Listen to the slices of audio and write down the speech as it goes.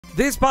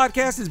This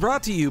podcast is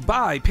brought to you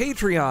by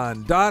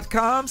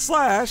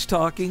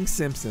patreon.com/Talking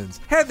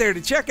Simpsons. Head there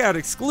to check out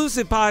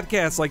exclusive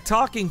podcasts like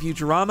Talking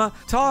Futurama,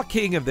 Talk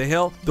King of the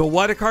Hill, the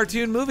What a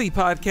Cartoon Movie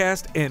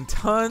podcast, and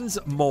tons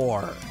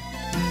more.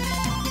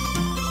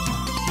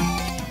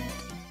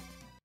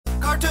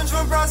 Cartoons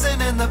from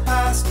present and the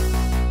past.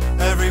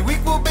 Every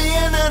week will be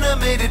an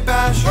animated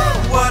bash.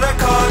 What a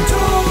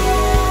cartoon!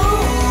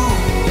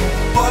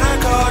 What a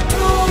cartoon!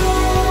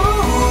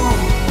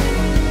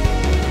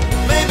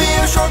 Maybe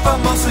a short but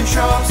mostly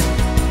shows.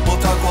 We'll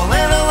talk, we'll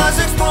analyze,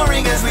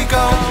 exploring as we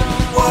go.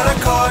 What a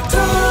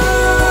cartoon!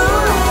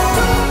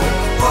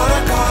 What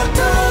a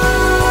cartoon!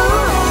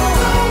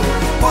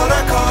 What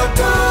a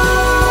cartoon!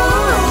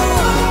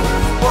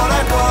 What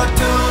a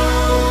cartoon!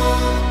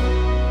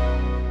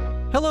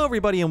 Hello,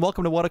 everybody, and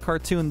welcome to What a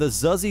Cartoon, the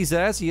zuzzy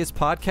zazziest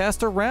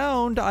podcast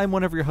around. I'm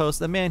one of your hosts,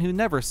 the man who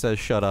never says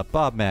shut up,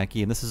 Bob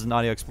Mackey, and this is an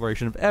audio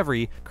exploration of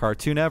every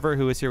cartoon ever.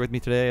 Who is here with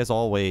me today, as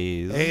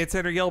always? Hey, it's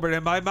Henry Gilbert,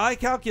 and by my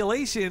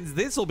calculations,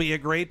 this will be a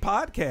great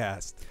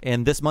podcast.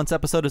 And this month's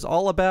episode is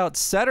all about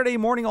Saturday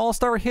morning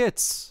all-star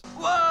hits.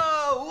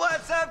 Whoa,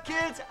 what's up,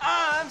 kids?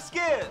 I'm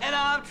Skip. And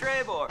I'm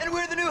Trevor. And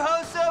we're the new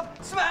hosts of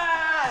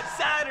Smash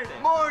Saturday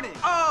Morning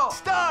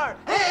All-Star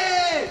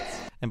Hits!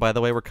 And by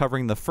the way, we're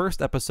covering the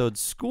first episode,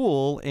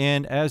 School,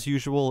 and as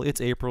usual, it's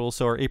April,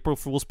 so our April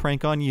Fool's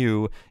prank on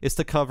you is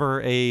to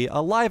cover a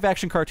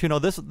live-action cartoon. Oh,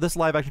 this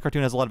live-action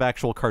cartoon has a lot of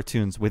actual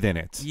cartoons within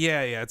it.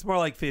 Yeah, it's more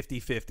like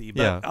 50-50,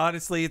 but Yeah.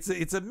 honestly,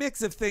 it's a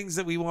mix of things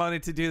that we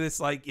wanted to do this.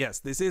 Like, yes,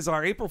 this is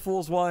our April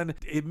Fool's one.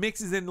 It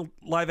mixes in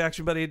live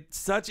action, but it's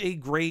such a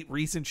great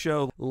recent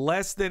show,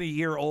 less than a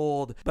year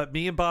old, but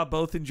me and Bob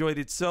both enjoyed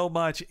it so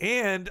much.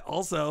 And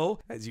also,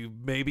 as you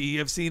maybe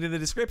have seen in the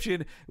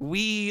description,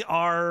 we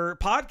are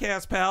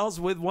podcast pals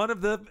with one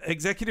of the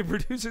executive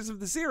producers of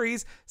the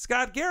series,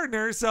 Scott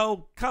Gairdner.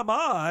 So come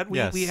on,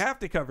 we have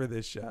to cover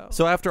this show.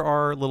 So after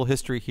our little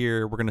history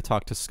here, we're going to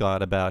talk to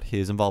Scott about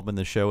his involvement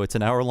in the show. It's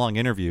an hour-long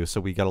interview,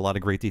 so we got a lot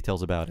of great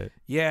details about it.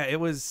 Yeah, it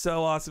was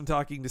so awesome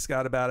talking to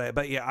Scott about it.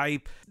 But yeah,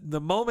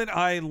 the moment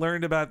I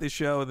learned about this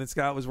show and that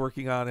Scott was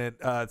working on it,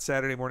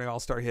 Saturday Morning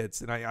All-Star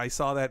Hits, and I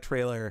saw that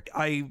trailer,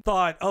 I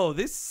thought, oh,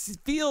 this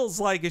feels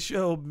like a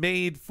show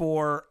made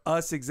for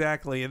us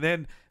exactly. And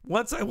then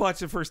once I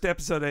watched the first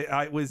episode,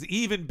 it was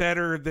even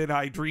better than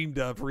I dreamed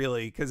of,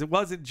 really, because it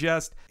wasn't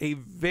just a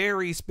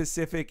very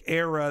specific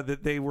era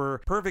that they were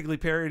perfectly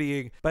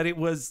parodying, but it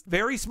was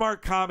very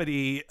smart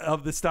comedy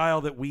of the style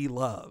that we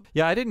love.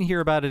 Yeah, I didn't hear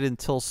about it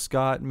until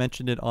Scott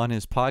mentioned it on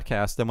his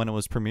podcast and when it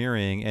was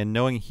premiering, and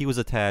knowing he was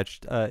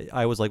attached,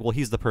 I was like, well,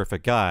 he's the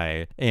perfect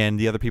guy. And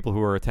the other people who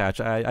were attached,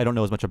 I don't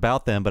know as much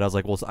about them, but I was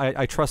like, well,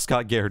 I trust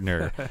Scott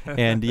Gairdner.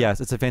 And yes,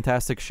 it's a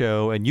fantastic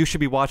show, and you should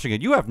be watching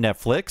it. You have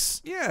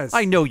Netflix. Yes.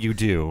 I know you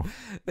do.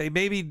 They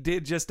maybe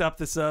did just up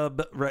the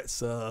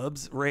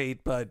subs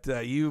rate, but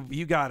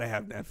you gotta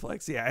have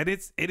Netflix. Yeah, and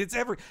it's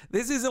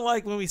this isn't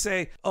like when we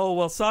say, oh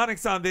well,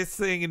 Sonic's on this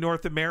thing in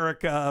North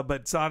America,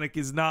 but Sonic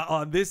is not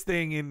on this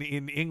thing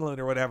in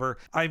England or whatever.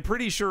 I'm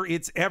pretty sure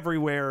it's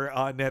everywhere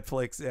on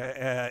Netflix,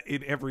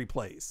 in every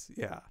place.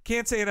 Yeah,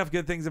 can't say enough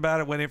good things about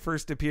it. When it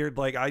first appeared,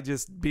 like, I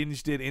just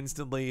binged it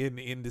instantly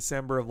in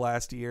December of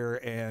last year,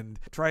 and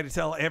try to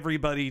tell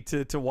everybody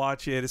to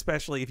watch it,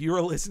 especially if you're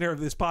a listener of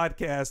this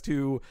podcast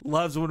who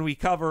loves when we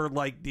cover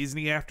like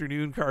Disney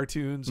afternoon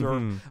cartoons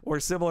or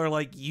similar.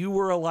 Like, you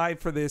were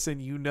alive for this,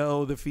 and you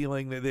know the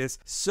feeling that this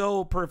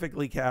so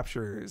perfectly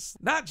captures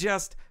not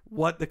just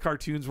what the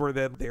cartoons were.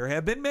 That there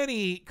have been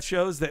many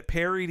shows that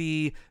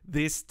parody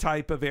this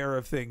type of era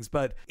of things,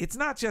 but it's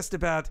not just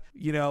about,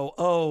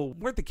 oh,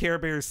 weren't the Care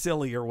Bears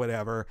silly or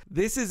whatever.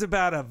 This is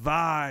about a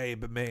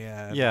vibe,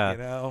 man.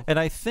 Yeah, and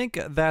I think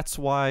that's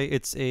why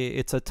it's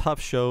a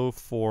tough show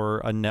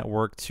for a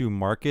network to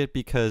market,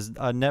 because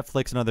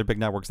Netflix and other big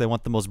networks, they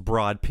want the most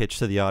broad pitch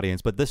to the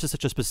audience, but this is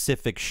such a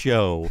specific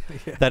show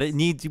that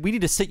we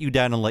need to sit you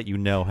down and let you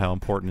know how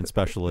important and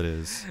special it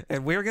is.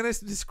 And we're going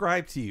to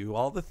describe to you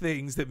all the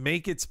things that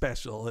make it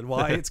special and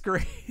why it's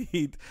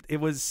great.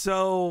 It was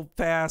so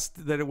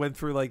fast that it went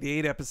through, like, the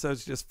 8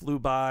 episodes just flew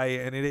by,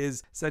 and it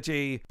is such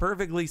a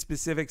perfectly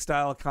specific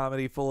style of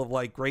comedy full of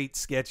like great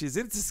sketches.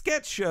 It's a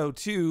sketch show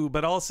too,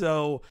 but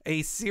also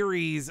a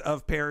series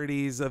of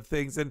parodies of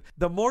things, and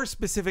the more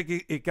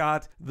specific it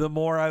got, the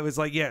more I was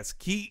like, yes,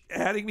 keep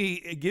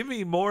give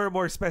me more and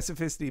more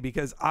specificity,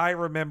 because I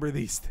remember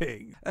these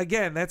things.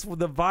 Again, that's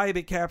the vibe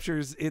it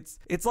captures. It's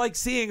like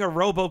seeing a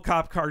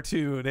RoboCop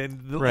cartoon,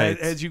 and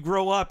as you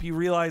grow up, you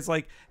realize,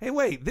 like, hey,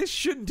 wait, this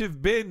shouldn't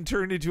have been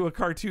turned into a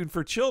cartoon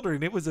for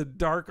children. It was a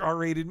dark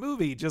R-rated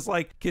movie, just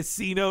like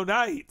Casino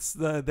Nights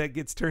that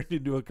gets turned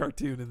into a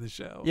cartoon in the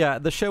show. Yeah,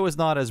 the show is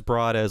not as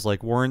broad as,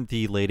 like, weren't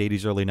the late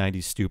 80s, early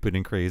 90s stupid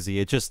and crazy.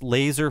 It just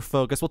laser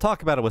focused. We'll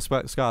talk about it with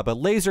Scott, but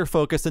laser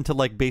focused into,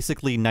 like,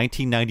 basically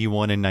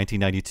 1991 and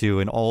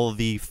 1992 and all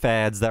the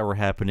fads that were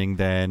happening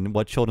then,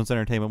 what children's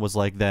entertainment was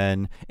like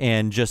then,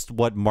 and just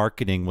what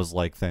marketing was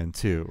like then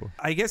too.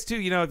 I guess too,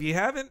 if you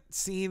haven't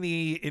seen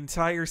the entire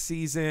entire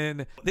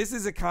season. This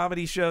is a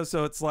comedy show,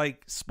 so it's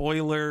like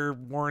spoiler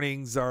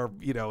warnings are,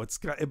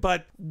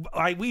 but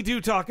we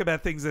do talk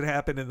about things that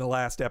happened in the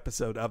last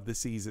episode of the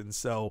season.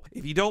 So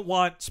if you don't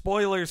want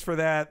spoilers for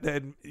that,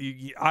 then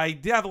I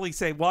definitely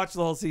say watch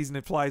the whole season.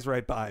 It flies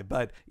right by,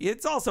 but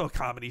it's also a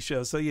comedy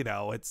show. So,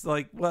 it's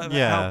like,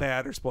 how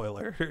bad are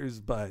spoilers?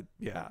 But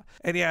yeah.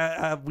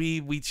 And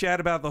we chat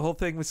about the whole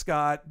thing with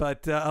Scott,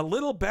 but a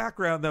little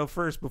background though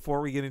first before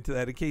we get into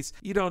that, in case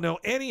you don't know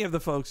any of the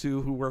folks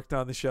who worked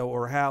on the show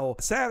or how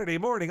Saturday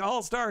Morning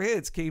All-Star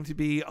Hits came to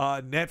be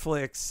on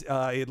Netflix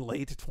in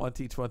late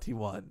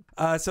 2021.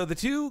 So the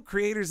two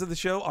creators of the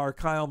show are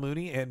Kyle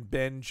Mooney and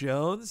Ben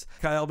Jones.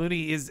 Kyle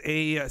Mooney is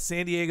a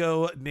San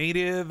Diego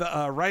native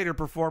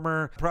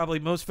writer-performer, probably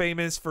most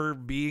famous for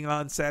being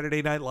on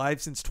Saturday Night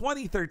Live since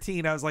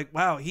 2013. I was like,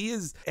 wow, he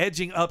is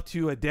edging up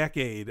to a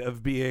decade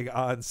of being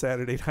on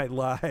Saturday Night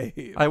Live.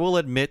 I will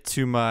admit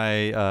to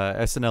my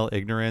SNL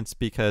ignorance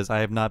because I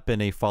have not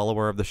been a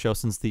follower of the show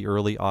since the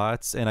early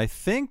aughts, and I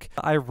think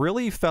I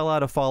really fell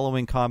out of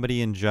following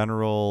comedy in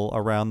general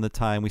around the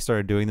time we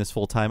started doing this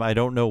full time. I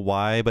don't know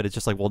why, but it's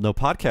just like, well, no,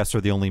 podcasts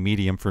are the only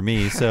medium for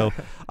me. So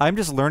I'm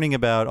just learning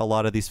about a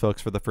lot of these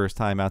folks for the first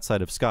time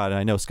outside of Scott, and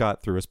I know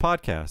Scott through his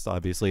podcast,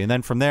 obviously. And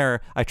then from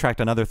there, I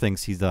tracked on other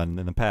things he's done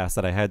in the past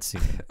that I had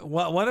seen.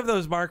 One of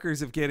those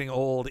markers of getting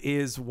old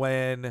is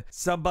when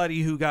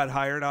somebody who got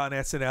hired on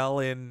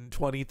SNL in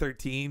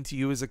 2013 to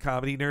you as a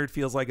comedy nerd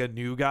feels like a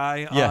new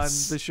guy on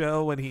the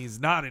show when he's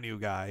not a new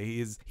guy.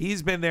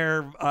 He's been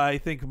there, I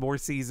think, more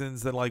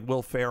seasons than like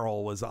Will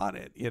Ferrell was on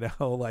it.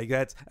 Like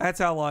that's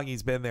how long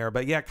he's been there.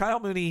 But yeah, Kyle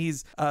Mooney,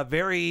 he's a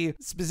very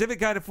specific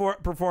kind of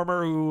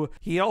performer who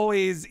he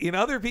always, in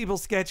other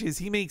people's sketches,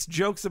 he makes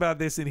jokes about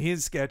this in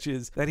his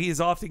sketches, that he is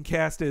often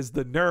cast as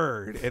the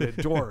nerd and a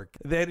dork.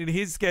 Then in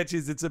his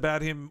sketches, it's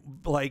about him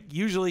like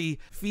usually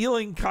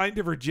feeling kind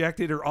of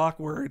rejected or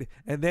awkward.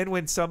 And then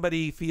when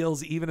somebody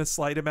feels even a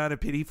slight amount of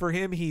pity for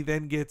him, he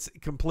then gets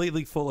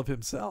completely full of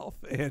himself.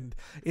 And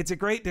it's a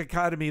great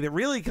dichotomy that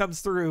really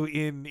comes through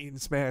in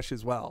Smash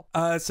as well.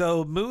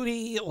 So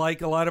Mooney,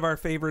 like a lot of our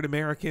favorite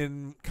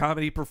American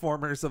comedy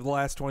performers of the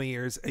last 20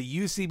 years, a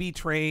UCB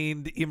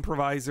trained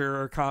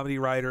improviser or comedy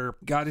writer,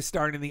 got his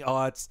start in the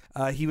aughts.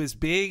 He was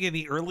big in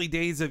the early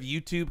days of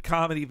YouTube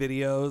comedy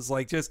videos,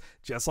 like just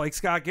like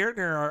Scott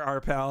Gairdner,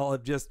 our pal,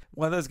 of just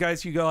one of those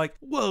guys who go like,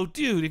 whoa,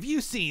 dude, have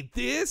you seen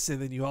this?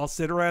 And then you all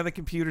sit around the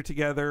computer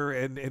together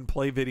and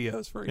play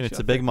videos for each other. It's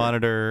a big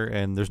monitor,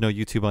 and there's no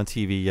YouTube on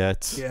TV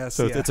yet. Yes,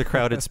 so it's a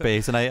crowded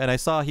space. And I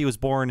saw he was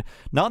born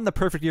not in the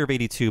perfect year of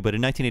 82, but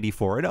in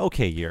 1984, an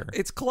okay year.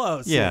 It's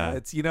close. Yeah.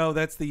 It's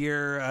that's the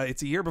year.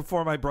 It's a year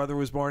before my brother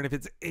was born. If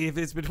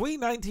it's between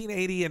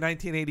 1980 and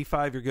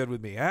 1985, you're good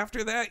with me.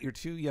 After that, you're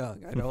too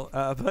young. I don't.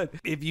 But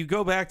if you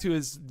go back to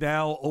his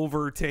now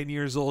over 10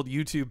 years old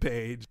YouTube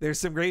page, there's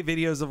some great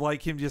videos of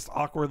like him just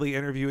awkwardly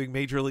interviewing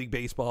Major League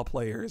Baseball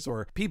players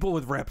or people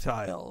with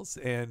reptiles.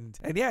 And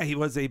yeah, he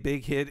was a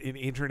big hit in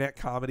internet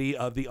comedy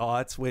of the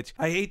aughts, which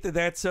I hate that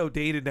that's so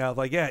dated now.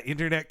 Like, yeah,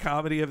 internet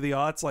comedy of the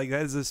aughts, like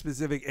that is a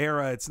specific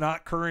era. It's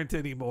not current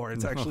anymore.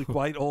 It's actually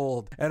quite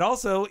old. And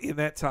also in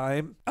that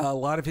time, a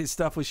lot of his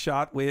stuff was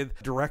shot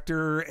with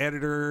director,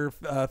 editor,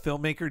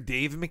 filmmaker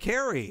Dave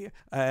McCary.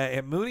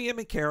 And Mooney and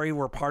McCary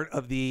were part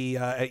of the,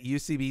 at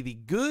UCB, the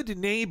Good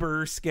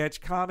Neighbor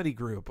sketch comedy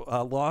group,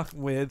 along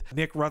with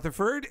Nick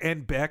Rutherford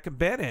and Beck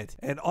Bennett.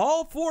 And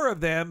all four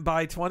of them,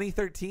 by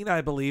 2013,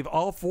 I believe,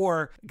 all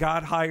four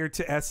got hired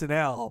to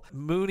SNL.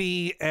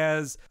 Mooney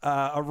as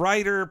a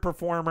writer,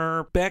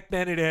 performer, Beck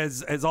Bennett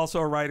as also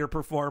a writer,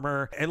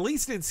 performer. At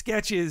least in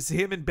sketches,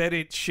 him and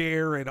Bennett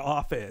share an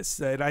office.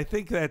 And I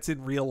think that's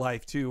in real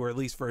life too, or at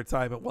least for a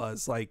time it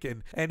was. Like,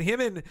 and him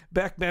and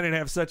Beck Bennett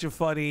have such a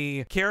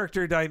funny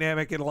character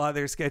dynamic in a lot of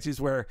their sketches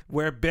where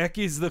Beck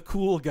is the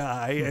cool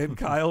guy and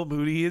Kyle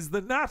Mooney is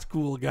the not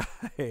cool guy.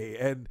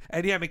 And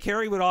yeah,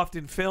 McCary would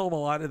often film a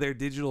lot of their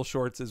digital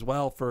shorts as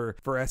well for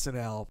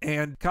SNL.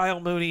 And Kyle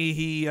Mooney,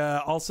 he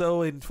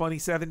also in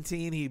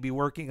 2017, he'd be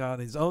working on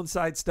his own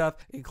side stuff,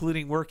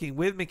 including working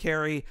with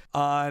McCary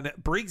on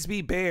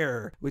Brigsby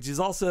Bear, which is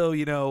also,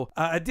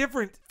 a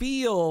different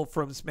feel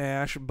from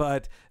Smash,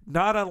 but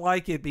not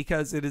unlike it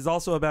because it is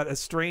also about a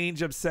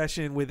strange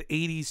obsession with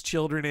 80s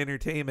children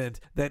entertainment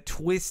that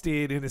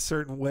twisted in a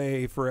certain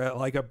way for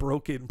a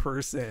broken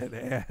person.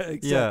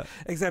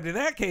 Except in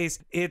that case,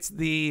 it's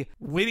the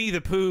Winnie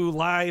the Pooh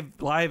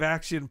live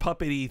action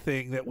puppety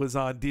thing that was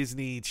on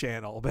Disney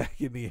Channel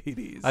back in the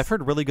 80s. I've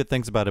heard really good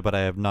things about it, but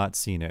I have not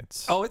seen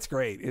it. Oh, it's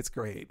great. It's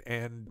great.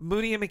 And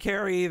Mooney and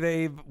McCary,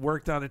 they've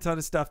worked on a ton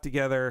of stuff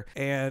together,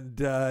 and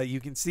you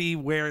can see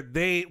what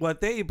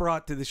they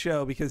brought to the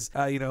show because,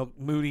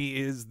 Mooney Inui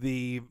is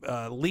the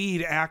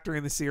lead actor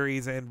in the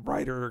series and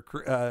writer,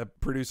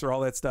 producer,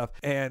 all that stuff.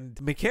 And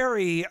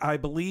McCary, I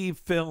believe,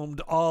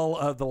 filmed all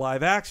of the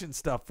live action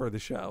stuff for the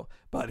show.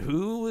 But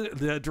who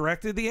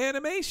directed the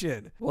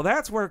animation? Well,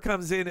 that's where it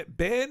comes in.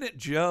 Ben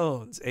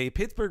Jones, a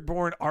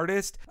Pittsburgh-born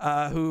artist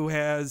who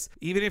has,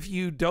 even if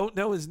you don't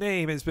know his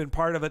name, has been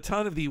part of a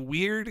ton of the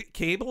weird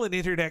cable and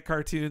internet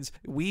cartoons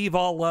we've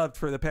all loved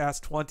for the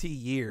past 20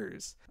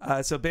 years.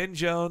 So Ben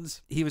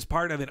Jones, he was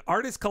part of an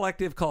artist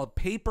collective called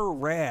Paper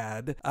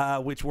Rad,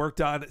 which worked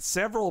on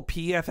several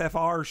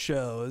PFFR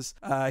shows.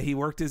 He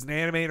worked as an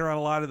animator on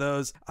a lot of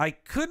those. I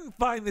couldn't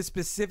find the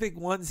specific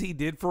ones he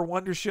did for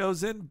Wonder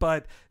Chosen,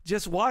 but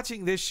just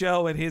watching this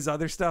show and his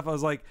other stuff, I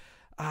was like,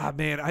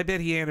 man, I bet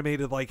he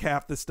animated like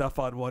half the stuff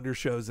on Wonder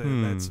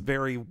Chosen. That's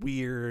very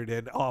weird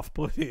and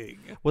off-putting.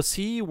 Was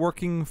he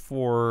working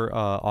for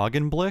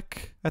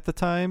Augenblick at the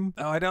time?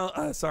 Oh, I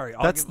don't. Sorry.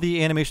 That's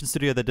the animation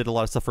studio that did a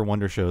lot of stuff for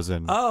Wonder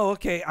Chosen. Oh,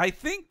 okay. I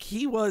think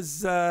he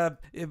was.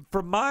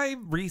 From my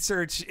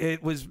research,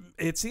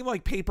 it seemed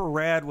like Paper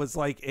Rad was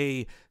like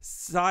a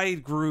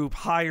side group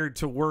hired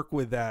to work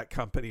with that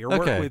company or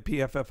work with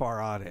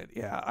PFFR on it.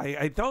 Yeah,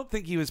 I don't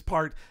think he was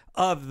part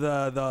of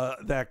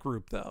that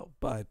group though,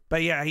 but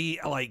yeah, he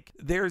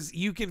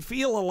you can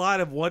feel a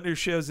lot of Wonder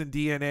Chosen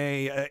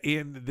DNA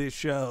in this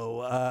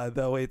show,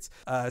 though it's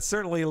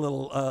certainly a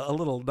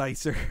little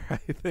nicer, I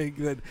think.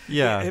 Than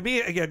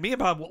me and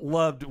Bob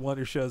loved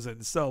Wonder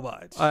Chosen so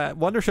much.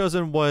 Wonder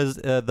Chosen was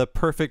the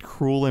perfect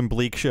cruel and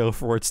bleak show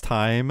for its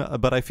time,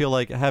 but I feel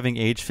like having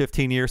aged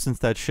 15 years since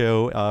that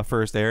show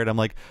first aired, I'm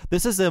like,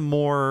 this is a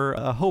more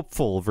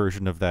hopeful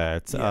version of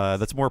that. Yes.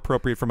 That's more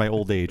appropriate for my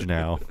old age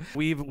now.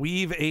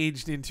 We've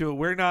aged into it.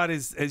 We're not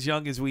as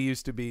young as we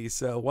used to be,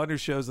 so Wonder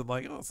Chosen,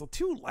 like, oh, it's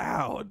too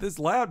loud. This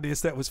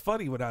loudness that was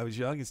funny when I was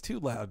young is too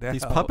loud now.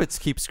 These puppets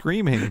keep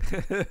screaming.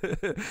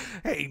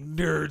 Hey,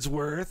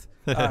 Nerdsworth.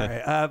 All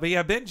right. But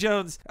yeah, Ben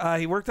Jones,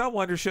 he worked on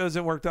Wonder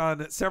Chosen, worked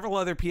on several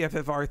other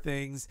PFFR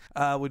things,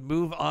 would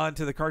move on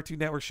to the Cartoon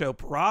Network show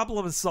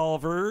Problem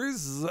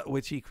Solvers,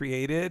 which he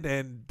created,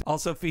 and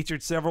also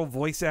featured several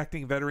voice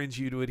acting veterans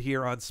you would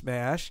hear on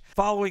Smash.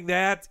 Following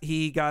that,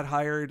 he got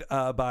hired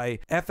by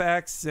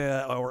FX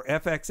or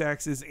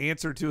FXX's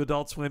answer to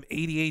Adult Swim,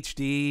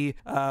 ADHD,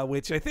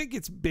 which I think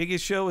its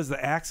biggest show is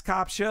the Axe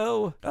Cop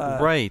show.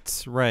 Right.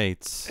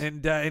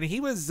 And he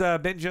was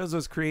Ben Jones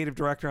was creative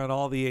director on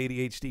all the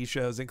ADHD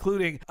shows,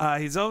 including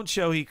his own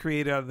show he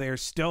created on there,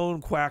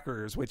 Stone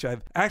Quackers, which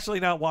I've actually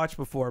not watched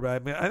before,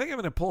 but I think I'm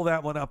going to pull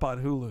that one up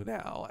on Hulu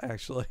now,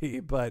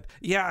 actually. But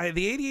yeah,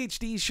 the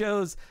ADHD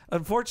shows,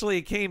 unfortunately,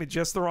 it came at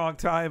just the wrong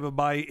time of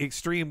my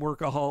extreme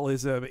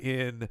workaholism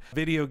in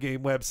video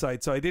game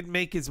websites, so I didn't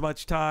make as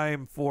much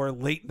time for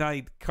late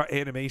night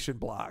animation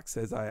blocks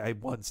as I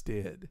once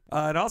did.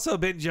 And also,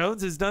 Ben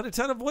Jones has done a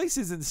ton of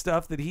voices and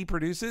stuff that he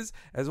produces,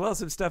 as well as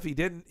some stuff he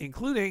didn't,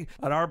 including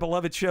on our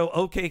beloved show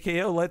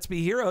OKKO Let's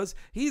Be Heroes.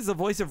 He's the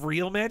voice of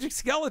Real Magic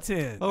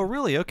Skeleton. Oh,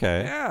 really?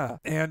 Okay. Yeah.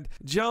 And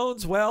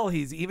Jones, well,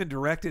 he's even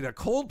directed a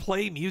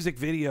Coldplay music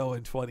video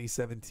in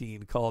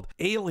 2017 called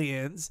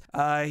Aliens.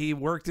 He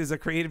worked as a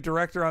creative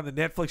director on the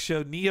Netflix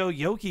show Neo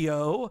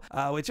Yokio,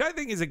 which I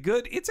think is a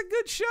good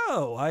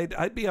show.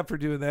 I'd be up for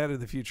doing that in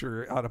the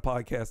future on a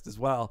podcast as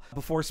well.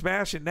 Before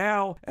Smash, and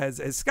now,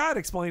 as Scott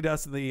explained to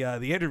us in the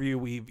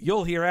interview,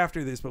 you'll hear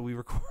after this, but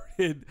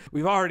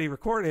we've already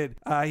recorded.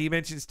 He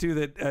mentions too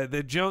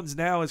that Jones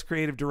now is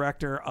creative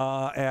director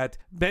at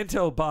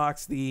Bento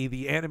Box,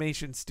 the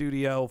animation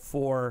studio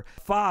for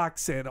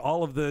Fox, and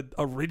all of the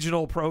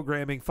original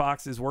programming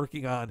Fox is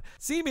working on,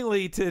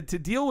 seemingly to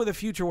deal with a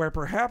future where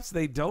perhaps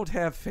they don't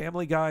have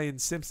Family Guy and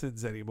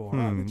Simpsons anymore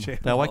on the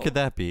channel. Now, what could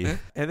that be?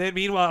 And then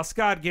meanwhile,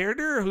 Scott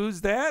Gairdner,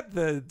 who's that?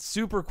 The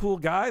super cool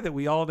guy that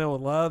we all know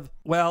and love.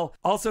 Well,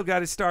 also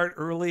got his start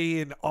early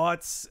in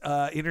aughts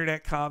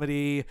internet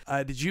comedy.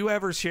 Did you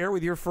ever share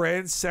with your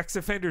friends Sex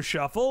Offender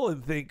Shuffle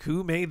and think,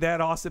 who made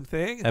that awesome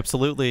thing?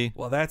 Absolutely.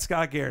 Well, that's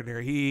Scott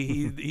Gairdner.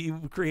 He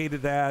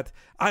created that.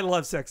 I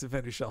love Sex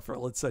Offender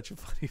Shuffle. It's such a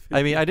funny video.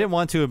 I mean, I didn't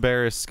want to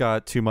embarrass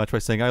Scott too much by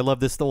saying, I love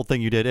this old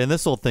thing you did and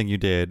this old thing you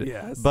did.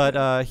 Yes.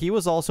 But he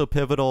was also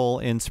pivotal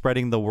in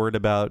spreading the word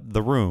about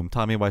The Room,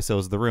 Tommy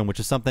Wiseau's The Room, which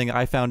is something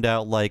I found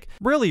out like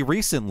really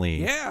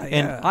recently. Yeah.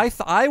 And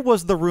I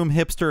was the Room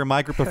hipster in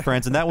my group of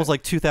friends, and that was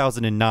like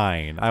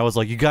 2009. I was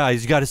like, you got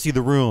to see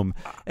The Room.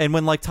 And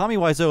when like Tommy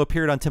Wiseau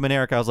appeared on Tim and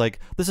Eric, I was like,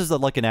 this is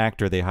like an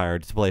actor they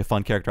hired to play a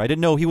fun character. I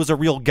didn't know he was a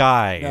real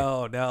guy.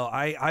 No.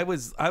 I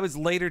was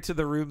later to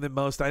The Room than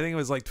most. I think it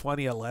was like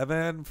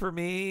 2011 for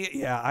me.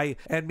 Yeah.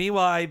 And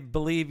meanwhile, I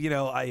believe,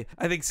 I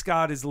think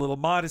Scott is a little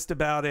modest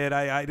about it.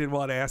 I didn't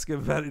want to ask him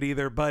about it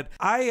either, but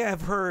I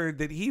have heard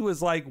that he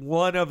was like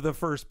one of the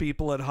first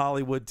people in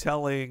Hollywood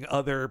telling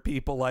other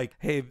people like,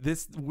 hey,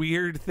 this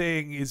weird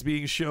thing is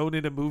being shown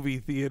in a movie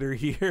theater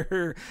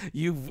here.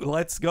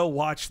 Let's go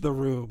watch The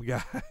Room,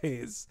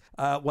 guys.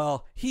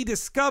 Well, he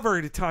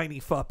discovered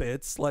Tiny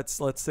Fuppets.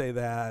 Let's say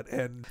that.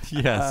 And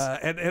yes.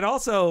 And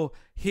also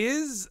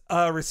his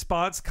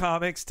response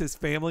comics to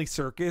Family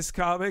Circus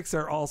comics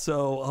are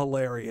also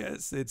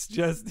hilarious. It's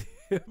just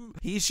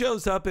He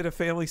shows up in a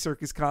Family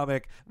Circus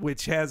comic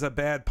which has a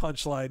bad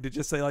punchline to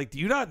just say, like, do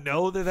you not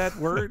know that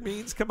word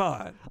means? Come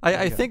on.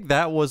 I think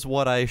that was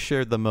what I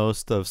shared the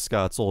most of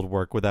Scott's old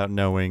work without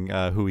knowing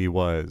who he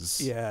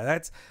was. Yeah,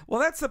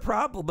 that's the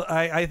problem.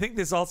 I think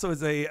this also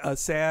is a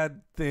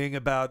sad thing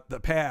about the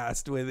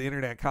past with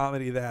internet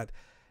comedy, that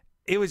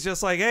it was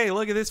just like, hey,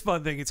 look at this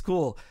fun thing. It's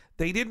cool.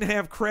 They didn't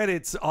have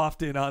credits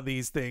often on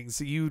these things.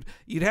 So you'd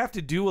have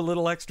to do a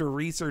little extra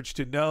research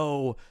to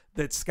know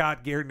that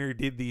Scott Gairdner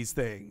did these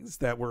things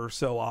that were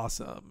so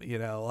awesome,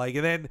 and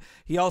then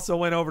he also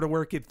went over to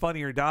work at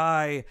Funny or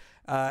Die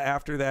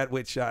after that,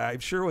 which I'm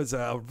sure was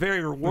a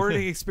very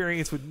rewarding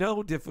experience with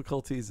no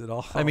difficulties at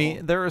all. I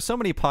mean, there are so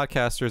many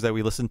podcasters that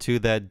we listen to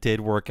that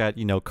did work at,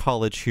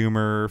 College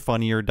Humor,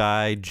 Funny or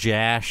Die,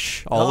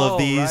 Jash, all of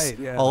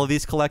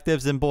these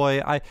collectives. And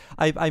boy,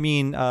 I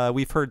mean,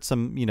 we've heard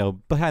some,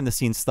 behind the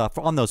scenes stuff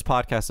on those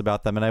podcasts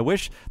about them. And I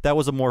wish that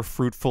was a more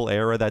fruitful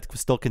era that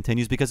still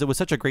continues, because it was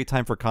such a great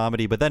time for comedy.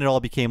 But then it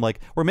all became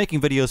like, we're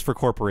making videos for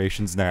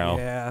corporations now.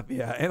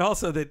 Yeah. And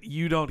also that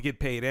you don't get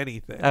paid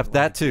anything.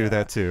 That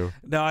too.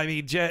 No, I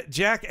mean,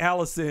 Jack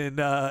Allison,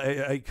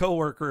 a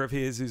coworker of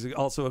his, who's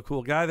also a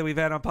cool guy that we've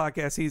had on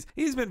podcasts,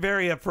 he's been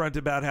very upfront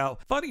about how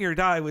Funny or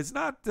Die was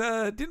not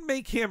didn't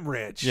make him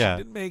rich. Yeah,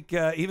 didn't make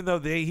even though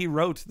he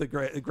wrote the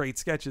great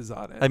sketches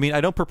on it. I mean,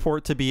 I don't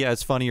purport to be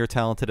as funny or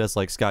talented as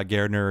like Scott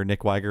Gairdner or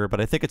Nick Weiger,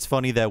 but I think it's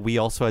funny that we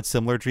also had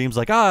similar dreams,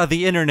 like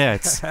the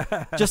internet,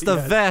 just a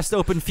vast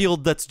open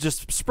field that's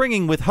just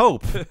springing with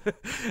hope,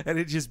 and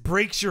it just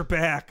breaks your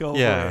back over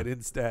it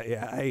instead.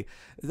 Yeah,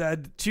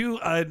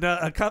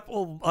 a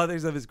couple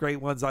others of his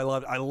great ones I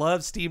loved. I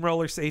love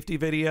Steamroller Safety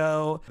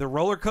Video, the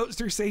roller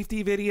coaster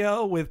safety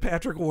video with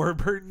Patrick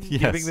Warburton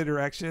giving the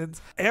directions.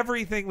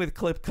 Everything with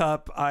Clip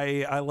Cup,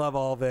 I love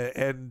all of it.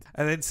 And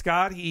then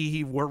Scott,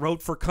 he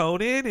wrote for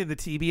Conan in the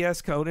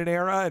TBS Conan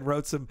era and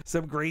wrote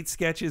some great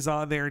sketches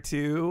on there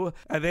too.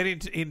 And then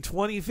in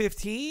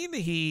 2015,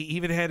 he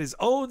even had his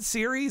own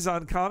series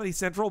on Comedy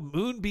Central,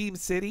 Moonbeam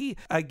City.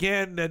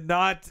 Again,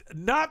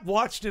 not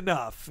watched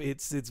enough.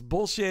 It's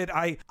bullshit.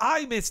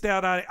 I missed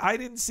out on it. I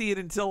didn't see it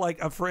until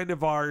like a friend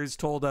of ours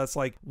told us,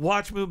 like,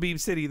 watch Moonbeam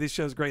City. This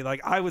show's great.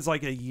 Like, I was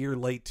like a year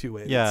late to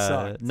it. Yeah, it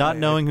sucked. not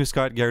knowing who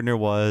Scott Gairdner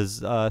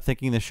was,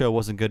 thinking the show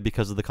wasn't good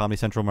because of the Comedy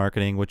Central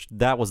marketing, which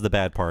that was the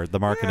bad part. The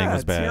marketing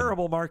was bad.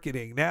 Terrible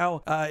marketing.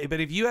 Now, but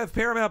if you have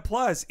Paramount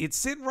Plus, it's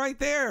sitting right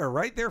there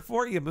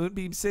for you.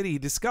 Moonbeam City.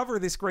 Discover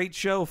this great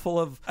show full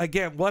of,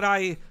 again, what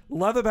I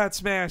love about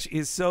Smash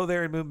is so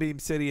there in Moonbeam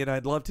City, and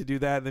I'd love to do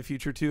that in the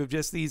future too, of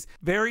just these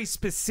very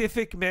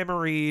specific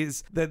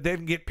memories that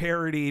then get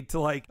parodied to,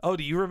 like, oh,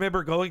 do you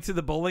remember going to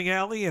the bowling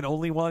alley and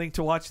only wanting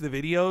to watch the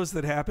videos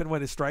that happen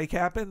when a strike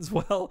happens?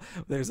 Well,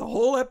 there's a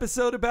whole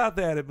episode about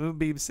that at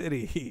Moonbeam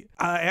City.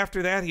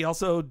 After that, he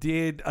also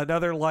did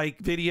another like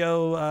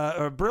video,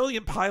 a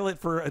brilliant pilot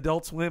for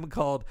Adult Swim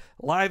called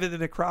Live in the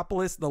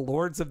Necropolis, The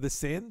Lords of the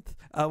Synth,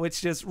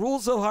 which just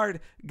rules so hard,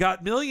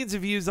 got millions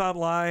of views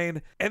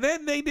online, and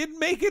then they didn't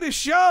make it a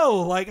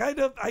show. Like, I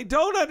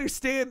don't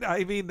understand.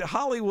 I mean,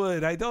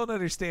 Hollywood, I don't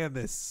understand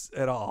this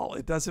at all.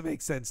 It doesn't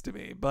make sense to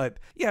me. But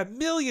yeah,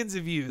 millions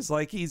of views.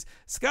 Like,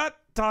 Scott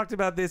talked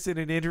about this in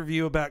an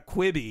interview about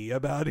Quibi,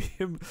 about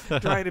him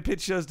trying to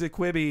pitch shows to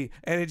Quibi,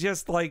 and it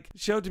just like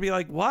showed to me,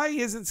 like, why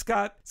isn't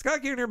Scott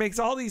Gairdner makes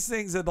all these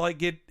things that like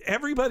get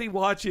everybody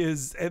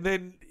watches, and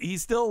then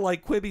he's still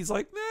like, Quibi's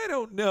like, I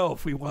don't know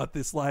if we want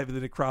this Live in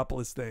the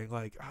Necropolis thing.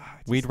 Like,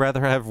 we'd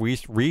rather have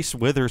Reese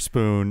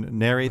Witherspoon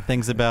narrate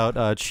things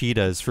about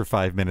cheetahs for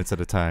 5 minutes at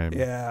a time.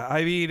 Yeah,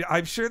 I mean,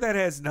 I'm sure that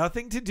has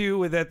nothing to do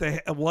with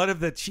that. One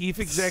of the chief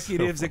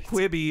executives at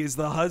Quibi is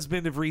the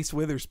husband of Reese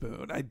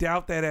Witherspoon. I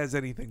doubt that has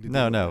anything to do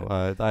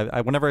with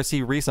it. Whenever I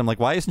see Reese, I'm like,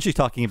 why isn't she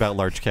talking about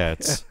large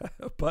cats?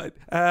 But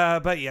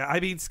yeah, I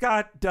mean,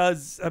 Scott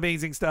does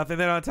amazing stuff, and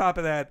then on top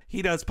of that,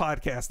 he does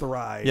Podcast The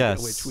Ride,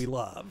 which we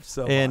love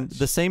so and much.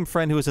 The same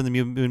friend who was in the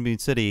Moonbeam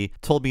City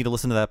told me to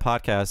listen to that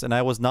podcast, and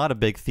I was not a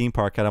big theme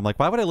park cat. I'm like,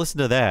 why would I listen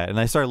to that? And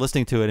I started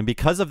listening to it, and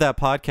because of that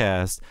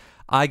podcast,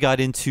 I got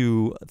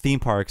into theme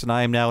parks, and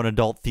I am now an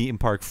adult theme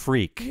park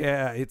freak.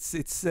 Yeah, it's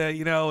it's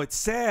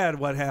sad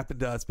what happened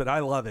to us, but I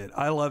love it.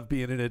 I love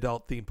being an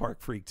adult theme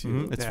park freak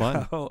too. It's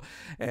fun,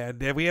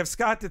 and we have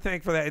Scott to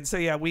thank for that. And so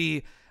yeah,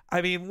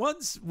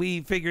 once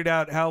we figured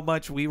out how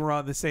much we were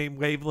on the same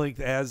wavelength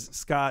as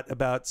Scott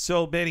about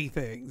so many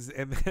things,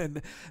 and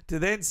then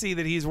to see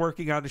that he's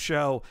working on a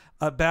show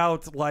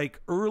about like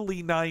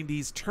early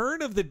 90s,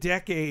 turn of the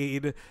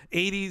decade,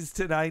 80s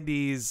to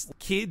 90s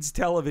kids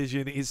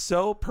television is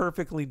so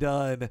perfectly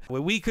done.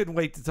 We couldn't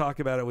wait to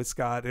talk about it with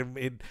Scott,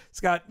 and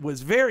Scott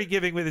was very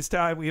giving with his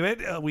time.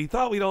 We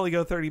thought we'd only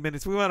go 30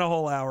 minutes. We went a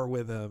whole hour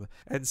with him.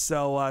 And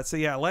so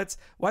yeah, why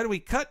don't we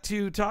cut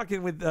to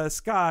talking with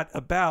Scott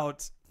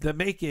about the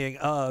making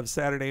of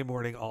Saturday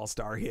Morning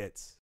All-Star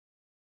Hits.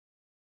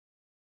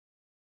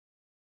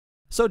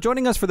 So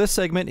joining us for this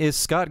segment is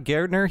Scott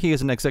Gairdner. He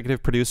is an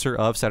executive producer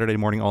of Saturday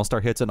Morning All-Star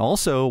Hits and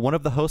also one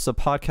of the hosts of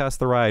Podcast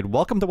The Ride.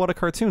 Welcome to What a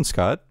Cartoon,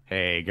 Scott.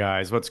 Hey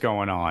guys, what's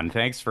going on?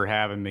 Thanks for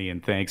having me,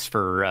 and thanks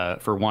for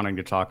wanting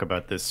to talk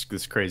about this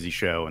crazy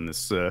show and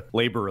this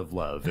labor of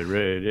love. It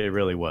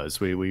really was.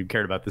 We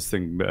cared about this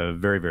thing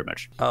very, very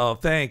much. Oh,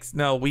 thanks.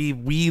 No,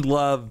 we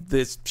love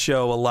this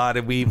show a lot,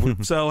 and we were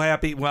so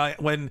happy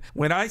when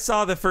I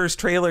saw the first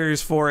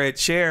trailers for it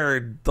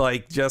shared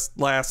like just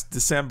last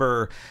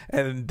December,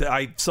 and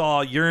I saw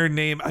your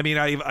name. I mean,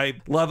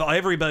 I love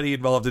everybody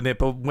involved in it,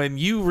 but when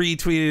you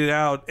retweeted it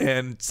out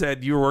and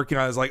said you were working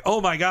on it, I was like,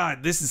 oh my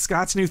God, this is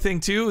Scott's new thing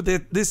too.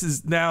 That this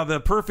is now the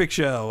perfect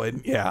show.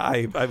 And yeah,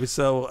 I was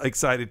so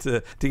excited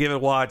to give it a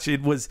watch.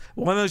 It was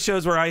one of those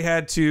shows where I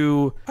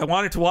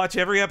wanted to watch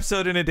every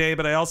episode in a day,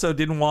 but I also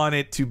didn't want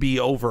it to be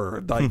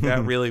over. Like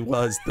that really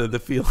was the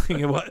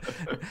feeling.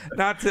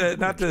 Not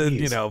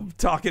to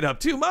talk it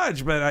up too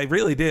much, but I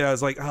really did. I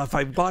was like, oh, if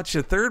I watch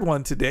a third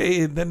one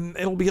today, then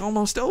it'll be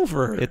almost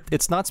over.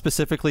 It's not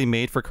specifically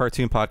made for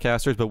cartoon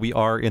podcasters, but we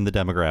are in the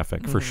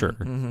demographic for sure.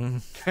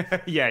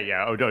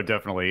 Yeah. Oh, no,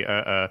 definitely.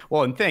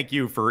 Well, and thank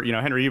you for,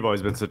 Henry, you've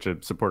always been such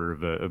a supporter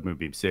of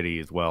Moonbeam City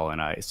as well.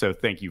 And so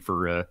thank you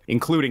for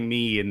including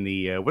me in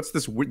the, what's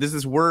this? There's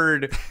this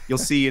word you'll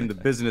see in the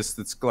business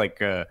that's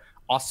like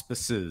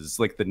auspices,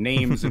 like the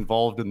names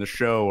involved in the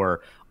show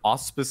are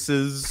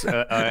auspices.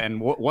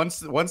 And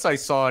once I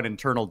saw an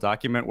internal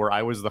document where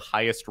I was the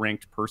highest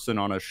ranked person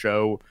on a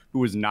show who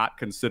was not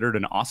considered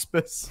an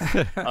auspice.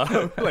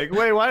 Like,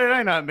 wait, why did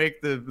I not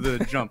make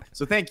the jump?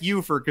 So thank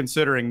you for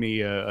considering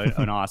me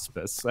an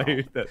auspice.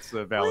 That's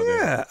validated.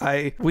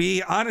 Yeah,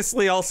 we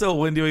honestly also,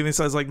 when doing this,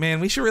 I was like,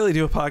 man, we should really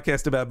do a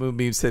podcast about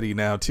Moonbeam City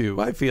now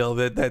too. I feel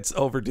that's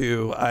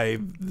overdue.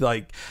 And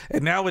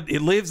now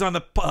it lives on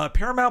the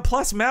Paramount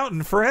Plus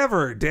mountain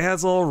forever.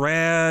 Dazzle,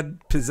 Rad,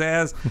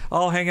 Pizzazz,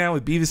 all hanging out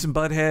with Beavis and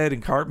Butthead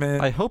and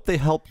Cartman. I hope they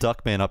help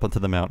Duckman up onto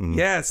the mountain.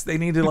 Yes, they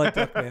need to let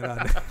Duckman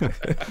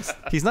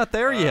on. He's not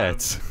there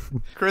yet.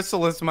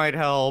 Chrysalis might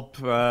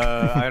help.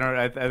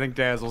 I think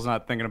Dazzle's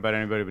not thinking about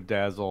anybody but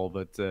Dazzle.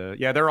 But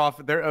yeah, they're off.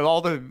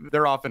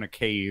 They're off in a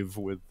cave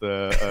with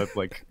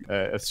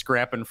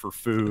scrapping for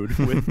food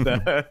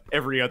with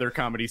every other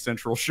Comedy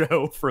Central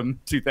show from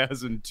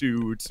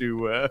 2002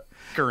 to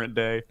current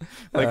day.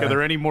 Are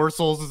there any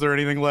morsels? Is there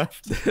anything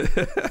left?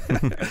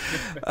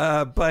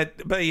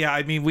 But yeah,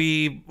 I mean,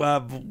 we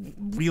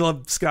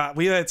love Scott.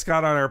 We had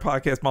Scott on our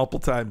podcast multiple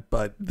times,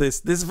 but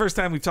this is the first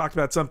time we've talked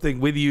about something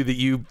with you that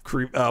you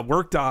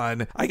worked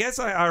on. I guess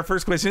our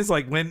first question is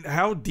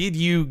how did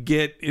you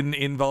get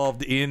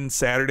involved in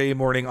Saturday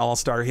Morning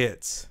All-Star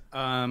Hits?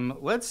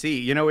 Let's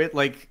see.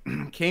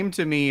 It came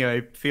to me,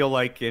 I feel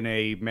like, in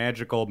a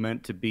magical,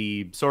 meant to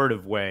be sort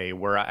of way,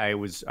 where I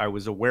was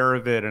aware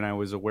of it, and I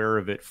was aware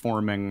of it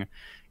forming,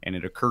 and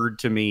it occurred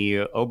to me,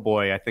 oh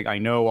boy, I think I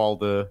know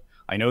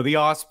the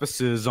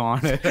auspices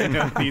on it. I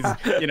know these,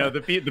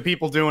 the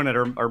people doing it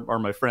are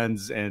my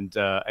friends, and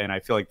I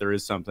feel like there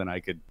is something I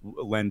could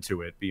lend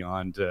to it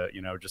beyond,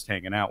 just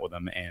hanging out with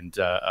them, and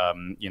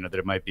that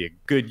it might be a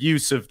good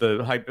use of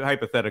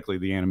hypothetically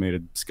the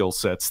animated skill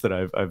sets that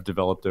I've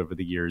developed over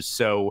the years.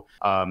 So,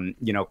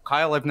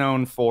 Kyle, I've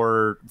known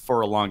for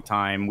a long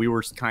time. We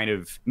were kind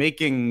of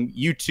making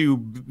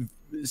YouTube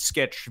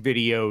sketch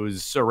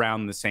videos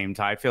around the same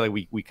time. I feel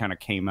like we kind of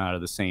came out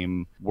of the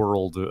same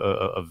world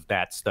of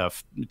that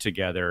stuff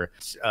together.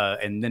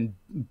 And then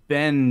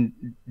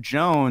Ben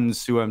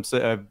Jones, who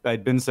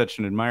I'd been such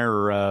an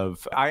admirer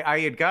of,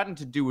 I had gotten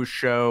to do a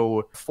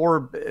show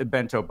for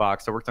Bento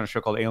Box. I worked on a show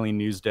called Alien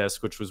News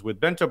Desk, which was with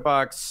Bento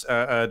Box,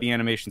 the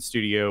animation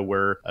studio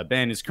where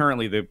Ben is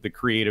currently the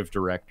creative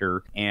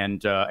director,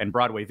 and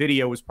Broadway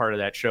Video was part of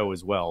that show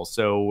as well.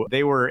 So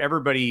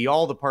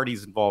all the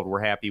parties involved were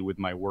happy with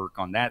my work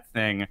on that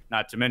thing.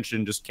 Not to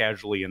mention, just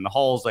casually in the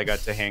halls, I got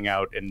to hang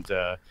out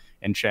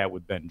and chat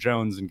with Ben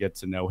Jones and get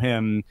to know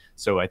him.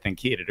 So I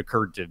think it had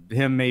occurred to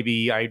him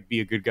maybe I'd be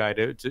a good guy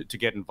to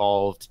get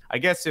involved. I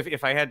guess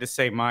if I had to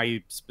say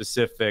my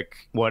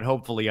specific, what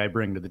hopefully I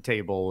bring to the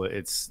table,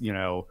 it's,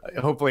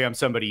 hopefully I'm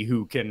somebody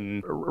who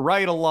can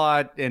write a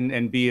lot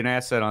and be an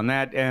asset on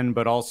that end,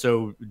 but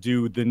also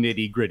do the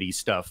nitty gritty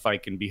stuff. I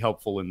can be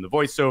helpful in the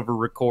voiceover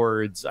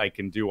records. I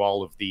can do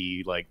all of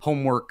the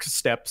homework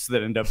steps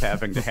that end up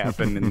having to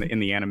happen in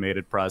the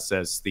animated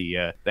process.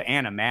 The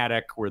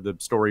animatic, where the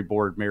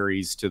storyboard marries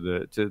to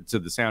the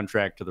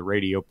soundtrack, to the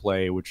radio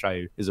play, which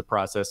is a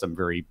process I'm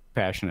very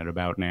passionate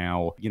about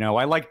now.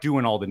 I like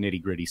doing all the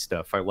nitty gritty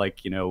stuff. I like,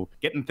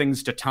 getting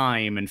things to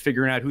time and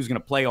figuring out who's going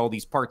to play all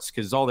these parts,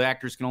 because all the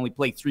actors can only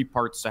play 3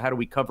 parts. So how do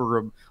we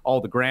cover all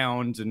the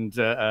ground and,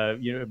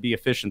 be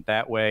efficient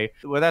that way?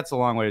 Well, that's a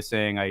long way of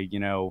saying I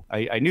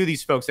knew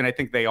these folks, and I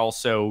think they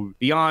also,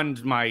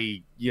 beyond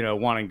my,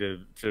 wanting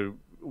to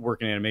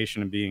work in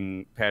animation and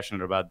being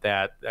passionate about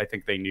that, I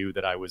think they knew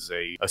that I was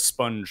a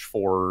sponge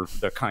for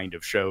the kind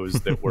of shows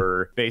that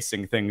were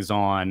basing things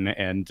on,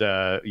 and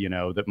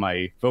that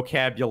my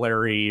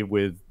vocabulary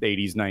with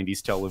 80s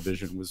 90s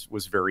television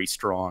was very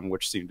strong,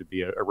 which seemed to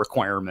be a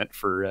requirement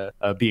for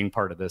being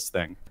part of this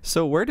thing.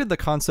 So where did the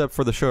concept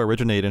for the show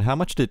originate, and how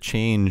much did it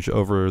change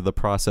over the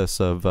process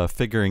of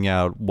figuring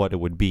out what it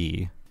would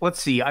be? Let's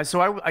see.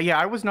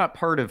 I was not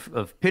part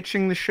of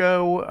pitching the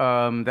show.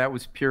 That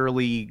was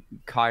purely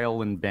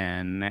Kyle and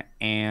Ben,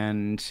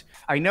 and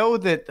I know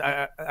that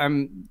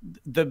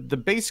the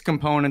base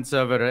components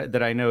of it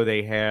that I know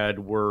they had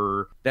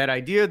were that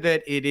idea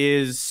that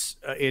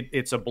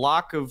it's a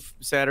block of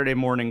Saturday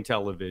morning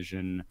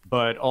television,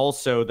 but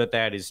also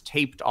that is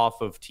taped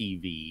off of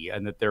TV,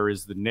 and that there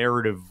is the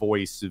narrative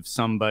voice of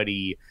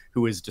somebody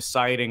who is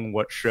deciding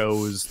what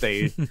shows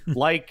they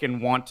like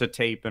and want to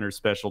tape and are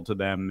special to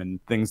them, and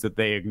things that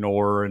they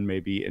ignore and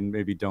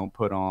maybe don't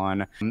put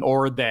on,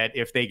 or that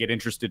if they get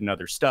interested in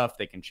other stuff,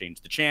 they can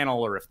change the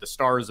channel, or if the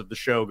stars of the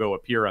show go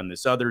appear on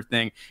this other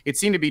thing. It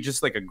seemed to be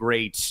just like a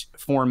great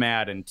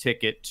format and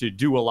ticket to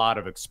do a lot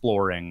of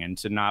exploring and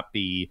to not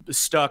be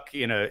stuck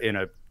in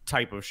a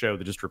type of show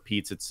that just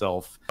repeats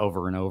itself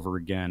over and over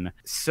again.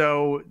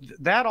 So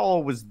that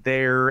all was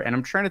there, and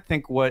I'm trying to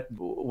think what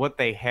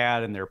they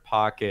had in their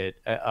pocket.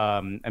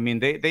 I mean,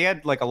 they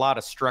had like a lot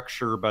of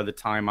structure by the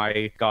time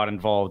I got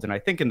involved, and I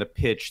think in the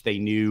pitch they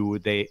knew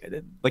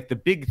like the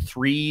big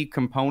three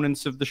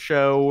components of the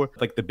show,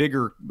 like the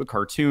bigger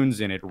cartoons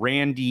in it.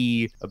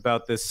 Randy,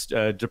 about this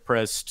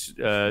depressed,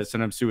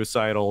 sometimes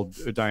suicidal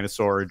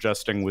dinosaur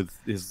adjusting with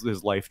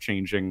his life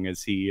changing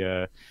as he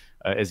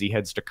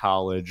heads to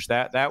college.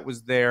 That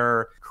was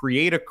there.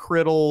 Create a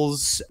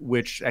Crittles,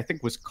 which I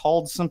think was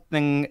called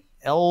something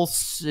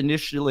else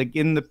initially, like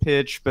in the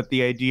pitch, but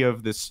the idea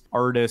of this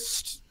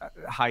artist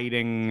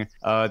hiding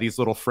these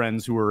little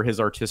friends who were his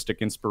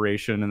artistic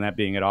inspiration, and that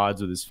being at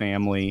odds with his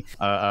family,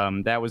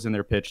 that was in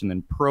their pitch. And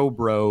then Pro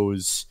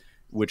Bros,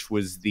 which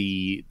was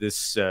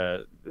this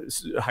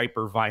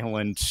hyper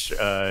violent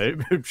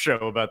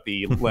show about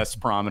the less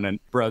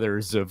prominent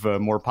brothers of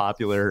more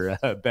popular,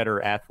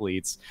 better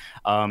athletes.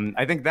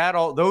 I think that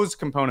those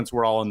components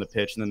were all in the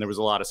pitch, and then there was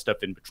a lot of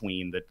stuff in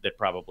between that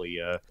probably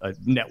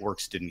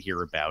networks didn't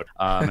hear about.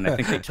 And I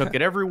think they took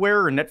it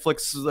everywhere, and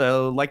Netflix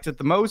liked it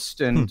the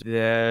most, and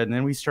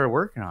then we started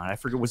working on it. I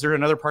forget, was there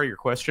another part of your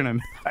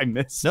question I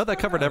missed? No, that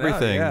covered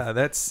everything.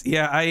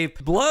 I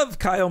love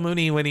Kyle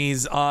Mooney when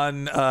he's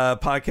on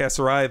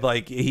Podcast Ride.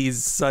 Like,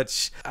 he's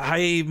such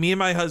me and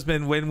my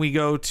husband, when we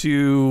go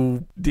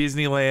to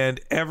Disneyland,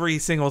 every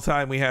single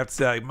time we have to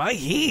say, my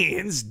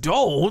hands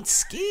don't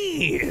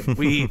skin.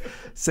 We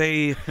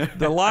say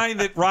the line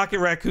that Rocket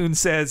Raccoon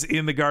says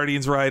in the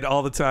Guardians ride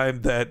all the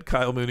time, that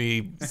Kyle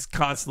Mooney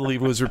constantly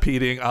was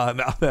repeating on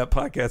that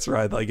Podcast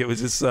Ride. Like, it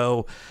was just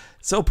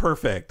so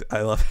perfect.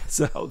 I love it.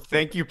 So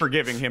thank you for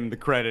giving him the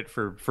credit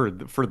for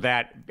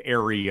that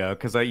area,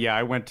 because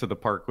I went to the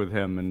park with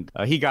him, and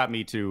he got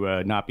me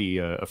to not be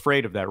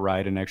afraid of that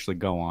ride and actually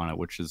go on it,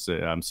 which is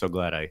I'm so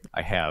glad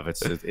I have.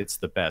 It's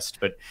the best.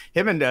 But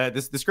him and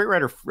this great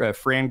writer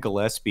Fran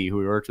Gillespie, who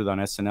we worked with on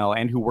SNL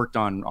and who worked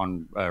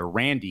on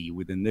Randy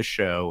within this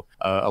show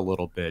a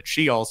little bit.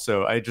 She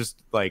also, I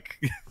just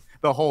like.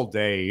 The whole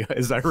day,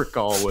 as I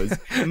recall, was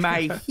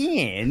my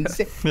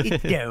hands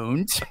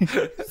don't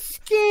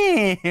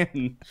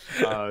skin.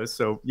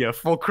 So yeah,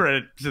 full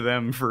credit to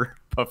them for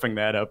puffing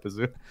that up as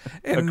a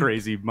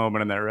crazy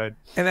moment in that ride.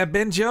 And that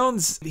Ben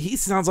Jones, he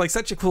sounds like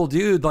such a cool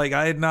dude. Like,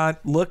 I had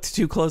not looked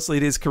too closely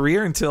at his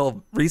career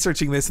until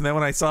researching this, and then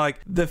when I saw,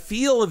 like, the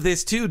feel of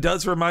this too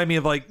does remind me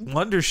of like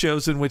Wonder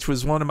Chosen, which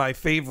was one of my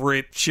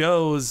favorite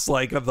shows,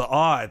 like, of the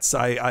aughts.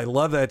 I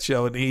love that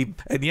show,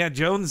 and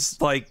Jones,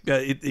 like,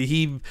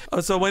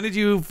 so when did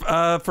you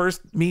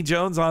first meet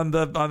Jones on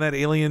that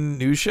Alien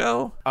news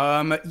show?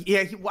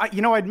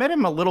 I'd met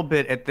him a little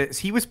bit at this.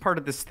 He was part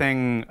of this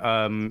thing,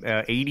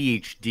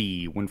 ADHD,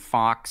 when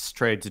Fox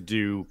tried to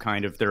do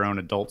kind of their own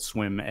Adult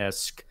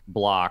Swim-esque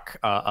block,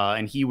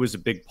 and he was a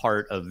big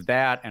part of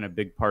that, and a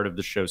big part of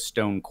the show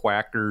Stone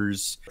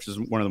Quackers, which is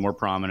one of the more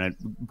prominent,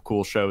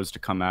 cool shows to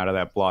come out of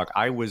that block.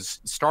 I was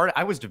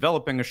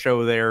developing a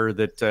show there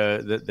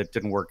that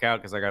didn't work out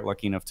because I got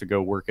lucky enough to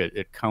go work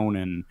at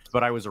Conan,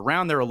 but I was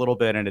around there a little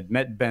bit and had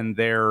met Ben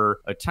there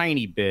a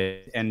tiny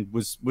bit, and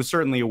was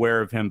certainly aware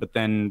of him. But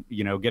then,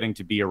 getting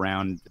to be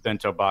around the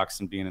Bento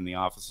Box and being in the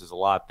offices a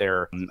lot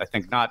there, I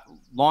think not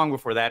long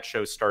before that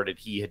show started,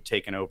 he had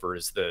taken over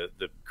as the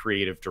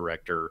creative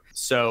director.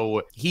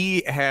 So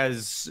he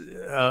has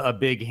a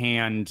big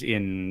hand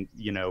in,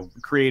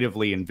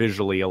 creatively and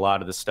visually a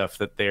lot of the stuff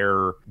that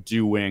they're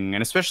doing,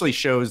 and especially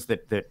shows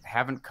that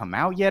haven't come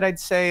out yet, I'd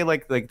say.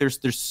 Like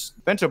there's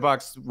Bento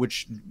Box,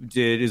 which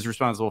is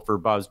responsible for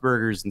Bob's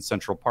Burgers and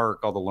Central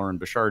Park, all the Lauren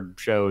Bouchard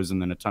shows,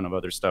 and then a ton of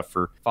other stuff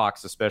for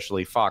Fox,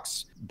 especially.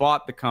 Fox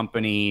bought the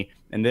company,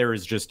 and there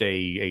is just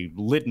a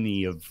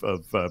litany of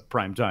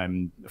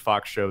primetime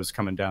Fox shows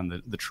coming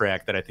down the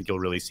track that I think you'll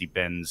really see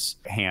Ben's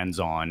hands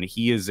on.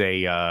 He is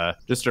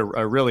just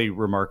a really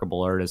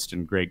remarkable artist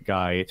and great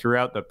guy.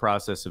 Throughout the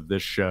process of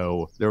this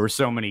show, there were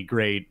so many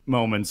great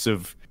moments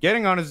of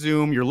getting on a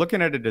Zoom, you're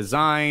looking at a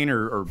design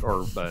or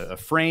a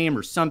frame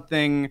or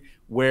something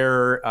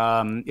where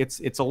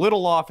it's a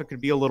little off, it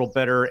could be a little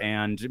better,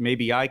 and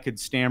maybe I could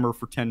stammer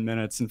for 10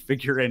 minutes and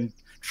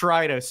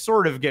try to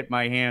sort of get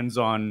my hands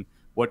on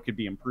what could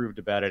be improved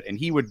about it, and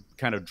he would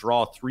kind of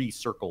draw 3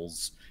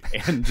 circles,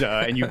 and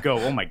you go,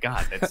 oh my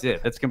God, that's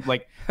it. That's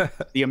like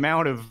the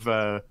amount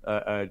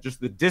of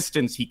just the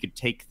distance he could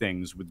take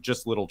things with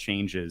just little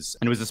changes.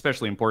 And it was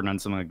especially important on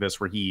something like this,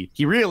 where he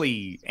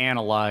really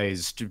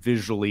analyzed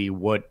visually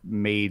what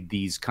made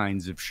these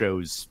kinds of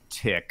shows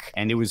tick,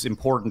 and it was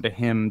important to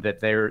him that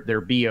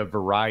there be a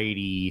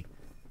variety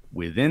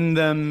within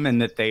them,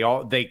 and that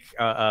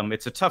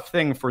it's a tough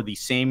thing for the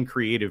same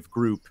creative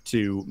group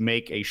to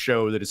make a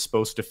show that is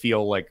supposed to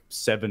feel like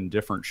 7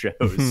 different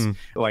shows,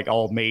 like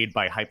all made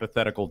by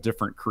hypothetical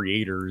different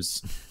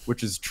creators,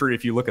 which is true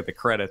if you look at the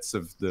credits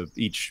of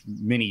each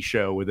mini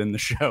show within the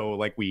show.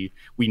 Like we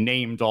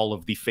named all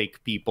of the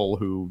fake people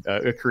who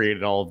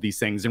created all of these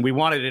things, and we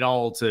wanted it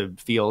all to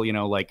feel,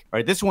 like, all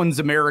right, this one's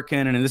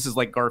American and this is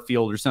like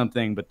Garfield or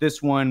something, but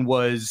this one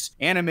was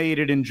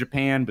animated in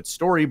Japan but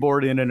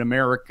storyboarded in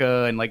America.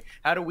 And like,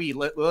 how do we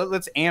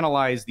let's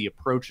analyze the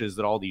approaches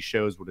that all these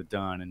shows would have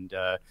done, and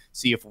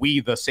see if we,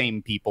 the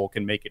same people,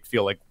 can make it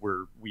feel like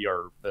we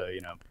are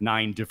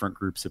 9 different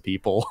groups of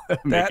people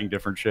making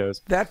different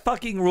shows. That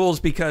fucking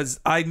rules, because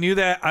I knew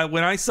that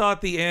when I saw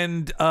at the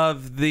end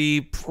of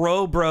the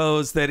Pro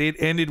Bros that it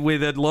ended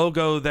with a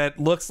logo that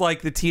looks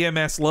like the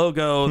TMS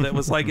logo that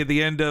was like at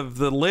the end of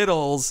the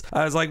Littles.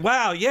 I was like,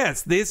 wow,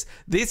 yes, this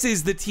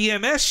is the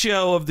TMS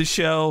show of the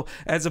show,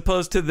 as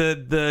opposed to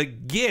the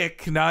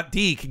Geek, not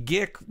Deke,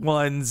 Gick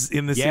ones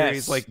in the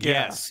series. Like,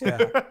 yes.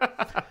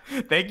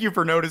 Thank you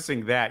for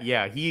noticing that.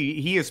 Yeah,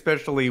 he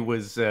especially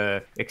was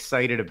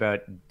excited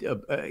about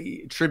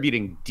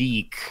attributing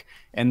Deke.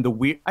 And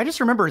I just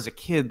remember as a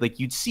kid, like,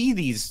 you'd see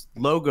these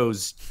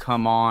logos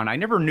come on. I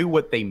never knew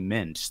what they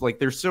meant. Like,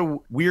 they're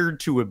so weird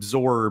to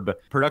absorb,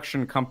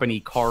 production company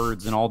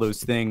cards and all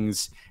those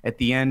things at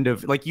the end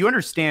of, like, you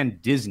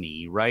understand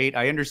Disney, right?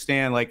 I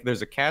understand, like,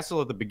 there's a castle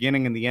at the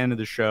beginning and the end of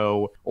the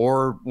show,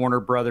 or Warner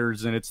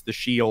Brothers and it's the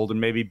Shield, and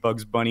maybe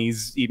Bugs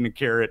Bunny's eating a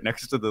carrot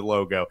next to the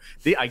logo.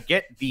 I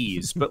get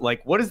these, but,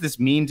 like, what does this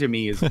mean to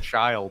me as a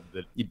child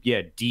that,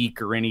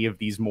 Deke or any of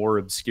these more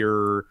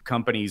obscure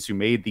companies who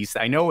made these?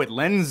 I know it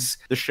lends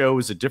the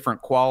shows a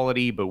different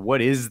quality, but what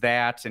is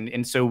that?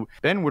 And so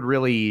Ben would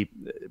really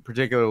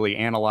particularly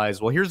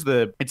analyze, well,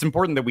 it's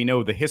important that we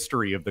know the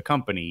history of the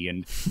company,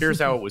 and here's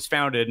how it was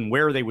founded and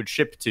where they would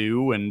ship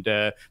to, and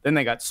then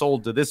they got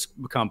sold to this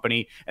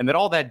company, and that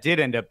all that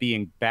did end up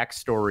being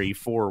backstory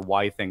for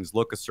why things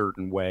look a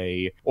certain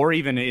way, or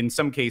even in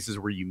some cases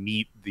where you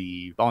meet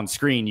on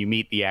screen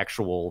the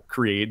actual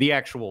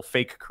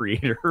fake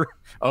creator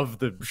of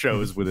the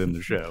shows within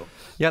the show.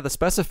 Yeah, the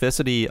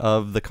specificity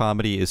of the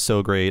comedy is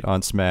so great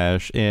on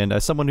Smash, and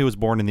as someone who was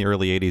born in the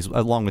early 80s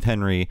along with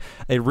Henry,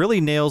 it really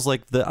nails,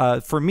 like,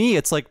 for me,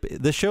 it's like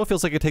the show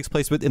feels like it takes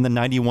place within the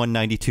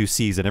 91-92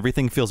 season.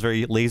 Everything feels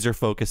very laser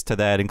focused to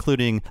that,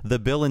 including the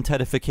Bill and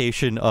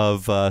Tedification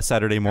of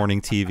Saturday morning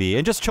TV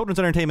and just children's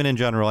entertainment in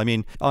general. I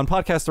mean, on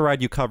Podcast The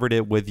Ride, you covered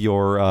it with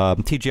your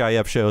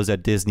TGIF shows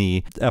at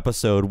Disney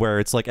episode, where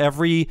it's like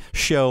every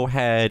show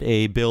had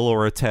a Bill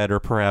or a Ted, or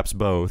perhaps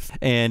both.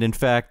 And in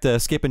fact,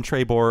 Skip and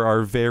Trebor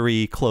are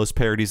very close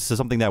parodies to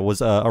something that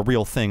was a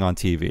real thing on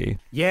TV.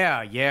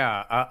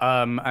 Yeah.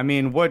 I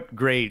mean, what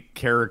great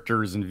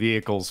characters and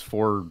vehicles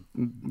for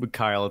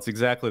Kyle. It's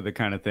exactly the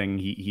kind of thing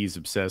he's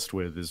obsessed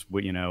with, is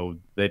what,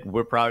 that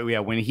we're probably,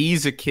 when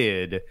he's a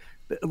kid,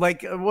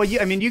 like, well,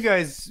 yeah, I mean, you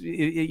guys,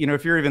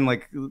 if you're even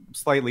like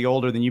slightly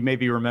older than you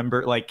maybe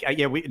remember, like,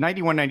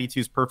 91, 92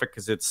 is perfect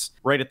because it's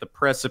right at the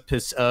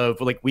precipice of,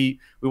 like, we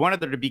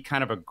wanted there to be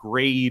kind of a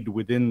grade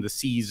within the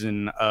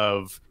season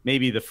of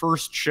maybe the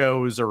first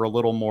shows are a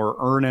little more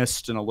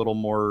earnest and a little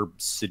more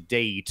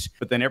sedate,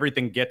 but then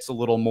everything gets a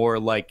little more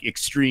like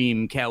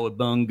extreme,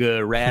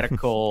 cowabunga,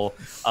 radical,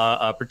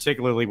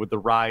 particularly with the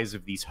rise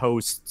of these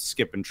hosts,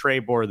 Skip and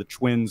Trebor, the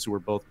twins, who were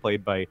both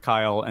played by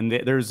Kyle. And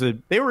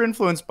they were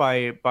influenced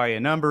by a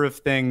number of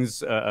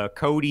things.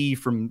 Cody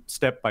from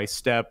Step by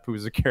Step,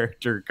 who's a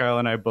character Kyle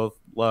and I both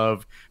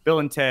love. Bill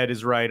and Ted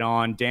is right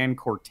on. Dan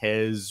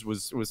Cortez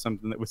was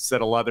something that was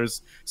said a lot.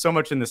 There's so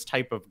much in this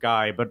type of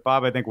guy. But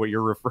Bob, I think what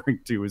you're referring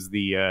to is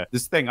the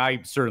this thing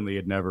I certainly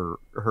had never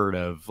heard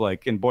of.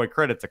 Like, and boy,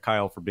 credit to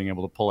Kyle for being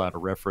able to pull out a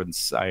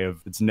reference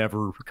it's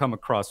never come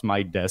across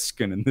my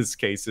desk. And in this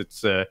case,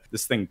 it's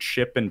this thing,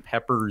 Chip and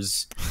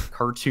Pepper's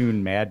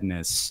Cartoon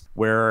Madness,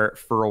 where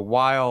for a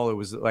while it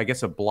was, I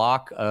guess, a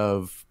block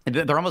of,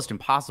 they're almost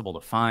impossible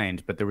to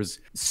find, but there was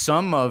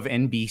some of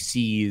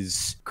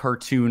NBC's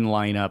cartoon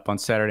lineup on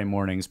Saturday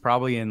mornings,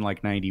 probably in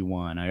like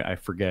 91, I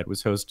forget,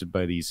 was hosted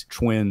by these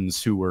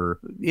twins who were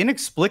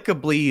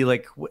inexplicably,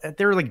 like,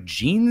 they're like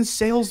jeans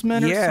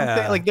salesmen or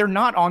something. Like, they're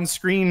not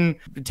on-screen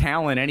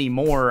talent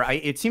anymore.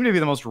 It seemed to be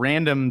the most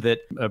random that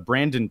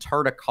Brandon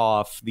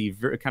Tartikoff,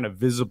 the kind of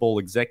visible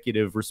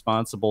executive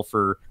responsible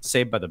for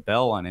Saved by the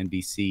Bell on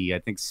NBC, I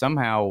think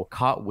somehow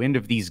caught wind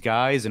of these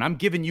guys, and I'm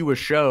giving you a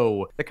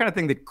show, the kind of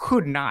thing that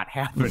could not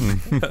happen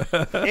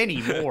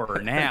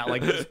anymore now.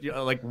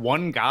 Like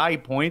one guy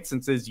points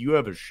credits and says you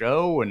have a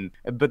show, and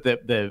but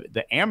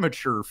the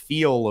amateur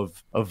feel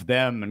of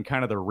them and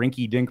kind of the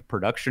rinky-dink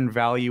production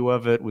value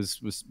of it was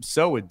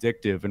so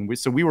addictive. And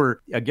we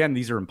were, again,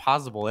 these are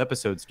impossible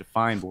episodes to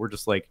find, but we're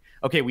just like,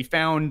 okay, we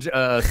found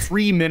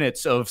 3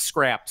 minutes of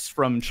scraps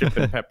from Chip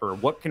and Pepper.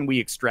 What can we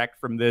extract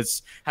from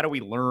this? How do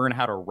we learn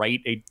how to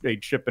write a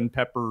Chip and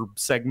Pepper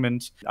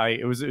segment?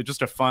 It was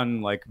just a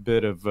fun like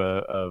bit of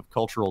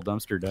cultural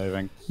dumpster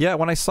diving. Yeah,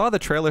 when I saw the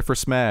trailer for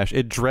Smash,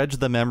 it dredged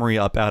the memory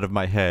up out of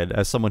my head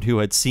as someone who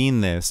had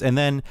seen this. And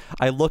then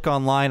I look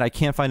online, I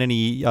can't find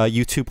any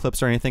YouTube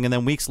clips or anything. And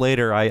then weeks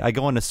later, I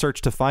go on a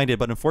search to find it.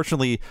 But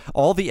unfortunately,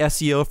 all the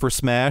SEO for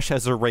Smash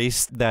has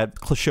erased that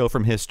show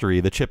from history,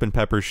 the Chip and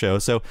Pepper show.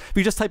 So if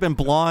you just type in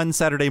blonde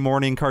Saturday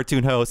morning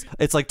cartoon host,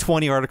 it's like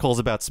 20 articles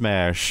about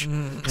Smash.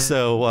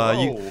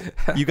 So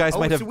you guys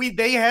might have. So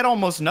they had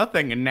almost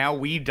nothing, and now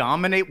we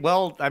dominate.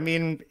 Well, I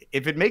mean,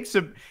 if it makes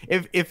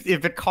if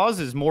it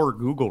causes more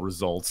Google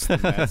results, then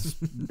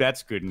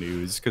that's good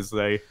news, because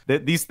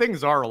these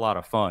things are a lot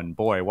of fun.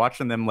 Boy,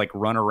 watching them like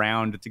run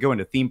around to go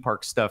into theme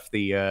park stuff.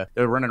 They're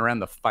running around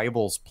the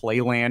Fiebles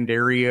Playland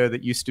area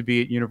that used to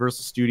be at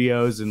Universal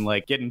Studios, and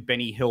like getting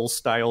Benny Hill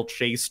style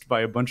chased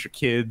by a bunch of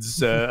kids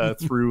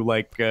through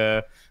like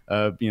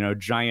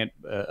giant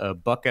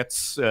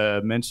buckets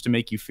meant to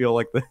make you feel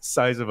like the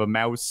size of a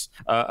mouse.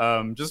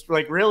 Just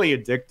like really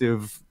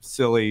addictive,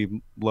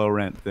 silly, low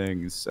rent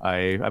things.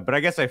 But I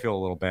guess I feel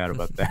a little bad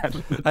about that.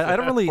 I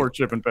don't really. Poor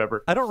Chip and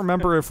Pepper. I don't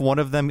remember if one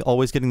of them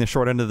always getting the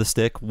short end of the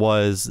stick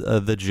was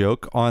the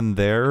joke on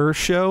their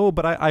show,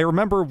 but I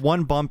remember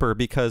one bumper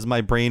because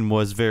my brain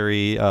was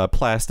very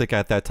plastic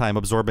at that time,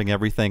 absorbing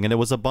everything, and it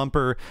was a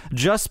bumper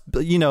just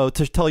to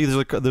tell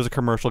you there's a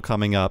commercial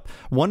coming up.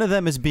 One of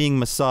them is being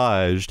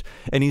massaged,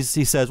 and he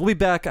says, "We'll be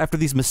back after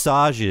these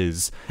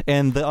massages,"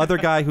 and the other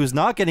guy who's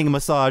not getting a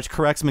massage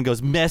corrects him and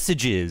goes,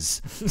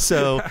 "Messages."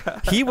 So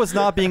he was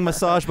not being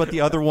massaged, but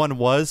the other one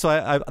was. So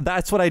I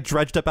that's what I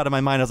dredged up out of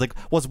my mind. I was like,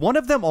 was one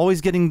of them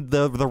always getting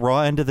the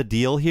raw end of the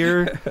deal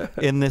here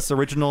in this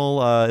original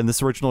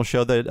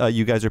show that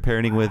you guys are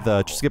parenting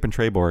with Skip and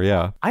Trebor?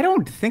 Yeah, I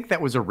don't think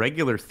that was a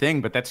regular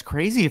thing, but that's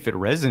crazy if it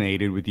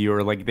resonated with you,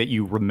 or like that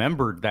you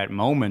remembered that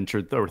moment,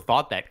 or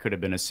thought that could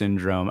have been a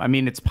syndrome. I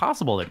mean, it's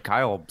possible that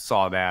Kyle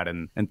saw that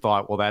and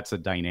thought, well, that's a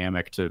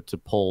dynamic to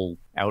pull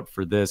out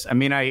for this. I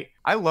mean,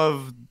 I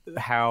love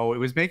how it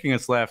was making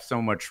us laugh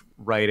so much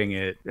writing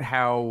it,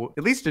 how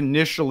at least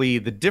initially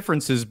the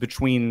differences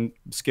between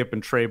Skip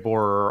and Trebor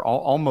are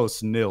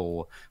almost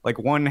nil. Like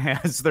one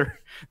has they're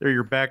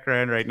your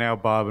background right now,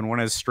 Bob, and one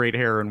has straight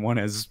hair and one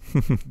has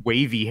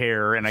wavy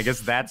hair, and I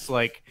guess that's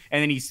like,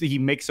 and then he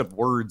makes up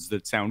words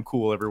that sound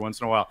cool every once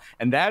in a while,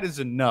 and that is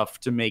enough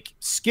to make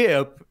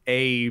Skip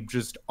a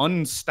just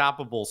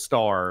unstoppable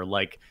star,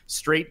 like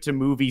straight to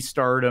movie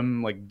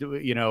stardom, like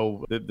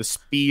the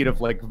speed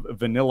of like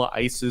Vanilla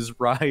Ice's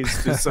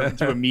rise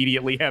to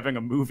immediately having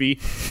a movie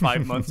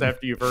 5 months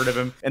after you've heard of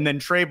him. And then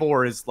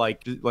Trebor is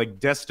like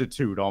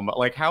destitute almost.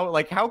 Like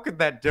how could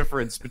that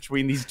difference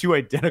between these two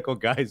identical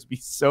guys be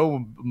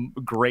so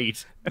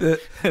great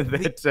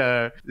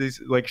that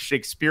these like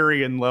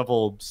Shakespearean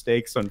level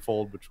stakes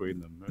unfold between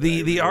them?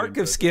 The arc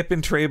of Skip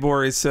and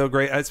Trebor is so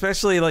great,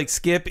 especially like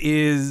Skip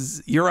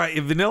is, you're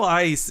right, Vanilla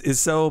Ice is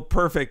so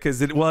perfect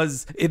because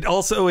it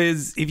also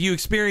is, if you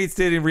experienced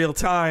it in real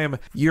time,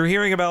 you're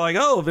hearing about like,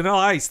 oh, Vanilla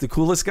Ice, the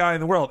coolest guy in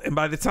the world. And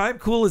by the time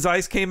Cool as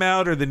Ice came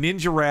out, or the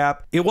Ninja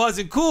Rap, it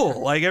wasn't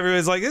cool. Like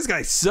everyone's like, this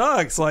guy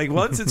sucks. Like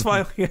once it's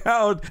finally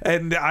out,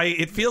 and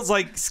it feels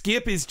like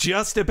Skip is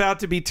just about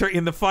to be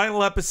in the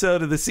final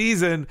episode of the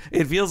season.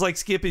 It feels like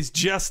Skip is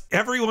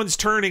everyone's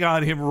turning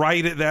on him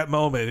right at that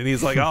moment, and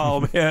he's like,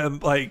 oh man,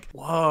 like,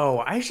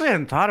 whoa. I actually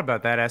hadn't thought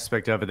about that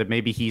aspect of it. That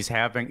maybe he's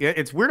having.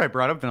 It's weird I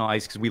brought up Vanilla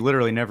Ice because we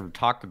literally never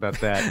talked about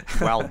that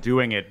while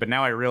doing it. But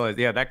now I realize,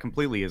 yeah, that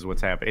completely is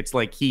what's happening. It's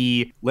like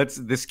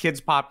this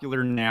kid's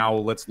popular now.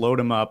 Let's load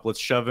him up. Let's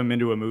shove him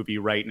into a movie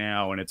right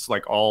now, and it's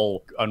like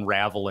all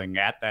unraveling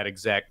at that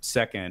exact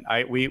second.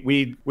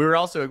 We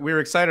were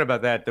excited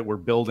about that we're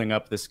building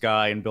up this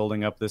guy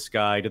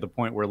to the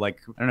point where,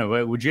 like, I don't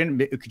know,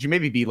 could you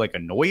maybe be like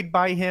annoyed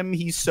by him?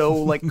 He's so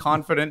like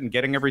confident and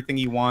getting everything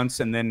he wants,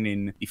 and then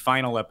in the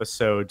final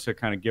episode to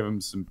kind of give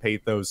him some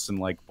pathos and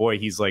like, boy,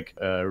 he's like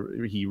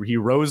he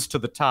rose to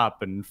the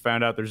top and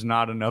found out there's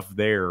not enough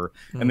there,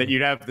 and that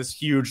you'd have this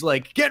huge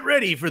like, get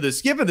ready for the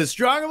Skip and the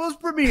Strongest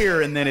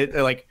premiere, and then it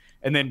like.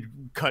 And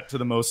then cut to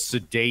the most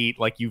sedate,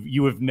 like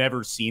you have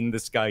never seen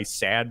this guy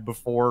sad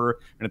before,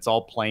 and it's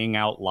all playing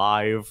out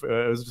live.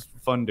 It was just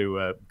fun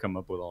to come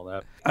up with all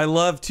that. I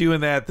love too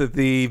in that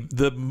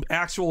the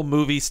actual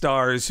movie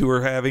stars who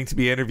are having to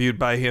be interviewed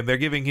by him, they're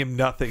giving him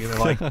nothing, and they're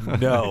like,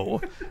 no,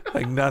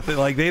 like nothing,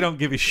 like they don't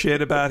give a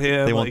shit about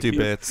him. They won't do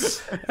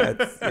bits.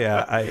 That's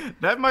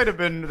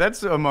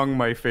among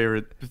my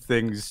favorite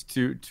things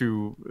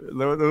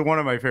one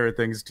of my favorite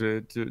things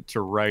to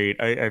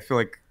write. I feel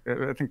like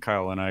I think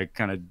Kyle and I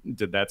kind of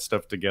did that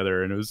stuff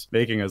together, and it was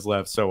making us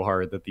laugh so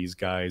hard that these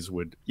guys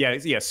would.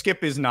 Yeah.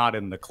 Skip is not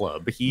in the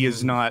club. He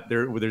is not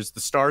there. There's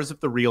the stars of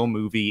the real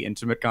movie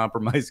Intimate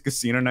Compromise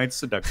Casino Night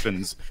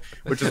Seductions,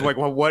 which is like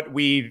what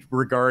we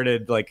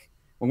regarded like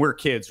when we were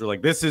kids. We're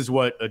like, this is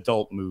what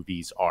adult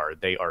movies are.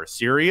 They are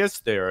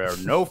serious. There are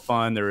no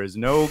fun. There is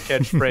no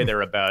catchphrase.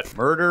 They're about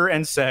murder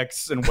and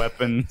sex and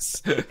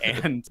weapons.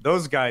 And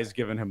those guys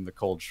giving him the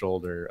cold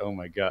shoulder. Oh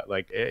my God.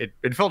 Like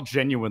it felt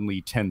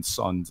genuinely tense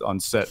on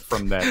set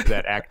from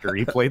that actor.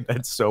 He played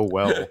that so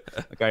well.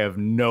 Like I have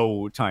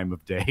no time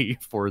of day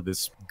for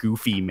this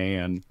goofy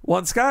man. Well,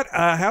 and Scott,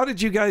 how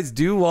did you guys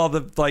do all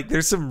the, like,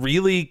 there's some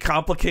really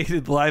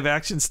complicated live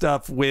action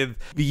stuff with,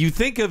 you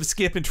think of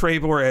Skip and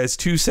Trebor as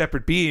two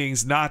separate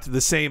beings, not the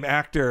same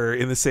actor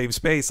in the same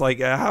space. Like,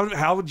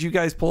 how would you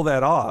guys pull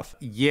that off?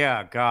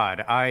 Yeah,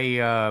 God,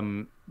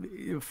 I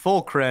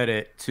full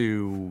credit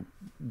to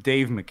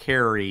Dave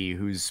McCary,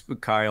 who's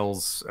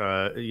Kyle's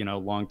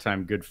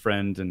longtime good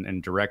friend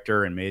and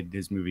director, and made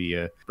his movie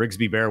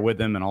Brigsby Bear with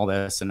him and all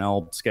the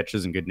SNL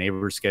sketches and Good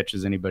Neighbor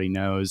sketches anybody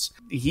knows.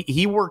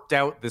 He worked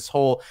out this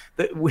whole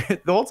the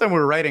whole time we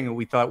were writing it,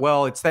 we thought,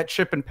 well, it's that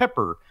Chip and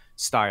Pepper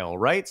style,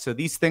 right? So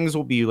these things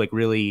will be like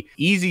really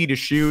easy to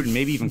shoot and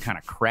maybe even kind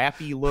of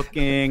crappy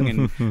looking,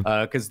 and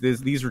because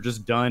these were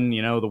just done,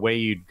 the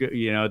way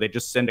they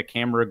just send a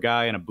camera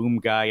guy and a boom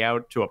guy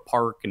out to a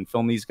park and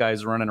film these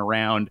guys running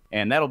around,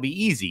 and that'll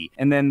be easy.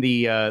 And then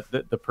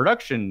the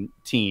production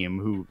team,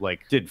 who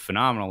like did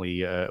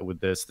phenomenally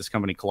with this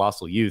company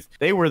Colossal Youth,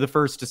 they were the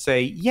first to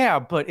say, yeah,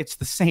 but it's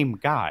the same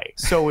guy,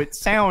 so it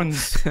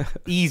sounds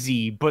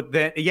easy, but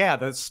then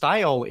the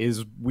style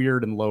is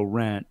weird and low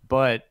rent,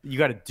 but you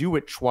got to do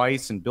it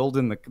twice and build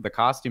in the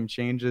costume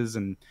changes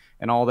and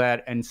all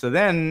that. And so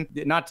then,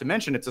 not to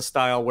mention, it's a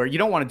style where you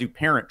don't want to do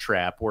Parent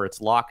Trap, where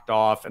it's locked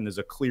off and there's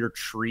a clear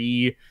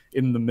tree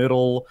in the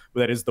middle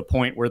that is the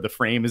point where the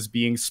frame is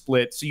being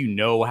split,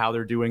 so how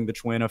they're doing the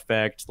twin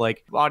effect.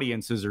 Like,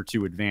 audiences are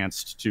too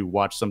advanced to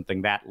watch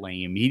something that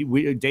lame.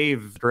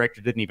 Dave, the director,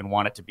 didn't even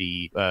want it to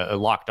be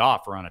locked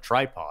off or on a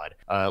tripod.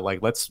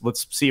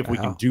 Let's see if we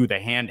can do the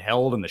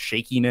handheld and the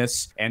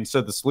shakiness. And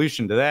so the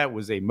solution to that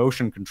was a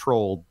motion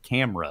controlled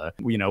camera,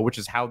 which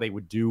is how they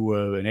would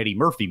do an Eddie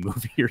Murphy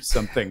movie or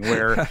something,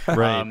 where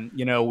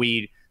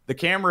right. The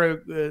camera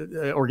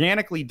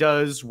organically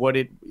does what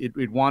it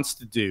wants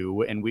to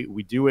do, and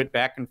we do it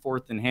back and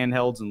forth in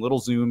handhelds and little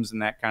zooms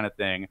and that kind of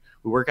thing.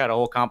 We work out a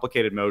whole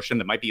complicated motion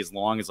that might be as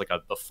long as like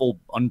a full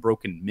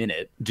unbroken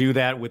minute. Do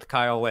that with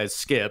Kyle as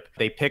Skip.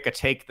 They pick a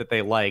take that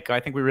they like. I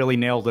think we really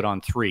nailed it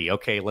on 3.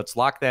 Okay, let's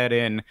lock that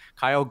in.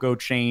 Kyle, go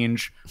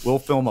change. We'll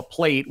film a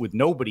plate with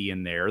nobody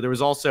in there. There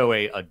was also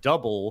a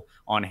double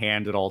on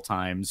hand at all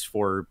times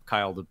for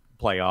Kyle to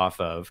play off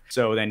of.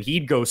 So then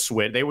he'd go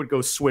switch. They would go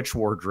switch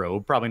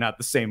wardrobe. Probably not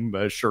the same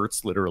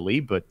shirts,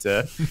 literally, but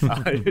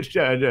not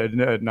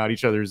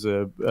each other's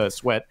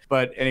sweat.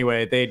 But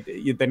anyway,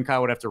 then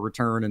Kyle would have to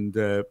return and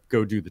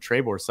go do the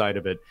Trebor side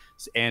of it,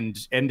 and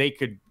they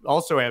could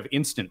also have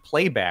instant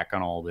playback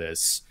on all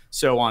this.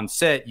 So on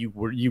set,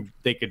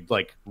 they could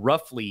like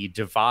roughly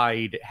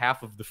divide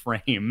half of the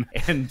frame,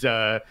 and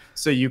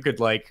so you could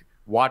like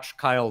watch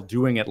Kyle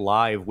doing it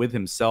live with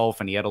himself,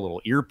 and he had a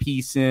little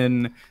earpiece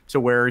in to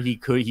where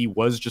he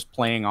was just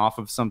playing off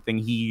of something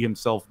he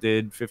himself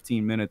did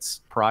 15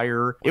 minutes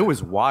prior. It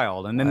was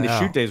wild. And then the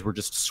shoot days were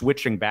just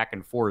switching back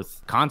and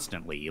forth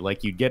constantly.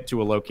 Like, you'd get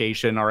to a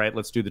location, all right,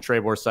 let's do the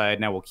Trebor side.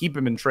 Now we'll keep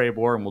him in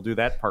Trebor and we'll do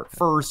that part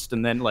first.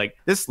 And then like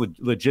this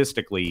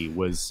logistically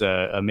was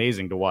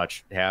amazing to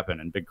watch happen,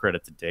 and big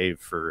credit to Dave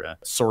for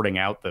sorting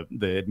out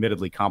the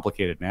admittedly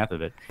complicated math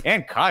of it.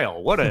 And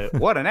Kyle, what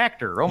an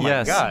actor. Oh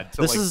my God.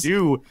 To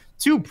do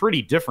two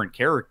pretty different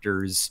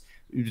characters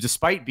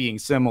despite being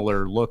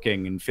similar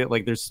looking and fit.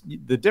 Like, there's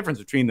the difference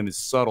between them is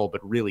subtle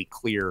but really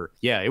clear.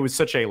 Yeah, it was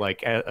such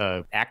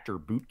a actor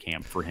boot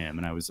camp for him,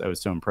 and I was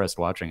so impressed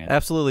watching it.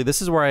 Absolutely.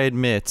 This is where I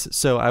admit,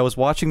 so I was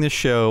watching this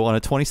show on a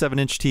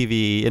 27-inch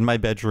TV in my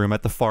bedroom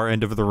at the far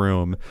end of the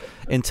room.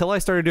 Until I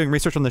started doing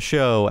research on the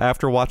show,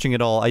 after watching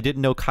it all, I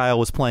didn't know Kyle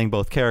was playing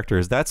both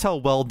characters. That's how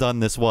well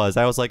done this was.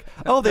 I was like,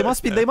 oh, they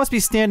must be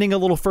standing a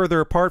little further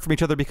apart from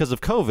each other because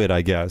of COVID,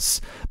 I guess.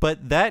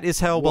 But that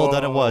is how well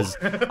done it was.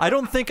 I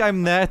don't think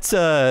I'm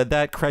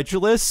that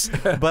credulous,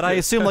 but I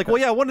assume like, well,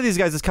 yeah, one of these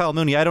guys is Kyle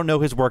Mooney. I don't know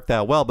his work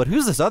that well, but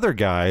who's this other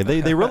guy?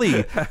 They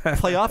really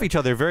play off each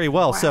other very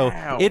well. Wow. So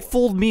it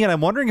fooled me, and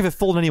I'm wondering if it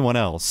fooled anyone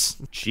else.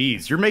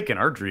 Jeez, you're making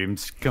our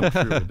dreams come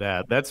true with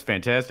that. That's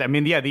fantastic. I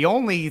mean, yeah, the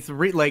only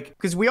three, like,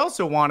 because we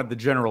also wanted the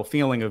general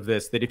feeling of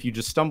this, that if you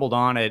just stumbled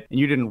on it and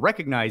you didn't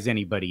recognize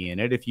anybody in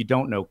it, if you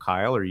don't know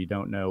Kyle or you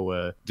don't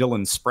know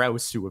Dylan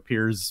Sprouse, who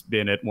appears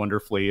in it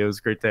wonderfully, it was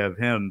great to have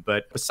him.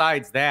 But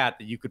besides that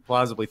you could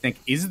plausibly think,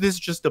 is this is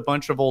just a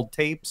bunch of old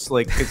tapes.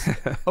 Like,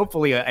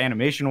 hopefully,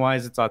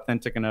 animation-wise, it's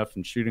authentic enough,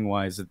 and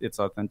shooting-wise, it's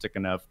authentic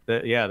enough.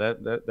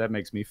 That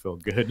makes me feel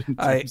good in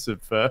terms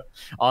of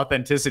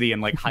authenticity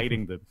and like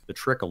hiding the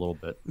trick a little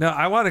bit. No,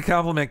 I want to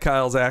compliment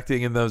Kyle's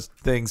acting in those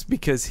things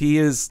because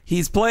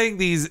he's playing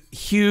these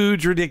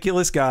huge,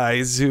 ridiculous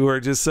guys who are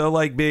just so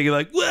like big,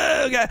 like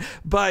whoa, God.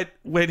 But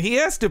when he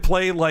has to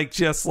play like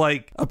just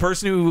like a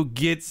person who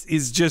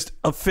is just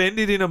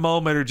offended in a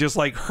moment or just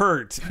like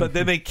hurt, but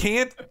then they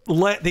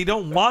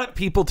don't want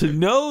people to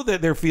know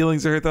that their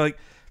feelings are hurt. They're like,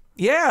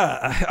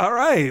 yeah, all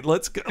right,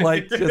 let's go.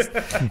 Like, just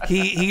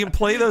he can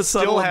play those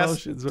subtle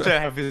emotions. To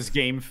have his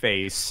game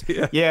face.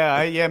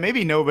 Yeah.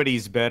 Maybe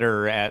nobody's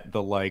better at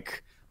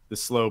the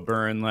slow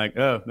burn. Like,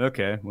 oh,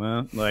 okay,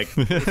 well, like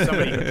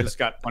somebody who just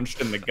got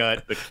punched in the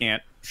gut but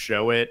can't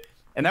show it.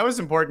 And that was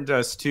important to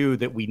us, too,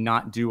 that we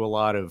not do a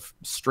lot of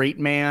straight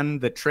man,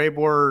 that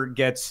Trebor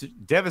gets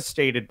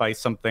devastated by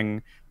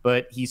something,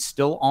 but he's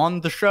still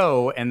on the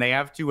show, and they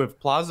have to have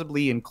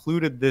plausibly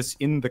included this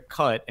in the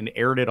cut and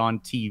aired it on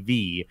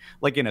TV.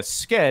 Like in a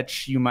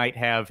sketch, you might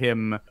have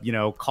him,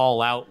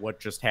 call out what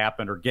just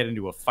happened or get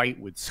into a fight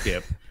with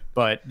Skip.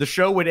 But the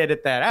show would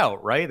edit that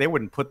out, right? They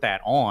wouldn't put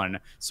that on.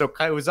 So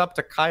it was up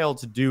to Kyle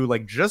to do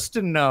like just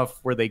enough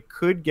where they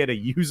could get a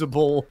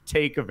usable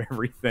take of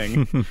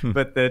everything,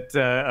 but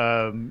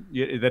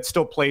that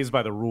still plays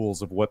by the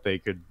rules of what they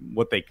could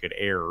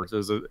air. So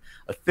there's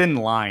a thin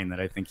line that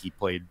I think he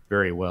played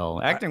very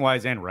well, acting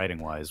wise and writing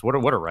wise. What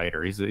a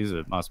writer! He's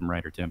an awesome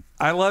writer, Tim.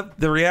 I love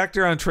the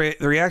reaction on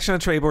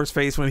Trebor's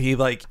face when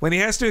he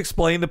has to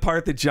explain the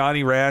part that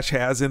Johnny Rash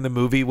has in the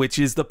movie, which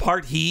is the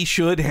part he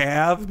should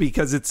have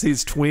because it's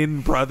his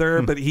twin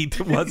brother, but he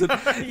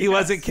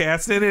wasn't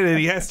cast in it, and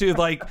he has to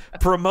like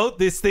promote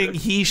this thing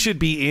he should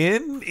be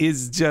in.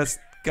 Is just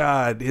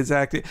God, his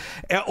acting,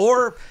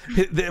 or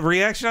the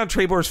reaction on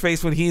Trebor's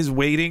face when he's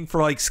waiting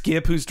for like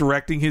Skip, who's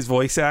directing his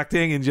voice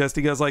acting, and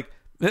he goes like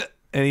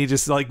and he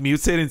just like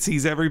mutes it and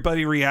sees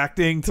everybody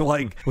reacting to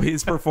like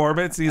his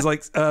performance, and he's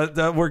like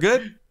we're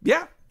good.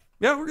 Yeah,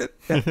 we're good.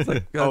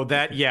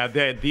 Yeah,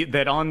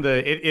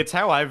 it's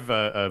how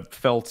I've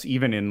felt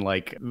even in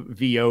like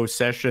VO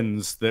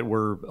sessions that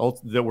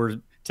were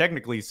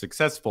technically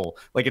successful.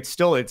 Like it's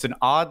an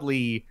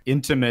oddly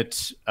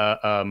intimate,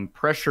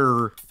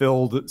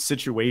 pressure-filled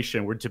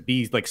situation where to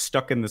be like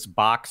stuck in this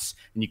box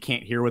and you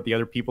can't hear what the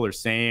other people are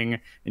saying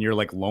and you're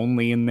like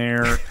lonely in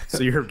there.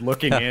 So you're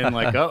looking in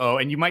like, uh-oh,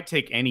 and you might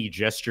take any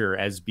gesture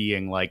as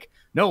being like,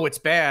 no, it's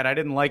bad. I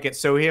didn't like it.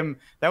 So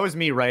that was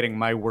me writing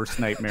my worst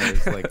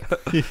nightmares. Like,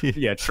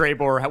 yeah,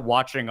 Trebor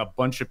watching a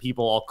bunch of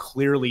people all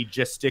clearly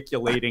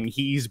gesticulating.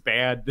 He's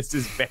bad. This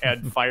is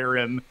bad. Fire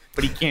him.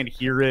 But he can't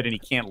hear it and he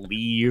can't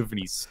leave and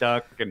he's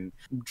stuck and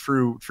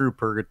true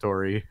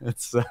purgatory.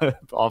 It's an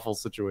awful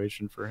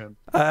situation for him.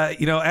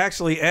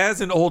 Actually,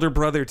 as an older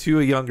brother to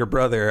a younger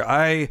brother,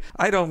 I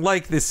don't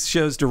like this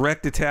show's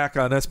direct attack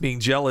on us being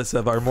jealous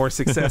of our more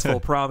successful,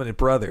 prominent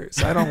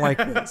brothers. I don't like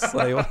this.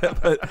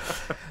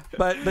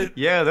 But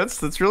yeah,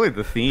 that's really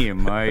the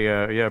theme.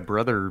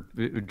 Brother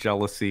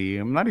jealousy.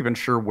 I'm not even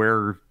sure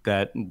where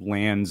that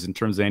lands in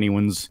terms of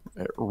anyone's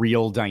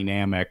real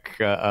dynamic.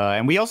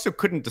 And we also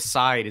couldn't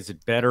decide, is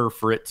it better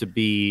for it to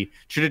be,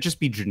 should it just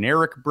be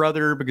generic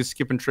brother because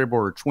Skip and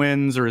Trebor are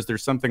twins, or is there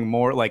something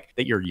more like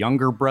that your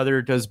younger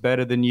brother does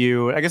better than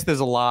you? I guess there's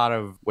a lot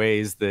of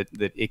ways that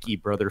icky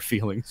brother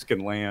feelings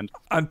can land.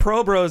 On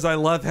Pro Bros, I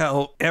love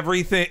how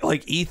everything,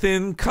 like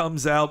Ethan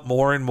comes out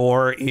more and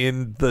more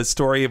in the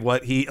story of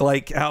what he,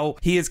 like how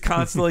he is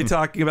constantly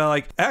talking about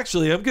like,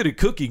 actually, I'm good at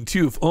cooking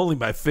too, if only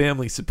my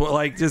family support,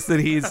 like just that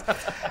he's,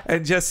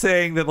 and just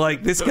saying that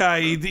like this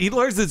guy, he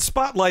learns that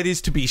spotlight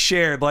is to be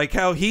shared, like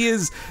how he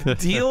is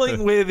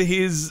dealing with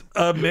his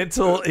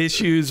mental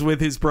issues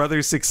with his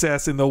brother's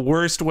success in the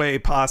worst way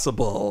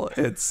possible.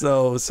 It's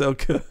so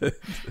good.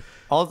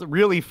 Also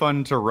really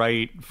fun to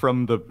write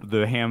from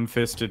the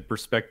ham-fisted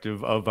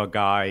perspective of a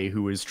guy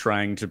who is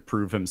trying to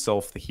prove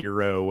himself the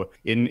hero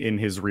in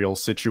his real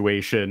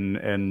situation.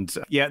 And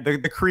yeah,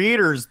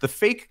 the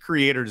fake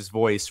creator's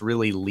voice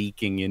really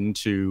leaking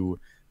into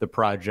the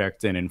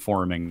project and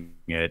informing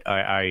it.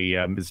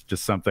 It's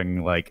just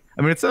something like,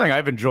 I mean, it's something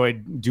I've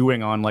enjoyed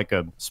doing on like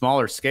a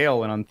smaller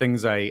scale and on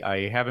things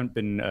I haven't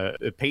been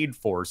paid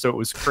for. So it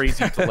was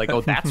crazy to like,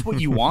 oh, that's what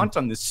you want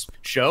on this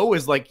show,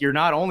 is like, you're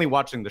not only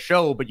watching the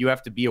show, but you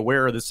have to be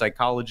aware of the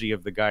psychology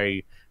of the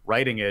guy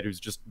writing it, who's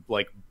just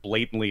like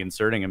blatantly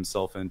inserting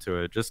himself into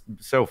it. Just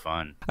so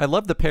fun. I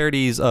love the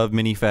parodies of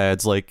mini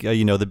fads, like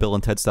the Bill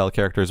and Ted style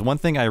characters. One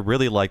thing I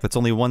really like that's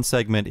only one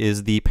segment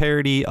is the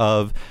parody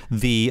of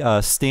the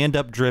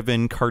stand-up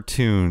driven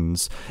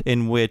cartoons,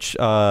 in which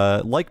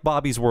like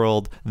Bobby's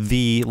World,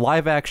 the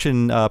live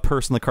action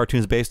person the cartoon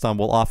is based on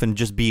will often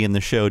just be in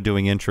the show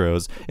doing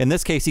intros. In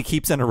this case, he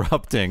keeps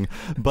interrupting,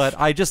 but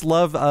I just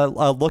love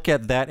a look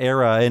at that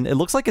era, and it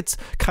looks like it's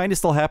kind of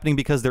still happening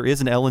because there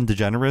is an Ellen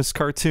DeGeneres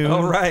cartoon cartoon.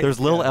 Oh, right. There's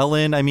Lil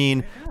Ellen. I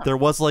mean, there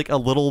was like a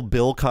little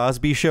Bill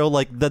Cosby show.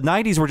 Like the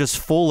 90s were just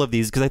full of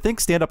these because I think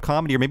stand-up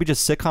comedy or maybe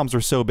just sitcoms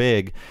were so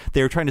big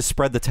they were trying to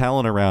spread the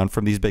talent around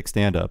from these big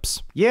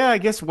stand-ups. Yeah, I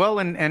guess. Well,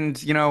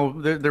 and you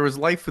know, there was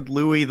Life with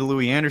Louie, the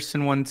Louie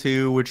Anderson one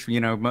too, which you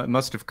know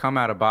must have come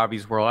out of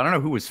Bobby's World. I don't know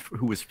who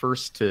was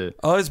first to.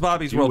 Oh, it's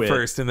Bobby's World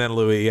first, and then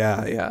Louie.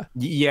 Yeah.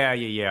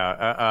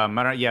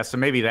 So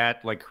maybe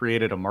that like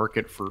created a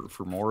market for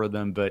more of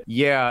them. But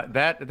yeah,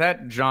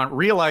 that John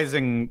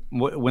realizing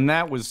when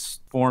that was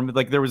formed,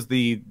 like there was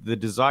the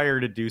desire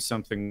to do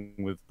something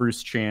with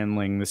Bruce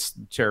Chandling, this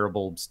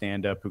terrible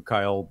stand-up who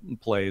Kyle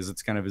plays.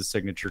 It's kind of his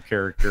signature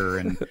character,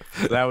 and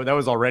that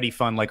was already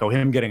fun. Like, oh,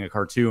 him getting a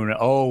cartoon.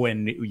 Oh,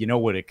 and you know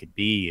what it could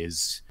be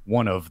is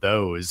one of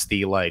those,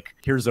 the like,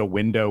 here's a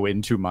window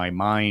into my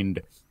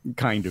mind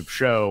kind of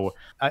show.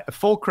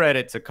 Full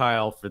credit to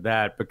Kyle for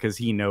that, because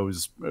he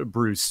knows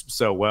Bruce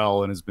so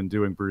well and has been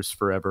doing Bruce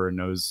forever and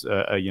knows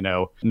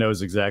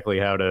knows exactly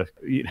how to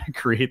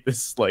create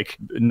this like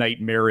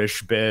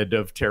nightmarish bed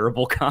of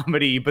terrible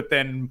comedy. But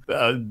then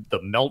the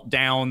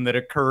meltdown that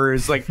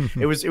occurs, like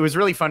it was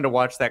really fun to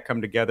watch that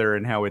come together,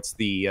 and how it's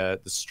the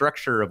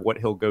structure of what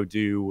he'll go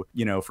do,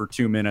 you know, for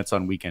 2 minutes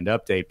on Weekend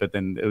Update. But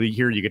then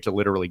here you get to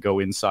literally go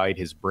inside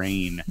his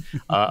brain,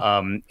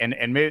 and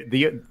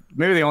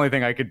maybe the only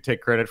thing I could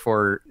take credit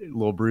for,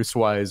 Lil Bruce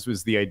wise,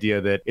 was the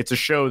idea that it's a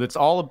show that's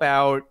all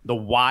about the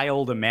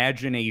wild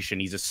imagination.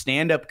 He's a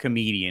stand-up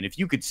comedian. If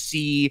you could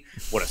see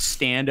what a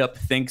stand-up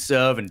thinks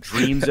of and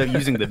dreams of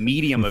using the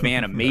medium of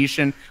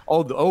animation,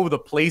 the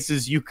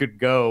places you could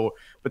go.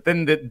 But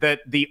then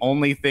the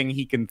only thing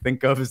he can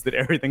think of is that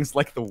everything's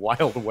like the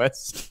Wild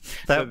West.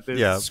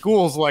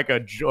 School's like a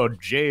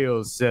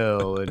jail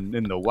cell, and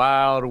in the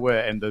Wild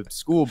West, and the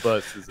school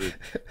bus is a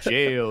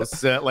jail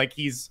cell. Like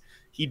he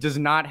does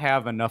not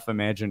have enough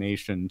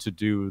imagination to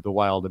do the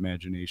Wild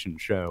Imagination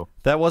show.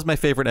 That was my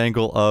favorite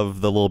angle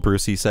of the Lil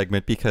Brucey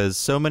segment, because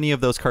so many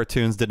of those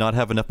cartoons did not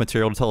have enough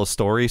material to tell a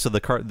story, so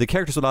the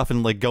characters would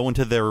often like go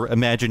into their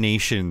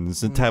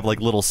imaginations and to have like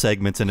little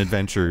segments and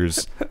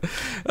adventures.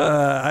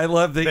 I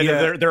love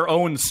that. Their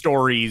own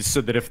stories,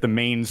 so that if the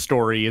main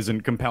story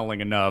isn't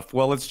compelling enough,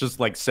 well, let's just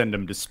like send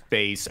them to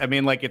space. I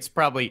mean, like, it's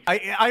probably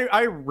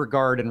I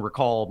regard and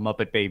recall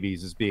Muppet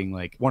Babies as being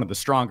like one of the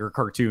stronger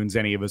cartoons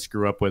any of us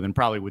grew up with, and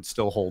probably would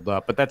still hold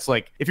up. But that's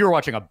like, if you were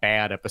watching a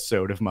bad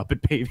episode of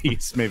Muppet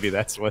Babies, maybe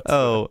that's what's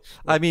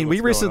I mean,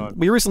 we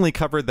recently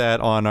covered that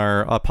on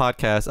our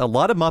podcast. A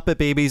lot of Muppet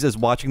Babies is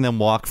watching them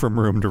walk from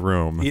room to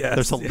room.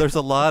 Yes, there's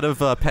a lot of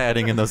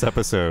padding in those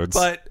episodes.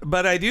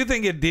 But I do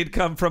think it did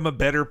come from a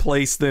better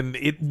place than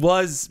it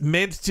was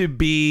meant to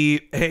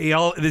be. Hey,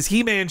 this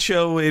He-Man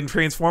show and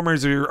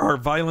Transformers are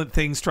violent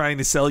things trying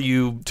to sell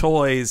you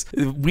toys.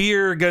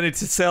 We're going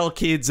to sell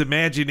kids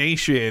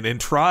imagination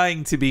and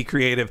trying to be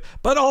creative,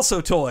 but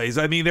also toys.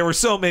 I mean, there were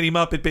so many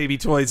Muppet Baby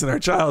toys in our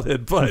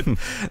childhood, but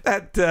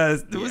that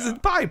was a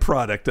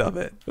byproduct of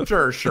it.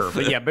 Sure,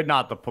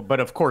 but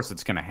of course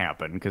it's going to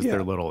happen because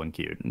they're little and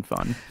cute and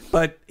fun.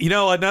 But you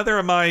know, another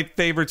of my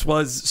favorites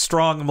was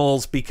Strong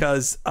Moles,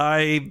 because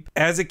I,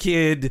 as a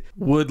kid,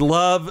 would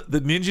love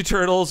the Ninja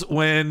Turtles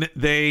when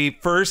they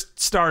first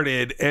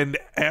started, and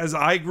as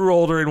I grew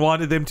older and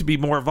wanted them to be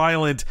more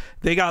violent,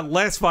 they got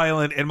less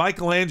violent, and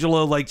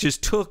Michelangelo like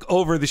just took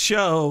over the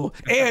show,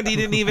 and he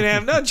didn't even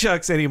have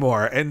nunchucks anymore.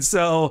 And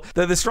so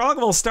the Strong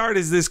Moles start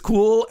as this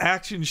cool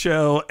action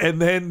show, and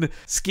then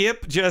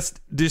Skip just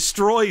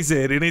destroys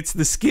it, and it's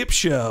the Skip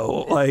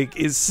Show. Like,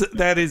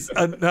 that is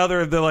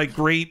another of the like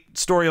great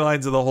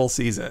storylines of the whole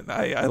season.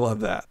 I love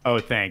that. Oh,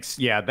 thanks.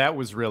 Yeah, that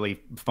was really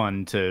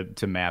fun to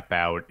map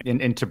out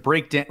and to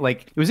break down.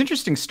 Like, it was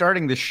interesting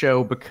starting the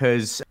show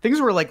because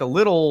things were like a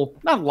little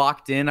not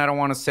locked in, I don't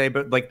want to say,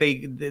 but like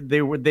they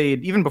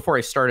even before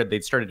I started,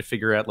 they'd started to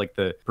figure out like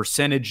the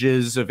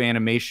percentages of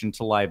animation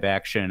to live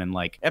action, and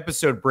like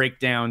episode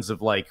breakdowns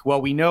of like,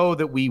 well, we know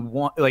that we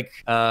want like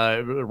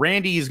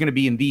Randy is going to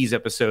be in these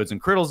episodes and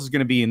Crittles is going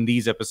to be in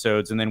these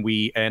episodes, and then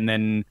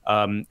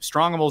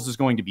Strongimals is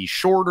going to be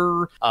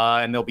shorter,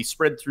 and they'll be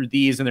spread through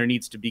these, and there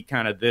needs to be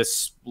kind of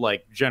this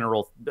like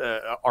general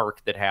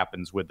arc that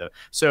happens with them.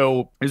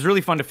 So it was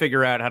really fun to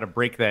figure out how to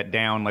break that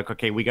down. Like,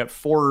 okay, we got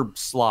 4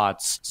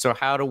 slots, so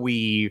how do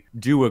we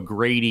do a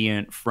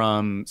gradient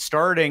from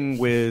starting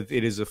with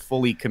it is a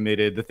fully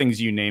committed, the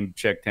things you named,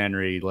 Checked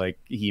Henry, like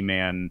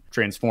He-Man,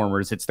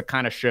 Transformers. It's the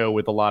kind of show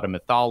with a lot of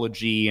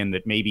mythology, and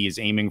that maybe is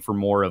aiming for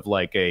more of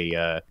like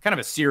a kind of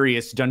a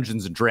serious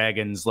Dungeons and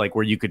Dragons, like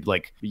where you could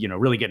like, you know,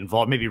 really get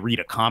involved, maybe read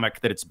a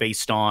comic that it's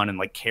based on and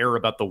like care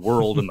about the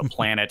world and the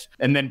planet.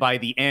 And then by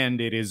the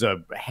end, it is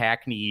a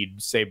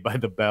hackneyed Saved by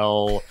the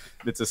Bell.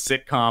 It's a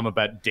sitcom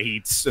about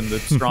dates, and the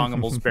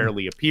Strongimals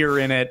barely appear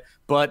in it.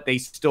 but they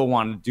still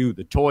want to do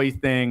the toy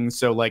thing.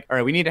 So like, all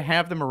right, we need to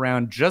have them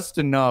around just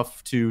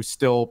enough to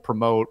still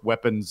promote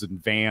weapons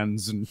and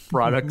vans and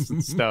products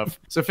and stuff.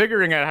 So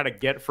figuring out how to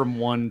get from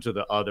one to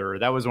the other,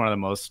 that was one of the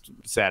most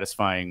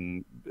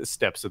satisfying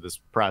steps of this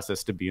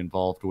process to be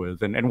involved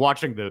with. And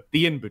watching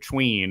the in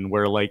between,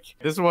 where like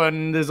this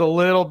one is a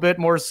little bit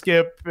more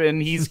Skip,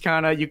 and he's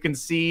kind of, you can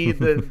see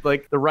that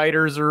like the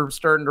writers are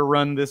starting to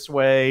run this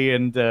way,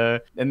 and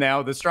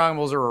now the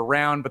Strongmans are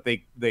around, but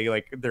they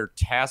like their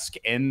task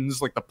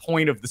ends, like the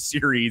point of the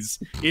series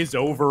is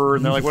over,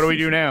 and they're like, what do we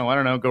do now? I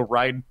don't know, go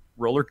ride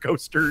roller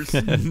coasters.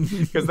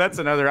 Because that's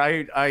another,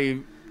 I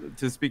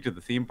to speak to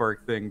the theme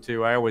park thing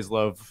too, I always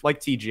love like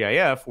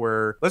TGIF,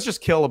 where let's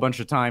just kill a bunch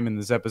of time in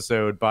this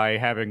episode by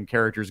having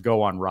characters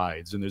go on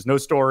rides, and there's no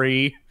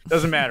story,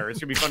 doesn't matter, it's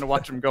gonna be fun to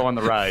watch them go on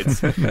the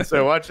rides.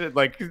 So watch it,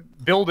 like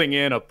building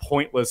in a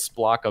pointless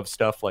block of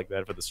stuff like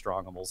that for the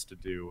Strongmans to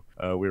do,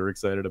 we were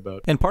excited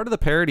about. And part of the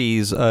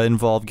parodies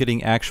involve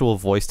getting actual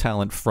voice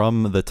talent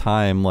from the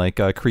time, like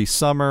Cree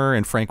Summer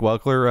and Frank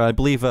Welker. I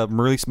believe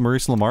Maurice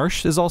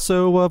LaMarche is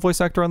also a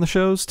voice actor on the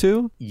shows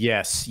too.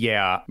 Yes,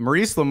 yeah,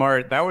 Maurice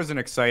LaMarche, that was an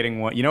exciting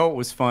one. You know what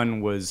was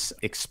fun was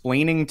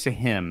explaining to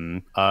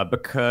him,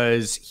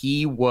 because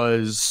he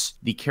was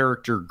the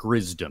character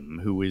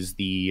Grizdom, who is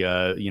the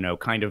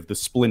kind of the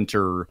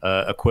Splinter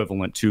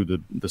equivalent to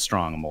the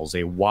Strongmans,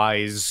 a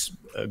wise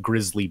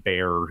grizzly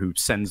bear who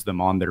sends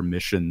them on their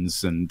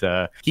missions, and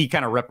he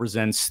kind of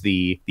represents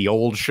the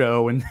old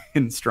show in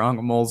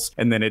Strongmans.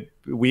 And then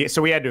we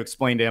had to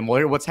explain to him,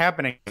 well, what's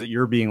happening is that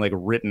you're being like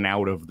written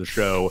out of the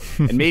show,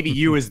 and maybe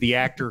you as the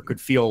actor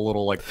could feel a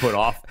little like put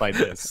off by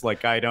this,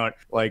 like I don't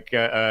like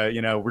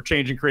we're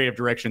changing creative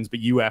directions, but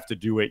you have to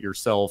do it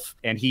yourself.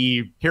 And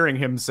hearing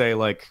him say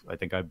like, I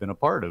think I've been a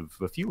part of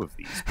a few of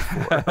these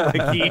before.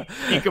 Like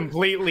he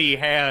completely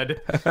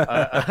had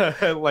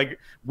like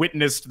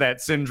witnessed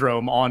that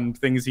syndrome on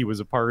things he was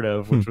a part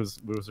of, which was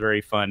very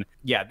fun.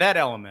 Yeah, that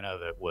element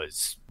of it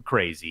was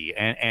crazy,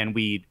 and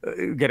we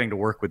getting to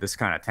work with this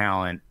kind of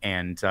talent,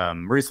 and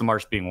Maurice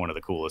LaMarche being one of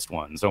the coolest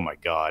ones. Oh my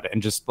god.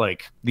 And just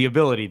like the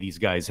ability these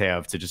guys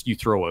have to just, you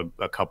throw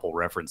a couple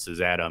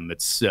references at them,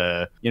 it's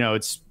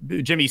it's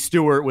Jimmy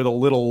Stewart with a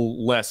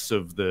little less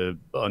of the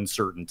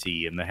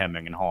uncertainty and the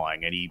hemming and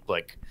hawing, and he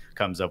like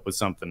comes up with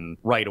something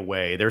right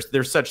away. They're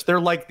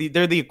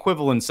the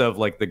equivalents of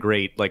like the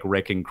great like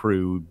Wrecking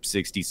Crew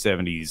 60s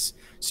 70s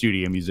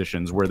studio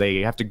musicians, where they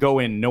have to go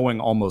in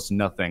knowing almost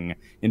nothing,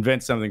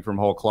 invent something from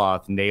whole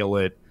cloth, nail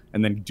it,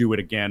 and then do it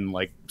again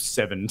like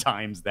 7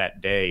 times that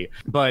day.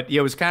 But yeah,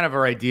 it was kind of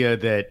our idea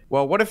that,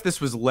 well, what if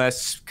this was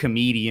less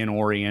comedian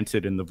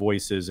oriented in the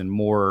voices and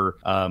more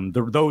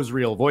those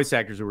real voice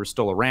actors who were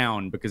still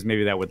around, because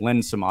maybe that would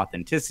lend some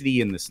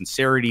authenticity and the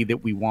sincerity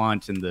that we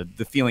want, and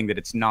the feeling that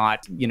it's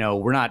not,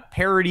 we're not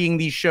parodying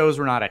these shows,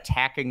 we're not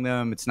attacking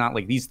them, it's not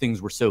like these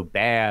things were so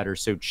bad or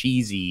so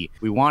cheesy.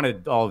 We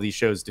wanted all of these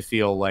shows to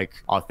feel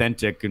like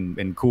authentic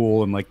and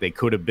cool, and like they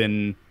could have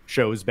been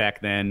shows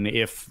back then,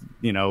 if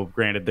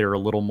granted they're a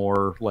little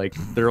more like,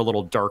 they're a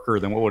little darker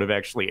than what would have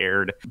actually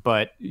aired,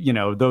 but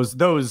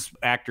those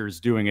actors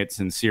doing it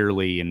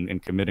sincerely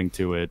and committing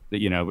to it,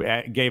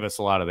 gave us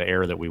a lot of the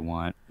air that we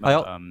want. I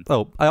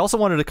also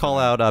wanted to call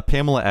out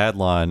Pamela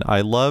Adlon. I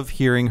love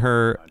hearing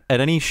her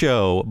at any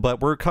show, but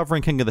we're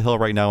covering King of the Hill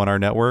right now on our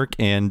network,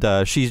 and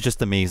she's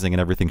just amazing in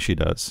everything she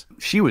does.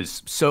 She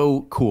was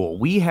so cool.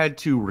 We had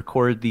to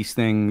record these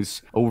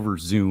things over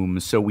Zoom,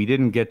 so we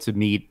didn't get to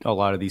meet a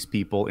lot of these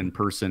people in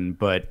person,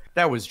 but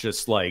that was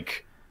just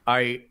like,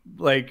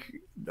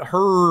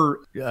 her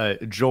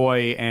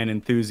joy and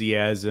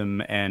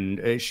enthusiasm,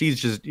 and she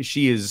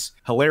is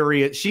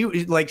hilarious.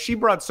 She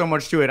brought so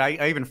much to it.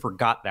 I even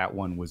forgot that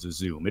one was a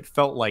Zoom. It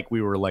felt like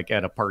we were like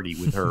at a party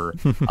with her.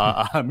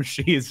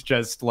 She is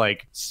just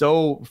like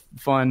so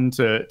fun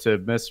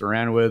to mess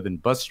around with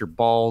and bust your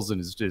balls, and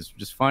is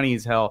just funny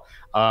as hell.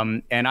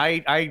 And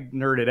I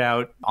nerded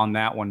out on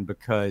that one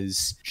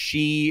because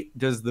she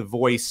does the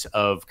voice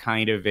of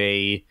kind of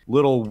a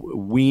little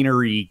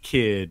wienery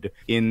kid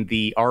in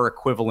our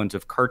equivalent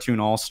of Cartoon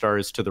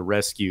All-Stars to the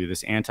Rescue,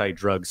 this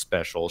anti-drug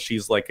special.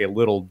 She's like a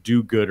little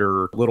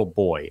do-gooder little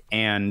boy.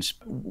 And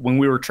when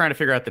we were trying to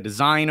figure out the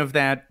design of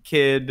that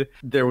kid,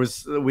 we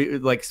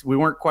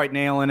weren't quite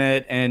nailing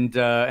it. And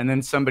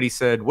then somebody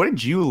said, "What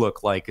did you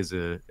look like as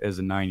a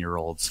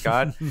 9-year-old,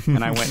 Scott?"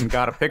 And I went and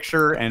got a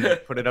picture and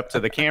put it up to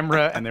the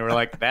camera, and they were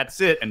like,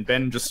 "That's it." And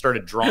Ben just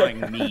started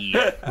drawing me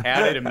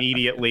at it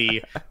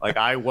immediately. Like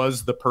I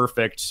was the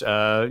perfect,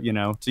 to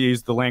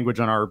use the language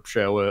on our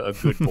show, a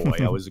good boy.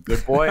 I was a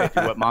good boy. I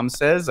do what mom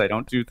says. I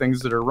don't do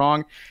things that are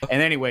wrong.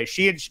 And anyway,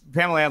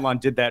 Pamela Adlon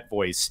did that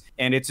voice,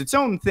 and it's its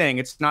own thing.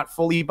 It's not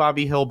fully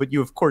Bobby Hill, but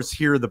you of course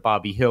hear the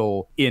Bobby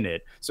Hill in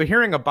it. So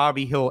hearing a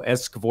Bobby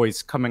Hill-esque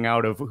voice coming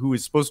out of who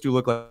is supposed to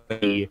look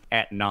like me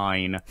at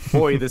 9,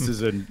 boy, this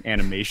is an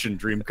animation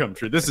dream come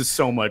true. This is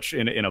so much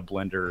in a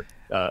blender.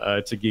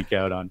 to geek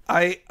out on.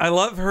 I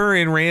love her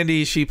in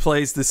Randy. She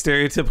plays the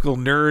stereotypical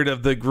nerd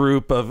of the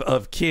group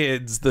of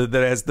kids that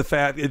has the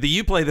fat.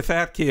 You play the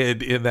fat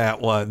kid in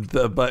that one,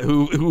 but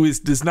who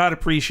does not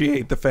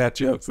appreciate the fat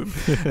jokes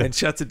and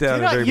shuts it down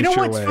in a very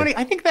mature way. What's funny?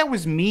 I think that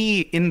was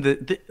me in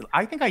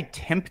I think I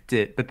temped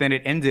it, but then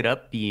it ended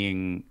up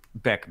being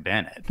Beck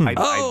Bennett, I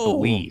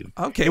believe.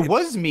 Okay. It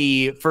was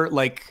me for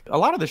like a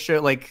lot of the show.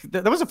 Like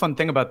that was a fun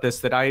thing about this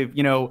that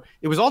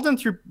it was all done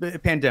through the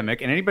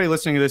pandemic. And anybody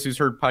listening to this who's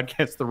heard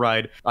Podcast The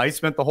Ride, I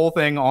spent the whole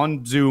thing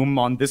on Zoom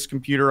on this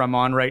computer I'm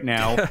on right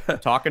now,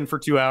 talking for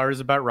 2 hours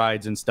about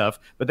rides and stuff.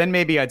 But then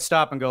maybe I'd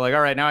stop and go like,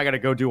 all right, now I got to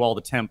go do all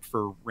the temp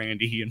for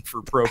Randy and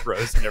for Pro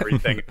Bros and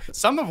everything.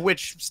 Some of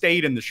which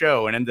stayed in the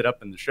show and ended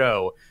up in the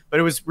show.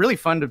 But it was really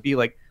fun to be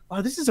like,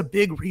 wow, this is a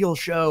big real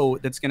show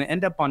that's going to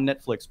end up on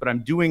Netflix, but I'm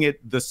doing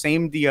it the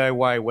same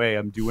DIY way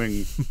I'm doing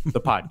the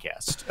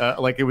podcast.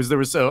 There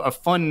was a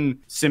fun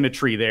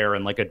symmetry there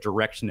and like a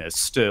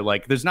directness to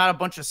like, there's not a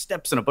bunch of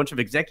steps and a bunch of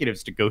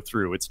executives to go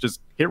through. It's just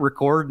hit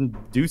record and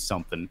do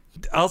something.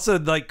 Also,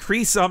 like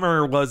Cree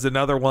Summer was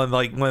another one.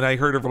 Like when I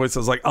heard her voice, I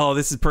was like, oh,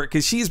 this is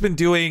because she's been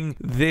doing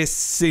this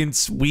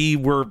since we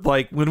were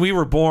like, when we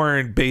were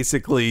born,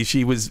 basically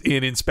she was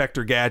in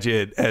Inspector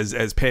Gadget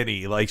as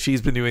Penny. Like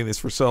she's been doing this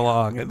for so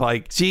long. And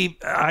like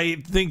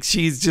I think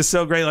she's just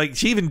so great. Like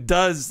she even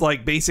does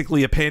like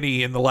basically a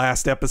Penny in the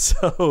last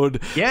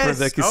episode for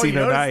the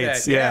Casino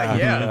Nights.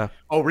 Yeah.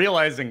 Oh,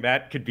 realizing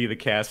that could be the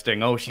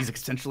casting. Oh, she's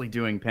essentially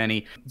doing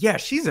Penny. Yeah,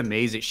 she's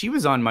amazing. She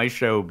was on my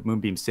show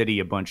Moonbeam City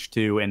a bunch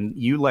too. And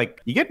you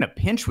get in a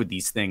pinch with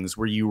these things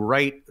where you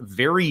write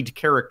varied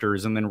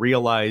characters and then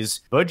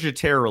realize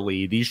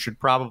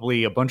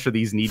budgetarily a bunch of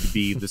these need to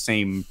be the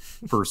same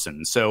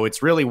person. So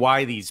it's really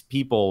why these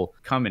people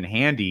come in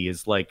handy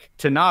is like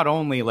to not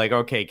only like,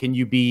 okay, can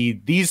you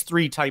be these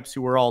three types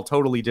who are all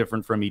totally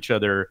different from each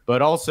other,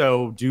 but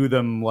also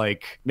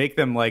make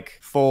them like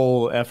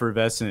full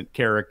effervescent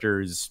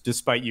characters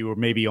despite you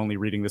maybe only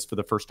reading this for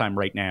the first time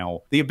right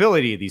now. The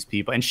ability of these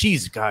people, and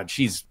she's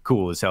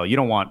cool as hell. You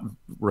don't want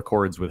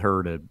records with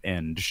her to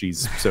end.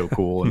 She's so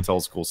cool and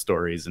tells cool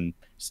stories and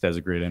just has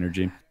a great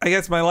energy. I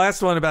guess my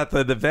last one about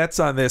the vets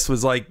on this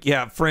was like,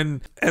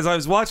 friend, as I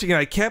was watching it,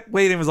 I kept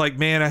waiting, was like,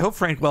 man, I hope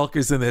Frank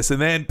Welker's in this.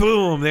 And then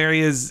boom, there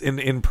he is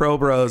in Pro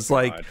Bros.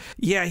 Like,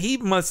 yeah, he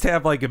must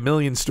have like a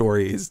million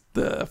stories,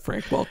 the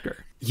Frank Welker.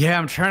 Yeah,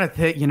 I'm trying to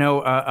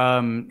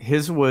think,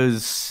 his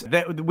was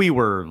that we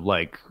were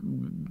like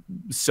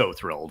so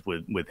thrilled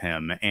with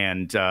him.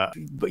 And, I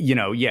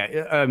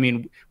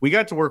mean, we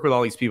got to work with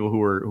all these people who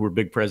were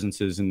big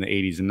presences in the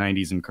 80s and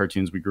 90s and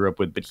cartoons we grew up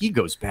with. But he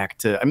goes back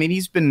to, I mean,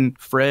 he's been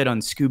Fred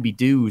on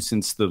Scooby-Doo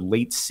since the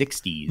late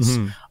 60s.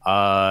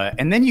 Mm-hmm.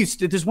 And then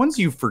there's ones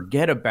you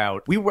forget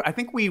about. I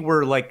think we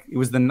were like, it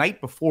was the night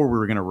before we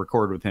were going to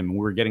record with him and we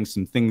were getting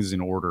some things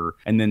in order.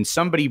 And then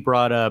somebody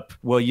brought up,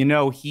 well,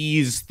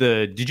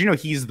 did you know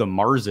he's the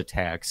Mars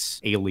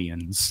Attacks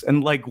aliens?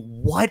 And like,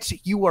 what?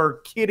 You are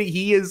kidding.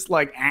 He is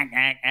like,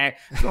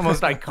 It's the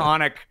most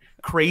iconic,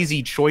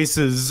 crazy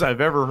choices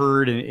I've ever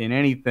heard in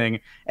anything.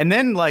 And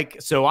then like,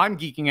 so I'm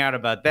geeking out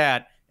about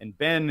that. And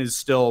Ben is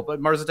still, but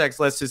Mars Attacks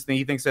less his thing.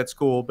 He thinks that's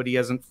cool, but he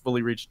hasn't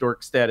fully reached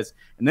dork status.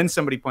 And then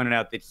somebody pointed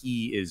out that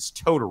he is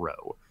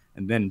Totoro.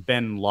 And then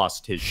Ben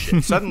lost his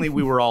shit. Suddenly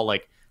we were all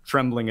like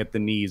trembling at the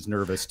knees,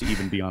 nervous to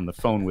even be on the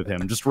phone with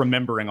him, just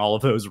remembering all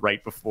of those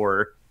right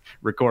before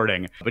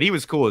recording. But he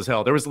was cool as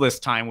hell. There was less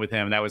time with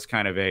him. That was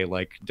kind of a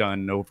like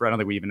done over. I don't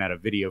think we even had a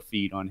video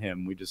feed on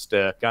him. We just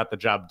got the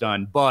job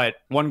done. But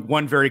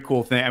one very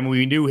cool thing, I mean,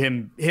 we knew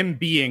him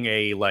being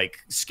a like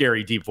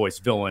scary deep voice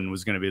villain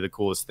was going to be the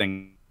coolest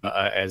thing.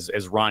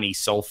 As Ronnie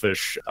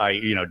Selfish,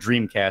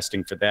 dream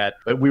casting for that.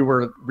 But we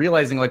were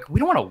realizing like we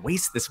don't want to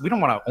waste this. We don't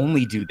want to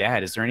only do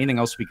that. Is there anything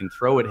else we can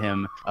throw at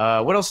him?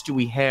 What else do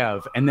we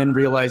have? And then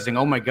realizing,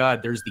 oh my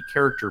God, there's the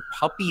character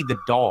Puppy the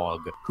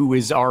dog, who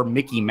is our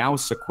Mickey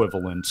Mouse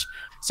equivalent.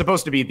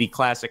 Supposed to be the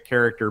classic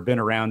character, been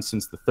around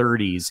since the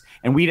 30s,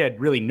 and we had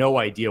really no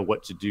idea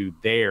what to do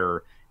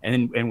there.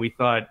 And we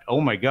thought,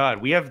 oh my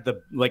God, we have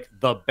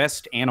the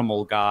best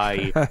animal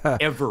guy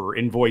ever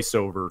in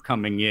voiceover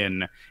coming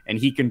in, and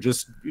we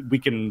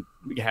can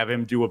have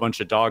him do a bunch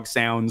of dog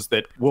sounds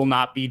that will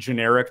not be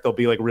generic. They'll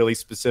be like really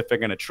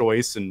specific and a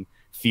choice and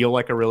feel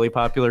like a really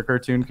popular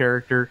cartoon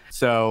character.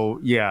 So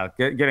yeah,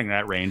 getting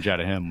that range out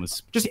of him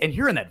was just, and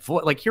hearing that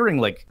voice, like hearing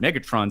like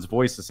Megatron's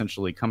voice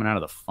essentially coming out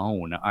of the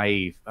phone.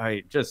 I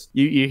just,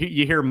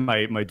 you hear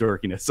my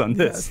dorkiness on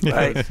this.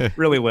 Yes. I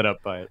really lit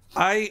up by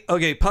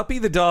it. Puppy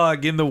the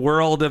dog in the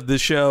world of the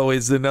show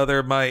is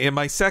another, in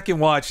my second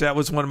watch, that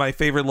was one of my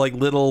favorite like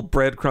little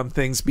breadcrumb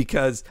things,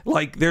 because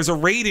like there's a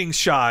rating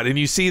shot and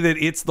you see that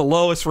it's the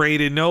lowest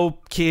rated. No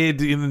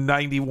kid in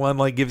 91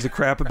 like gives a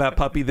crap about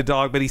Puppy the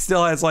dog, but he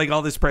still has like all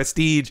all this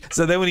prestige.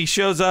 So then when he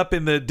shows up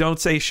in the Don't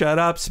Say Shut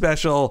Up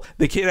special,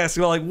 the kid has to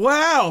go like,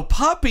 wow,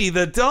 Puppy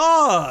the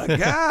dog.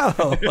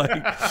 Wow.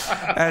 Like,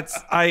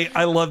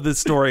 I love this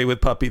story with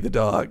Puppy the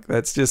dog.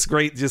 That's just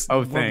great. Just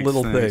one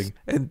little thing.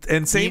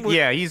 And same with,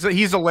 yeah,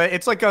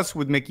 it's like us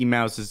with Mickey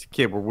Mouse as a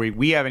kid, where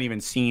we haven't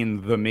even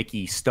seen the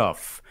Mickey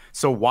stuff.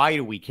 So why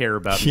do we care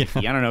about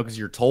Mickey? I don't know, because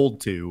you're told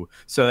to.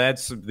 So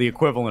that's the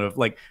equivalent of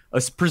like,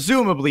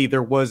 presumably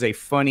there was a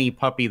funny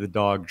Puppy the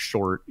Dog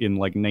short in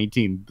like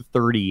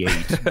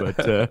 1938, but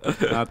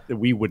not that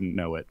we wouldn't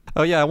know it.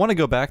 Oh yeah, I want to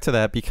go back to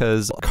that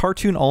because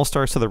Cartoon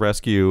All-Stars to the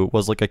Rescue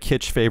was like a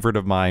kitsch favorite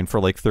of mine for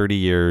like 30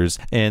 years.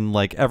 And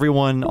like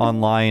everyone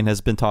online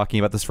has been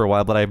talking about this for a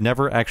while, but I've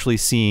never actually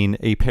seen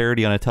a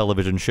parody on a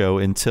television show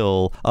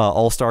until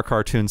All-Star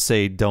Cartoons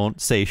say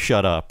Don't Say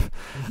Shut Up,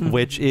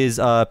 which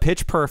is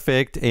pitch perfect.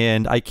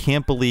 And I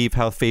can't believe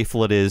how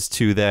faithful it is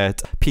to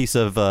that piece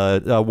of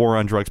war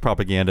on drugs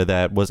propaganda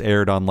that was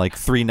aired on like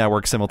 3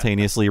 networks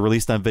simultaneously,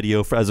 released on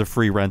video as a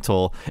free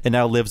rental, and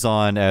now lives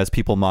on as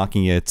people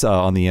mocking it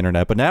on the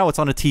internet. But now it's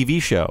on a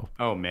TV show.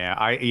 Oh man,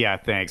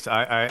 thanks.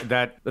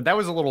 That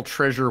was a little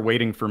treasure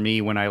waiting for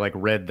me when I like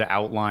read the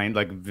outline,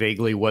 like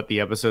vaguely what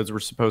the episodes were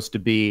supposed to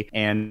be,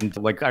 and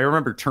like I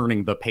remember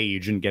turning the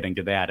page and getting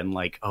to that and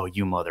like, oh,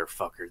 you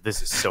motherfucker,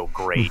 this is so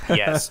great.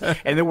 Yes.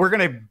 And then we're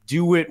gonna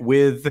do it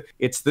with,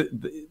 it's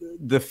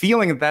the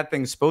feeling that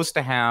thing's supposed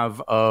to have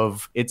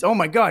of, it's, oh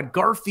my god,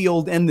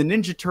 Garfield and the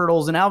Ninja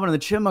Turtles and Alvin and the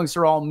Chipmunks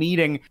are all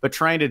meeting, but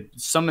trying to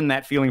summon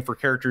that feeling for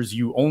characters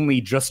you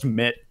only just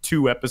met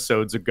 2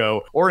 episodes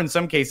ago, or in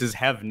some cases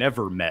have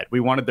never met. We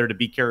wanted there to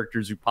be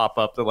characters who pop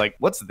up that like,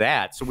 what's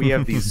that? So we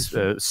have these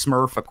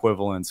Smurf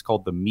equivalents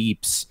called the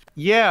Meeps.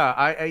 Yeah,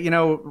 I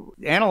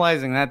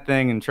analyzing that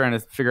thing and trying to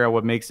figure out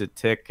what makes it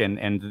tick,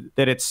 and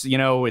that it's,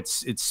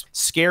 it's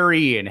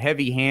scary and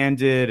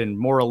heavy-handed and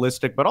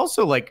moralistic, but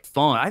also like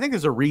fun. I think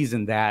there's a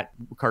reason that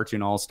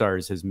Cartoon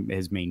All-Stars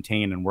has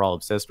maintained, and we're all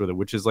obsessed with it,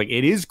 which is like,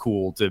 it is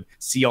cool to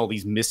see all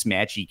these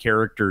mismatchy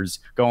characters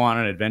go on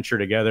an adventure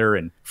together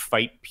and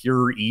fight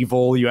pure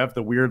evil. You have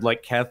the weird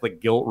like Catholic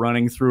guilt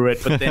running through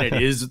it, but then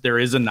there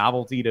is a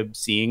novelty to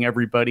seeing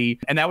everybody.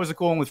 And that was a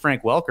cool one with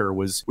Frank Welker,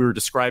 was we were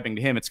describing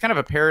to him, it's kind of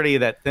a parody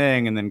of that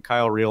thing, and then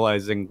Kyle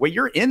realizing, wait,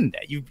 you're in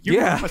that. You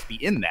must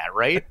be in that,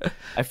 right?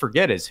 I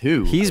forget as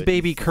who. He's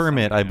Baby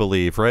Kermit, I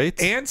believe, right?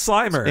 And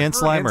Slimer.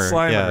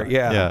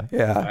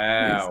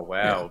 Yeah.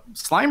 Wow.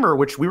 Slimer,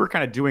 which we were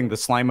kind of doing the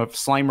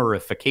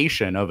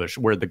Slimerification of it,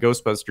 where the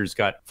Ghostbusters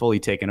got fully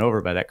taken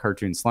over by that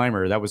cartoon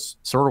Slimer. That was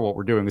sort of what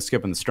we're doing with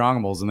Skip and the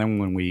Strongimals. And then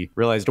when we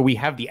realized, we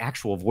have the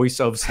actual voice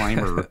of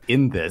Slimer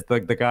in this, the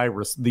guy,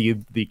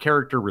 the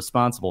character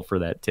responsible for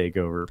that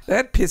takeover.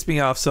 That pissed me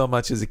off so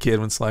much as a kid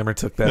when Slimer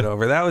took that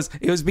over.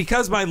 It was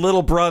because my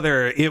little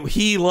brother,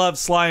 he loved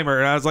Slimer,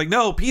 and I was like,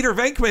 no, Peter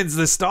Venkman's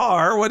the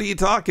star. What are you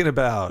talking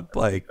about?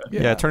 Like,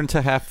 yeah, it turned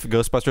to half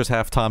Ghostbusters,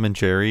 half Tom and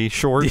Jerry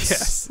shorts.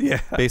 Yes, yeah,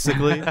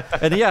 basically.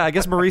 And yeah, I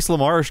guess Maurice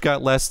LaMarche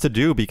got less to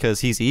do because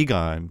he's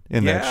Egon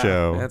in that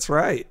show. That's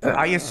right.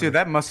 I assume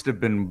that must have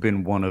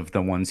been one of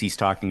the ones he's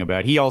talking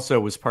about. He also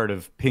was part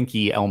of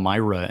Pinky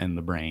Elmira and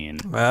the Brain.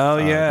 Oh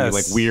yes,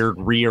 like weird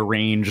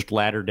rearranged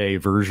latter-day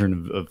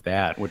version of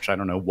that, which I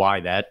don't know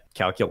why that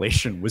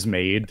calculation was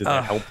made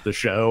to help the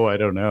show. I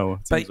don't know.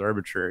 It seems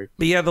arbitrary.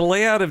 But yeah, the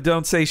layout of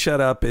Don't Say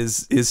Shut Up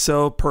is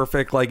so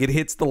perfect. Like, it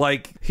hits the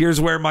like, here's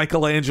where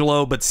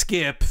Michelangelo but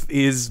Skip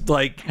is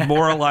like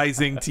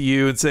moralizing to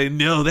you and saying,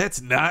 no,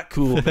 that's not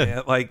cool,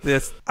 man. Like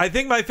this. I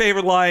think my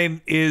favorite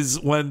line is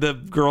when the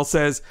girl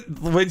says,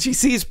 when she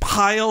sees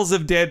piles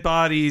of dead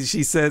bodies,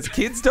 she says,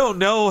 kids don't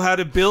know how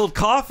to build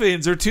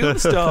coffins or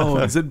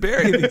tombstones and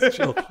bury these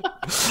children.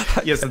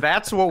 Yes,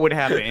 that's what would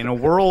happen in a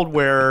world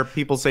where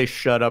people say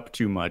shut up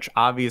too much.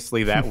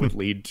 Obviously that would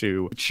lead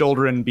to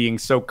children being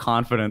so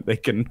confident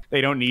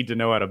they don't need to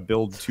know how to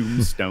build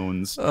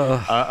tombstones.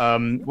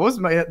 What was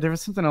there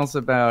was something else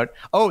about,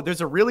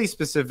 there's a really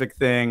specific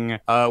thing,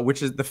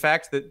 which is the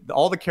fact that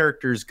all the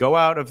characters go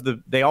out of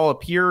they all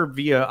appear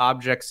via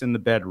objects in the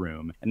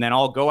bedroom, and then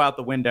all go out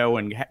the window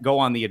and go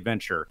on the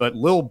adventure, but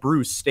Lil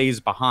Bruce stays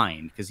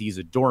behind because he's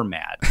a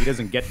doormat. He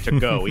doesn't get to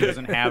go. He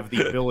doesn't have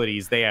the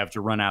abilities they have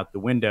to run out the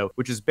window,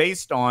 which is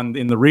based on,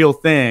 in the real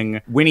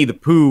thing, Winnie the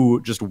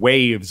Pooh just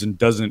waves and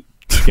doesn't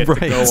get to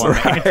go on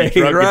an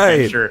anti-drug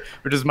adventure,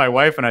 which is my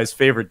wife and I's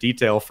favorite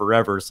detail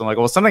forever. So I'm like,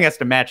 well, something has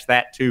to match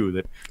that too,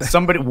 that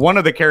one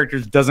of the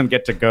characters doesn't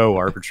get to go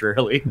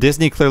arbitrarily.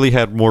 Disney clearly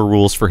had more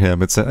rules for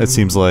him, it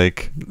seems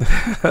like.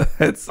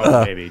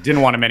 Maybe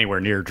didn't want him anywhere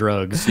near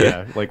drugs.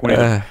 Yeah, like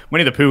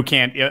Winnie the Pooh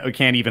can't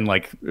even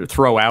like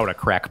throw out a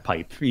crack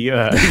pipe. He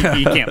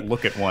can't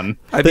look at one.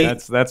 I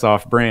think that's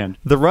off brand.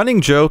 The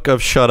running joke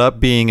of shut up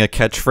being a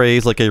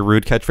catchphrase, like a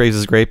rude catchphrase,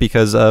 is great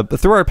because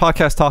through our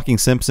podcast Talking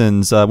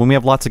Simpsons, when we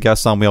have lots of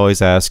guests on, we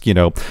always ask,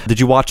 did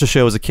you watch the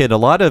show as a kid? A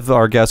lot of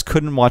our guests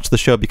couldn't watch the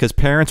show because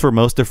parents were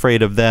most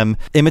afraid of them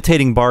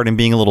imitating Bart and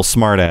being a little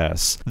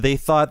smartass. They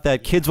thought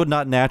that kids would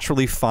not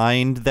naturally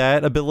find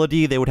that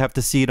ability. They would have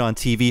to see it on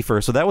TV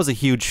first. So that was a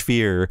huge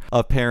fear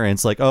of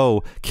parents. Like,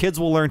 oh, kids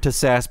will learn to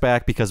sass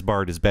back because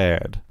Bart is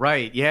bad.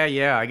 Right.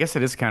 Yeah. I guess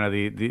it is kind of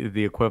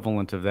the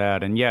equivalent of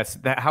that. And yes,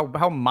 that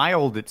how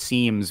mild it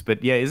seems.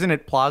 But yeah, isn't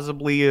it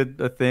plausibly a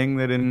thing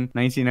that in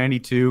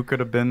 1992 could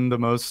have been the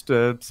most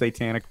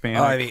satanic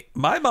panic? I mean,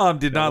 my mom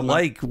did not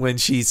like when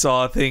she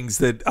saw things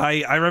that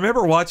I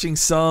remember watching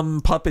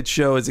some puppet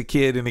show as a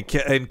kid,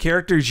 and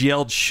characters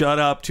yelled "shut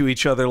up" to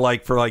each other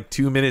for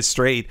 2 minutes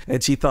straight,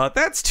 and she thought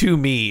that's too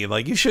mean.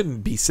 Like, you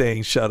shouldn't be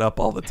saying "shut up"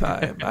 all the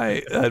time.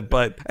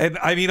 But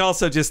I mean,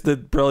 also just the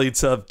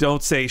brilliance of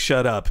 "don't say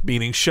shut up,"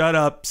 meaning shut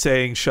up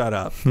saying shut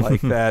up.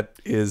 Like, that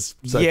is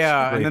such a great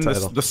and then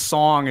title. the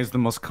song is the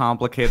most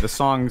complicated. The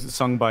song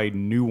sung by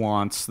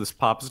Nuance, this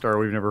pop star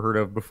we've never heard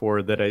of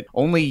before, that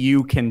only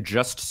you can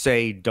just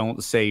say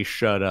 "don't say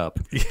shut up."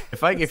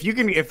 If I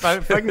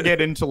can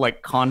get into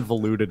like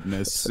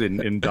convolutedness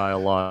in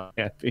dialogue,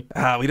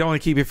 we don't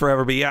want to keep it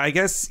forever, but yeah, I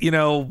guess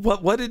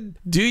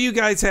do you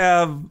guys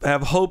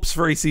have hopes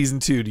for a season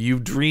 2? Do you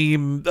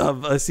dream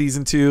of a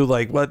season 2?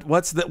 Like,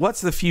 what's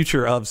the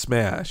future of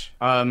Smash?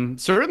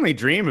 Certainly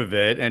dream of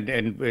it,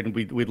 and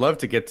we'd love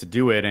to get to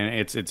do it. And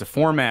it's a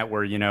format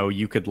where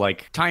you could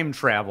like time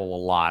travel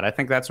a lot. I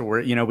think that's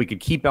where we could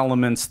keep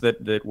elements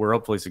that were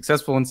hopefully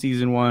successful in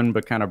season 1,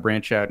 but kind of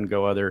branch out and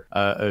go other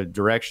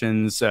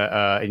directions.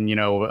 And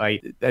I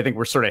think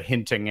we're sort of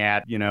hinting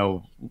at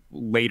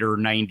later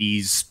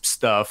 90s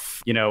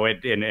stuff,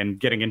 and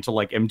getting into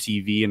like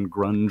MTV and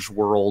grunge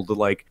world,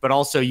 like, but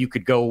also you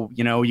could go,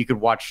 you could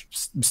watch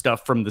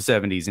stuff from the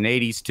 70s and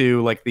 80s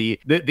too, like the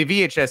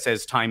VHS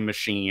as time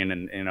machine,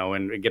 and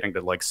and getting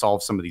to like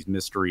solve some of these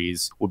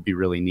mysteries would be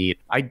really neat.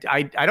 I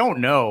don't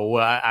know.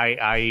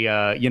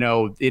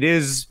 It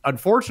is,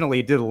 unfortunately,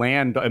 it did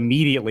land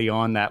immediately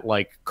on that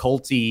like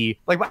culty,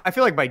 like, I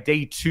feel like by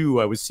day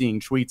 2 I was seeing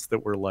tweets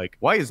that were like,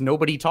 why is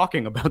nobody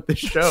talking about this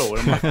show? And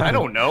I'm like, I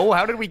don't know,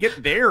 how did we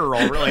get there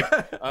already?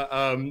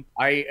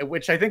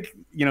 Which I think,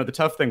 the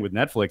tough thing with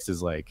Netflix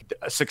is like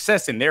a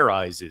success in their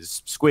eyes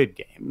is Squid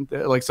Game,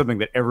 like something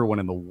that everyone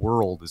in the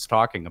world is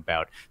talking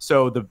about.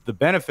 So the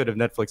benefit of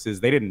Netflix is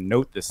they didn't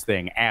note this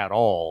thing at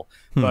all.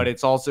 But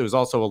it was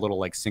also a little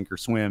like sink or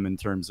swim in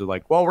terms of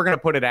like, well, we're going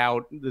to put it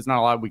out. There's not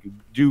a lot we can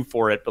do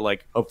for it, but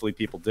like, hopefully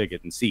people dig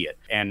it and see it.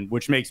 And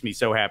which makes me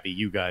so happy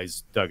you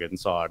guys dug it and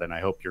saw it. And I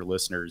hope your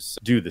listeners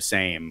do the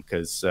same,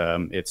 because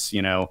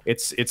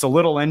it's a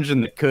little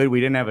engine that could. We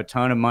didn't have a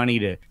ton of money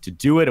to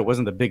do it. It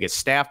wasn't the biggest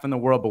staff in the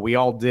world, but we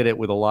all did it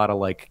with a lot of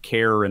like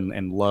care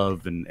and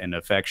love and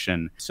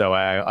affection. So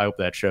I hope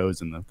that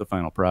shows in the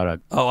final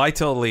product. Oh, I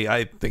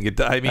think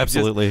it, I mean,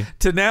 Absolutely.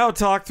 To now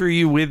talk through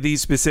you with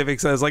these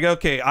specifics, I was like,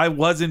 okay, I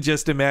wasn't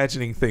just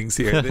imagining things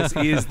here. This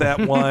is that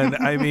one.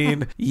 I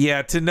mean,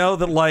 yeah, to know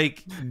that,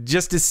 like,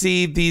 just to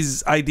see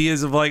these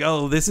ideas of like,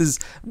 oh, this is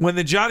when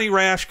the Johnny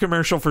Rash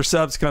commercial for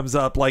subs comes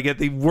up, like at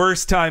the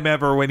worst time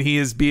ever when he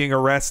is being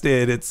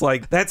arrested. It's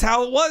like, that's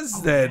how it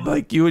was then.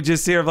 Like, you would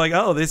just hear of like,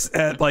 oh, this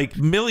like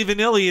Milli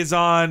Vanilli is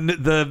on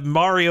the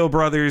Mario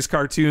Brothers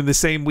cartoon the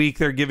same week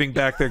they're giving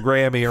back their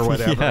Grammy or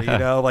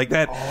whatever, like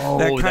that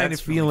kind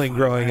of feeling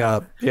growing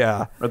up.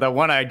 Yeah. Or that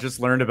one I just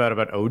learned about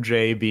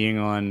OJ being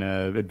on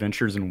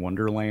Adventures in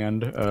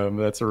Wonderland.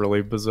 That's a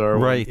really bizarre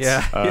one. Right.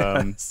 Yeah.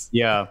 Yes.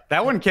 Yeah.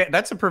 That one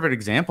that's a perfect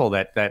example,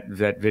 that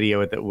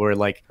video where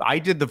like I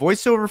did the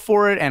voiceover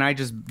for it and I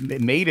just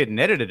made it and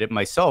edited it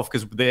myself,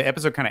 because the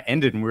episode kind of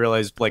ended and we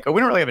realized like, oh, we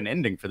don't really have an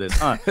ending for this,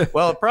 huh?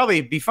 Well, it'd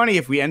probably be funny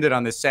if we ended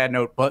on this sad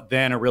note, but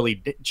then a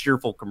really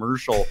cheerful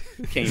commercial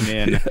came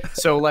in.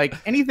 So like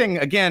anything,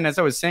 again, as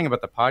I was saying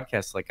about the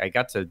podcast, like I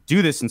got to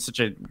do this in such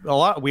a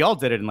lot. We all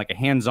did it in like a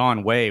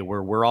hands-on way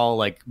where we're all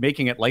like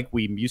making it like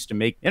we used to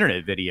make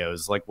internet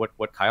videos, like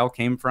what Kyle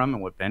came from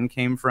and what Ben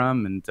came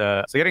from. And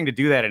so getting to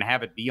do that and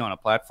have it be on a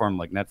platform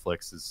like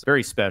Netflix is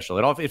very special.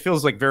 It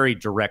feels like very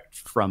direct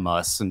from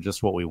us and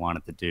just what we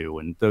wanted to do.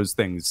 And those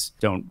things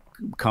don't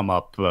come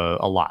up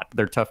a lot.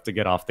 They're tough to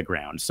get off the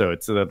ground. So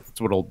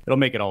that's what'll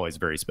make it always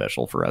very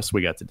special for us.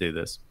 We got to do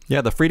this.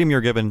 Yeah, the freedom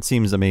you're given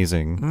seems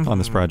amazing on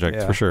this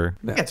project, for sure.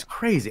 Yeah, it's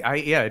crazy.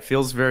 It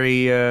feels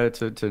very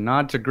to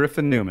nod to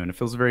Griffin Newman. It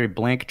feels very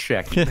blank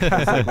check.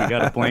 It's like we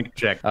got a blank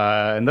check.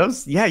 And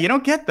those, you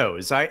don't get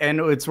those. And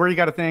it's where you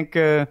got to thank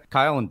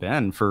Kyle and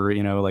Ben for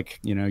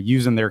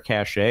using their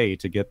cachet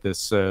to get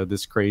this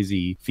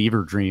crazy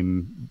fever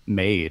dream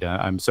made.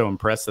 I'm so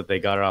impressed that they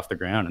got it off the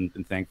ground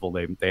and thankful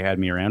they had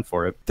me around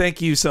for it.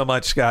 Thank you so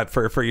much, Scott,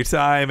 for your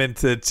time and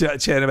to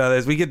chat about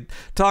this. We could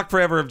talk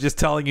forever of just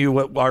telling you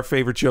what our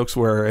favorite jokes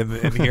were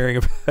and hearing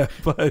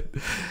about it.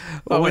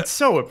 But it's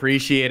so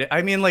appreciated.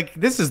 I mean, like,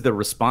 this is the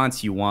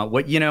response you want.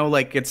 What, you know,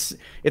 like, it's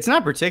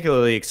not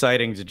particularly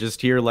exciting to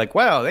just hear like,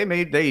 wow,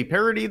 they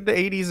parodied the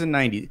 80s and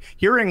 90s.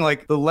 Hearing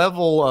like the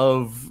level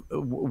of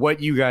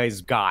what you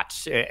guys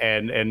got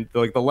and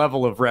like the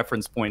level of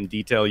reference point and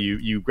detail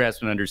you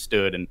grasped and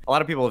understood. And a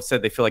lot of people have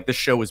said they feel like this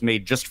show was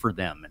made just for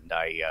them. And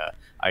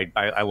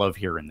I love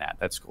hearing that.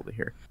 That's cool to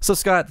hear. So,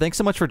 Scott, thanks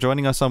so much for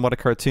joining us on What a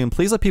Cartoon.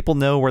 Please let people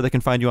know where they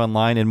can find you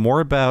online and more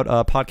about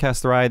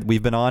Podcast The Ride.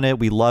 We've been on it.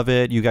 We love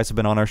it. You guys have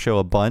been on our show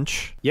a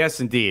bunch. Yes,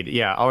 indeed.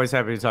 Yeah, always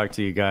happy to talk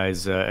to you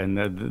guys, and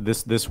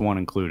this one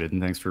included.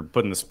 And thanks for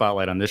putting the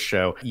spotlight on this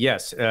show.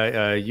 Yes,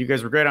 you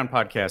guys were great on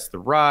Podcast The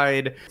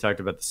Ride. Talked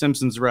about the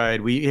Simpsons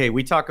ride.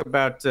 We talk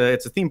about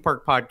it's a theme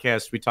park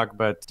podcast. We talk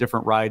about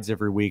different rides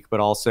every week, but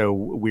also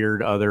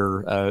weird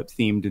other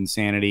themed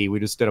insanity. We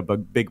just did a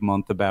big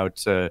month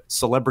about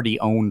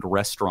celebrity-owned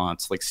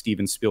restaurants like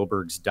Steven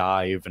Spielberg's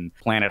Dive and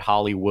Planet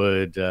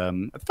Hollywood. I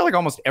feel like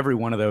almost every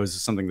one of those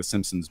is something The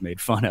Simpsons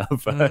made fun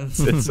of at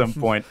some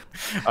point.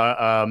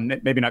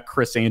 Maybe not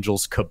Chris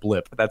Angel's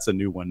Kablip. That's a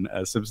new one.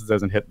 Simpsons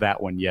hasn't hit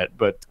that one yet.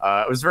 But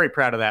I was very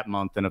proud of that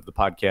month and of the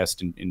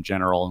podcast in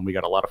general, and we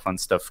got a lot of fun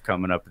stuff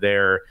coming up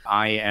there.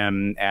 I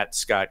am at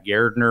Scott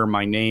Gairdner,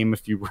 my name,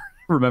 if you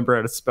remember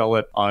how to spell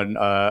it,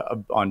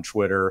 on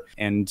Twitter.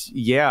 And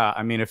yeah,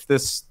 I mean, if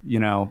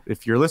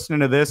you're listening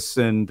to this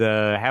and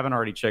haven't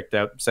already checked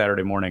out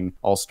Saturday Morning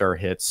All-Star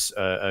Hits,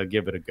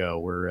 give it a go.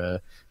 We're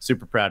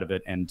super proud of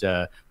it. And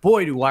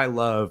boy, do I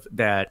love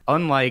that,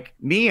 unlike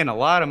me and a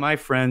lot of my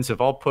friends have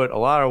all put a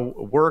lot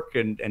of work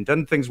and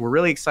done things we're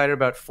really excited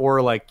about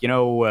for, like,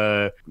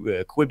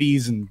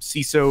 Quibbies and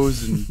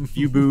CISOs and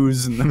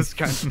Viewboos and those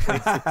kinds of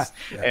places.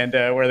 Yeah. And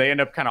where they end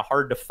up kind of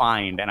hard to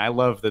find. And I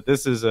love that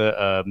this is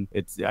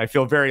I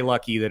feel very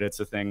lucky that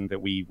it's a thing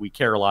that we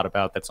care a lot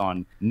about, that's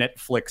on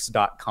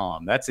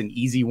Netflix.com. That's an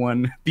easy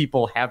one.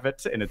 People have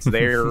it and it's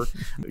there.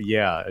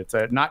 Yeah, it's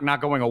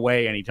not going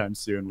away anytime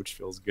soon, which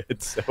feels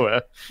good.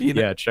 So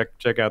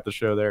check out the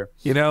show there.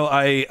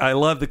 I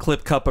love the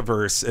Clip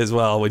Cup-averse as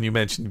well when you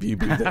mentioned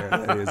Viewboo there.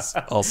 That is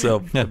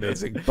also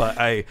amazing.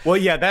 But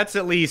that's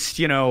at least,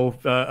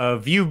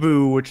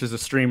 Viewboo, which is a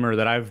streamer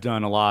that I've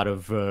done a lot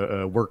of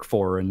work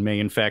for and may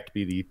in fact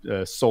be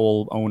the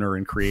sole owner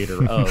and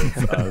creator of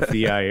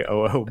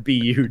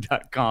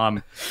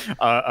VIOOBU.com.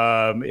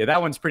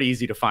 That one's pretty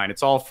easy to find.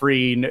 It's all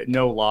free,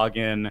 no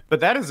login.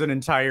 But that is an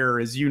entire,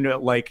 as you know,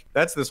 like,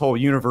 that's this whole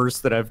universe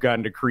that I've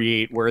gotten to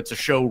create, where it's a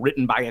show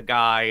written by a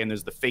guy and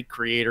there's the fake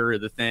creator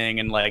of the thing,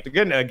 and like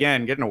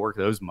getting to work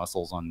those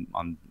muscles on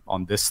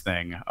this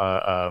thing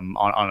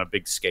on a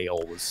big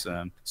scale was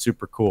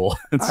super cool.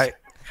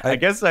 I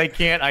guess I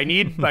can't. I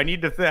need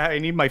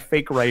my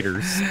fake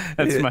writers.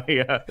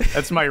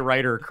 That's my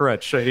writer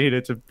crutch. I need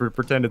it to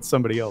pretend it's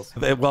somebody else.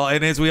 Well,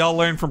 and as we all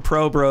learned from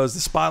Pro Bros, the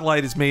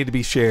spotlight is made to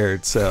be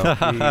shared. So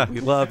we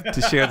love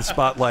to share the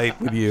spotlight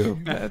with you.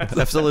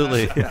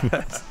 Absolutely.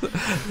 Yes.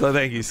 So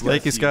thank you, Scott.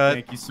 Thank you, Scott.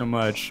 Thank you so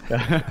much.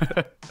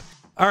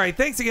 All right,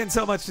 thanks again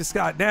so much to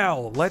Scott.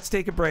 Now, let's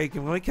take a break,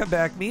 and when we come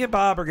back, me and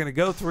Bob are going to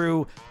go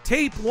through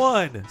Tape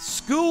 1,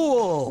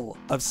 School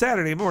of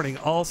Saturday Morning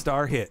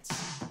All-Star Hits.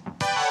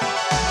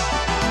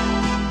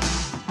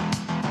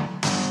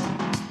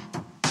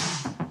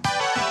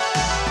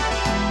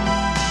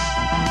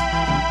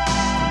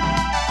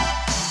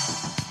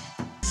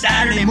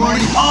 Saturday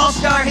Morning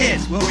All-Star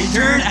Hits will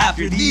return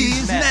after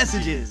these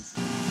messages.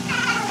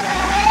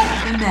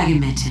 The Mega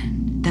Mitten.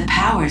 The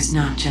power's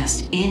not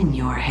just in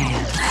your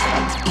hands.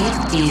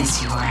 It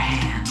is your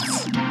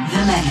hands.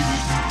 The Mega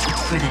Mitten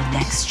for the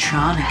next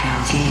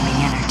Tronico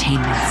gaming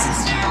entertainment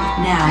system.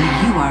 Now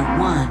you are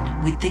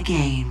one with the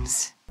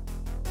games.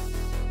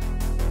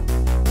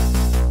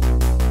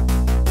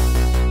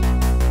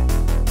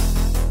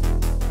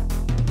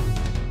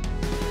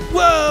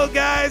 Whoa,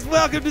 guys,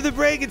 welcome to the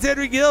break. It's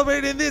Henry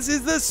Gilbert, and this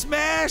is the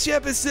Smash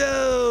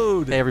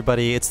episode. Hey,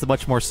 everybody, it's the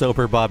much more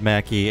sober Bob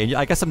Mackey, and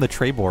I guess I'm the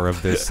Trebor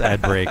of this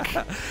ad break.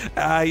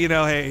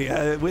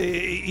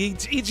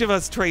 Each of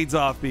us trades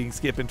off being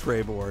Skip and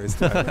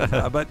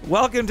Trebor. But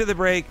welcome to the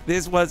break.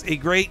 This was a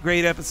great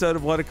episode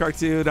of What a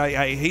Cartoon.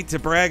 I hate to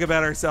brag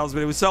about ourselves,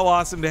 but it was so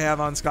awesome to have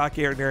on Scott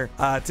Gairdner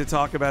to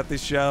talk about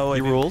this show. He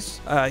rules.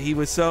 He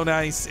was so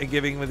nice and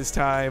giving with his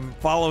time.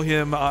 Follow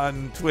him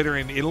on Twitter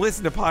and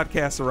listen to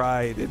Podcast The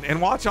Ride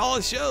and watch all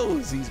his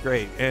shows. He's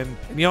great. And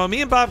me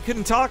and Bob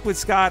couldn't talk with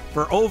Scott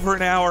for over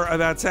an hour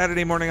about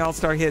Saturday Morning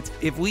All-Star Hits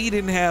if we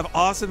didn't have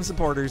awesome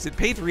supporters at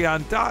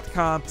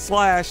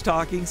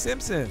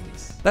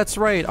patreon.com/TalkingSimpsons. That's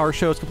right. Our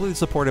show is completely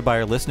supported by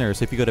our listeners.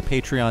 So if you go to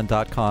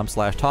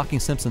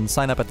patreon.com/TalkingSimpsons,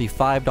 sign up at the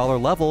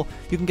 $5 level,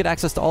 you can get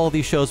access to all of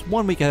these shows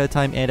 1 week ahead of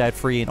time and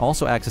ad-free, and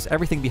also access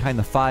everything behind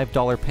the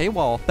 $5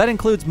 paywall. That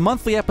includes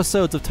monthly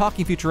episodes of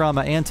Talking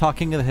Futurama and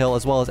Talking to the Hill,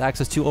 as well as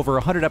access to over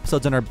 100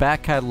 episodes in our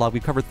back catalog.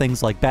 We've covered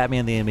things like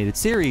Batman the Animated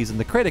Series and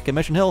The Critic and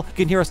Mission Hill. You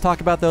can hear us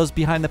talk about those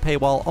behind the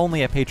paywall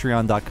only at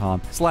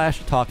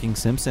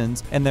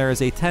patreon.com/TalkingSimpsons. And there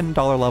is a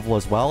 $10 level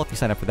as well. If you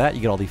sign up for that,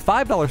 you get all the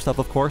 $5 stuff,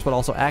 of course, but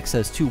also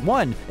access to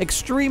one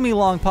extremely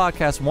long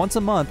podcast once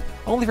a month,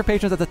 only for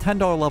patrons at the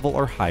 $10 level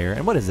or higher.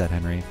 And what is that,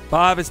 Henry?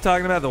 Bob is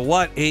talking about the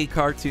What a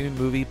Cartoon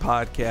Movie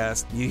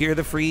podcast. You hear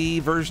the free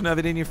version of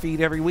it in your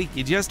feed every week.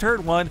 You just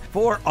heard one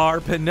for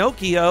our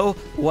Pinocchio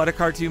What a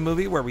Cartoon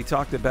Movie, where we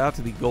talked about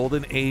the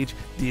Golden Age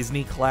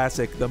Disney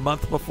classic. The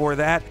month before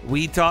that,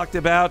 we talked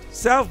about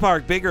South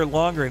Park, Bigger,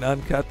 Longer, and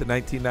Uncut, the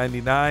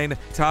 1999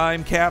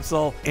 time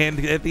capsule.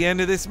 And at the end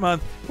of this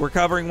month, we're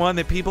covering one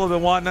that people have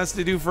been wanting us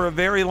to do for a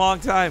very long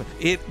time.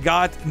 It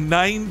got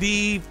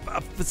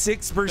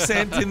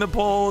 96% in the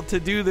poll to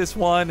do this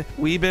one.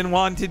 We've been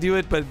wanting to do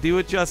it, but do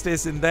it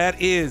justice, and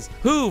that is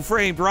Who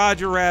Framed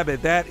Roger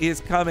Rabbit. That is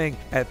coming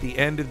at the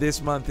end of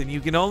this month, and you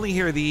can only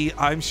hear the,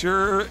 I'm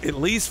sure, at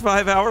least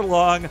 5-hour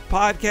long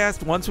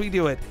podcast once we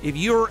do it if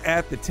you're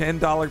at the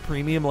 $10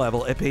 premium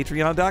level at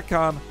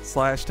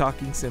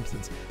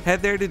patreon.com/TalkingSimpsons.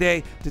 Head there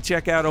today to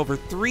check out over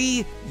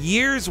 3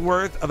 years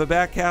worth of a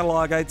back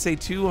catalog. I'd say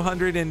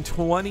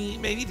 220,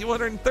 maybe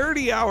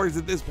 230 hours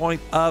at this point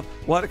of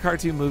What a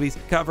Cartoon Movies,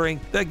 covering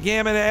the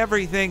gamut of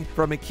everything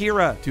from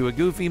Akira to a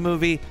Goofy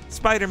movie,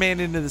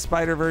 Spider-Man Into the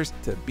Spider-Verse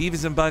to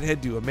Beavis and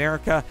Butthead to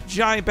America.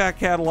 Giant back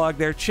catalog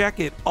there. Check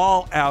it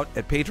all out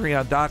at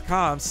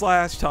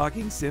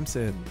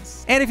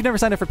patreon.com/TalkingSimpsons. And if you've never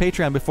signed up for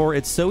Patreon before,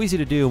 it's so easy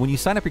to do. When you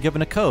sign up, you're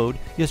given a code.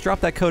 You just drop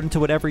that code into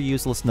whatever you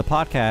use to listen to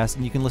podcasts,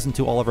 and you can listen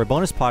to all of our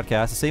bonus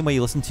podcasts the same way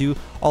you listen to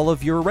all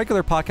of your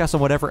regular podcasts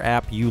on whatever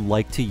app you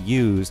like to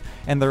use.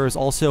 And there is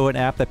also an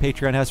app that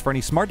Patreon has for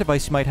any smart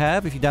device you might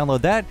have. If you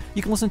download that,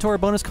 you can listen to our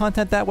bonus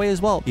content that way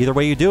as well. Either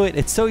way you do it,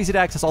 it's so easy to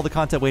access all the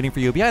content waiting for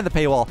you behind the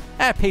paywall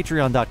at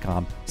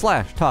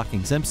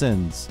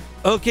patreon.com/TalkingSimpsons.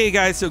 Okay,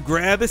 guys, so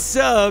grab a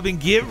sub and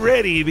get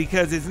ready,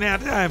 because it's now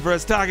time for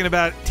us talking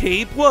about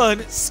Tape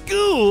 1,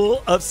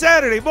 School of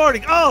Saturday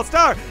Morning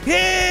All-Star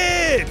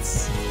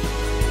Hits!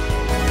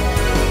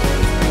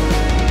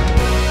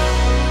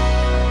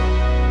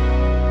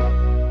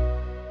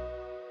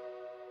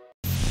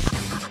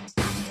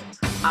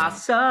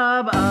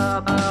 Sub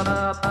up.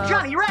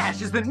 Johnny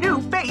Rash is the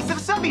new face of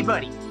Subby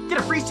Buddy. Get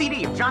a free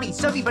CD of Johnny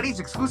Subby Buddy's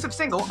exclusive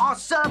single,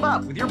 Sub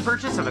Up, with your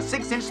purchase of a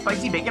 6-inch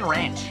spicy bacon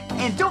ranch.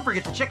 And don't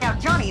forget to check out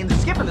Johnny in the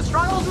Skip and the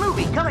Strongholds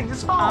movie coming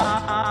this fall.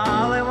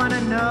 All I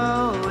wanna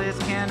know is,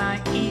 can I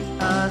eat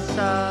a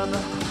sub?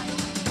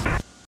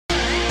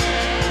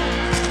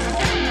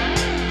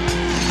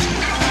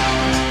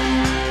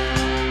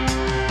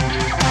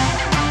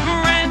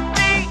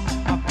 Randy,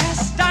 our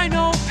best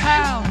dino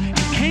pal. He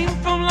came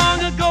from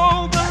long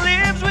ago, but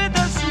lives with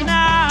us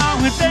now.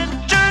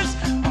 Adventures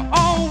are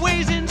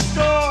always in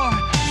store, so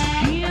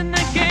he and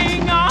the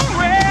gang are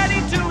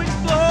ready to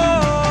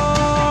explore.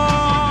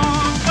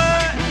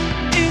 But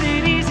it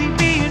ain't easy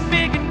being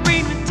big and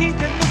green with teeth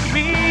that look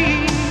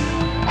mean.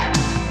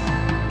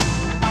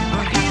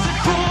 But he's a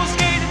cool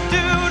skater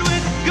dude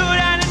with a good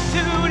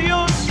attitude,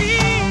 you'll see.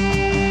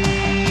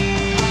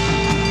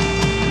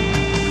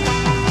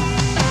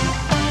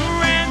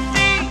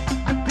 Randy,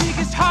 the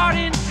biggest heart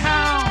in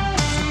town.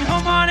 So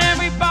come on,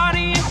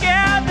 everybody, and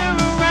gather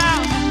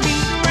around and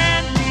meet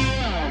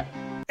Randy.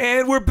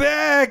 And we're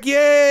back!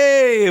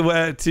 Yay!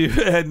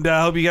 And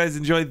I hope you guys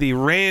enjoyed the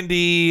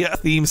Randy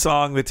theme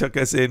song that took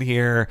us in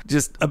here.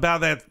 Just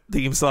about that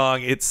theme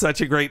song, it's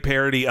such a great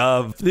parody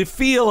of the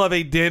feel of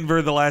a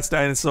Denver the Last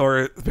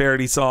Dinosaur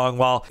parody song,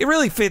 while it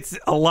really fits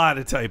a lot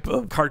of type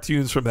of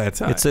cartoons from that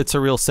time. It's a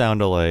real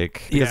sound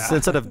alike. Yeah.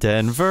 Instead of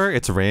Denver,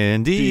 it's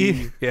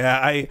Randy. Yeah,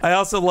 I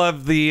also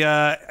love the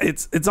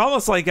it's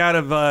almost like out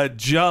of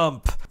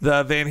Jump,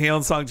 the Van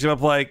Halen song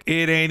Jump, like,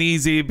 it ain't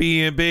easy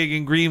being big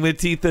and green with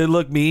teeth that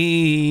look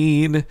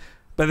mean.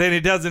 But then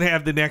it doesn't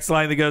have the next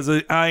line that goes,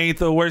 I ain't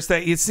the worst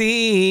that you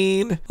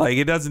seen. Like,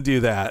 it doesn't do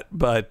that.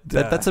 But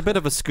That's a bit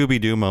of a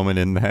Scooby-Doo moment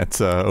in that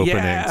opening,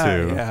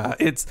 too. Yeah,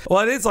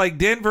 it's like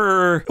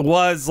Denver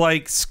was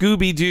like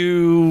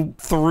Scooby-Doo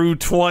through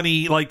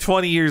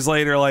 20 years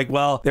later. Like,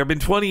 well, there have been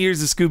 20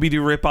 years of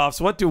Scooby-Doo ripoffs.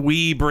 What do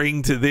we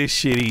bring to this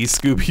shitty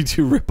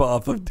Scooby-Doo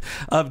ripoff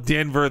of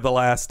Denver the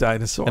Last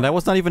Dinosaur? And I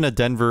was not even a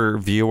Denver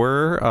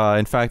viewer.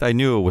 In fact, I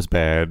knew it was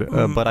bad.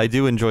 But I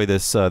do enjoy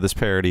this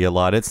parody a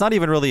lot. It's not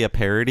even really a parody.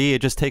 parody.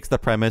 It just takes the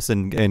premise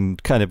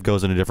and kind of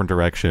goes in a different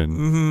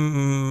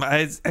direction.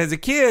 As a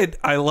kid,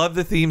 I loved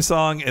the theme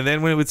song, and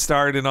then when it would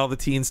start and all the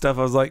teen stuff,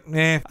 I was like,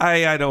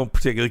 I don't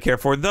particularly care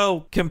for it.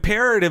 Though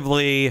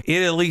comparatively,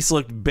 it at least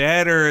looked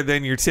better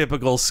than your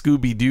typical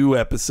Scooby-Doo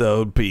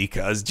episode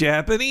because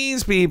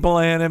Japanese people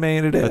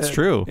animated it. That's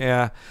true.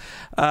 Yeah.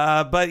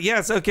 But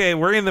yes, okay,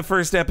 we're in the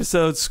first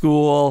episode,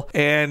 School,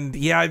 and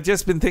yeah, I've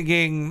just been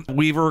thinking,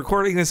 we were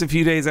recording this a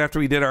few days after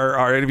we did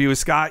our interview with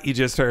Scott, you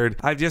just heard.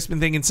 I've just been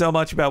thinking so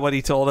much about what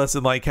he told us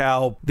and like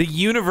how the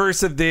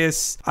universe of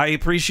this, I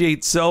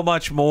appreciate so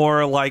much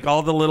more, like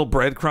all the little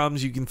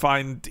breadcrumbs you can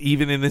find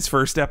even in this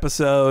first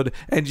episode,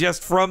 and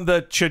just from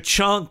the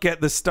chunk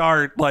at the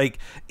start, like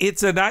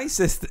it's a nice,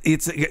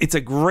 it's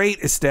a great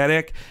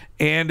aesthetic.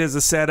 And as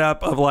a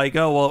setup of like,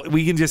 oh, well,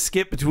 we can just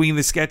skip between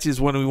the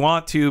sketches when we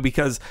want to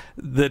because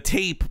the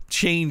tape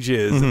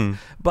changes.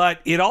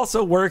 But it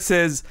also works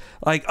as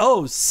like,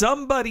 oh,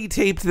 somebody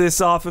taped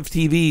this off of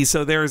TV.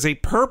 So there's a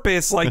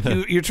purpose. Like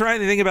you're trying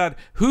to think about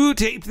who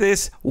taped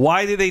this,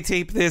 why did they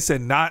tape this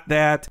and not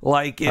that.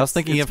 Like I was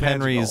thinking of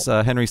Henry's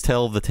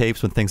tale of the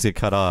tapes when things get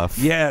cut off.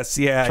 Yes,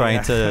 yeah.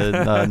 Trying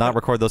to not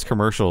record those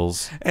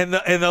commercials. And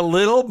the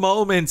little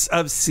moments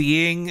of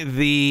seeing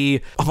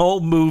the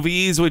home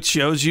movies, which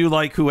shows you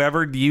like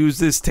whoever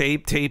used this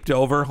tape taped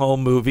over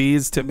home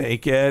movies to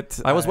make it.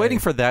 I was waiting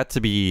for that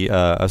to be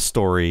a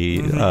story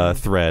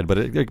thread,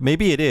 but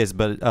maybe it is.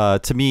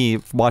 But to me,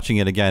 watching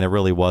it again, it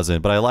really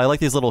wasn't. But I like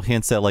these little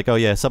hints that like, oh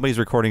yeah, somebody's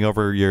recording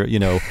over your,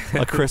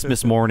 a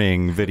Christmas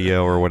morning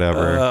video or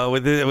whatever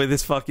with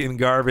this fucking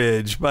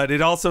garbage. But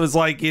it also is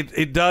like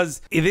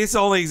this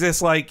only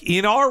exists like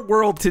in our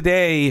world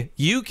today.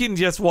 You can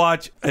just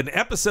watch an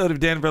episode of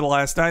Denver the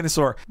Last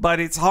Dinosaur,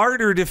 but it's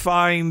harder to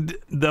find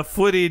the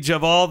footage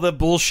of all the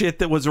bullshit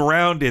that was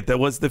around it, that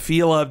was the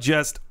feel of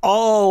just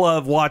all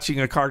of watching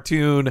a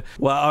cartoon,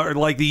 well, or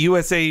like the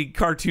USA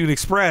Cartoon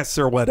Express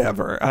or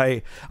whatever.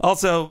 I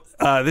also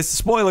this is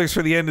spoilers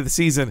for the end of the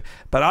season,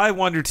 but I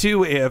wonder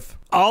too if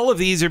all of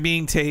these are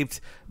being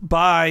taped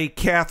by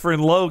Catherine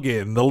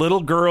Logan, the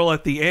little girl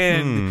at the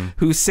end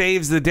who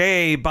saves the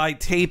day by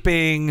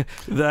taping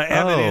the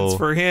evidence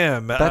for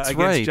him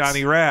against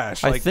Johnny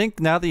Rash. I think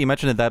now that you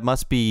mention it, that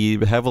must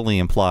be heavily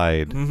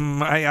implied.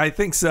 I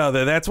think so.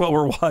 That's what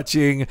we're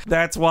watching.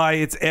 That's why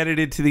it's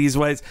edited to these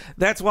ways.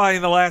 That's why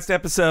in the last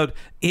episode,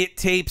 it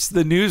tapes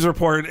the news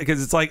report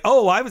because it's like,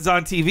 oh, I was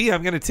on TV.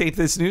 I'm going to tape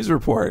this news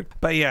report.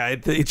 But yeah,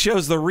 it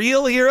shows the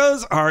real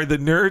heroes are the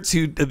nerds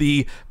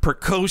the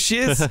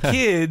precocious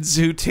kids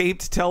who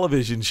taped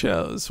television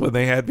shows when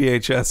they had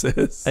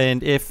VHSs.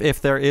 And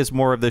if there is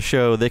more of the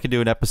show, they could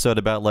do an episode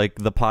about like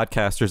the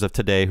podcasters of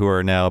today who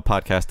are now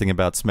podcasting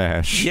about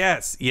Smash.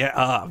 Yes.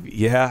 Yeah.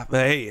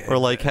 Hey. Or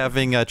like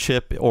having a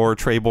Chip or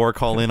Trebor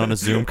call in on a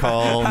Zoom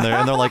call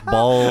and they're like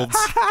balds.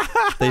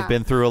 They've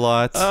been through a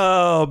lot.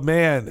 Oh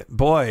man,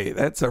 boy,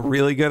 that's a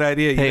really good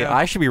idea. Hey,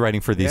 I should be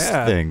writing for these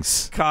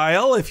things.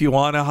 Kyle, if you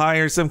want to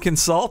hire some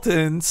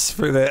consultants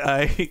for that,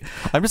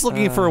 I'm just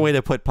looking for a way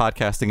to put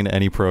podcasting into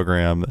any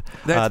program.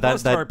 That's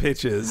most of our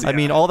pitches. I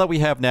mean, all that we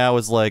have now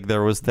is like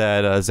there was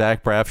that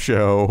Zach Braff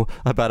show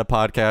about a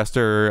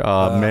podcaster,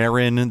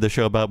 Marin, the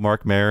show about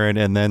Mark Maron,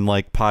 and then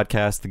like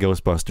podcast The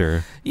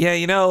Ghostbuster. Yeah,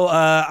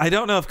 I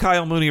don't know if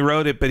Kyle Mooney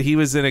wrote it, but he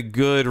was in a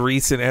good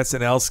recent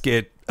SNL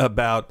skit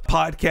about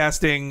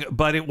podcasting,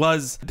 but it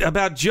was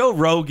about Joe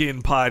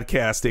Rogan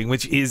podcasting,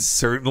 which is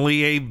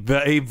certainly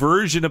a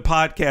version of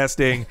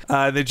podcasting.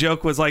 The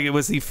joke was like it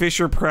was the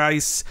Fisher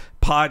Price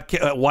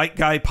white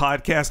guy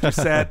podcaster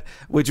set,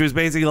 which was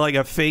basically like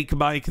a fake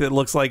mic that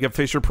looks like a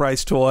Fisher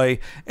Price toy,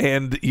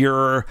 and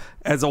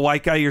as a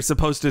white guy you're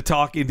supposed to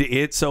talk into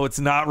it so it's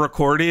not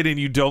recorded and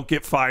you don't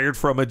get fired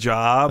from a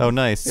job. Oh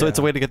nice. So it's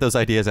a way to get those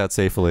ideas out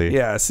safely.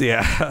 Yes,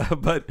 yeah.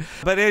 but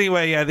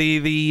anyway, yeah,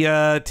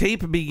 the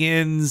tape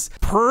begins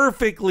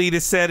perfectly to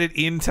set it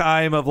in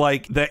time of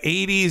like the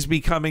 80s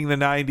becoming the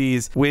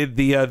 90s with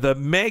the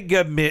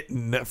Mega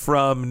Mitten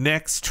from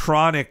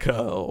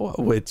Nextronico,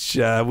 which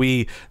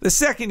the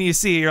second you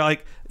see, you're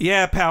like,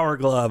 yeah, Power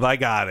Glove, I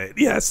got it.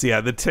 Yes,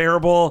 yeah, the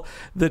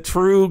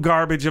true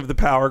garbage of the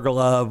Power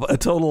Glove, a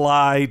total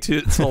lie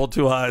told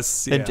to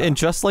us. Yeah. And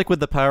just like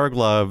with the Power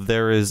Glove,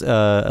 there is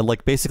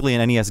like basically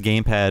an NES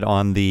gamepad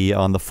on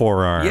the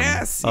forearm.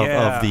 Yes,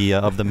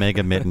 of the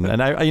Mega Mitten.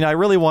 And I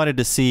really wanted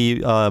to see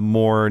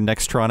more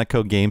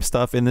Nextronico game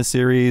stuff in this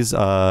series.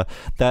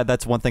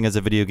 That's one thing as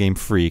a video game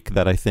freak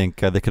that I think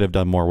they could have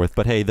done more with.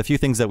 But hey, the few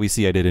things that we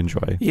see, I did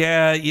enjoy.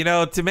 Yeah,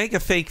 to make a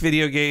fake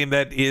video game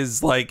that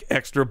is like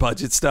extra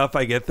budget stuff,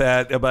 I get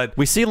that, but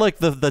we see like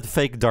the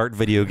fake dart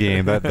video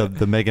game that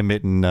the Mega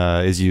Mitten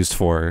is used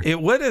for. It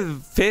would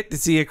have fit to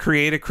see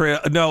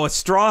a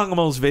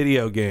Strongholds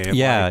video game.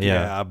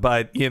 Yeah.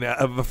 But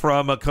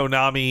from a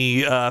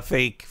Konami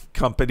fake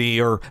company,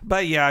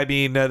 but yeah, I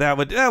mean that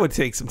would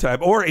take some time,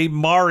 or a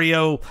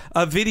Mario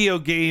video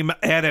game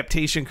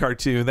adaptation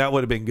cartoon that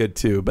would have been good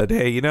too. But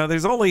hey,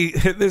 there's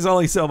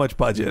only so much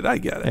budget. I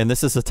get it. And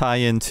this is a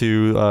tie-in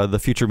to the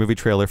future movie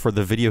trailer for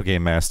the Video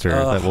Game Master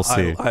that we'll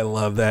see. I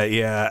love that.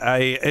 Yeah.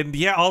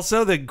 Yeah.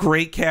 Also the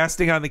great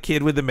casting on the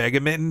kid with the Mega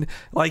Mitten.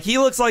 Like he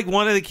looks like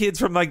one of the kids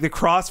from like the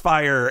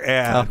Crossfire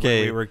ad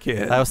when we were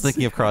kids. I was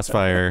thinking of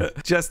Crossfire.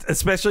 Just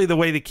especially the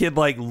way the kid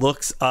like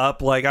looks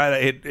up. Like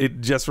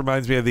it just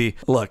reminds me of the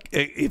look.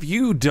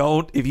 We're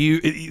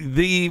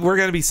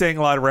going to be saying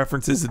a lot of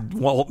references that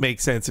won't make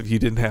sense if you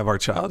didn't have our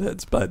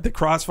childhoods. But the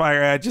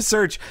Crossfire ad, just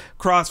search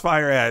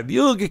Crossfire ad.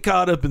 You'll get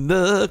caught up in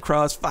the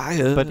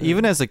crossfire. But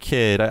even as a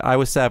kid, I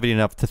was savvy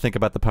enough to think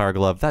about the Power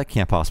Glove. That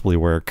can't possibly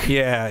work.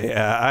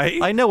 Yeah.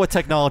 I know what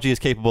technology is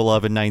capable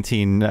of in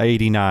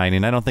 1989,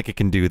 and I don't think it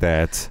can do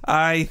that.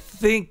 I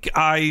think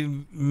I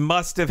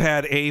must have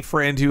had a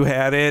friend who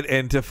had it,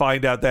 and to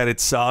find out that it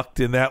sucked,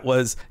 and that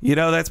was,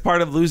 that's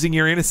part of losing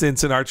your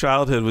innocence in our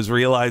childhood, was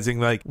realizing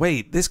like,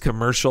 wait, this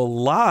commercial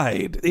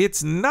lied.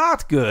 It's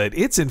not good.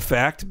 It's in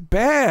fact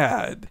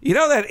bad.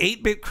 That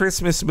 8-bit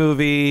Christmas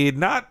movie,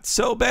 not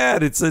so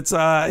bad. It's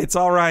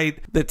all right.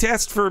 The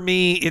test for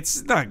me,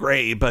 it's not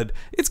great, but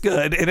it's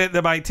good.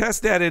 And my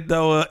test at it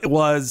though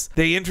was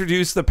they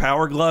introduced the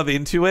Power Glove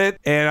into it,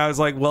 and I was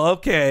like, well,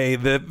 okay,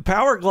 the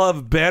Power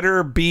Glove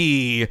better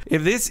be,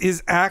 if this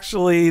is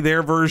actually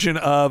their version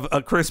of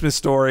A Christmas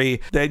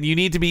Story, then you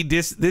need to be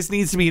this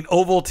needs to be an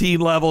Ovaltine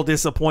level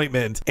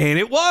disappointment, and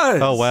it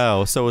was. Oh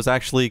wow! So it was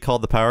actually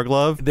called the Power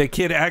Glove. The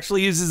kid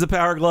actually uses the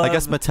Power Glove. I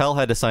guess Mattel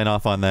had to sign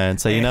off on that and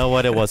say, you know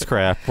what, it was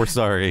crap. We're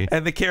sorry.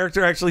 And the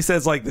character actually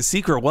says, like, the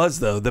secret was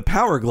though the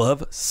Power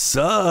Glove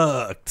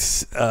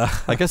sucked.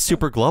 I guess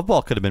Super Glove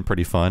Ball could have been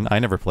pretty fun. I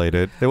never played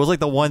it. It was like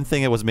the one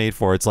thing it was made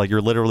for. It's like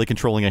you're literally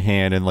controlling a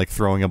hand and like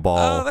throwing a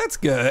ball. Oh, that's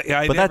good.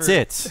 Yeah, that's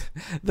it.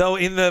 Though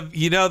in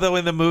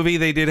the movie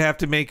they did have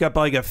to make up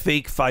like a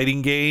fake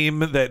fighting game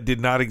that did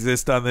not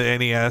exist on the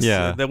NES.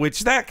 Yeah.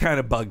 Which that kind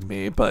of bugged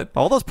me. But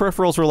all those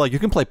peripherals were like, you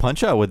can play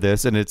Punch Out with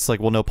this, and it's like,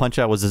 well, no, Punch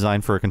Out was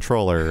designed for a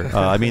controller.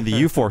 I mean, the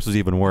U-Force was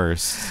even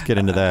worse. Get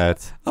into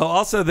that. Oh,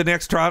 also the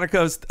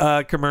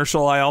Nextronicos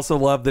commercial, I also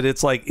love that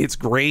it's like it's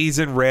grays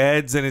and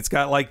reds, and it's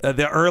got like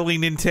the early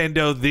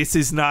Nintendo "this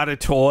is not a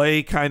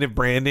toy" kind of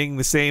branding,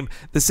 the same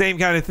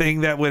kind of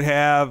thing that would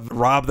have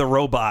Rob the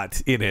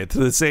Robot in it,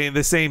 the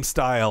same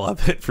style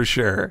of it for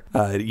sure.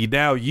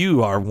 Now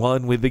you are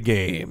one with the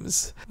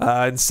games,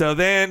 and so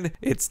then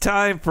it's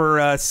time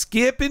for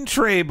Skip and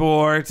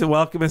Trebor to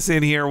welcome us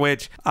in here,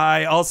 which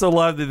I also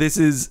love that this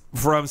is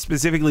from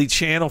specifically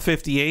Channel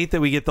 58,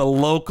 that we get the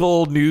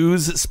local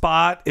news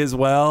spot as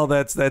well.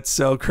 That's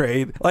so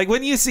great. Like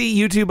when you see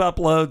YouTube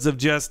uploads of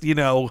just,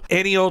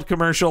 any old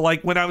commercial,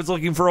 like when I was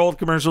looking for old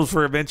commercials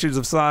for Adventures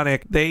of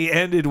Sonic, they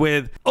ended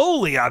with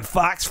only on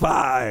Fox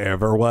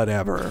 5 or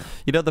whatever.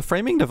 The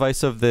framing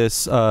device of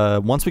this,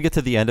 once we get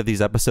to the end of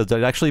these episodes,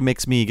 it actually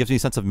gives me a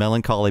sense of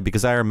melancholy,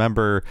 because I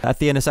remember at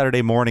the end of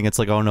Saturday morning, it's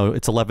like, oh no,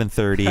 it's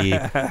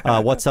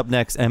 11:30. What's up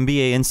next?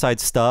 NBA Inside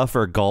Stuff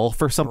or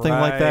golf or something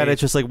like that.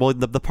 It's just like, well,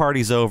 the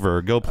party's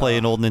over. Go play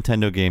an old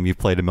Nintendo game you've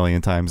played a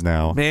million times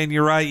now. Man,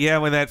 you're right. Yeah,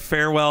 when that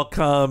farewell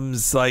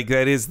comes, like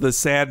that is the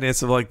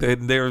sadness of like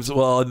there's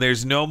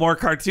no more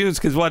cartoons,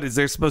 because what is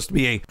there supposed to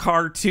be a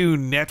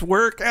Cartoon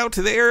Network out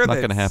there?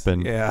 Not gonna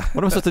happen. Yeah.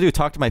 What am I supposed to do?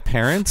 Talk to my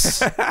parents?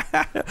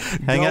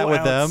 Hang out with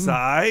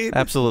outside? them?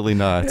 Absolutely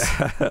not.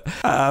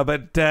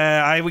 But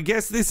I would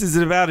guess this is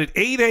about at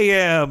 8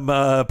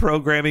 a.m.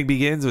 Programming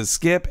begins with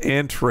Skip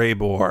and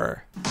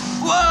Trebor.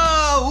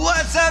 Whoa!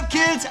 What's up,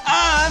 kids?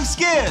 I'm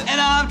Skip. And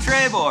I'm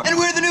Trebor. And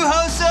we're the new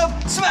hosts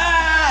of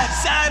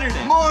Smash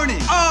Saturday Morning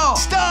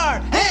All-Star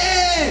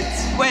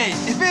Hits! Wait,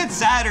 if it's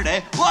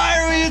Saturday, why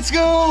are we at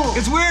school?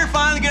 Because we're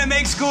finally gonna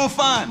make school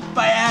fun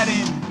by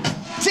adding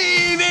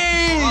TV!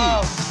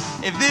 Whoa.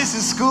 If this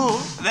is school,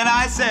 then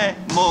I say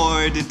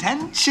more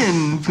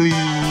detention, please.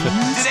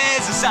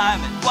 Today's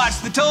assignment,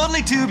 watch the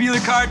totally tubular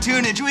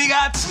cartoonage we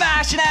got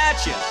smashing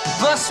at you.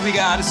 Plus, we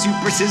got a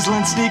super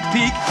sizzling sneak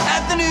peek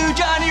at the new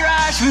Johnny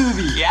Rash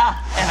movie. Yeah,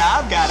 and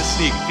I've got a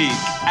sneak peek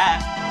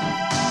at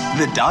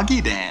the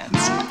doggy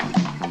dance.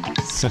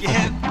 Skip,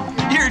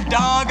 you're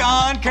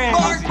doggone crazy.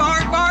 Bark,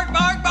 bark, bark,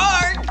 bark,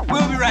 bark.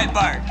 We'll be right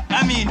back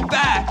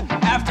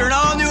after an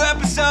all-new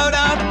episode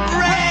of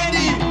Randy.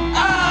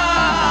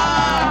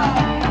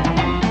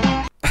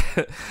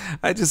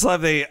 I just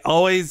love they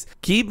always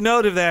keep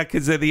note of that,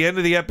 because at the end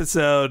of the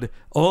episode,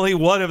 only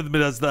one of them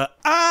does the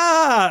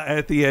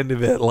at the end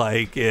of it.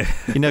 Like,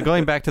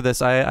 going back to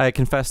this, I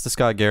confessed to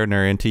Scott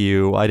Gairdner and to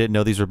you, I didn't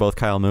know these were both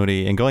Kyle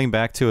Mooney. And going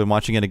back to and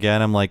watching it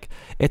again, I'm like,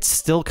 it's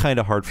still kind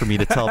of hard for me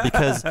to tell,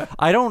 because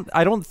I don't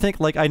think,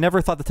 like, I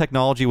never thought the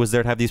technology was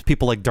there to have these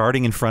people like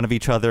darting in front of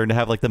each other and to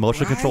have like the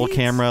motion control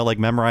camera like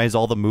memorize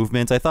all the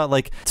movements. I thought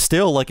like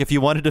still like if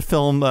you wanted to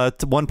film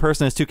one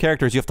person as two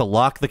characters, you have to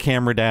lock the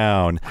camera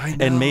down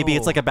and maybe maybe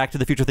it's like a Back to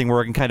the Future thing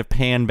where it can kind of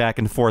pan back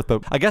and forth.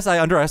 But I guess I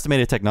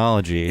underestimated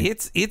technology.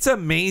 It's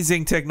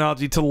amazing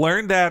technology. To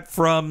learn that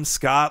from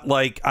Scott,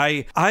 like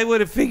I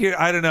would have figured,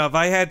 I don't know, if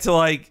I had to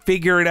like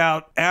figure it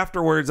out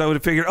afterwards, I would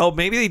have figured, oh,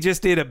 maybe they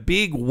just did a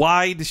big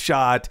wide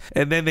shot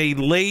and then they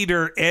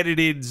later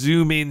edited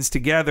zoom ins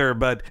together.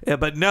 But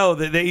no,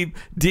 that they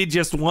did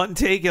just one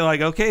take and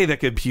like, okay, the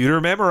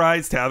computer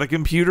memorized how the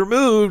computer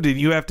moved and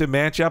you have to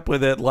match up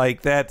with it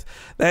like that.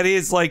 That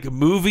is like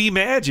movie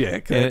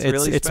magic. That's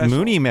really it's special.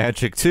 Mooney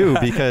magic too,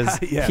 because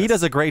Yes. he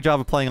does a great job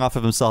of playing off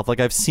of himself. Like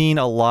I've seen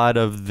a lot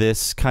of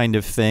this kind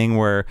of thing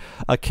where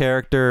an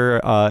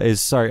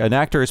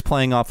actor is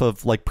playing off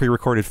of like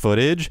pre-recorded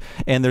footage,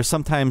 and there's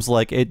sometimes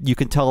like you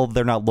can tell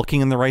they're not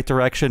looking in the right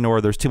direction,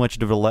 or there's too much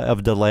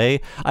of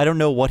delay. I don't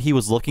know what he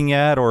was looking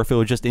at, or if it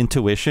was just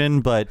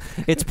intuition, but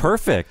it's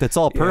perfect. It's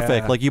all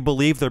perfect. Yeah. Like you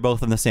believe they're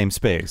both in the same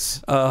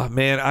space. Oh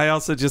man, I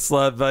also just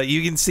love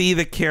you can see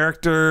the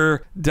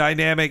character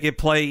dynamic at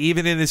play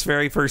even in this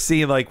very first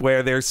scene, like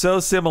where they're so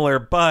similar.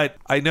 But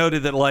I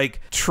noted that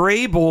like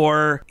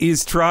Trebor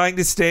is trying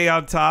to stay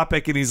on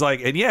topic, and he's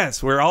like, and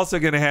yes, we're also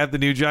going to have the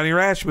new Johnny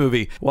Rash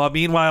movie, while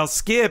meanwhile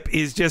Skip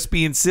is just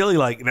being silly,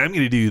 like, and I'm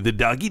going to do the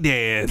doggy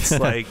dance.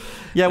 Like,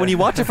 yeah, when you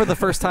watch it for the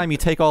first time, you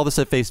take all this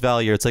at face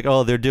value. It's like,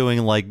 oh, they're doing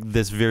like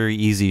this very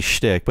easy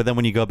shtick. But then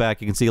when you go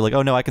back, you can see like,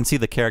 oh no, I can see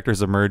the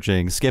characters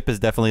emerging. Skip is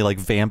definitely like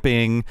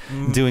vamping,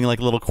 doing like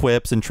little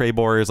quips, and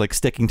Trebor is like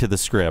sticking to the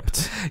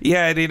script.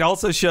 Yeah, and it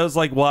also shows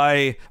like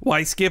why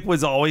Skip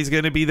was always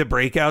going to be the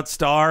breakout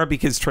star,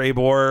 because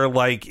Trebor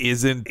like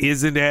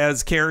isn't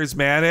as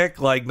charismatic,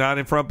 like not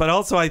in front. But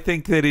also I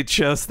think that it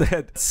shows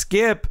that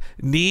Skip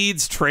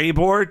needs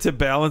Trebor to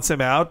balance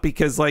him out,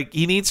 because like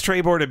he needs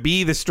Trebor to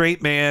be the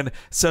straight man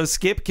so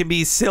Skip can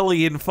be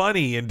silly and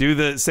funny and do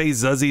the say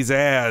Zuzzy's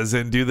ass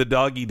and do the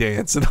doggy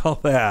dance and all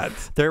that.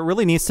 There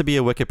really needs to be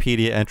a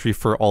Wikipedia entry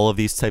for all of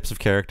these types of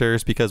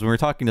characters, because when we were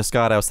talking to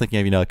Scott, I was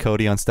thinking of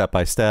Cody on Step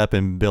by Step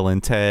and Bill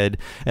and Ted,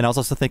 and I was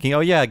also thinking, oh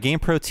yeah,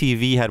 GamePro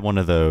TV had one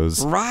of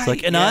those. Right. It's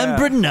like, and I'm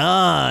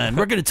Brennan.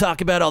 We're going to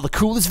talk about all the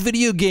coolest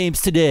video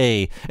games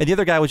today. And the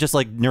other guy was just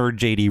like Nerd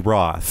JD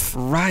Roth.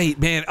 Right,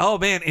 man. Oh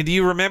man, and do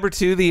you remember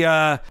too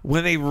the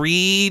when they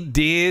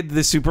redid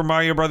the Super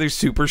Mario Brothers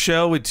Super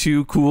Show with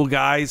two cool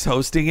guys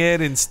hosting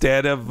it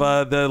instead of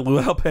the Lou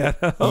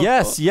Albano?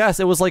 Yes,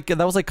 it was like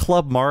that was like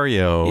Club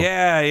Mario.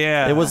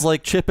 Yeah. It was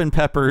like Chip and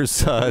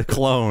Pepper's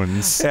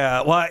clones.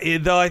 Yeah, well,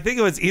 though I think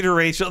it was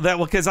interracial. That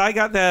because I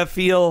got that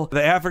feel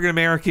the African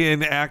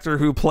American actor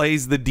who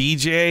plays the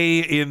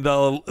DJ in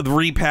the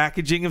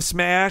repackaging of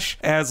Smash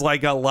as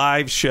like a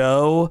live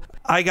show,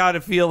 I got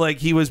to feel like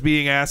he was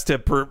being asked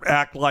to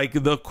act like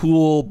the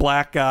cool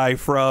black guy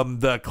from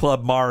the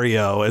Club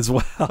Mario as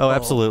well. Oh,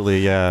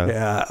 absolutely, yeah.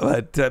 Yeah,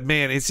 but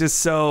man, it's just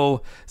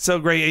so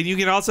great. And you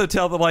can also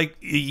tell that like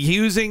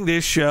using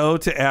this show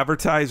to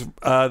advertise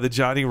the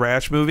Johnny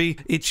Rash movie,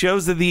 it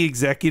shows that the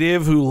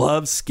executive who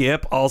loves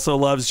Skip also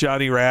loves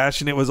Johnny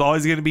Rash, and it was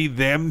always going to be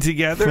them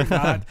together.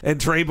 And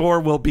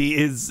Trebor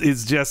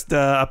is just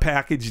a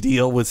package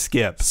deal with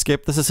Skip.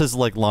 Skip, this is his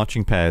like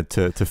launching pad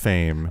to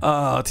fame.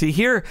 To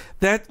hear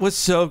that was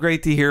so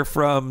great to hear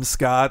from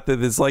Scott,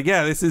 that it's like,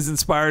 yeah, this is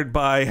inspired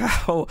by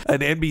how an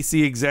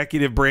NBC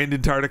executive,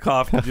 Brandon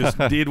Tartikoff, just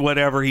did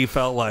whatever he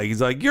felt like. He's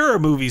like, you're a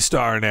movie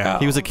star now.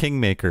 He was a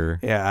kingmaker.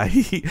 Yeah.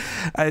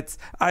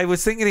 I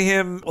was thinking to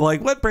him,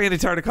 like, what Brandon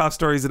Tartikoff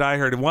stories that I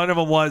heard? And one of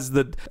them was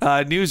the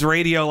news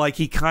radio, like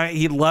he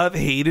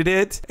hated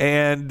it.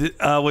 And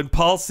when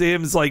Paul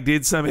Sims like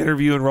did some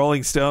interview in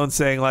Rolling Stone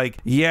saying like,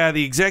 yeah,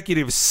 the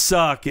executives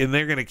suck and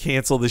they're going to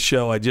cancel the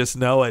show, I just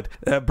know it.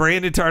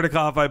 Brandon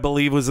Tartikoff, I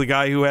believe, was the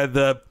guy who had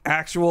the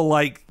actual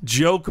like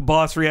joke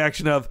boss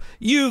reaction of,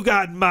 you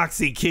got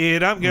moxie,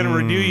 kid, I'm gonna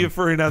renew you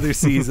for another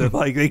season.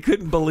 Like they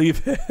couldn't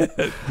believe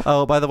it.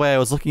 Oh, by the way, I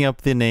was looking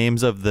up the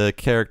names of the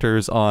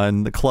characters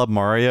on the Club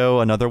Mario,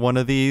 another one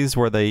of these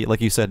where they,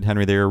 like you said,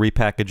 Henry, they were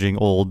repackaging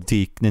old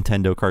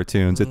Nintendo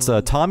cartoons. It's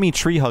Tommy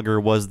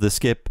Treehugger was the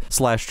Skip /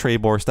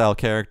 Trebor style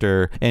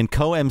character, and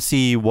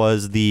Co-MC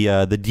was the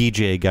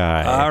DJ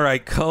guy. All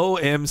right,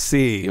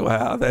 Co-MC.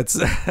 Wow, that's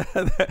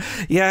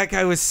yeah, that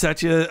guy was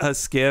such a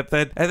Skip.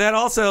 And that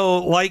also,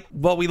 like,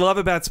 what we love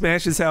about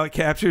Smash is how it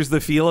captures the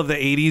feel of the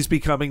 80s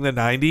becoming the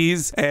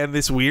 90s and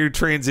this weird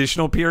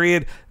transitional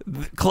period.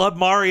 Club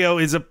Mario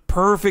is a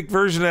perfect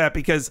version of that,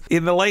 because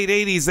in the late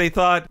 80s they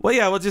thought, well,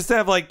 yeah, we'll just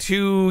have like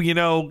two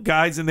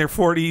guys in their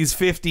 40s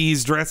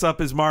 50s dress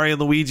up as Mario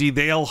and Luigi,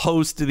 they'll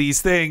host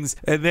these things,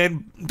 and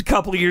then a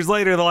couple of years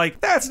later they're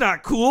like, that's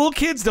not cool,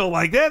 kids don't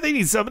like that, they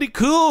need somebody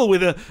cool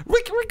with a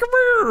like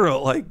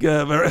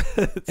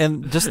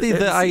and just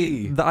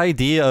the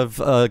idea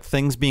of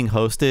things being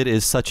hosted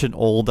is such an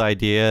old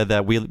idea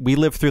that we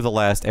lived through the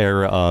last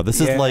era of.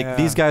 This is like,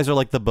 these guys are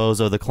like the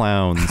Bozo the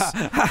Clowns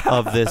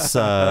of this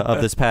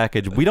of this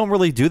package. We don't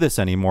really do this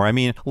anymore. I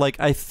mean, like,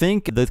 I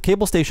think the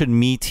cable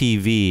station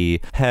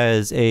MeTV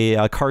has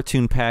a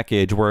cartoon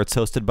package where it's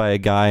hosted by a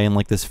guy in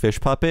like this fish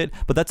puppet,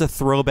 but that's a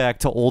throwback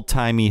to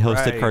old-timey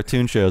hosted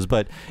cartoon shows.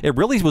 But it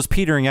really was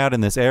petering out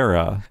in this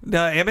era.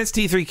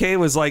 MST3K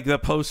was like the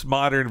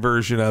postmodern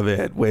version of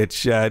it,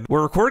 which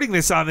we're recording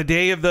this on the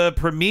day of the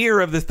premiere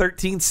of the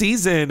 13th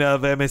season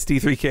of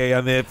MST3K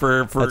on the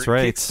for That's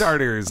right.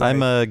 Kickstarters.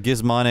 I'm a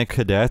Gizmonic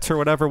cadet or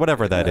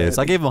whatever that is.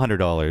 I gave him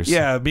 $100.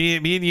 Yeah, me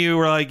and you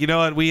were like, you know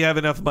what? We have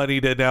enough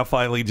money to now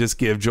finally just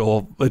give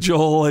Joel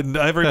and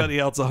everybody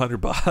else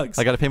 $100.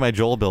 I got to pay my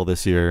Joel bill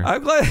this year.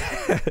 I'm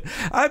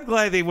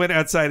glad they went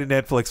outside of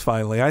Netflix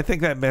finally. I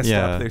think that messed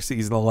up their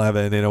season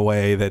 11 in a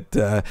way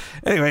that.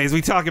 Anyways,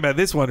 we talk about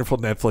this wonderful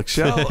Netflix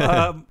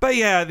show. But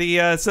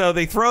yeah, so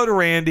they throw to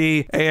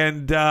Randy,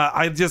 and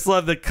I just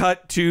love the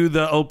cut to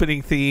the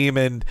opening theme,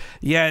 and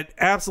yet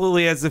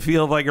absolutely has the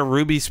feel of like a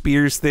Ruby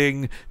Spears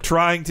thing,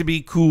 trying to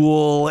be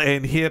cool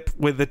and hip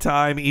with the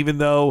time, even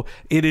though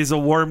it is a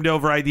warmed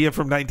over idea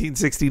from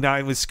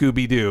 1969 with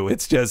Scooby-Doo.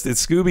 It's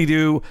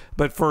Scooby-Doo,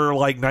 but for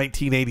like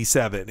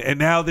 1987. And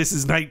now this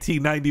is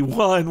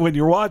 1991 when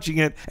you're watching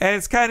it, and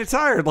it's kind of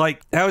tired.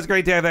 Like, that was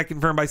great to have that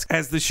confirmed by,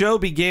 as the show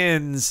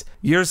begins,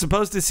 you're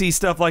supposed to see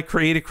stuff like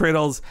Creative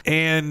Crittles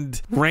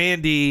and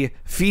Randy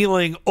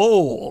feeling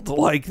old,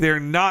 like they're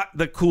not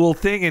the cool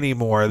thing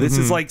anymore. This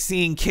is like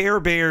seeing Care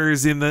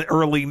Bears in the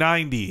early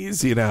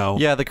 90s, you know?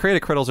 Yeah, the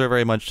Creative Crittles are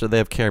very much, they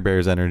have Care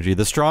Bears energy.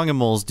 The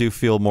Strongimals do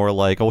feel more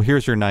like, oh,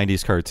 here's your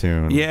 90s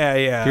cartoon.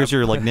 Yeah. Here's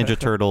your like Ninja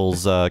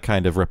Turtles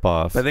kind of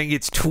ripoff. I think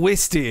it's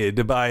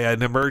twisted by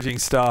an emerging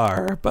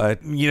star.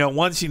 But, you know,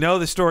 once you know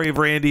the story of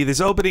Randy,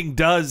 this opening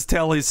does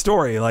tell his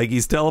story. Like,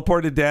 he's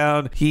teleported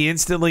down, he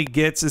instantly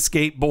gets a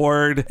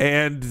skateboard,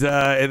 and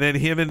then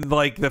him and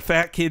like the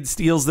fat kid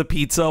steals the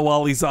pizza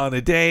while he's on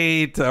a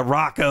date,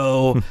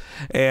 Rocco.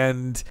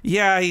 And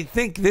yeah, I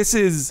think this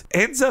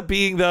ends up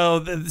being, though,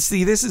 this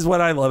is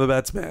what I love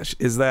about Smash,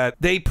 is that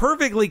they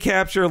perfectly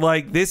capture,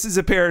 like, this is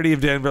a parody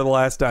of Denver the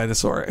Last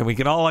Dinosaur, and we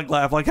can all like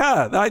laugh like,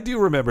 I do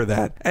remember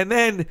that. And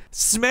then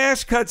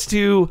Smash cuts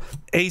to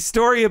a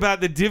story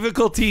about the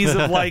difficulties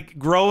of like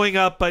growing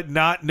up but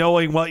not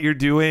knowing what you're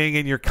doing,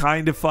 and you're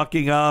kind of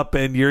fucking up,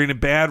 and you're in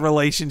bad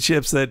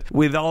relationships that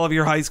with all of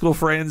your high school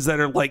friends that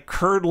are like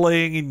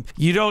curdling, and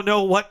you don't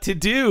know what to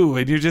do,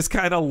 and you're just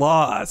kind of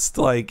lost.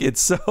 Like,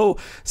 it's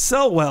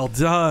so well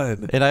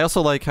done. And I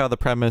also like how the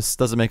premise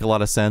doesn't make a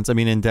lot of sense. I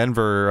mean, in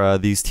Denver,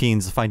 these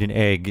teens find an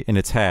egg in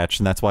its hatch,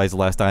 and that's why he's the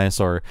last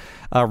dinosaur.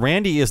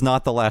 Randy is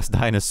not the last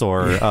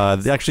dinosaur.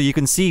 Actually, you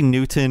can see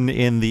Newton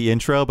in the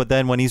intro, but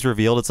then when he's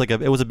revealed, it's like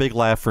it was a big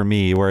laugh for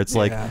me, where it's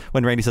like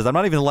when Randy says, "I'm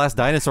not even the last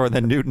dinosaur," and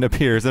then Newton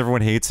appears,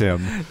 everyone hates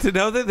him. To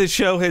know that the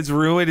show has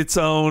ruined its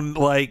own,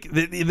 like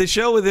the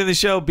show within the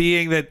show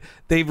being that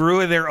they've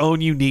ruined their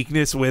own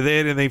uniqueness with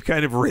it, and they've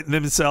kind of written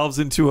themselves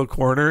into a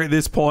corner at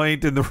this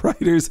point, and the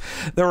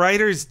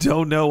writers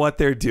don't know what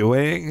they're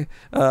doing.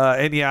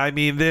 And yeah, I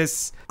mean,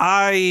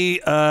 I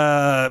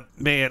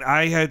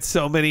had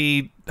so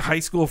many high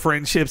school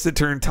friendships that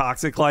turned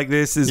toxic like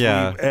this as we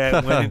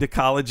went into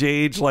college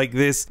age. Like,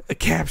 this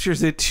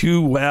captures it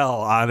too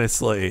well,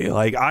 honestly.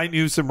 Like, I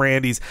knew some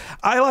Randys.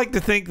 I like to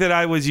think that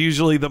I was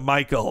usually the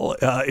Michael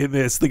in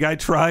this, the guy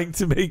trying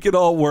to make it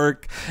all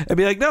work and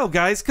be like, no,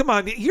 guys, come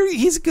on,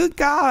 he's a good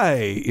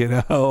guy, you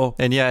know?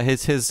 And yeah,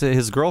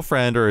 his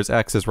girlfriend or his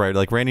ex is right.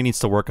 Like, Randy needs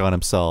to work on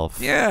himself.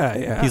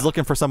 Yeah. He's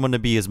looking for someone to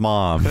be his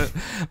mom.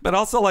 But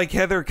also, like,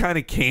 Heather kind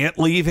of can't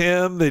leave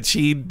him, that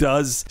she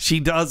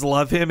does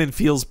love him and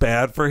feels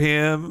bad for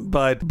him,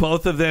 but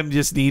both of them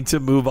just need to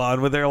move on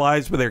with their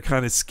lives, but they're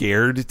kind of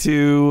scared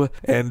to.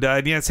 And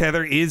yes,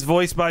 Heather is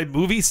voiced by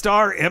movie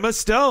star Emma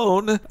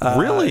Stone.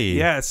 Really?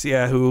 Yes,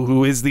 yeah,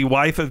 who is the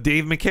wife of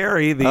Dave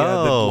McCary, the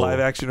live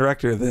action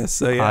director of this.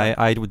 So yeah,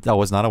 I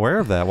was not aware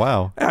of that.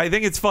 Wow. I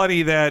think it's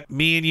funny that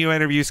me and you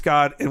interview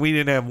Scott, and we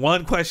didn't have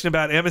one question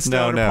about Emma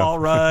Stone or Paul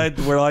Rudd.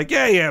 We're like,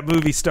 yeah,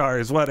 movie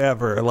stars,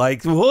 whatever.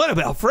 Like, what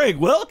about Frank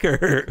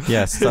Welker?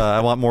 Yes, I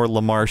want more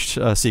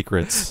LaMarche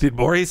secrets. Did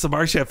Maurice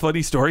LaMarche have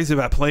funny stories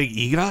about playing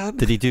Egon?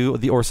 Did he do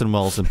the Orson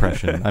Welles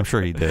impression? I'm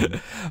sure he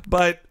did.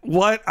 But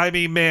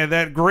man,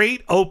 that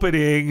great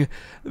opening,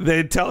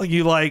 then telling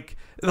you, like,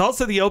 and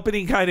also the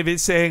opening kind of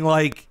is saying,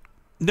 like,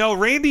 no,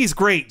 Randy's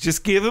great.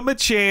 Just give him a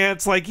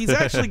chance. Like, he's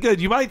actually good.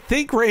 You might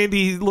think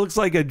Randy looks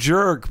like a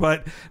jerk,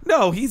 but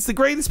no, he's the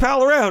greatest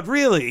pal around.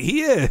 Really,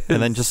 he is.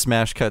 And then just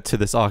smash cut to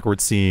this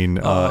awkward scene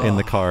in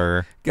the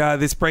car.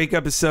 God, this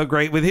breakup is so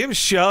great. With him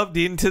shoved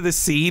into the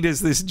seat as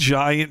this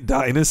giant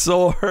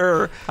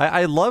dinosaur.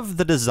 I love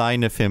the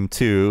design of him,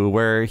 too,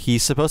 where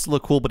he's supposed to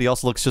look cool, but he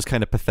also looks just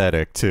kind of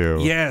pathetic, too.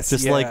 Yes,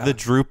 just like the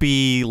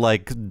droopy,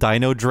 like,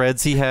 dino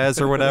dreads he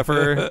has or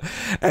whatever.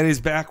 And his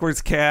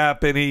backwards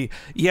cap, and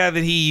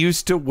that he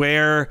used to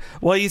wear.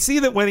 Well, you see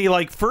that when he,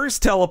 like,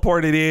 first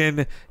teleported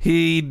in,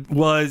 he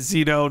was,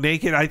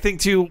 naked. I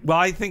think, too,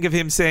 I think of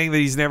him saying that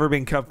he's never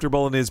been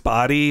comfortable in his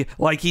body.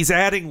 Like, he's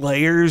adding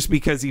layers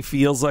because he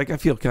feels feels like, I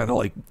feel kind of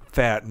like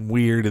fat and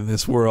weird in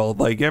this world.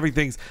 Like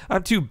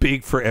I'm too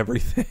big for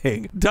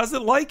everything.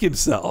 Doesn't like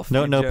himself.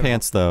 No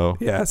pants though.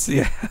 Yes,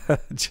 yeah.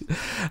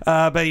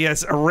 But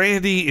yes,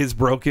 Randy is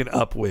broken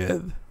up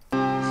with.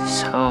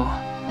 So,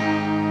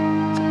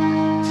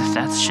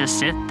 that's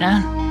just it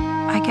then?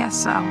 I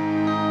guess so.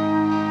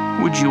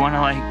 Would you want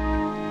to,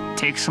 like,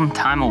 take some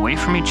time away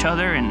from each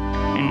other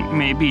and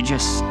maybe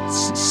just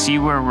see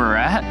where we're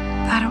at?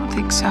 I don't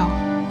think so,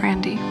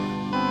 Randy.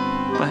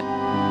 But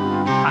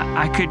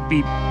I could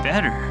be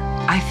better.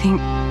 I think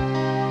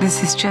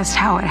this is just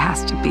how it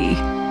has to be.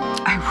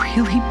 I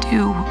really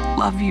do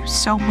love you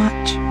so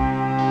much.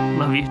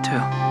 Love you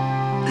too.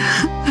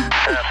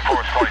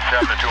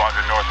 427 to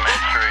 200 North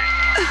Main Street.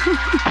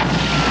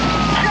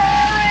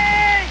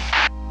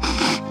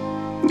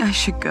 I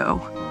should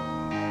go.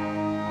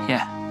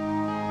 Yeah.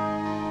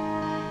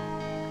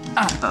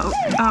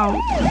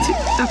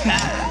 Okay.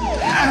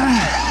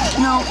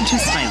 No,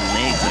 just... My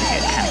legs are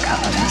getting kind of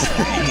caught on this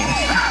right here.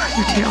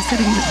 Your tail's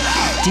hitting me.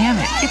 Damn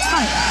it. It's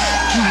fine.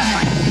 No, it's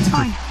fine. It's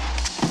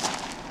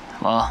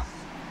fine. Well,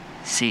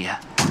 see ya.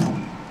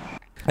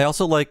 I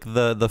also like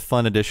the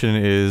fun addition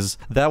is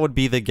that would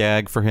be the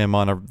gag for him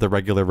on the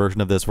regular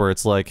version of this, where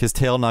it's like his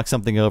tail knocks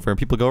something over and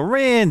people go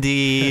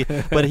Randy,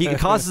 but he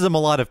causes him a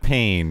lot of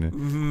pain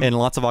in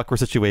lots of awkward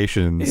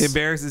situations. It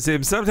embarrasses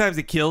him. Sometimes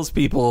it kills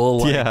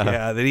people. Like,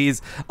 yeah, that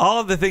he's all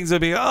of the things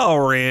would be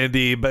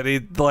Randy, but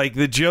it like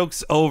the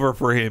joke's over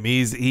for him.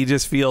 He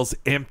just feels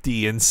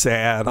empty and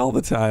sad all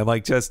the time.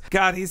 Like just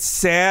God, his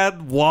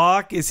sad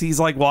walk is he's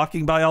like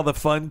walking by all the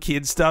fun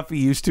kid stuff he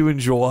used to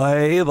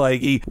enjoy.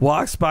 Like he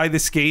walks by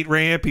the skate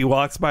ramp, he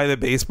walks by the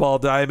baseball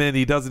diamond,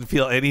 he doesn't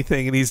feel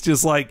anything, and he's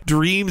just like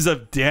dreams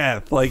of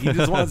death. Like he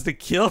just wants to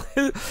kill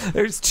it.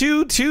 There's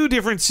two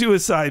different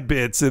suicide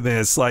bits in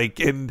this, like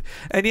and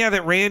yeah,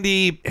 that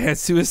Randy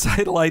has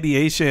suicidal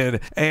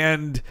ideation,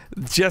 and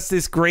just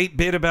this great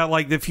bit about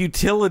like the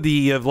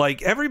futility of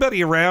like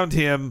everybody around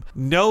him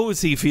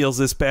knows he feels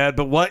this bad,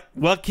 but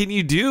what can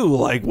you do?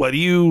 Like what do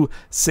you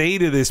say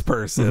to this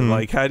person?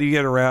 Like how do you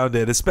get around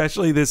it?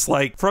 Especially this,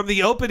 like from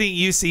the opening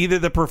you see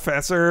that the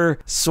professor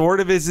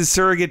sort of is his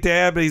surrogate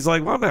dad, but he's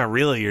like, well, I'm not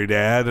really your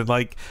dad, and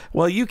like,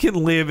 well, you can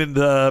live in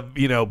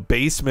the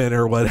basement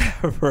or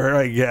whatever,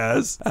 I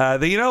guess.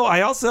 I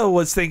also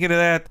was thinking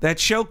of that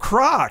show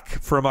Croc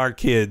from our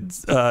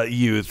kids'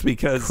 youth,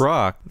 because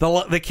Croc,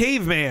 the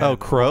caveman. Oh,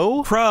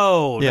 Crow,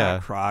 yeah,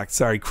 not Croc,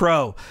 sorry,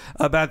 Crow,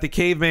 about the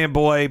caveman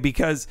boy,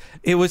 because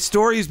it was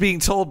stories being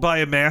told by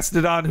a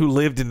mastodon who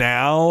lived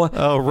now.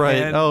 Oh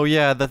right,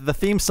 yeah, the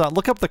theme song.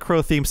 Look up the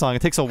Crow theme song.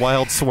 It takes a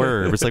wild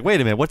swerve. It's like,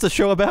 wait a minute, what's the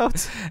show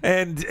about?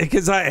 And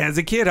because as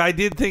a kid, I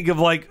did think of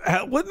like,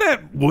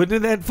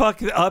 wouldn't that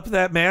fuck up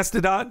that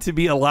mastodon to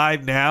be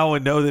alive now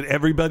and know that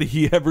everybody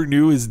he ever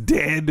knew is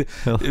dead,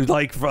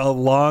 like for a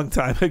long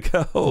time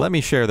ago. Let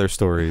me share their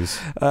stories.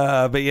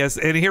 But yes,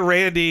 and here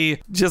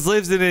Randy just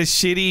lives in his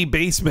shitty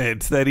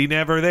basement that he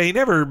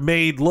never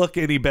made look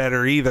any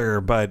better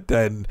either. But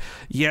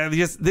yeah,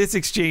 just this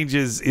exchange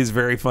is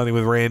very funny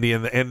with Randy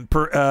and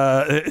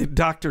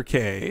Dr.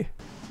 K.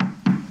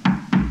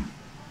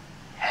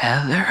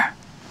 Heather?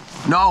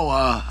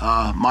 No,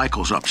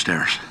 Michael's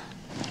upstairs.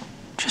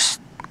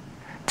 Just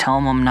tell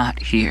him I'm not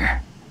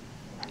here.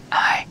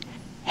 I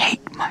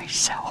hate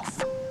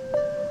myself.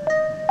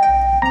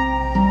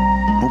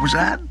 What was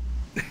that?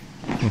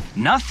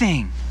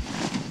 Nothing.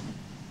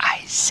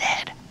 I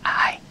said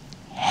I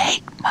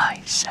hate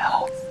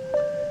myself.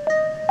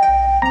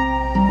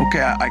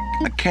 Okay,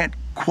 I can't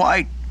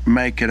quite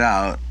make it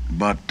out,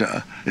 but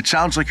it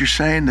sounds like you're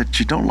saying that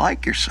you don't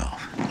like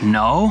yourself.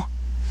 No.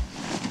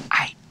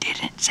 I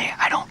didn't say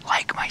I don't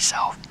like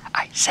myself.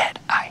 I said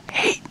I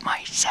hate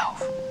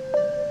myself.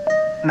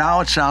 Now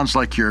it sounds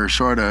like you're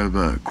sort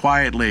of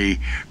quietly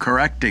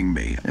correcting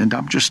me, and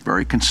I'm just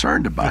very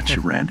concerned about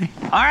you, Randy.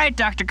 All right,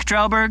 Dr.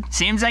 Kotrelberg.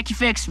 Seems like you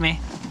fixed me.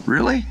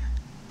 Really?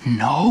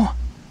 No.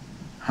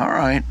 All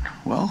right.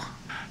 Well,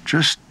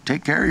 just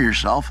take care of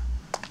yourself.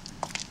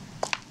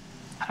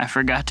 I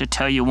forgot to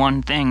tell you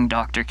one thing,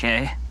 Dr.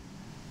 K.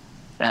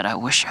 That I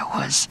wish I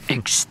was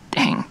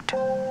extinct.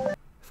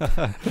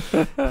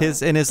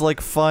 His like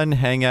fun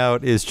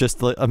hangout is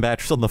just a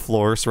mattress on the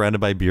floor surrounded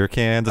by beer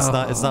cans.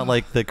 It's not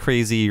like the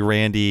crazy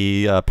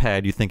Randy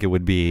pad you think it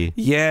would be.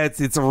 Yeah,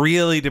 it's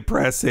really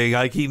depressing.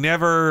 Like he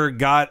never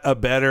got a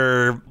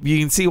better. You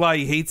can see why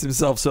he hates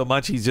himself so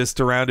much. He's just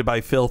surrounded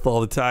by filth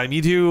all the time.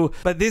 You do,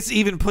 but this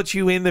even puts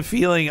you in the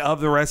feeling of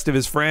the rest of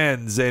his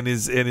friends and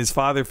his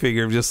father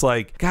figure of just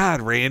like,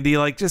 God, Randy,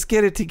 like just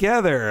get it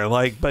together.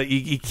 Like, but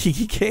you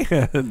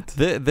can't.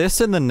 This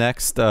and the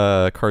next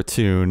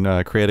cartoon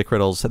created Creative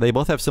Crittles. They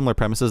both have similar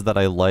premises that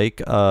I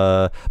like,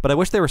 but I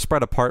wish they were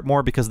spread apart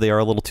more because they are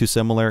a little too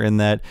similar in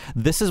that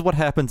this is what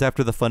happens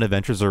after the fun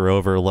adventures are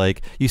over.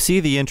 Like, you see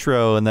the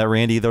intro and that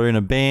Randy, they're in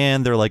a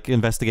band, they're like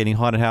investigating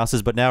haunted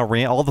houses, but now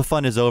all the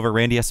fun is over.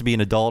 Randy has to be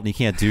an adult and he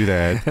can't do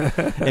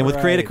that. And with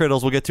Creative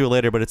Crittles, we'll get to it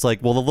later, but it's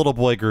like, well, the little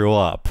boy grew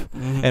up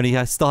and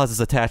he still has this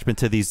attachment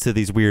to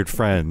these weird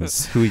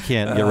friends who he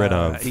can't get rid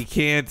of. He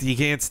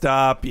can't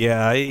stop.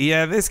 Yeah.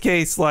 In this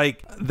case,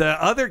 like, the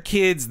other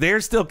kids, they're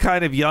still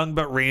kind of young,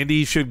 but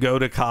Randy should go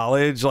to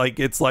college. Like,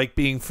 it's like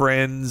being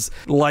friends.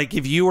 Like,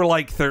 if you were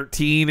like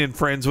 13 and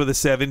friends with a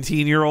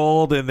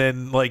 17-year-old, and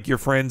then like your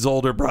friend's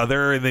older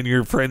brother, and then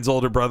your friend's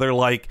older brother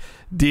like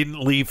didn't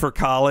leave for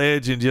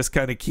college and just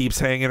kind of keeps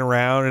hanging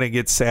around, and it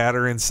gets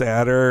sadder and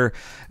sadder,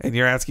 and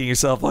you're asking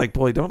yourself like,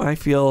 boy,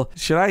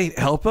 should I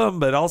help him?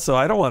 But also,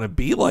 I don't want to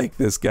be like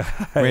this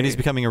guy. Randy's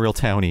becoming a real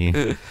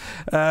townie.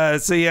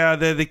 So yeah,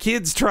 the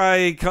kids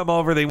come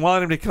over. They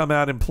want him to come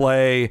out and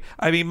play.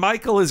 I mean,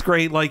 Michael is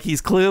great. Like,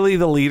 he's clearly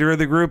the leader of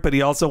the group, but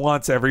he also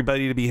wants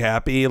everybody to be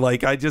happy.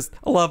 Like, I just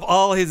love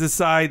all his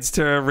asides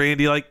to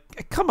Randy. Like,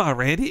 come on,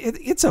 Randy,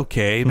 it's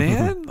okay,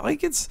 man.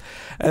 Like, it's.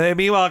 And then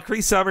meanwhile,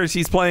 Cree Summers,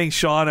 she's playing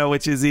Shauna,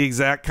 which is the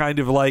exact kind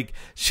of like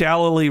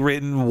shallowly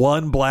written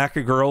one black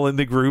girl in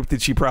the group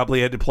that she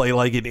probably had to play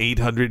like in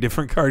 800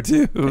 different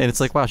cartoons. And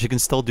it's like, wow, she can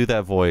still do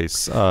that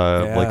voice.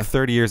 Like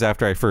 30 years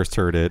after I first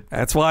heard it.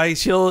 That's why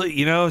she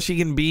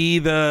can be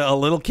a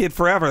little kid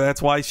forever.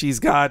 That's why she's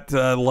got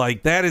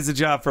like, that is a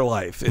job for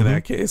life in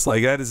that case.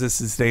 Like, that is a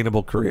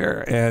sustainable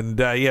career. And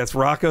yes,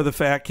 Rocco the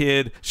fat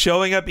kid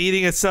showing up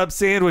eating a sub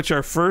sandwich,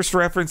 our first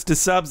reference to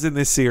subs in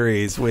this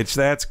series, which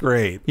that's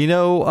great. You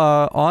know,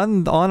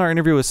 on our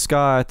interview with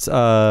Scott,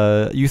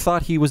 you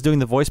thought he was doing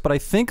the voice, but I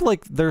think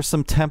like there's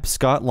some temp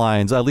Scott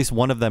lines. At least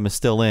one of them is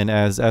still in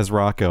as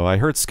Rocco. I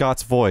heard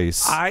Scott's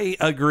voice. I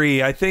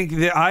agree. I think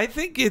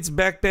it's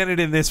Beck Bennett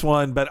in this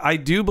one, but I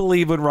do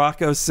believe when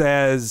Rocco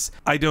says,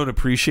 "I don't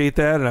appreciate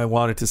that and I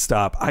want it to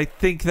stop," I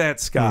think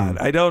that's Scott.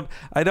 I don't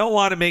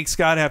want to make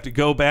Scott have to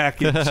go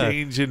back and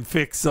change and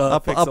fix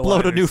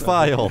upload a new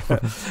file.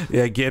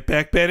 Yeah, get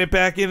Beck Bennett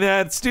back in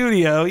that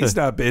studio. He's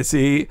not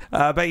busy.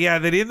 But yeah,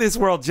 that in this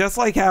world, just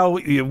like how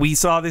we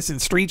saw this in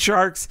Street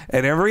Sharks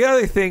and every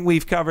other thing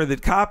we've covered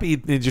that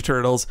copied Ninja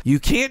Turtles, you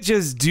can't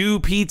just do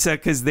pizza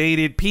because they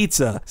did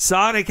pizza.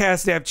 Sonic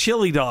has to have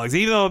chili dogs,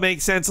 even though it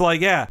makes sense.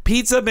 Like, yeah,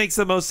 pizza makes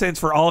the most sense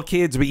for all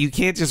kids, but you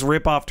can't just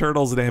rip off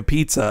Turtles and have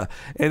pizza.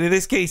 And in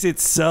this case,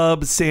 it's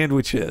sub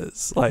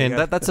sandwiches. Like, and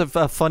that's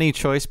a funny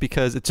choice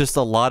because it's just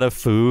a lot of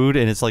food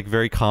and it's like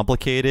very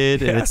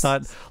complicated, and it's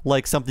not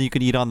like something you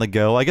can eat on the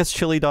go. I guess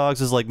chili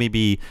dogs is like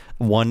maybe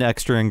one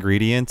extra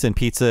ingredient, and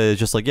pizza is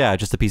just like, yeah,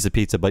 just a piece of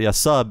pizza. But yeah,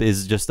 sub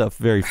is just a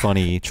very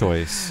funny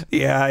choice.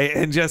 Yeah,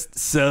 and just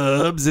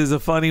subs is a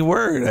funny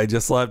word. I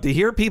just love to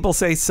hear people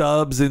say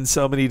subs in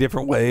so many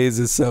different ways.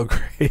 Is so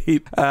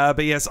great.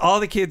 But yes, all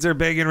the kids are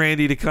begging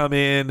Randy to come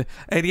in,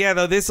 and yeah,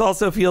 though this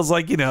also feels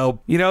like,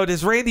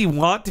 does Randy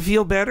want to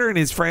feel better, and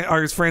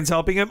are his friends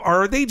helping him,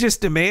 or are they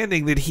just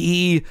demanding that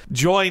he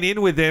join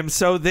in with them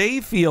so they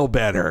feel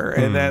better,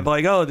 and that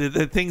like,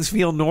 that things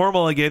feel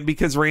normal again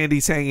because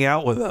Randy's hanging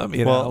out with them?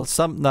 Well,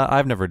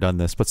 I've never done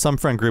this, but some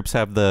friend groups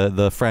have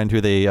the friend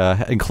who they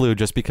include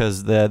just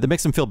because that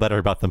makes them feel better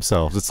about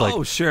themselves. It's like,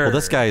 oh sure, well,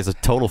 this guy is a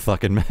total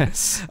fucking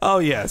mess. Oh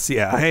yes,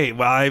 yeah. Hey,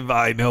 well,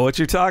 I know what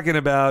you're talking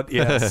about.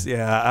 Yes,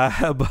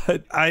 yeah.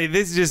 But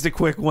this is just a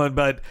quick one.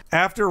 But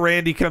after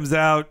Randy comes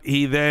out,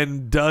 he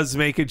then does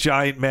make a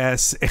giant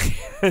mess,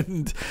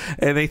 and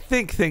they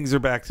think things are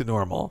back to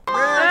normal. Hey,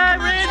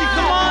 Randy,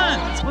 come on!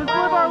 Let's live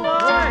our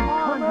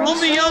lives!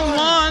 Only young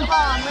month!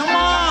 Come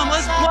on,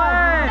 let's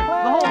play!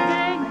 The whole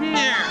gang's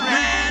here!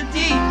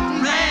 Randy!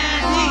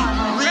 Randy!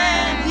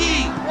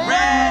 Randy!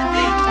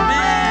 Randy!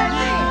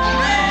 Randy!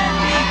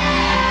 Randy!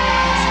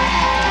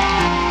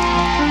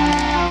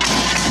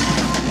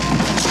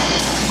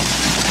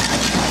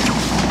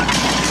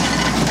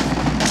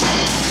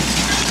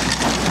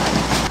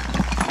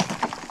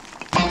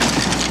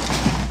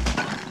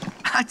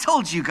 I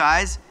told you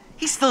guys,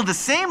 he's still the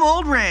same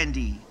old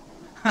Randy.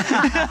 Oh,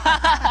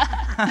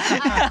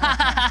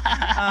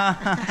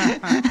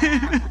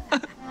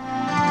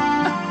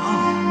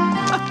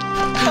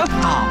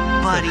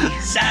 buddy.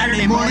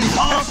 Saturday morning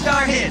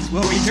All-Star Hits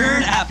will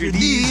return after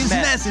these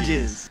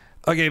messages.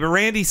 Okay, but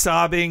Randy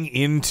sobbing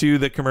into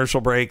the commercial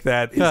break,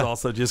 that is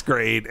also just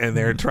great, and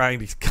they're trying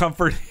to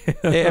comfort him.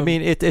 I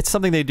mean, it's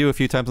something they do a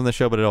few times on the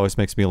show, but it always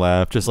makes me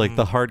laugh. Just like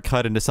the hard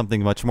cut into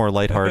something much more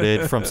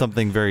lighthearted from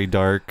something very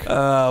dark.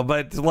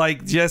 But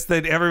like, just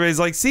that everybody's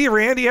like, see,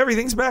 Randy,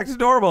 everything's back to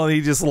normal, and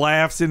he just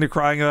laughs into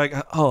crying like,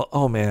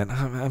 oh man,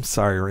 I'm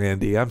sorry,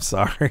 Randy, I'm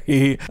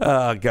sorry.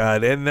 Oh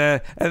God, and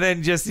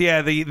then just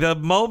the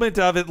moment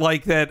of it,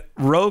 like that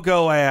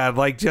Rogo ad,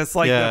 like just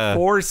like the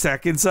 4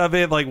 seconds of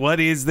it, like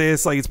what is this?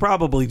 this? Like, it's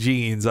probably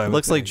jeans. I would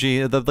Looks like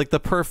the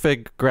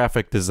perfect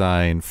graphic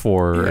design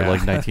for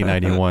like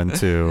 1991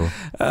 too.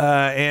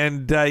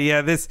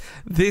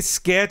 This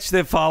sketch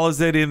that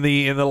follows it in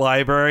the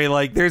library,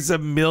 like there's a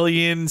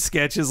million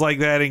sketches like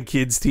that in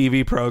kids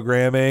TV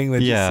programming.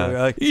 That just,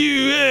 like,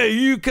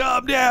 you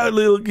calm down,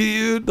 little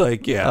dude.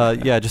 Like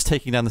just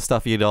taking down the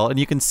stuffy adult, and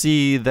you can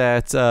see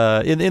that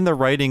in the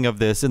writing of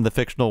this in the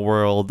fictional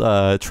world,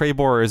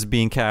 Trebor is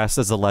being cast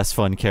as a less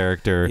fun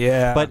character.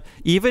 Yeah, but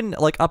even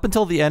like up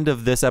until the end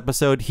of this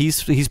episode,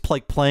 he's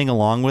like playing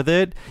along with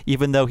it,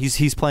 even though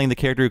he's playing the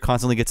character who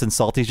constantly gets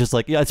insulted. He's just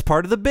like, yeah, it's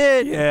part of the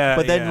bit. Yeah,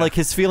 but then like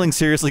his feelings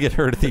seriously get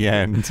hurt at the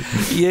end.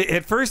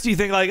 At first you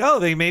think like, oh,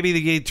 they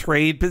get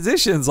trade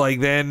positions. Like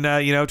then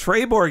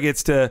Trebor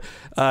gets to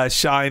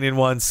shine in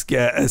one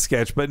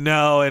sketch, but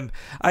no. And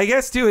I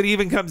guess too, it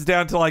even comes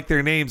down to like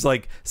their names.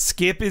 Like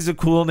Skip is a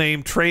cool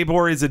name,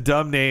 Trebor is a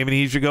dumb name, and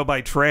he should go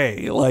by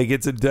Trey. Like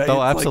it's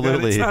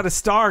absolutely. It's not a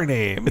star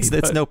name.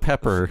 It's no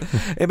Pepper.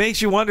 It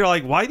makes you wonder,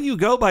 like, why do you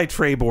go by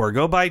Trebor?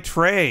 Go by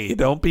Trey.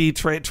 Don't be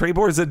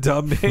Trebor is a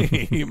dumb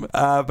name.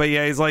 But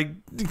yeah, he's like,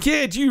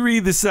 can't you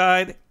read the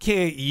sign?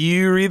 Can't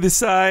you read the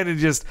sign? And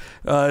just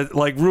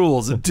like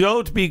rules.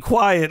 Don't be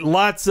quiet.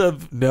 Lots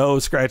of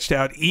scratched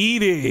out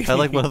eating. I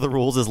like one of the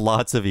rules is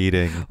lots of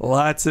eating.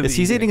 Lots of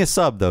He's eating a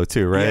sub though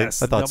too, right?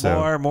 Yes, I thought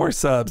so. More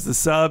subs. The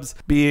subs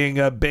being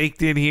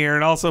baked in here,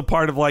 and also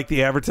part of like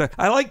the advertising.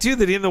 I like too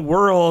that in the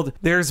world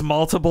there's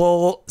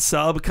multiple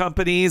sub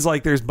companies.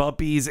 Like there's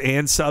Bumpies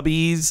and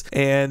Subbies,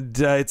 and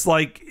it's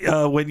like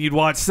when you'd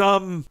watch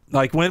some.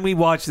 Like when we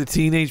watched the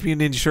Teenage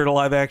Mutant Ninja Turtle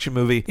live action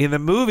movie, in the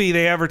movie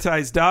they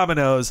advertised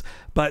Domino's,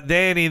 but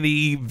then in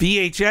the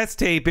VHS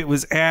tape it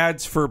was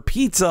ads for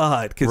Pizza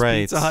Hut because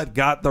Pizza Hut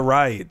got the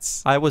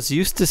rights. I was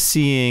used to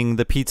seeing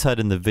the Pizza Hut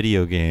in the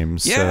video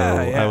games, so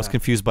I was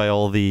confused by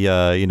all the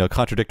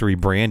contradictory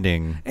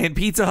branding. And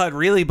Pizza Hut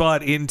really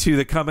bought into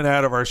the Coming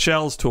Out of Our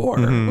Shells tour,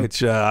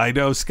 which I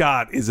know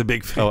Scott is a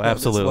big fan of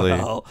absolutely. as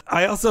well.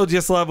 I also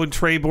just love when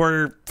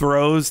Trebor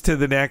throws to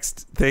the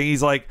next thing.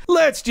 He's like,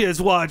 let's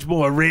just watch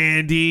more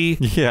Randy.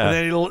 Yeah.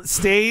 And then it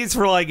stays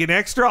for like an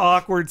extra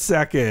awkward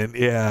second.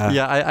 Yeah.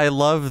 Yeah, I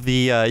love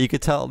the, you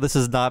could tell this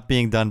is not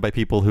being done by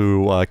people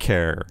who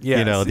care.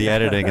 Yes, the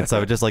editing and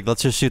stuff. Just like,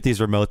 let's just shoot these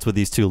remotes with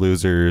these two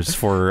losers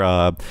for,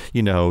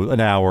 an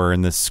hour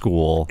in this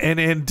school.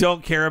 And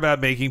don't care about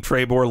making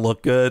Trebor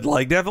look good.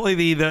 Like,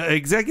 definitely the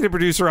executive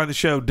producer on the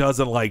show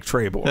doesn't like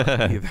Trebor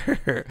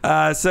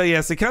either. So,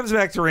 yes, it comes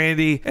back to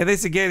Randy. And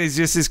this, again, is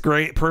just this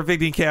great,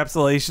 perfect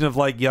encapsulation of,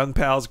 like, young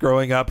pals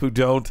growing up who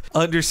don't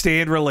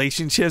understand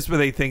relationships, but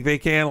they think they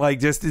can. Like,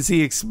 just as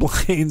he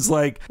explains,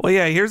 like, well,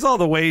 yeah, here's all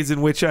the ways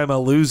in which I'm a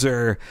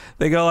loser.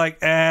 They go like,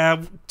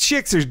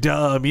 chicks are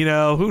dumb,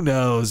 who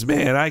knows,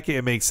 man, I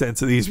can't make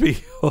sense of these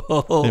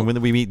people. And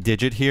when we meet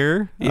Digit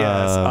here,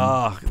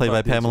 yes, played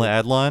by Pamela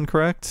Adlon,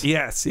 correct?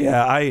 Yes,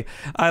 yeah,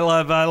 I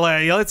love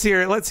let's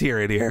hear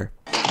it here.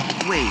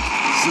 Wait,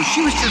 so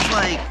she was just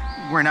like,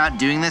 we're not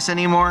doing this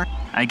anymore?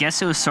 I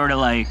guess it was sort of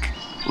like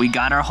we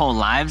got our whole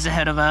lives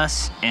ahead of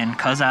us, and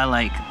cause I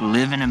like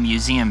live in a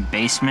museum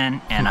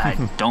basement and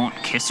I don't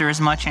kiss her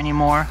as much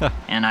anymore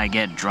and I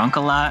get drunk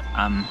a lot,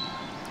 I'm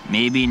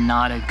maybe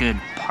not a good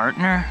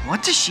partner.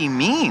 What does she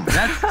mean?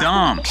 That's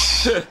dumb.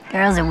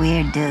 Girls are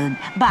weird, dude.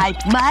 By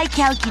my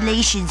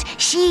calculations,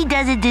 she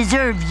doesn't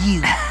deserve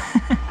you.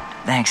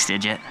 Thanks,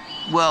 Digit.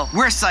 Well,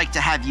 we're psyched to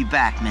have you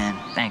back, man.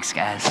 Thanks,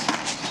 guys.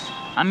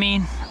 I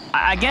mean,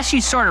 I guess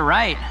she's sort of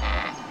right.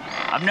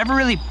 I've never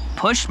really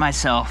pushed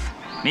myself.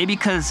 Maybe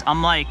because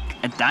I'm like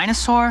a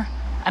dinosaur.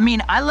 I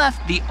mean, I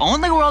left the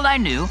only world I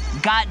knew,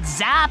 got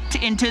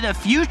zapped into the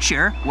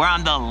future where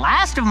I'm the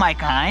last of my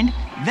kind.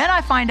 Then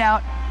I find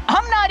out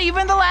I'm not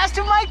even the last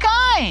of my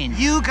kind.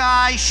 You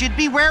guys should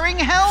be wearing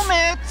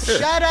helmets.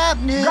 Shut up,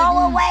 Newton. Go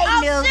away,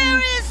 I'll Newton.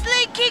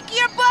 seriously kick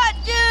your butt,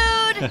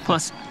 dude.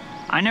 Plus,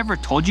 I never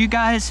told you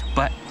guys,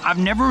 but I've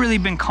never really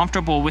been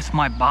comfortable with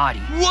my body.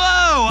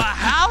 Whoa, a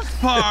house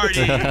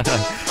party.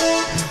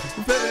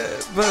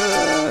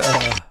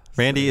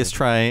 Randy is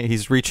trying,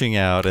 he's reaching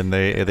out and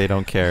they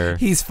don't care.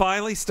 He's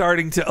finally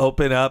starting to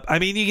open up. I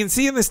mean, you can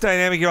see in this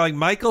dynamic, you're like,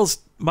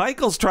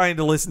 Michael's trying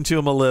to listen to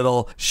him a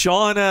little.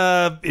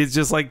 Shauna is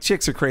just like,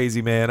 chicks are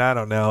crazy, man. I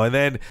don't know. And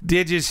then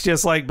Digit's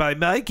just like, by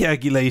my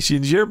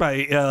calculations, you're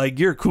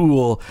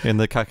cool. And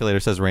the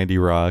calculator says Randy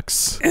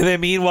rocks. And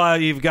then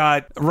meanwhile, you've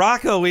got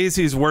Rocco is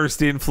his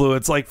worst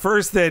influence. Like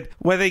first that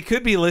when they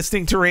could be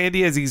listening to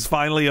Randy as he's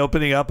finally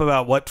opening up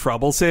about what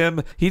troubles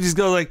him, he just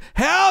goes like,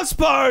 house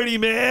party,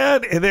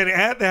 man. And then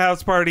at the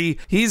house party,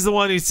 he's the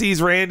one who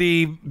sees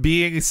Randy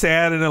being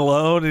sad and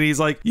alone. And he's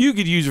like, you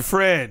could use a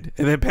friend.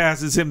 And then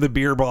passes him the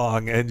beer beer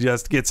bong and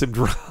just gets him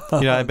drunk.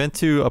 I've been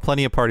to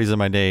plenty of parties in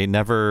my day,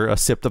 never a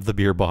sip of the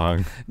beer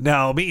bong.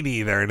 No, me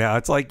neither. No,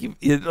 it's like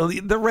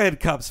the red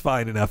cup's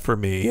fine enough for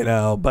me,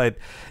 But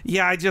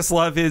yeah, I just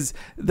love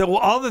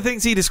all the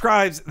things he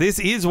describes. This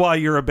is why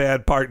you're a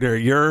bad partner.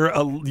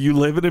 You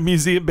live in a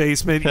museum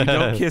basement. You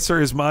don't kiss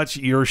her as much.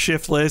 You're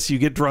shiftless. You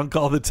get drunk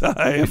all the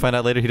time. You find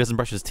out later he doesn't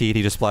brush his teeth.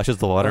 He just splashes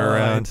the water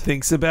around.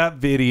 Thinks about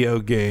video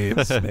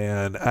games,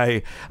 man.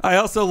 I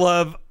also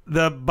love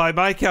by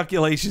my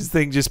calculations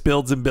thing just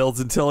builds and builds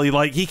until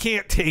he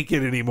can't take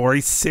it anymore.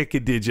 He's sick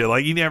of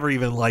Digit. He never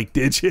even liked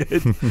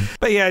Digit.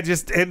 But yeah,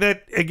 and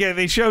then again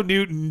they show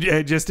Newton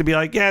just to be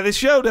like, yeah, this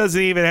show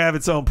doesn't even have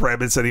its own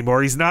premise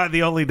anymore. He's not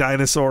the only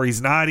dinosaur.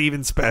 He's not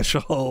even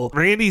special.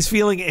 Randy's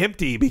feeling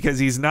empty because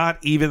he's not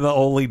even the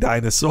only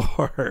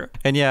dinosaur.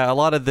 And yeah, a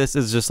lot of this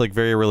is just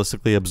very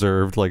realistically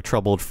observed,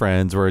 troubled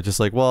friends where it's just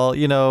well,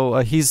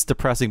 he's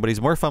depressing, but he's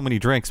more fun when he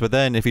drinks. But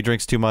then if he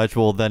drinks too much,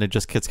 well, then it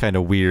just gets kind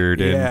of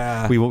weird. And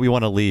we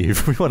want to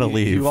leave. We want to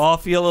leave. You all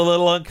feel a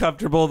little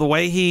uncomfortable. The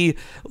way he,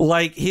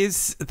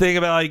 his thing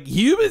about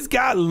humans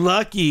got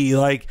lucky.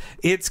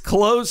 It's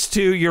close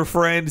to your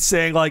friend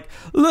saying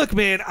look,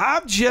 man,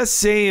 I'm just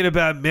saying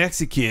about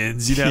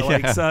Mexicans.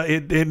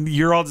 And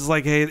you're all just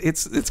hey,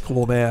 it's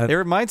cool, man. It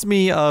reminds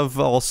me of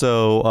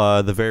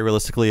also the very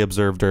realistically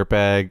observed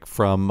dirtbag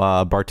from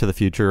Bart to the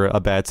Future,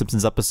 a Bad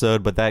Simpsons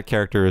episode, but that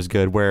character is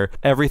good where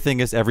everything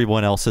is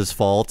everyone else's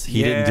fault.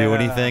 He didn't do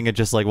anything. It's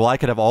just well, I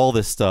could have all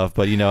this stuff,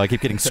 but I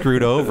keep getting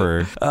screwed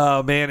over.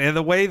 Oh man, and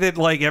the way that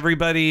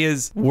everybody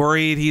is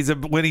worried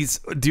when he's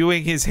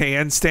doing his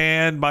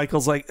handstand,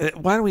 Michael's why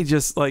don't we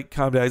just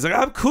calm down? He's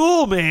I'm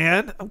cool,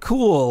 man. I'm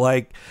cool.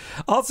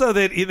 Also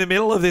that in the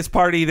middle of this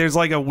party there's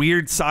a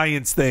weird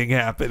science thing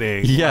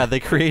happening. Yeah, they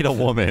create a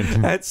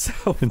woman. That's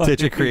so funny.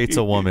 Digit creates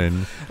a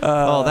woman.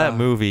 That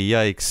movie,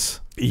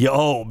 yikes.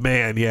 Oh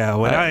man, yeah.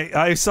 When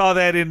I saw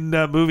that in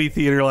movie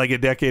theater a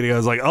decade ago, I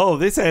was oh,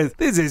 this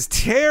is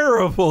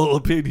terrible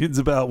opinions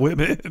about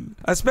women.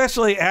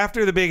 Especially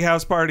after the big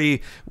house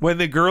party, when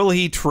the girl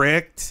he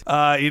tricked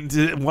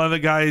into one of the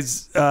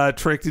guys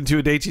tricked into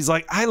a date, she's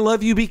I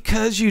love you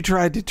because you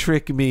tried to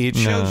trick me. It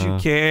shows you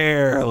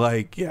care.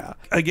 Yeah.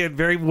 Again,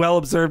 very well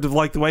observed of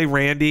the way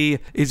Randy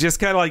is just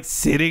kind of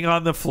sitting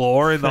on the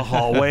floor in the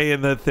hallway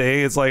and the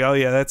thing. It's oh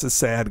yeah, that's a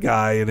sad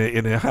guy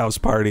in a house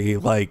party.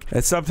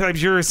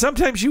 And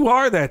sometimes you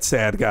are that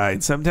sad guy,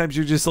 and sometimes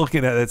you're just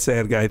looking at that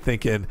sad guy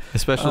thinking,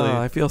 especially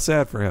I feel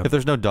sad for him. If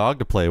there's no dog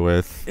to play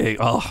with,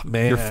 oh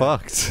man, you're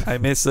fucked. I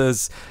miss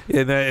us.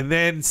 And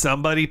then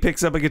somebody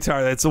picks up a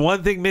guitar. That's the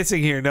one thing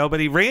missing here.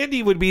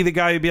 Randy would be the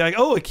guy who'd be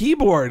oh, a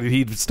keyboard, and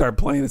he'd start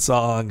playing a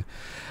song.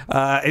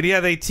 And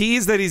yeah, they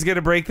tease that he's going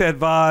to break that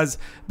vase,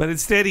 but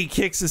instead he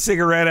kicks a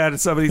cigarette out of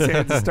somebody's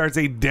hand and starts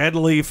a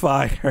deadly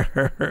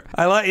fire.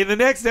 In the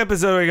next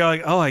episode, we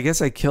go oh, I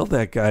guess I killed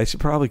that guy. I should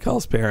probably call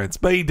his parents,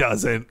 but he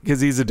doesn't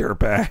because he's a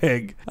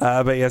dirtbag.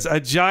 But yes, a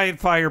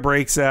giant fire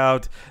breaks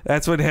out.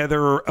 That's when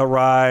Heather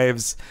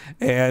arrives,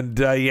 and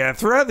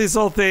throughout this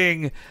whole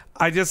thing,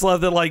 I just love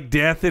that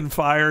death and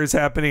fire is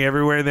happening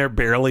everywhere and they're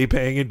barely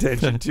paying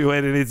attention to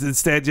it, and it's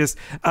instead just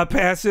a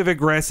passive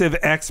aggressive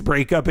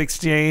ex-breakup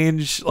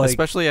exchange.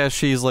 Especially as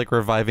she's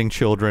reviving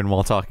children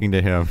while talking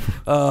to him.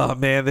 Oh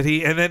man,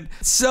 and then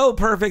so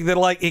perfect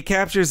that it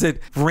captures that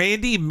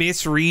Randy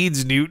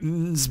misreads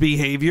Newton's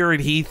behavior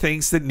and he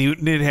thinks that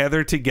Newton and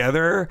Heather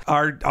together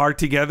are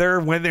together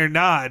when they're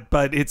not,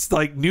 but it's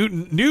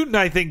Newton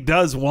I think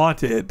does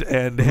want it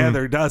and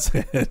Heather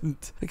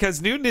doesn't,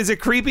 because Newton is a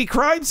creepy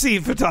crime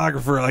scene photographer.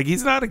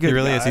 He's not a good guy. He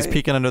really is. He's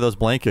peeking under those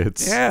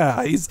blankets.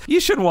 Yeah, you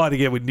shouldn't want to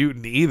get with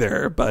Newton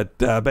either. But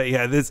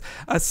yeah, there's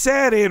a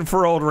sad end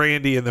for old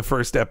Randy in the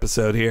first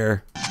episode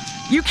here.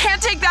 You can't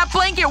take that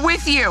blanket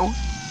with you.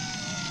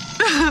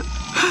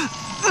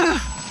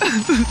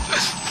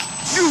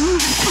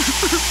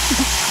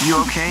 You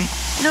okay?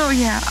 No,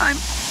 yeah,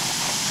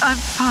 I'm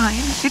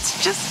fine.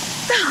 It's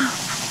just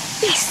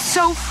he's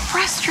so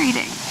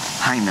frustrating.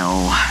 I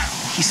know.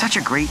 He's such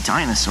a great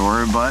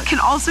dinosaur, but can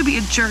also be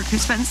a jerk who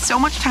spends so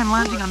much time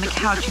lounging on the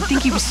couch you'd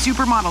think he was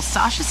supermodel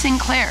Sasha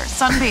Sinclair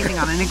sunbathing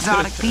on an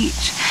exotic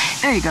beach.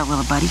 There you go,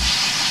 little buddy.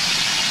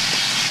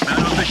 I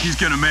don't think he's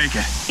gonna make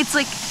it. It's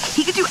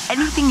he could do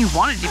anything you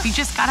wanted if he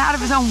just got out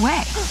of his own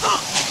way.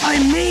 I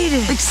made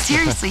it.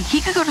 Seriously,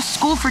 he could go to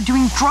school for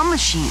doing drum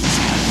machines.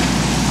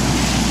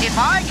 if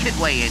I could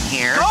weigh in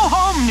here... Go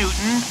home,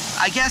 Newton.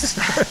 I guess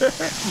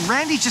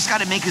Randy's just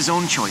got to make his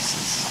own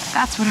choices.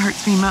 That's what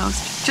hurts me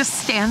most. Just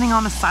standing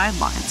on the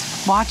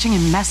sidelines, watching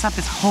him mess up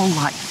his whole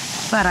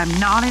life. But I'm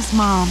not his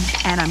mom,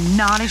 and I'm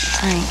not his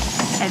shrink.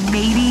 And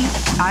maybe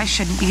I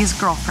shouldn't be his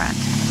girlfriend.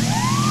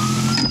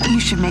 You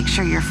should make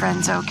sure your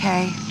friend's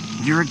okay.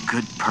 You're a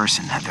good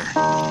person, Heather.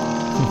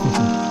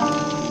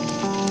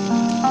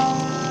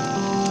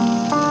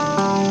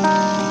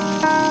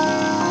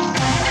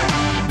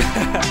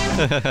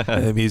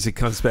 the music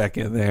comes back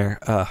in there.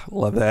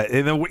 Love that.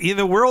 In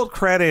the world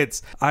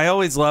credits, I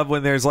always love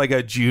when there's like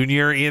a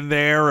junior in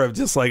there of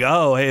just like,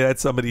 oh, hey,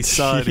 that's somebody's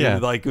son who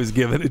like was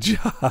given a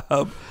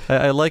job.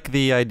 I like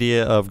the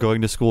idea of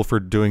going to school for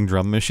doing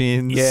drum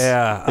machines.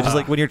 Yeah. It's just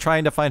like when you're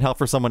trying to find help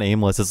for someone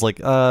aimless, it's like,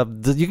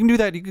 you can do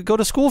that. You could go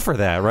to school for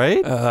that,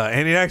 right?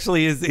 And it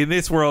actually is, in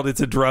this world,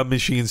 it's a drum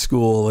machine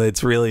school.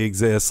 It really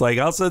exists. Like,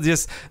 also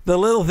just the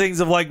little things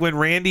of like when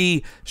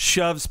Randy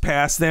shoves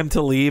past them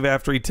to leave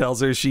after he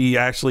tells her she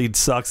actually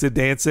sucks at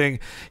dancing,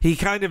 he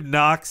kind of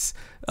knocks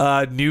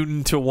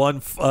Newton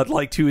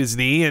to to his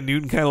knee, and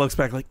Newton kind of looks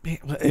back like, man,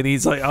 and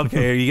he's like,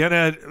 okay,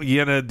 are you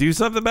gonna do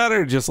something about it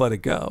or just let it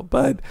go?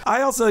 But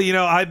I also,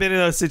 I've been in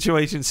those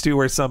situations too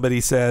where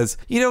somebody says,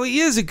 he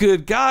is a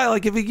good guy,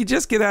 like if he could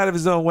just get out of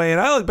his own way,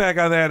 and I look back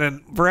on that,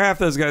 and for half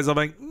those guys I'm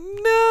like,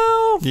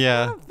 no,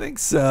 yeah, I don't think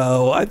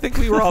so. I think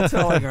we were all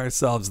telling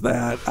ourselves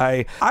that.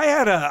 I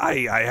had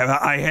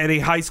a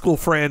high school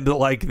friend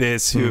like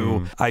this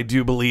who I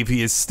do believe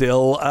he is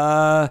still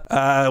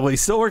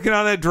he's still working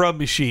on that drum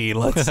machine,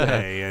 let's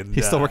say, and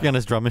he's still working on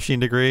his drum machine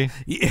degree.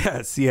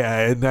 Yes,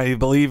 yeah, and I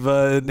believe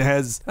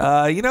has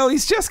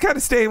he's just kind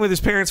of staying with his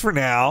parents for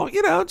now.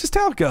 Just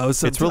how it goes.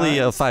 Sometimes. It's really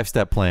a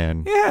 5-step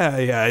plan.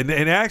 Yeah,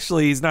 and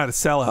actually he's not a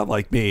sellout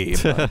like me.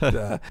 But,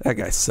 that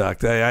guy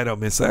sucked. I don't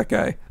miss that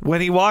guy.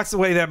 When he walks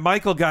away, that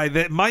Michael guy,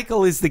 that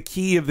Michael is the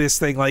key of this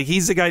thing. Like,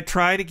 he's the guy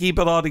trying to keep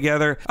it all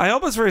together. I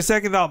almost for a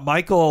second thought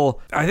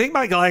I think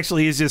Michael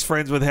actually is just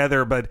friends with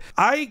Heather, but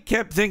I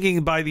kept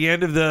thinking by the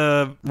end of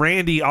the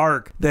Randy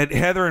arc that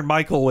Heather and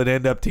Michael would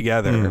end up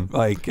together.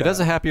 Like, it has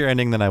a happier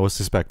ending than I was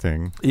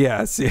suspecting.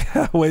 Yes,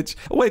 yeah. Which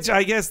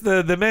I guess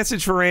the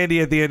message for Randy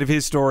at the end of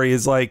his story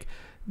is like,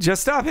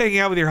 just stop hanging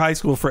out with your high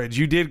school friends.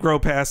 You did grow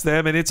past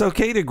them, and it's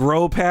okay to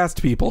grow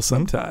past people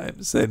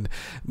sometimes and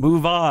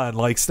move on.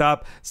 Like,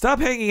 stop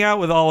hanging out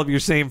with all of your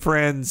same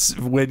friends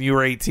when you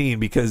were 18,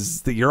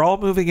 because you're all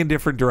moving in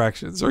different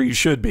directions, or you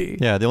should be.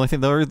 Yeah, the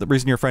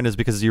reason you're a friend is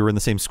because you were in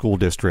the same school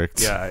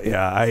district.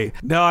 Yeah.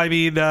 I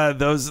mean,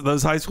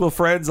 those high school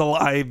friends,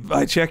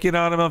 I check in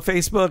on them on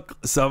Facebook.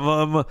 Some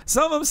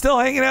of them still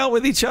hanging out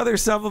with each other.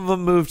 Some of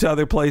them moved to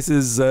other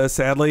places.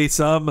 Sadly,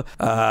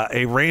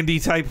 a Randy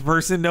type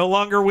person no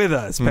longer with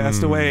us,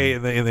 passed away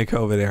in the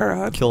COVID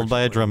era, killed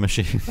by a drum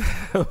machine.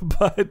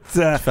 But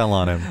fell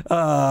on him.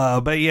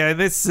 But yeah, in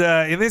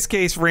this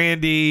case,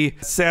 Randy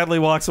sadly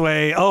walks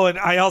away. Oh, and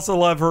I also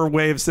love her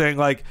way of saying,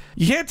 like,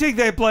 you can't take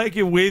that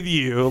blanket with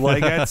you.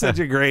 Like, that's such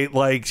a great,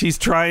 like, she's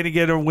trying to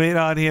get a win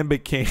on him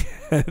but can't.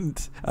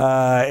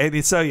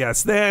 And so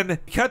yes, then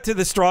cut to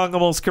the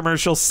Strongimals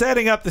commercial,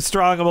 setting up the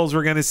Strongimals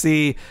we're going to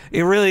see.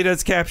 It really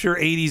does capture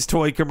 80s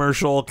toy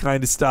commercial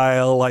kind of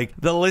style, like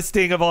the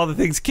listing of all the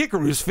things.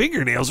 Kickaroo's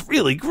fingernails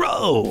really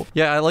grow.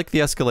 Yeah, I like the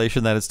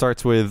escalation that it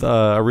starts with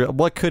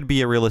what could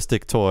be a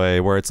realistic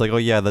toy, where it's like, oh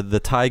yeah, the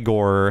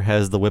Tigor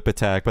has the whip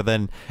attack, but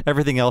then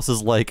everything else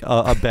is like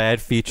a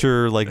bad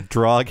feature. Like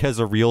Drog has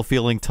a real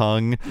feeling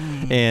tongue,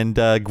 and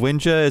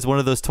Gwynja is one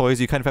of those toys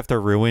you kind of have to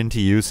ruin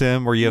to use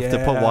him, where you have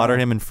to put water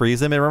in him and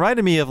freeze him. It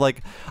reminded me of,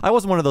 like, I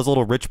wasn't one of those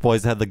little rich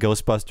boys that had the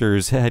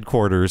Ghostbusters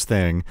headquarters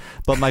thing,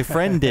 but my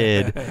friend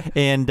did,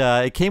 and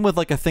it came with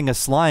like a thing of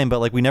slime, but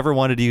like we never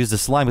wanted to use the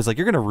slime. It's like,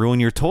 you're gonna ruin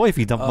your toy if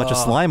you dump a bunch of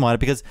slime on it,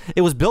 because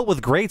it was built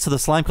with grates, so the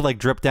slime could like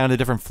drip down to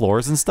different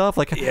floors and stuff.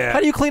 Like, how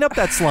do you clean up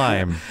that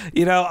slime?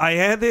 I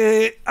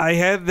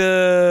had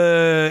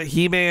the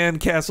He-Man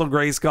Castle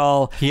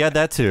Grayskull. He had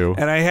that too,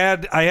 and I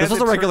had this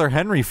was a regular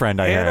Henry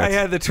friend. I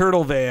had the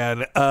Turtle Van.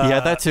 He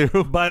had that too.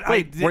 But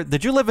wait,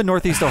 did you live in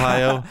Northeast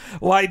Ohio?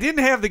 Well, I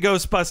didn't have the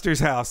Ghostbusters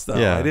house though.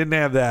 Yeah. I didn't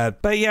have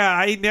that. But yeah,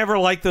 I never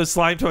liked those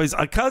slime toys.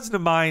 A cousin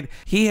of mine,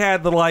 he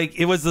had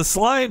it was the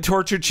slime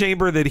torture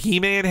chamber that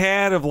He-Man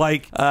had, of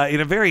like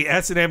in a very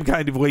S&M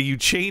kind of way, you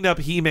chain up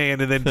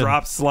He-Man and then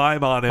drop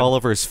slime on him all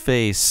over his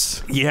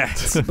face.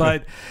 Yes,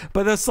 but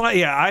the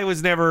slime, I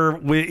was never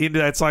into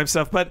that slime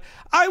stuff, but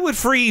I would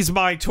freeze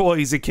my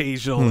toys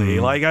occasionally.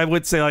 Like, I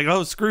would say, like,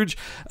 oh, Scrooge.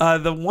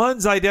 The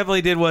ones I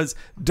definitely did was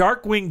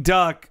Darkwing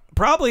Duck.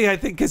 Probably, I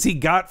think, because he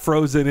got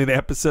frozen in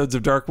episodes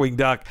of Darkwing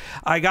Duck.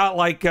 I got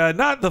like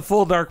not the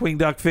full Darkwing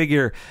Duck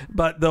figure,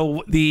 but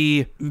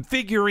the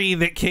figurine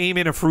that came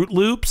in a Fruit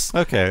Loops.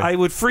 Okay, I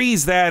would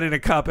freeze that in a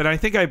cup, and I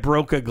think I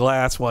broke a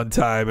glass one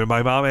time, and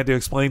my mom had to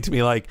explain to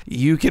me, like,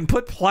 you can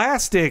put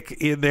plastic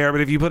in there,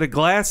 but if you put a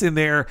glass in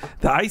there,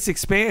 the ice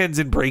expands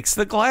and breaks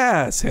the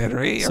glass,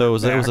 Henry. So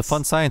it was a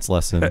fun science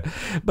lesson.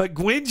 But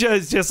Gwynja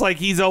is just like,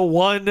 he's a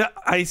one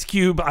ice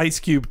cube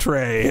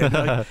tray. And,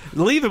 like,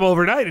 leave him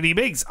overnight, and he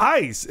makes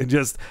ice, and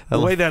just the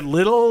way that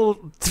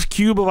little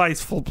cube of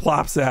ice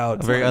plops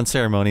out very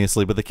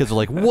unceremoniously, but the kids are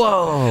like,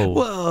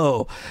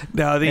 whoa.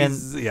 Now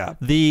these,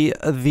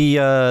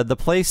 the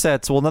play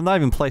sets, well, not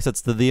even play sets,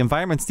 the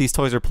environments these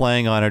toys are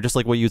playing on are just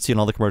like what you'd see in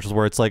all the commercials,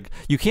 where it's like,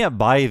 you can't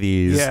buy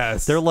these.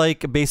 Yes, they're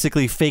like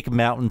basically fake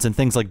mountains and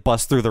things like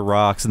bust through the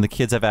rocks, and the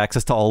kids have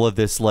access to all of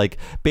this. Like,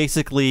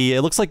 basically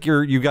it looks like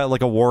you got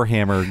like a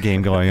Warhammer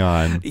game going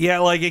on. Yeah,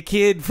 like a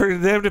kid, for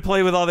them to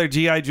play with all their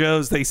GI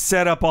Joes, they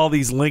set up all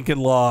these Lincoln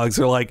Logs dialogues,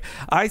 or like,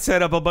 I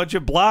set up a bunch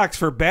of blocks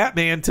for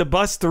Batman to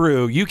bust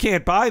through. You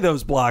can't buy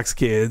those blocks,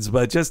 kids,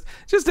 but just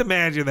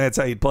imagine that's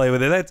how you'd play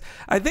with it.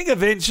 I think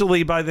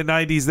eventually by the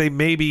 90s they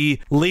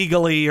maybe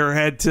legally or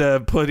had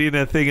to put in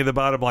a thing at the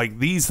bottom like,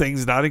 these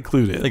things not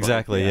included.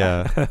 Exactly,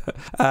 yeah.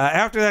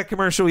 After that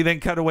commercial, we then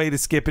cut away to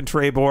Skip and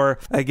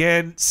Trebor.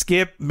 Again,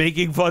 Skip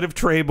making fun of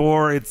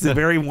Trebor. It's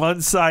very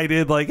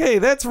one-sided, like, hey,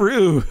 that's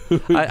rude.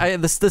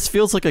 This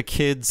feels like a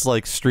kid's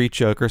like street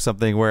joke or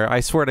something, where I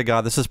swear to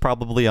God, this is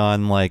probably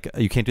on like,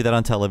 you can't do that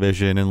on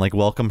television, and like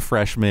Welcome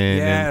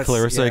Freshmen, and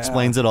Clarissa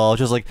Explains It All.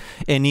 Just like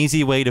an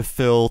easy way to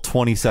fill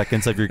 20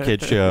 seconds of your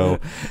kid show.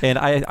 And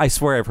I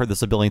swear I've heard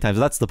this a billion times.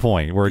 That's the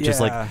point, where it's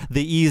just like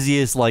the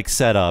easiest like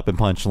setup and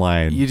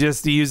punchline. You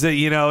just use it,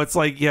 it's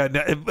like,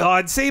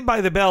 on Saved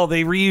by the Bell,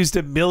 they reused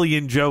a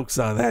million jokes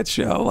on that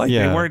show. Like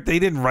they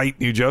didn't write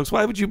new jokes.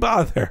 Why would you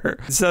bother?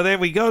 So then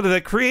we go to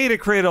the Create a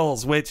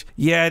Criddles, which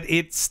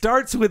it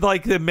starts with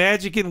like the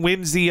magic and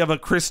whimsy of a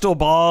crystal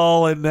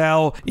ball, and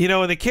now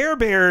in the Care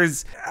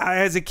Bears,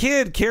 as a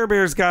kid, Care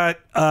Bears got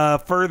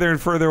further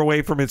and further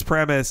away from its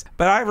premise.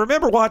 But I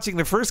remember watching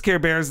the first Care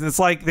Bears, and it's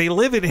like they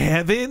live in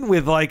heaven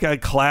with like a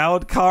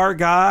cloud car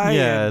guy.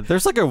 Yeah,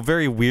 there's like a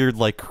very weird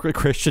like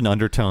Christian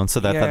undertone, so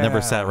that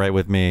never sat right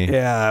with me.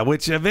 Yeah,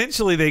 which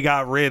eventually they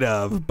got rid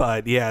of.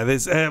 But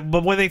this.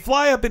 But when they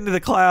fly up into the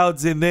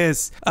clouds in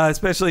this,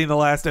 especially in the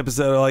last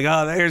episode, like,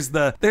 oh, there's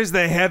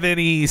the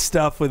heaven-y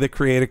stuff with the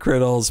Create a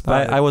Criddles.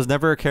 But I was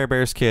never a Care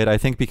Bears kid. I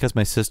think because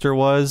my sister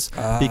was,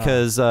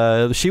 because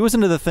she was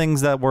into the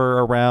things that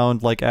were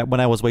around like when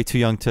I was way too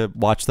young to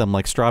watch them,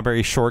 like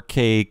Strawberry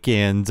Shortcake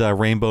and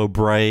Rainbow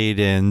Bright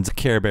and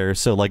Care Bears.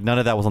 So like none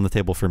of that was on the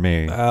table for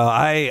me.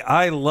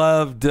 I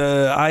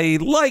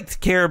liked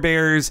Care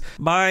Bears.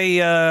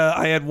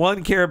 I had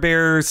one Care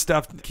Bear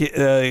stuffed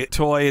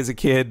toy as a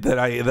kid that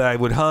I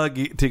would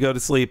hug to go to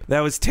sleep.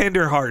 That was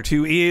Tenderheart,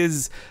 who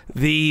is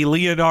the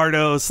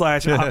Leonardo /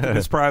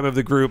 Optimus Prime of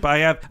the group. I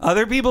have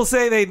other people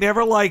say they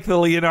never liked the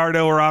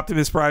Leonardo or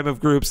Optimus Prime of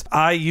groups.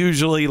 I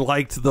usually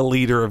liked the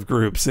leader of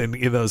groups in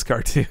those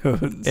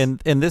cartoons. And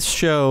this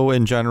show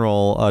in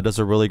general does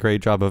a really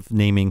great job of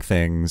naming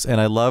things.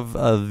 And I love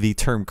the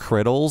term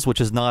criddles,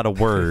 which is not a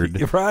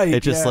word. Right.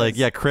 It's just like,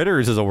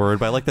 critters is a word,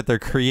 but I like that they're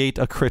Create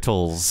a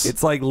Crittles.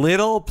 It's like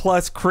little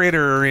plus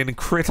critter and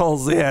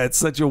crittles. Yeah, it's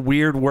such a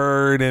weird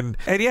word. And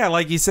yeah,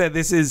 like you said,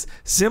 this is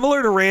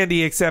similar to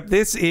Randy, except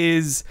this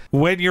is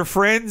when you're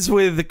friends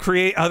with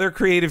other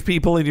creative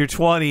people in your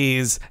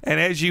 20s, and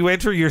as you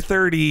enter your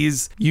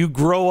 30s, you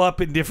grow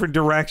up in different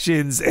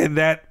directions, and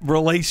that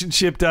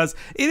relationship it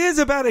is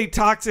about a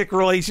toxic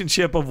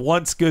relationship of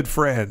once good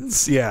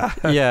friends. Yeah.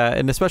 Yeah,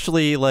 and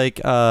especially like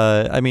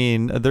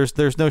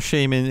there's no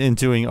shame in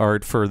doing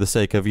art for the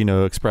sake of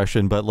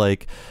expression, but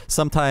like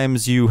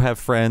sometimes you have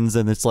friends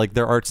and it's like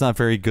their art's not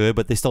very good,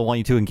 but they still want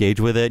you to engage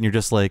with it, and you're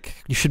just like,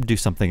 you should do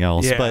something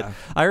else. Yeah. But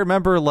I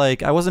remember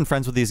like I wasn't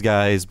friends with these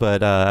guys,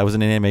 but I was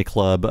in an anime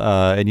club,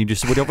 and you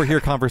just would overhear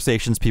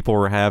conversations people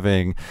were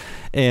having,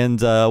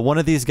 and one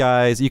of these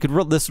guys,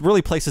 this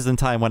really places in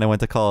time when I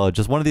went to college,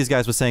 just one of these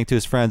guys was saying to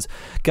his friends,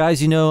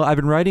 guys, I've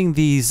been writing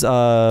these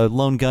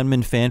Lone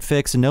Gunman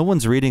fanfics and no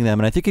one's reading them,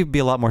 and I think he'd be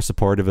a lot more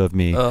supportive of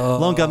me.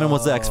 Lone Gunman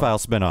was the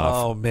X-Files spinoff.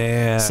 Oh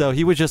man. So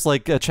he was just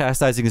like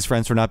chastising his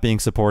friends for not being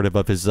supportive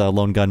of his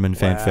Lone Gunman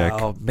fanfic.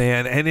 Oh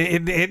man. And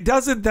it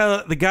doesn't,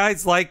 the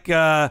guys like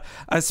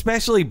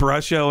especially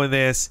Brusho in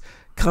this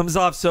comes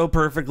off so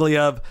perfectly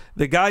of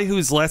the guy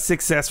who's less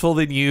successful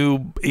than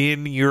you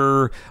in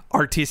your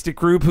artistic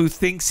group, who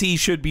thinks he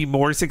should be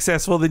more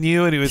successful than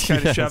you, and who is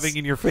kind of shoving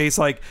in your face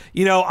like,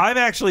 I'm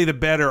actually the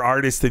better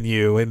artist than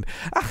you, and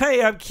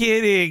hey, I'm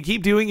kidding,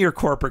 keep doing your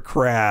corporate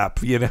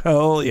crap, yeah.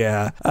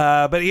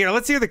 But here,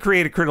 let's hear the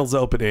Create a Criddles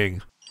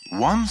opening.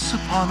 Once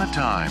upon a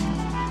time,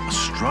 a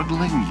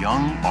struggling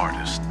young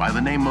artist by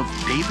the name of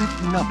David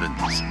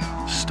Nubbins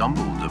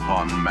stumbled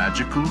upon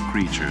magical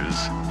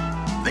creatures.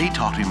 They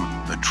taught him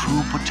the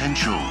true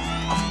potential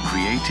of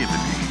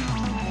creativity.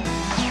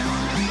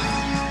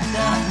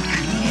 The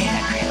Create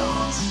a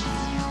Criddles.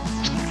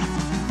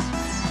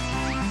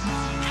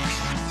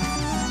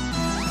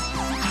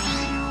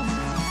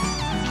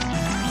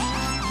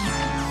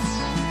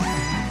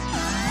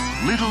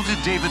 Little did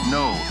David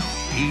know,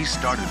 he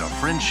started a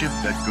friendship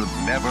that could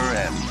never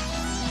end.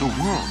 The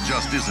world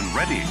just isn't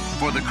ready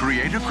for the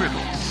Create a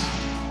Criddles.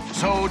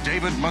 So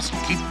David must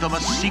keep them a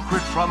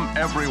secret from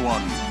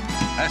everyone,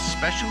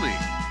 especially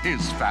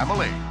his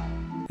family.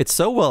 It's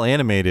so well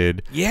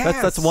animated.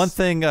 Yes. That's one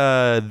thing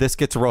this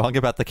gets wrong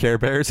about the Care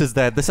Bears, is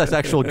that this has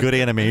actual good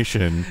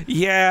animation.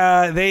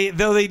 Yeah, they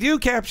do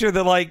capture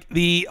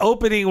the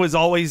opening was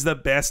always the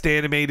best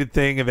animated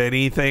thing of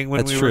anything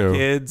when we were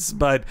kids.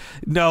 But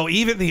no,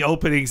 even the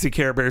openings to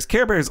Care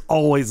Bears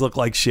always look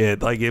like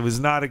shit. Like, it was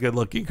not a good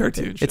looking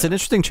cartoon show. It's an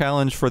interesting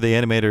challenge for the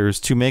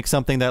animators to make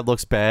something that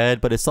looks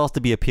bad, but it's also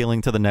to be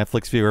appealing to the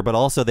Netflix viewer. But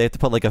also they have to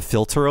put like a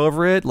filter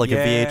over it, like a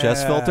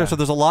VHS filter. So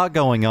there's a lot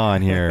going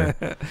on here.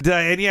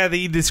 And yeah,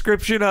 the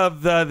description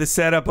of the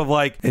setup of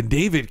like, and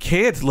David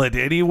can't let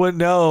anyone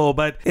know,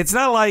 but it's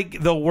not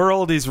like the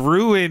world is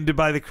ruined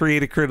by the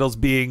Creative Crittles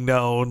being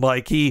known.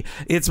 Like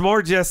it's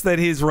more just that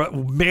his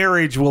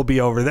marriage will be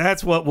over.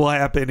 That's what will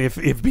happen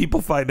if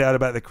people find out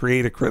about the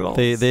Creative Crittles.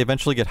 They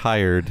eventually get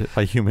hired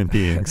by human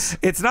beings.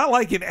 It's not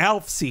like an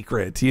Alf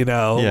secret, you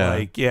know. Yeah.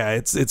 Like, yeah,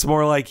 it's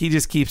more like he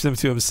just keeps them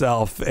to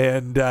himself.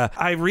 And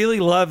I really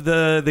love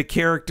the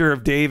character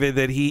of David,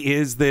 that he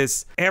is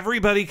this.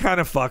 Everybody kind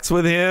of fucks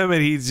with him,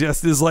 and he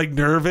just is like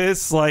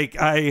nervous. Like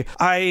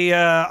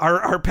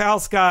our pal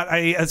Scott,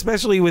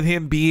 especially with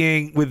him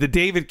being with the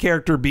David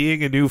character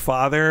being a new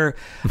father.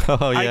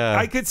 Oh yeah,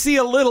 I could see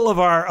a little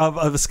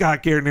of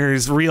Scott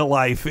Gairdner's real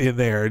life in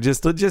there,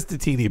 just a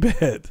teeny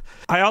bit.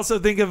 I also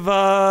think of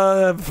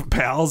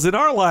pals in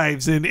our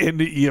lives and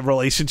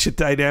relationship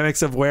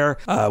dynamics of where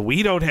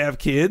we don't have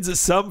kids.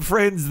 Some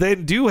friends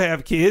then do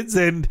have kids,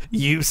 and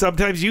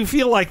sometimes you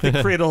feel like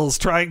the Crittles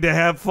trying to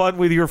have fun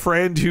with your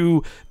friend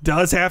who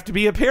does have to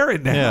be a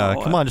parent now.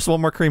 Yeah, come on, just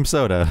one more cream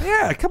soda.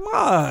 Yeah, come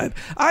on.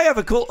 I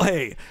have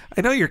hey,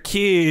 I know your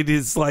kid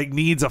is like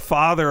needs a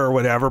father or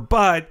whatever,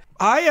 but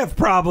I have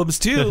problems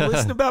too.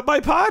 Listen about my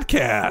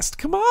podcast.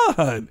 Come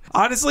on.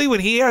 Honestly, when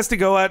he has to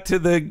go out to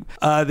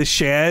the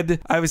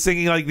shed, I was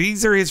thinking like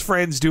these are his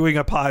friends doing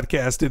a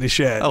podcast in a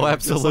shed. Oh,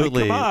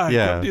 absolutely. Like, come on,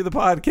 yeah. come do the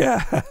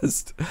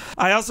podcast.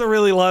 I also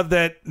really love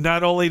that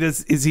not only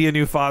is he a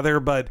new father,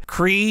 but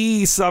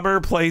Cree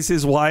Summer plays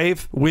his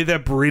wife with a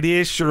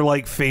British or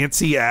like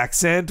fancy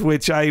accent,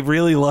 which I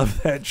really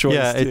love that choice.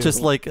 Yeah, too. it's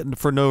just like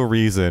for no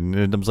reason,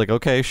 and I was like,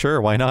 okay, sure,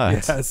 why not?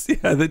 Yes,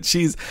 yeah, that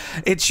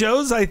it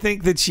shows, I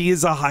think, that she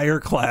is a higher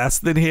class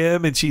than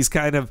him, and she's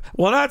kind of,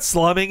 well, not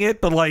slumming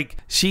it, but like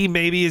she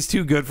maybe is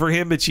too good for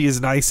him, but she is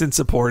nice and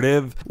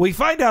supportive. We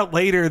find out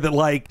later that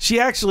like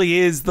she actually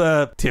is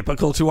the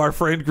typical to our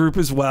friend group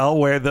as well,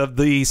 where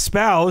the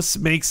spouse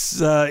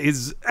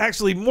is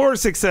actually more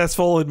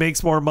successful and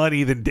makes more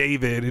money than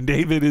David, and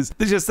David is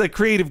just a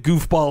creative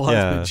goofball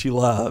husband she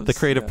loves. The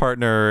creative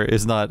partner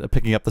is not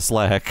picking up the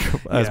slack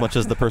as much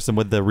as the person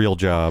with the real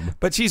job.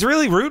 But she's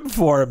really rooting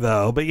for him,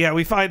 though. But yeah,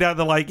 we find out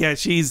that like, yeah,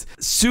 she's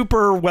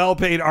super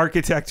well-paid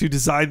architect who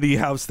designed the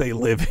house they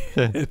live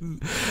in.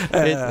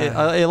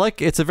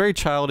 It's a very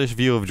childish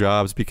view of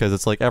jobs, because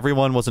it's like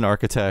everyone was an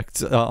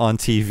architect on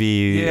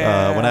TV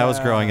when I was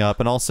growing up,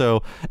 and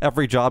also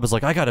every job is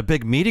like, I got a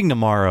big meeting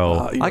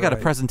tomorrow. I got a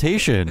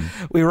presentation.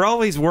 We were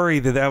always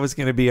worried that was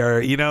going to be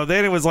our,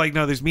 then it was like,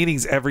 no, there's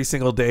meetings every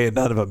single day and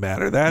none of them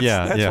matter. That's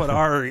what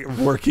our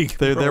working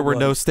there were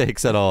no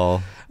stakes at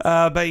all.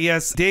 But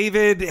yes,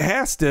 David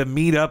has to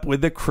meet up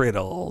with the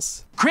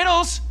Crittles.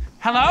 Crittles,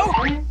 hello?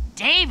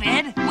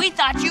 David, we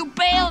thought you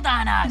bailed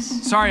on us.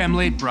 Sorry I'm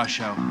late,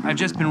 Brusho. I've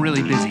just been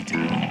really busy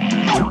today.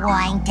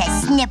 Trying to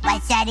snip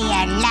us out of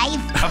your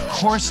life? Of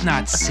course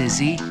not,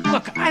 Sizzy.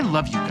 Look, I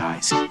love you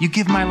guys. You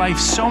give my life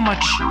so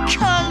much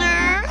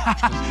color.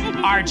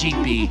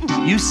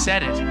 RGB, you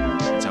said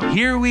it. So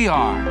here we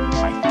are,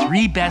 my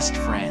 3 best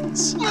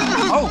friends.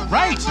 Oh,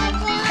 right,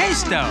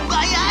 Pesto.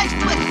 My eyes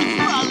fucking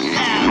fall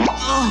out.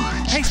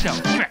 Oh. Pesto,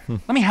 come here.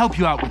 Let me help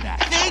you out with that.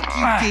 Thank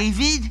you,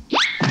 David.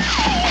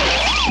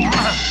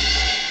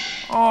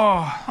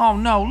 Oh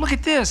no, look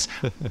at this.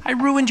 I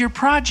ruined your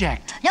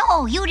project.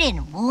 No, you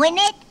didn't ruin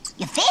it.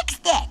 You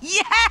fixed it.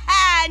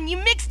 Yeah, and you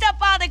mixed up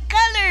all the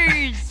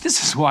colors.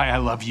 This is why I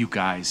love you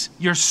guys.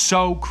 You're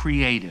so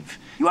creative.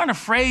 You aren't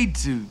afraid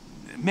to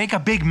make a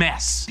big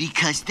mess.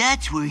 Because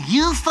that's where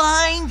you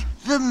find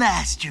the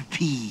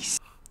masterpiece.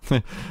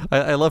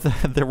 I love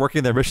that they're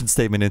working their mission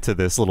statement into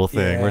this little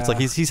thing where it's like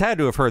he's had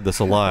to have heard this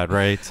a lot,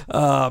 right?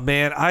 Oh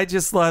man, I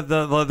just love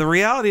the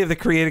reality of the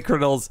Creative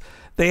Crittles.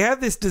 They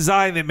have this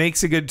design that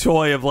makes a good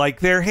toy of like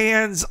their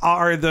hands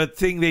are the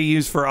thing they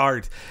use for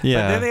art.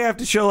 Yeah. But then they have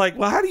to show like,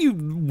 well, how do you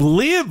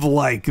live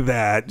like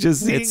that?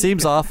 It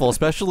seems awful,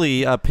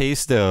 especially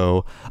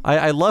Pesto.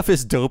 I love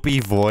his dopey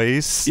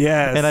voice.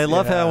 Yes. And I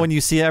love how when you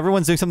see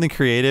everyone's doing something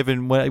creative,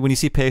 and when you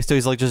see Pesto,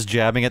 he's like just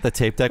jabbing at the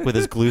tape deck with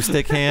his glue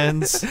stick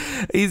hands.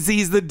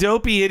 He's the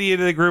dopey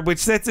idiot of the group, which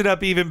sets it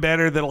up even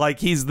better that like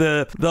he's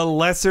the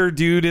lesser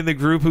dude in the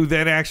group who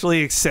then actually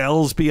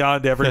excels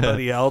beyond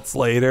everybody else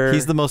later.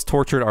 He's the most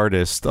tortured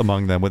artist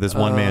among them with his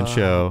one-man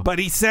show. But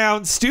he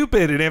sounds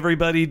stupid and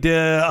everybody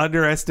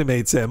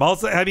underestimates him.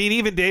 Also, I mean,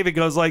 even David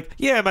goes like,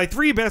 yeah, my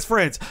 3 best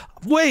friends.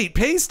 Wait,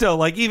 Pesto.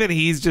 Like, even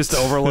he's just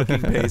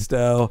overlooking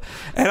Pesto.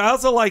 And I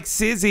also like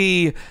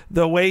Sizzy,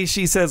 the way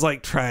she says,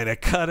 like, trying to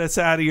cut us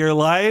out of your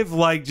life.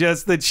 Like,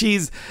 just that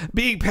she's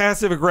being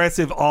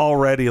passive-aggressive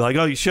already. Like,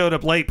 oh, you showed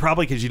up late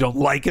probably because you don't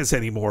like us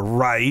anymore,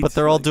 right? But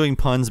they're all doing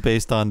puns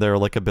based on their,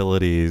 like,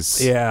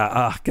 abilities.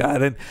 Yeah, oh,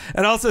 God.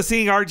 And also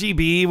seeing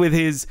RGB with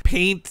his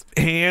paint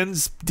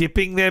hands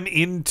dipping them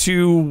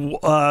into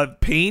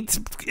paint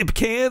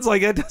cans,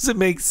 like, that doesn't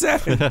make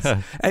sense.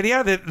 And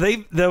yeah,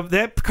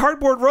 that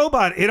cardboard robot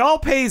robot. It all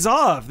pays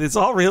off. This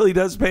all really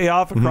does pay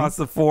off across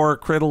the 4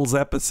 Crittles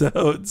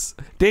episodes.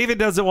 David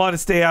doesn't want to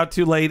stay out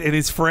too late, and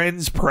his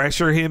friends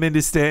pressure him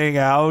into staying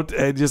out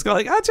and just go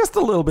like, just a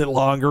little bit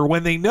longer,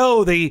 when they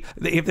know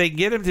if they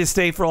get him to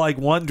stay for like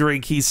 1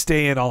 drink, he's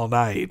staying all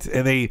night.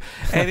 And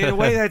in a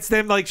way, that's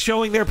them like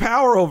showing their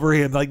power over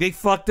him. Like, they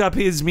fucked up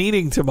his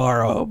meeting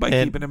tomorrow by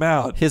keeping him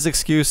out. His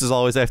excuse is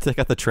always, I have to take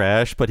out the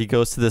trash, but he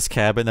goes to this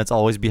cabin that's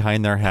always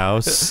behind their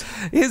house.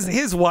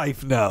 His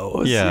wife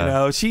knows. Yeah. You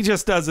know, she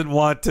just doesn't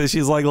want to.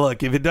 She's like,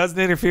 look, if it doesn't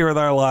interfere with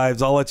our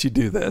lives, I'll let you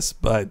do this.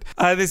 But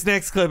this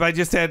next clip, I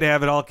just had to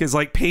have it all because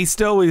like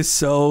Pesto is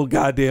so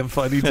goddamn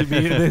funny to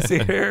me in this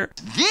here.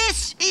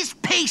 This is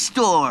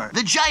Pastor,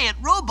 the giant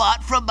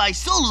robot from my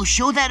solo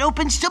show that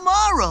opens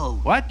tomorrow.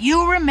 What?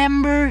 You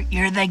remember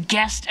you're the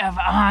guest of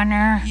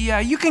honor? Yeah,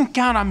 you can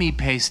count on me,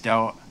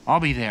 Pesto. I'll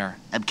be there.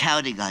 I'm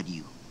counting on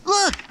you.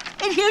 Look,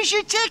 and here's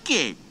your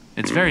ticket.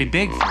 It's very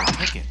big for a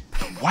ticket.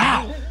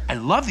 Wow, I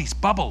love these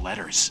bubble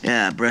letters.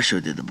 Yeah,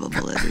 Brusho did the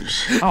bubble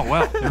letters. Oh,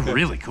 well, they're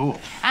really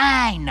cool.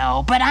 I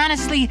know, but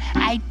honestly,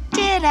 I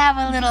did have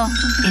a little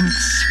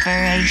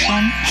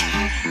inspiration.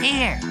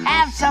 Here,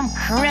 have some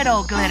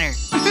Criddle glitter.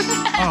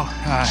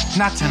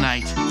 Not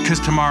tonight, because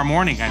tomorrow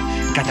morning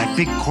I've got that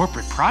big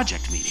corporate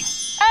project meeting.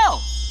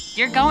 Oh,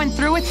 you're going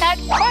through with that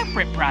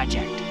corporate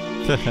project.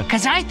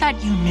 Because I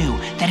thought you knew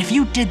that if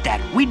you did that,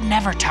 we'd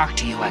never talk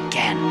to you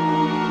again.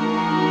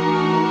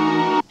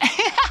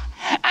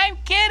 I'm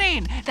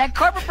kidding. That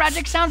corporate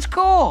project sounds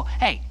cool.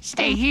 Hey,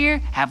 stay here,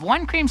 have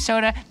 1 cream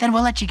soda, then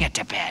we'll let you get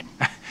to bed.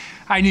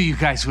 I knew you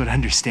guys would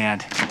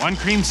understand. 1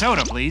 cream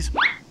soda, please.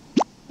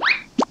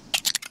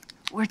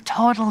 We're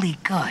totally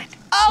good.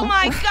 Oh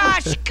my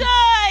gosh,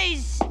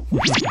 guys!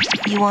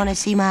 You want to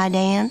see my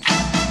dance?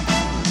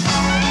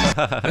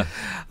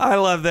 I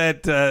love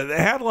that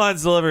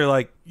Hadlon's delivery,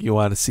 like, you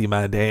want to see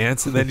my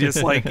dance? And then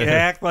just like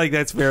act like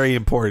that's very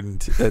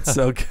important. That's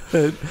so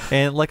good.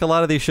 And like a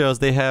lot of these shows,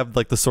 they have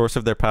like the source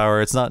of their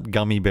power. It's not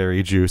gummy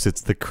berry juice.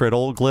 It's the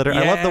Criddle glitter.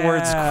 Yeah. I love the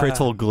words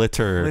Criddle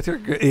glitter.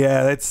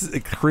 Yeah, that's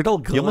Criddle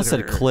glitter. You almost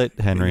said clit,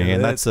 Henry, Yeah,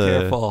 and that's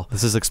careful.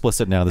 This is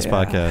explicit now, this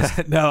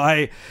podcast. No,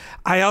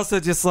 I also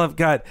just love,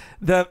 God,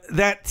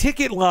 that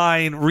ticket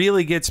line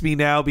really gets me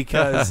now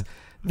because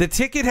the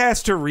ticket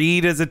has to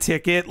read as a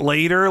ticket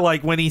later.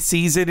 Like when he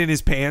sees it in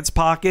his pants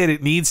pocket,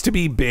 it needs to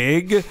be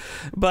big.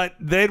 But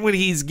then when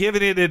he's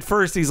given it at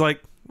first, he's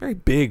like, very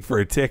big for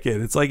a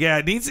ticket. It's like,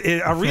 yeah,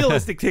 a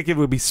realistic ticket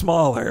would be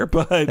smaller.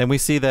 But and we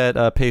see that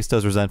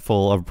Pesto's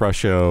resentful of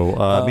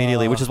Brusho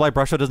immediately, which is why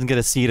Brusho doesn't get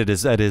a seat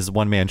at his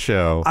one-man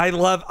show. I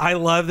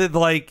love that,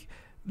 like,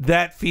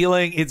 that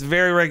feeling. It's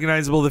very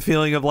recognizable, the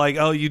feeling of like,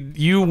 oh,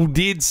 you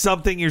did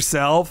something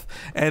yourself,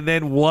 and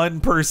then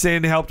one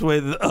person helped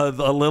with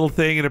a little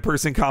thing, and a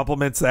person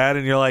compliments that,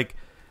 and you're like,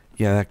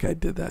 yeah, that guy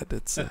did that.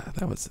 That's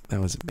that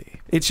wasn't me.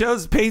 It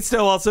shows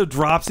Pesto also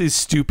drops his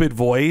stupid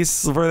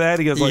voice for that.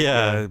 He goes like,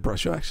 yeah,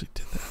 Brusho actually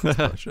did that.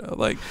 That's Brusho.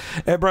 Like,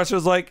 and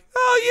Brusho's like,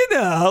 oh, you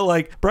know,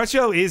 like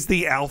Brusho is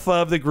the alpha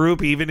of the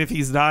group, even if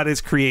he's not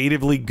as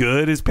creatively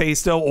good as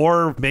Pesto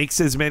or makes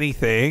as many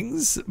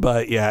things.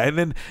 But yeah,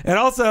 and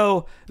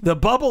also the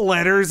bubble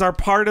letters are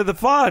part of the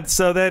font,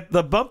 so that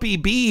the Bumpy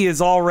Bee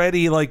is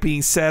already like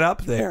being set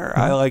up there.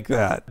 I like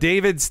that.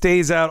 David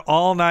stays out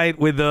all night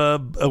with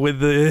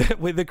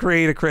the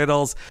Creator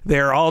Crittles.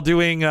 They're all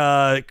doing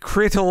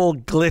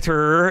Criddle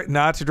glitter,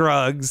 not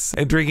drugs,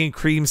 and drinking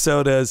cream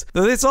sodas.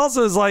 This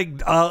also is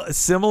like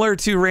similar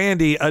to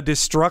Randy, a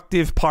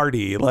destructive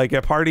party, like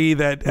a party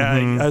that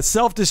a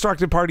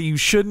self-destructive party you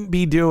shouldn't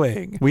be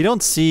doing. We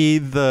don't see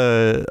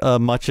the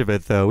much of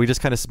it though. We just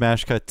kind of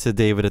smash cut to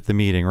David at the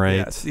meeting, right?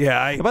 Yes.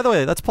 Yeah. By the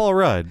way, that's Paul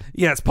Rudd.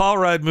 Yes, Paul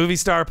Rudd, movie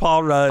star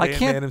Paul Rudd,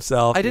 Ant-Man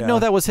himself. I didn't know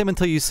that was him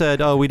until you said,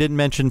 "Oh, we didn't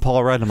mention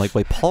Paul Rudd." I'm like,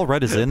 "Wait, Paul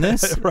Rudd is in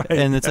this?" Right,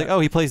 and it's like, "Oh,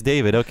 he plays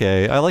David."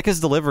 Okay, I like his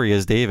delivery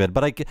as David,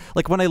 but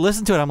like when I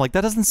listen to it, I'm like, that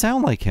doesn't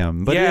sound like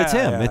him. But it's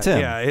him. It's him.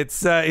 Yeah,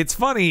 it's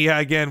funny. Yeah,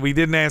 again, we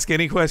didn't ask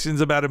any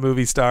questions about a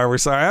movie star. We're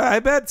sorry. I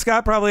bet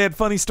Scott probably had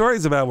funny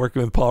stories about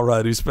working with Paul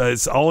Rudd,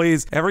 who's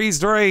always, every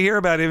story I hear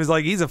about him is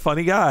like, he's a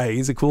funny guy.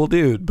 He's a cool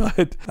dude.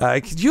 But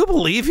could you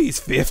believe he's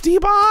 50,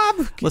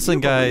 Bob? Listen,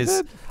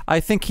 guys, I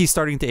think he's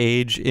starting to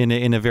age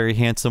in a very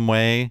handsome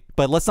way.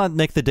 But let's not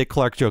make the Dick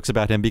Clark jokes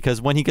about him,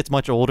 because when he gets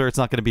much older, it's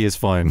not going to be as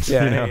fun.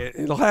 Yeah, you know?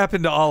 It'll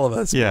happen to all of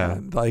us. Yeah,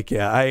 man. Like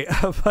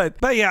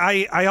but yeah,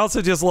 I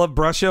also just love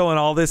Brusho and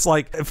all this.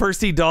 Like, first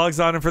he dogs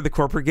on him for the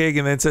corporate gig,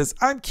 and then says,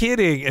 "I'm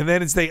kidding," and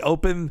then as they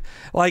open,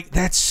 like,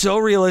 that's so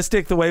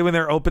realistic. The way when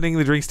they're opening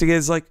the drinks together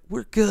is like,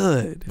 "We're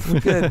good,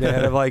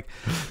 man." I'm like,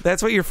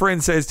 that's what your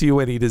friend says to you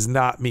when he does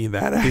not mean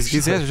that. These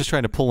guys are just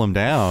trying to pull him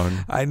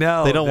down. I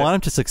know they don't want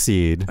him to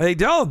succeed. They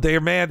don't.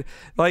 there, man.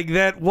 Like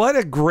that, what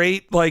a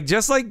great, like,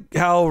 just like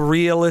how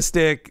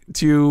realistic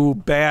to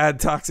bad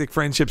toxic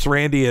friendships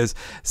Randy is,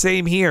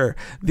 same here.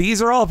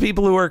 These are all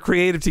people who are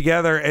creative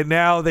together, and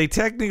now they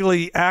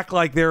technically act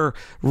like they're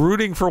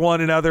rooting for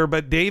one another,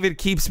 but David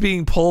keeps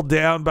being pulled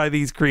down by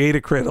these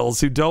creative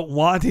crittals who don't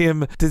want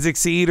him to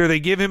succeed, or they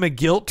give him a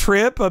guilt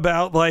trip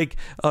about, like,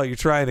 oh, you're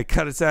trying to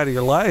cut us out of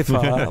your life,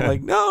 huh?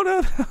 Like,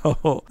 no.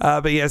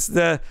 But yes,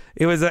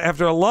 it was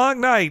after a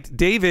long night,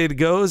 David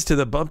goes to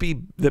the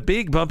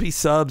big Bumpy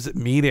Subs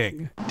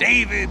meeting.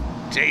 David.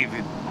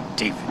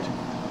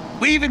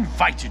 We've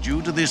invited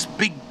you to this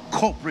big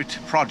corporate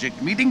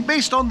project meeting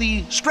based on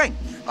the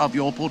strength of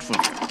your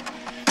portfolio.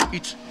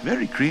 It's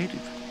very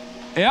creative.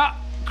 Yeah,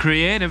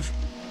 creative.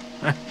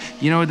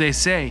 You know what they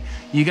say,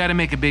 you gotta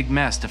make a big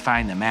mess to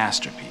find the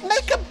masterpiece.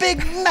 Make a big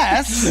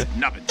mess?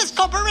 Nubbin. This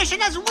corporation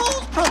has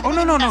rules. Oh,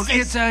 no.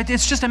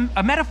 It's just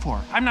a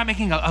metaphor. I'm not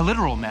making a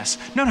literal mess.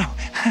 No.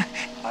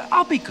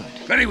 I'll be good.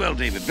 Very well,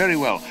 David, very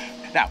well.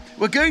 Now,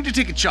 we're going to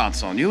take a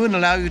chance on you and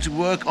allow you to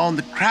work on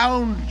the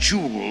crown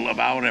jewel of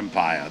our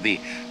empire, the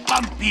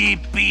Bumpy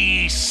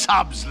Bee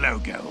Subs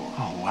logo.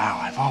 Oh, wow,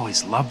 I've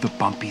always loved the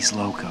Bumpy's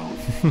logo.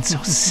 It's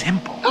so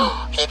simple.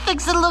 He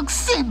thinks it looks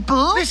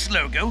simple. This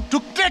logo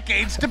took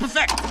decades to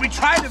perfect. We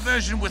tried a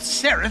version with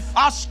serif.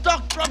 Our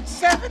stock dropped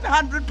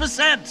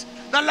 700%.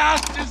 The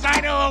last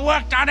designer who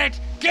worked on it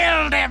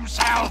killed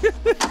himself.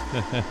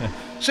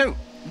 So,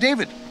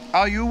 David,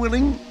 are you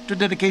willing to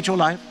dedicate your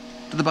life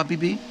to the Bumpy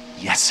Bee?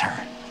 Yes, sir.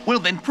 Well,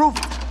 then prove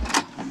it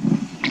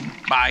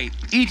by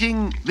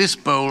eating this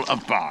bowl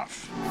of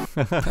barf.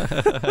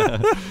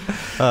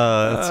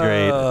 That's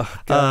great.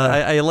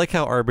 I like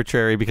how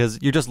arbitrary, because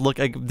you just look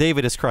like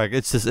David is correct.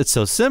 It's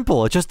so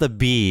simple. It's just a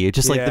B. It's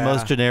just like the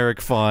most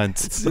generic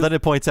font. But then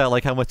it points out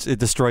like how much it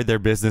destroyed their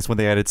business when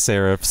they added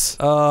serifs.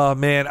 Oh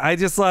man, I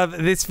just love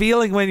this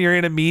feeling when you're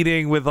in a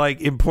meeting with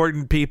like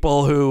important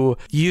people who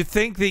you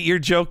think that you're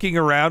joking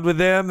around with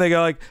them. They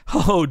go like,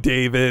 "Oh,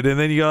 David," and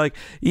then you go like,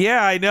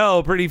 "Yeah, I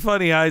know, pretty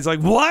funny." I was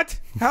like, "What?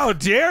 How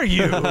dare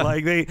you?"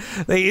 Like they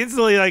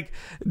instantly, like,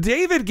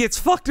 David gets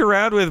fucked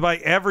around with by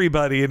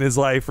everybody in his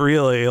life,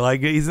 really.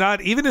 Like, he's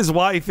not, even his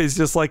wife is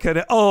just like kind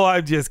of, "Oh,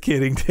 I'm just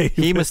kidding, David."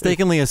 He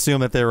mistakenly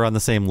assumed that they were on the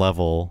same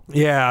level.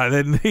 Yeah,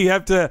 then you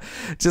have to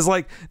just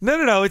like,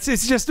 no, it's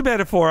just a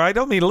metaphor. I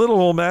don't mean a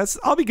little mess.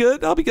 I'll be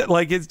good.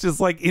 Like, it's just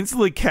like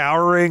instantly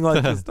cowering,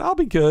 like, just, I'll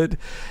be good.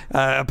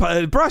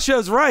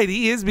 Brusho's right.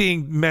 He is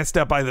being messed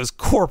up by this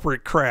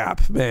corporate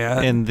crap,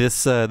 man. And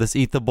this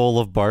eat the bowl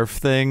of barf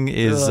thing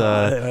is,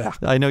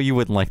 I know you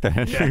wouldn't like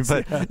that, Andrew,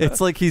 but it's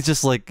like he's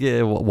just like,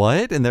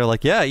 what? And they're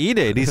like, yeah, eat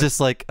it. He's just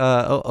like,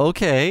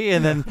 okay.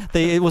 And then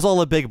it was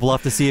all a big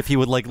bluff to see if he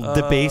would like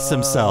debase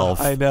himself.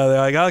 I know. They're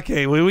like,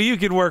 okay, well, you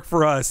can work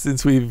for us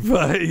since we've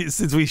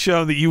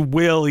shown that you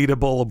will eat a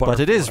bowl of barf. But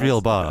it is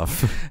real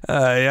barf.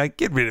 Yeah,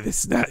 get rid of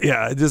this.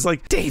 Yeah, just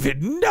like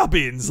David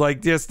Nubbins,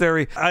 like just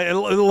there.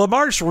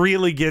 LaMarche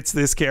really gets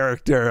this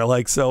character.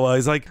 Like, so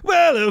he's like,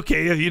 well,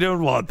 okay, if you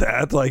don't want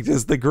that, like,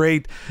 just the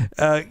great,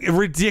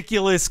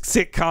 ridiculous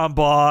sitcom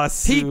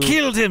boss. He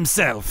killed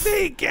himself.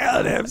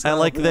 I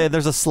like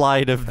there's a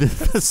slide of the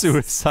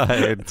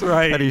suicide. That's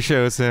right. That he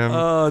shows him.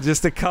 Oh,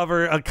 just a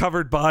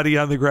covered body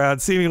on the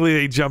ground. Seemingly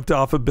they jumped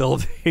off a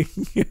building.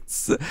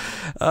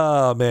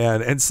 Oh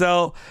man. And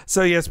so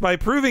yes, by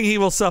proving he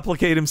will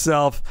supplicate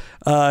himself,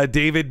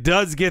 David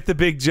does get the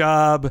big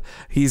job.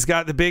 He's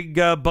got the big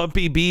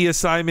Bumpy Bee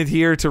assignment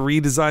here to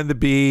redesign the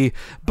bee.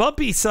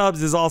 Bumpy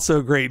Subs is also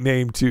a great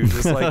name too.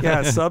 Just like,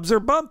 yeah, subs are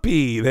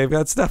bumpy. They've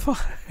got stuff on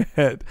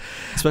it.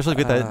 Especially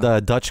with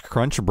that Dutch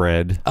crunch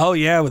bread. Oh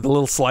yeah, with a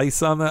little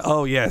slice on that.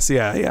 Oh yes,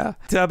 yeah.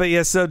 But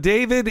yeah, so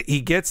David,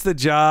 he gets the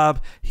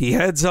job. He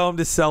heads home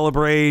to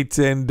celebrate,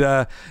 and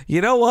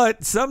you know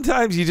what?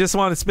 Sometimes you just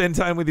want to spend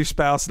time with your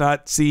spouse,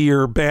 not see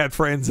your bad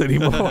friends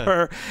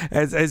anymore.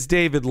 as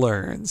David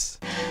learns.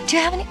 Do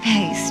you have any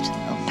paste?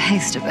 I'll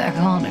paste it back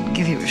on and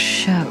give you a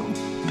show.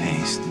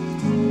 Paste.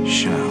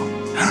 Show.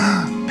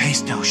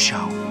 Paste no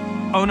show.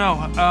 Oh no,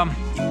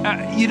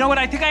 you know what?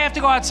 I think I have to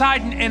go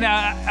outside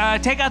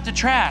and take out the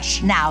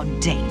trash. Now,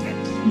 David,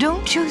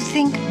 don't you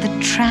think the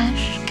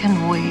trash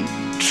can wait?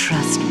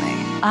 Trust me,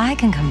 I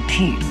can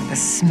compete with a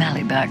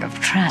smelly bag of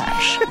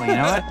trash. Well, you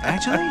know what?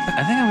 Actually,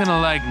 I think I'm gonna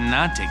like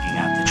not taking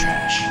out the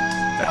trash.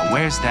 Now,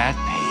 where's that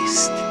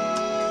paste?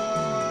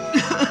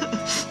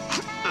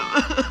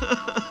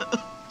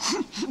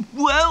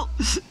 Well,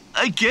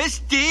 I guess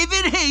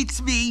David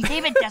hates me.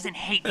 David doesn't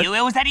hate you.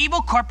 It was that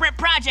evil corporate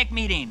project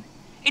meeting.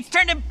 It's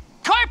turned him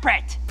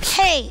corporate.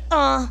 Hey,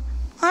 I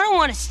don't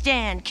want to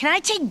stand. Can I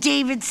take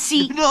David's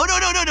seat? No.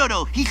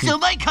 He still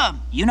might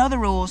come. You know the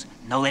rules.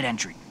 No late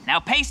entry. Now,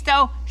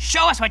 Pesto,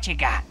 show us what you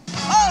got.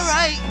 All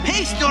right,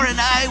 Pastor and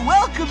I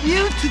welcome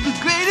you to the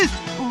greatest,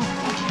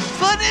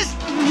 funnest,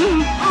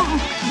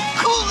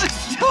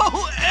 coolest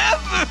show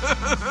ever.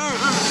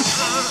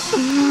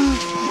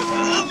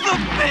 The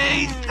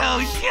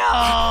Pesto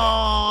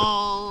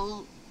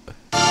Show.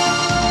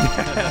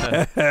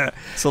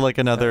 So like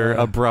another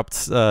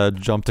abrupt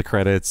jump to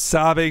credits,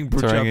 sobbing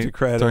jump to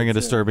credits during a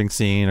disturbing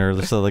scene, or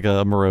just like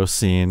a morose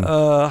scene.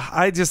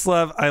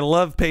 I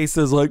love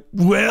Pesto's like,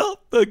 well,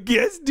 I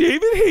guess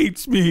David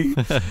hates me,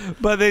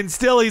 but then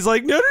still he's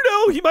like, no,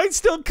 he might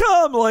still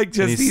come. Like,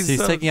 just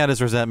he's taking out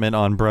his resentment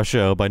on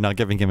Brusho by not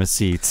giving him a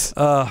seat.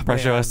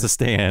 Brusho has to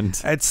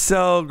stand. It's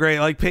so great.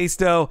 Like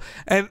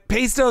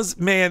Pesto's,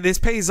 man, this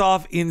pays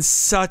off in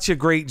such a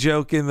great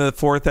joke in the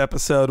 4th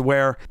episode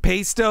where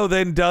Pesto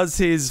then does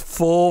his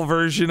full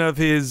version of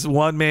his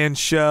one-man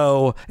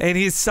show, and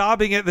his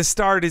sobbing at the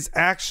start is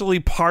actually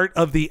part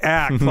of the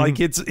act. Like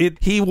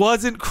he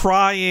wasn't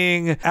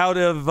crying out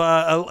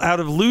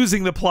of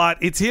losing the plot.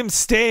 It's him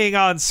staying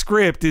on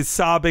script, is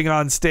sobbing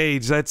on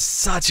stage. That's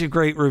such a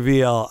great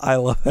reveal. I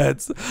love that.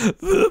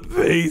 The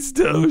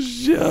Pesto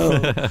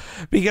show.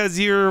 Because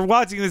you're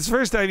watching this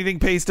first time, you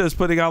think Pesto's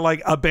putting on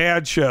like a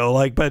bad show,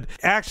 like, but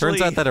actually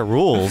turns out that it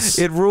rules.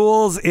 It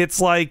rules.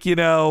 It's like,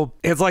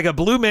 it's like a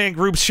Blue Man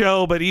Group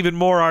show, but even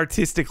more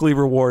artistically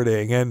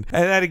rewarding. And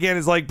that again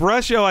is like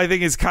Brusho, I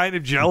think, is kind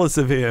of jealous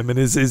of him and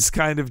is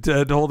kind of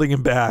holding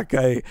him back.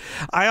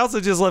 I also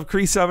just love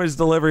Cree Summers'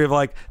 delivery of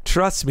like,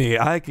 trust me,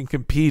 I can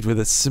compete with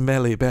a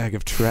smelly bag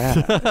of trash.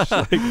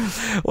 Like,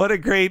 what a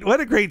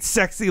great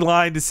sexy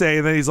line to say.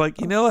 And then he's like,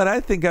 you know what? I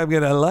think I'm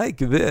gonna like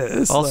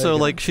this. Also,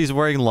 like she's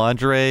wearing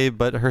lingerie,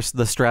 but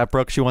the strap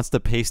broke. She wants to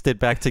paste it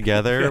back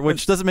together,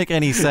 which doesn't make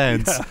any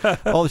sense. Yeah.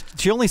 Oh,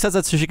 she only says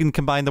that so she can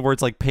combine the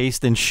words like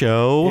paste and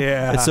show.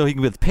 Yeah. And so he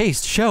can be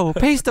paste show,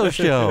 Pesto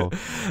show.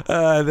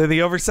 Then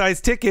the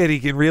oversized ticket, he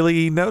can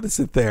really notice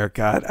it there.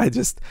 God,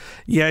 just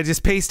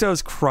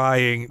Pesto's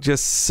crying,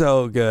 just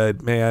so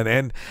good, man.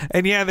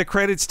 And yeah, the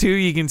credits too.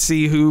 You can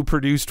see who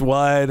produced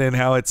what and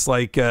how it's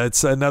like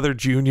it's another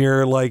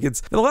junior. Like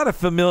it's a lot of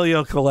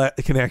familial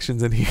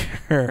connections in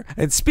here.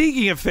 And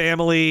speaking of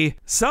family,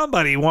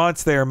 somebody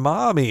wants their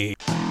mommy.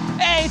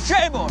 Hey,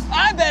 Trevor,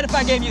 I bet if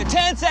I gave you a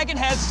 10-second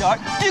head start,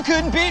 you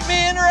couldn't beat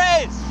me in a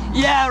race.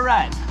 Yeah,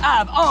 right.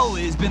 I've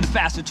always been the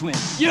faster twin.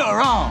 You're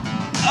wrong.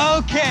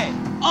 Okay,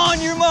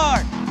 on your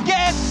mark,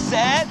 get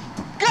set,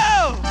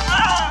 go!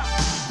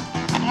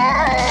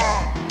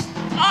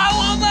 I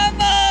want my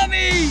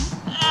mommy!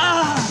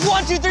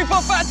 1, 2, 3,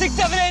 4, 5, 6,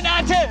 7, 8,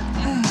 9, 10.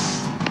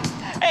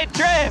 Hey,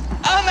 Trev,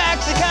 I'm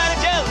actually kind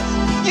of jealous.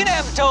 You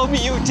never told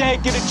me you were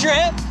taking a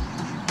trip.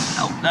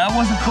 No, that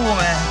wasn't cool,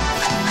 man.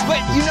 But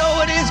you know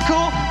what is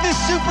cool? This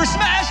Super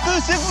Smash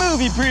exclusive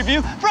movie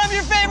preview from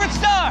your favorite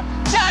star,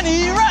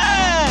 Johnny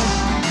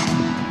Rash.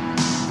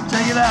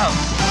 Check it out.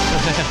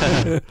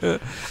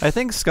 I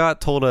think Scott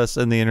told us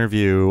in the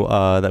interview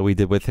that we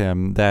did with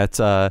him that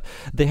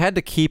they had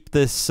to keep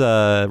this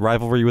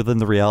rivalry within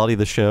the reality of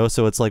the show.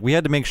 So it's like we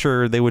had to make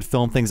sure they would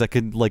film things that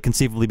could like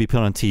conceivably be put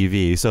on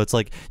TV. So it's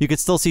like you could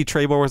still see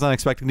Trebor was not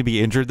expecting to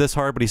be injured this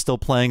hard, but he's still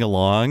playing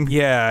along.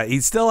 Yeah,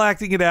 he's still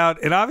acting it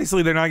out, and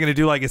obviously they're not going to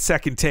do like a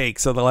second take.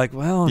 So they're like,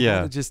 well,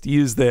 yeah, just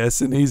use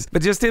this, and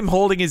but just him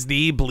holding his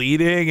knee,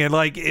 bleeding, and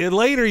like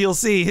later you'll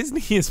see his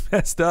knee is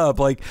messed up.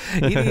 Like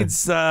he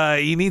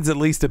needs at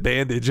least a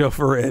bandage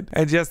over it,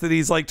 and just that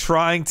he's like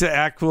trying to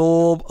act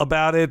cool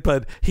about it,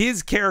 but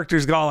his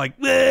character's gone like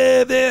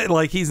bleh, bleh.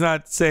 Like he's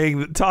not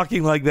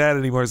talking like that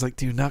anymore. It's like,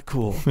 dude, not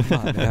cool. Come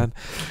on, man.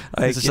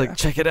 Like, it's just like,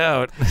 check it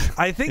out.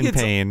 I think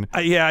it's pain.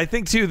 I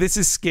think too, this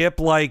is Skip.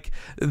 Like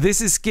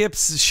this is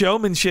Skip's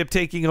showmanship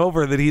taking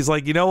over, that he's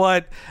like, you know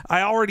what,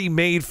 I already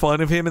made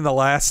fun of him in the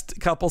last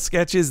couple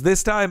sketches.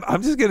 This time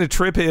I'm just gonna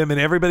trip him, and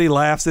everybody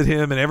laughs at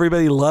him, and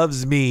everybody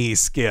loves me,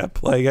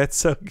 Skip. Like that's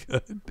so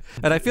good.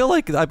 And I feel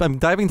like I'm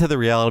diving to the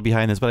reality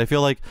behind this, but I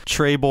feel like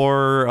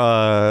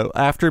Trebor,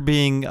 after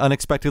being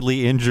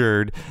unexpectedly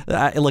injured,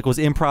 like was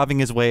improvising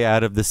his way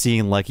out of the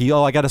scene. Like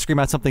I got to scream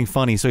out something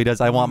funny, so he does.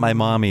 I want my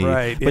mommy,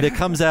 right? But it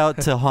comes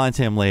out to haunt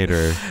him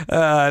later.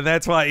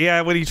 That's why,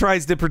 yeah. When he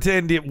tries to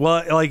pretend it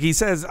was like he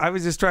says, "I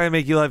was just trying to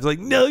make you laugh." It's like,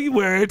 no, you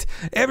weren't.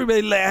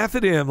 Everybody laugh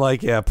at him.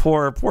 Like, yeah,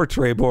 poor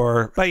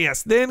Trebor. But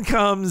yes, then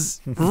comes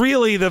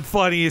really the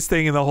funniest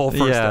thing in the whole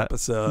first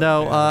episode.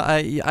 No,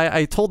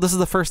 I told this is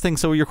the first thing.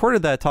 So we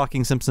recorded that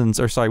Talking Simpsons,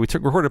 or sorry, we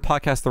recorded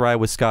Podcast The Ride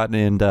with Scott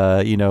and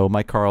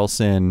Mike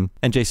Carlson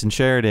and Jason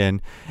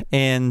Sheridan.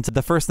 And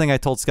the first thing I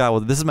told Scott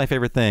was, this is my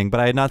favorite thing, but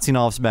I had not seen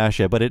all of Smash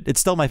yet, but it's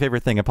still my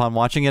favorite thing. Upon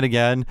watching it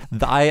again,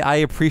 I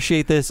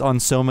appreciate this on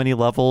so many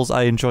levels.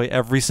 I enjoy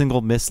every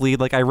single mislead.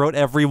 Like I wrote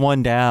every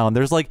one down.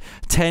 There's like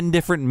 10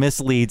 different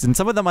misleads, and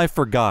some of them I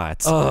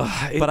forgot.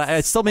 But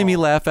it still made me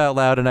laugh out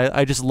loud, and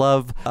I just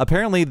love.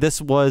 Apparently,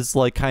 this was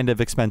like kind of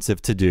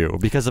expensive to do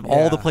because of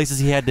all the places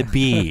he had to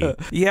be.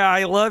 Yeah,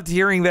 I loved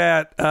hearing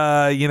that.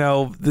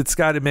 That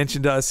Scott had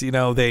mentioned to us.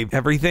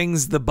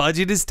 The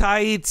budget is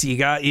tight. You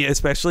got,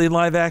 especially in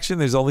live action,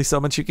 there's only so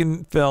much you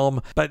can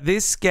film. But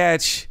this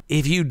sketch,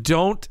 if you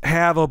don't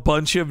have a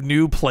bunch of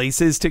new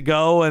places to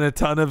go and a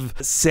ton of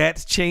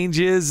set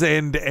changes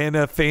and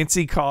a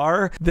fancy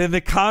car, then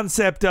the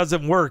concept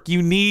doesn't work.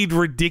 You need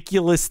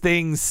ridiculous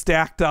things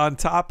stacked on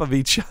top of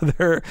each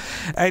other.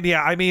 And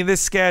yeah, I mean,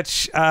 this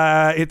sketch,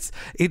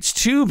 it's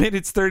 2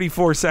 minutes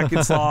 34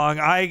 seconds long.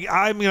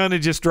 I'm gonna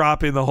just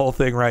drop in the whole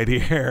thing right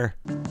here.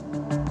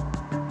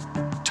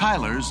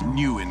 Tyler's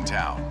new in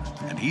town,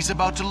 and he's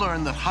about to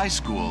learn that high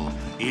school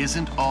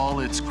isn't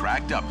all it's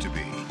cracked up to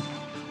be.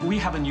 We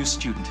have a new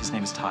student. His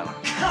name is Tyler.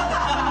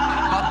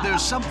 But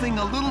there's something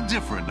a little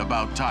different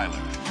about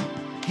Tyler.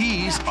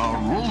 He's a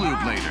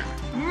rollerblader.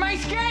 My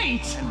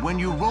skates! And when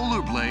you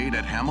rollerblade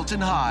at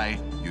Hamilton High,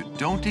 you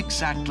don't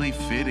exactly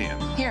fit in.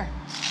 Here,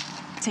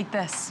 take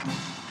this.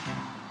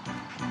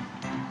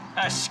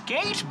 A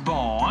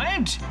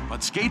skateboard? But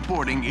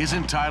skateboarding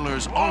isn't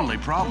Tyler's only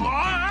problem.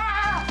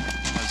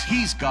 Because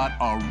he's got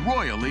a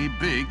royally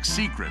big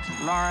secret.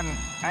 Lauren,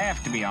 I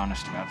have to be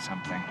honest about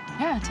something.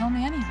 Yeah, tell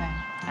me anything.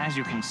 As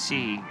you can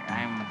see,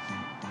 I'm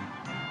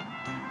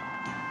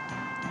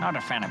not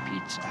a fan of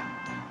pizza.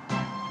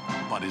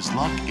 But his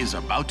luck is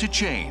about to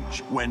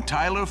change when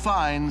Tyler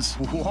finds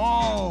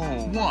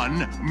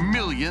 $1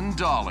 million.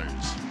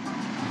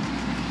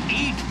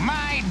 Eat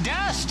my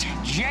dust,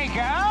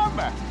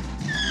 Jacob!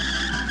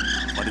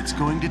 But it's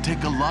going to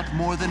take a lot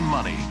more than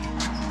money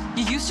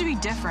You used to be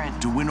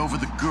different. to win over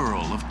the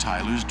girl of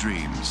Tyler's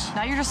dreams.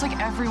 Now you're just like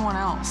everyone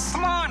else.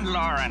 Come on,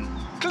 Lauren.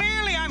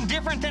 Clearly I'm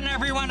different than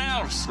everyone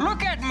else.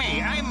 Look at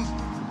me. I'm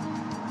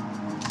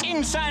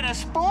inside a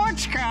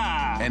sports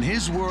car. And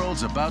his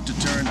world's about to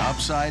turn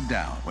upside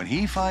down when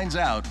he finds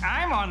out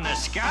I'm on the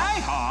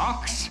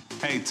Skyhawks.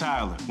 Hey,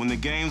 Tyler, when the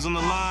game's on the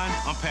line,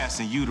 I'm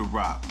passing you to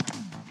rock.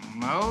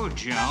 Mo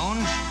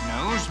Jones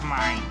knows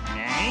my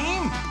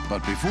name?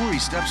 But before he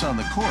steps on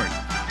the court,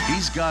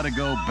 he's got to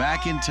go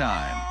back in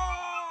time.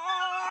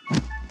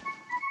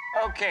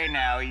 Okay,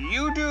 now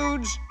you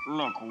dudes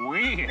look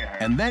weird.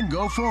 And then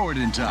go forward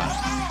in time.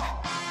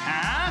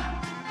 Huh?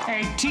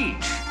 Hey,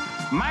 Teach,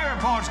 my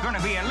report's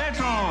gonna be a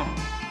little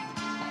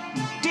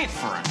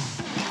different.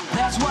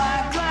 That's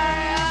why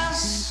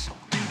class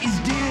is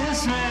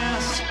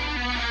dismissed.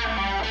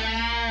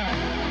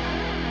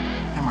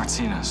 Hey,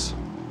 Martinez.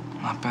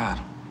 Not bad.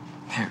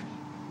 Here,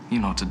 you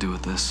know what to do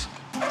with this.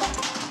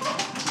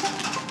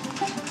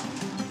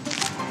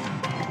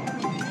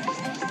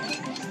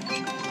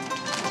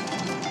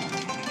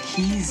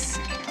 He's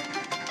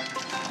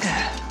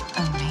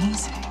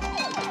amazing.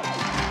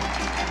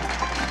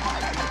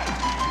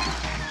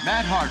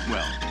 Matt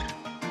Hartwell,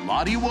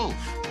 Lottie Wolf,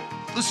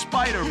 the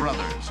Spider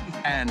Brothers,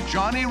 and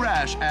Johnny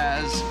Rash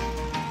as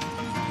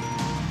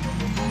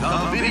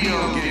the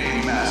Video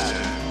Game Master.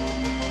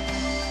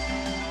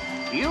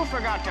 You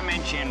forgot to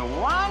mention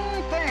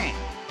one thing.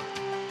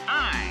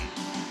 I'm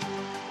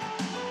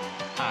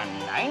a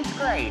 9th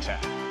grader.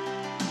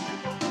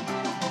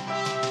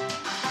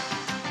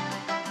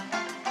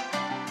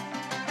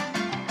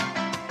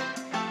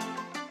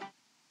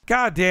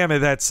 God damn it,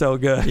 that's so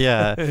good.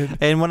 Yeah.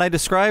 And when I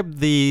described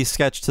the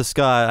sketch to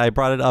Scott, I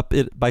brought it up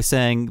by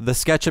saying the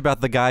sketch about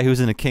the guy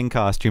who's in a king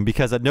costume,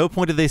 because at no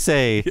point did they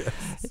say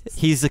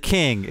he's a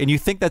king. And you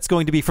think that's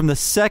going to be from the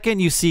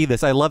second you see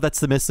this. I love that's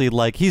the mislead,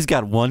 like he's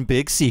got one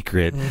big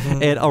secret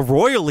and a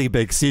royally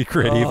big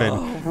secret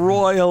even.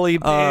 Royally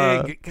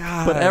big.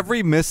 God. But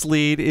every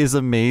mislead is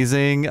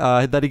amazing.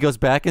 That he goes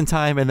back in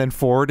time and then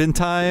forward in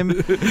time.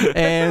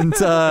 And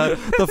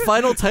the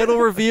final title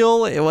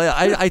reveal,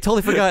 I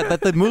totally forgot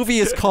that the movie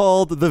is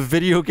called The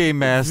Video Game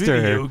Master.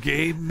 Video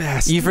Game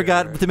Master. You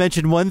forgot to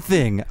mention one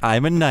thing.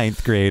 I'm a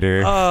 9th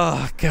grader.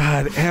 Oh,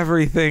 God.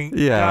 Everything.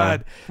 Yeah.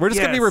 God. We're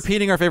just going to be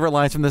repeating our favorite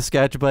lines from the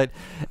sketch, but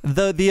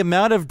the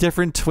amount of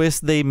different twists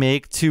they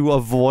make to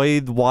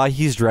avoid why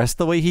he's dressed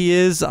the way he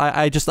is,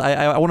 I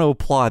want to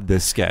applaud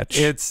this sketch.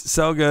 It's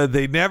so good.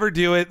 They never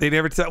do it. They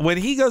never when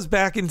he goes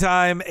back in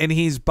time and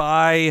he's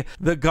by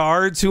the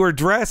guards who are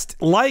dressed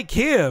like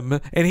him,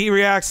 and he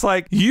reacts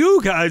like,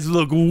 "You guys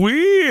look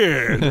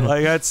weird."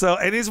 Like that's so,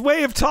 and his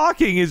way of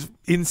talking is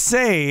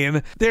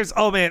insane. There's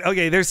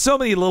there's so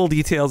many little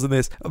details in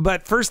this.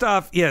 But first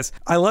off, yes,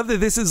 I love that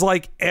this is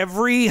like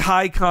every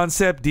high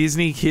concept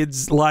Disney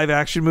kids live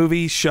action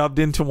movie shoved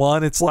into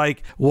one. It's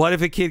like, what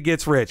if a kid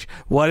gets rich?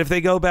 What if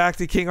they go back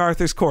to King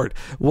Arthur's court?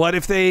 What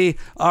if they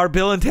are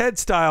Bill and Ted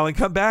style and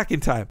come back in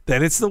time?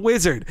 Then it's the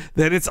wizard.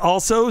 Then it's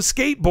also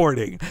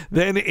skateboarding.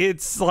 Then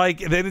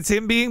it's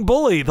him being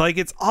bullied. Like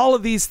it's all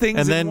of these things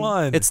and then in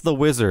one. It's the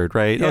wizard,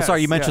 right? Yes, oh,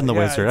 sorry, you mentioned the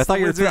wizard. I thought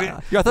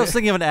I was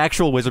thinking of an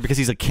actual wizard because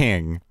he's a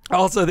king.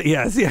 Also, but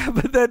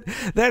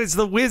that is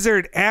the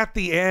wizard at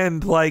the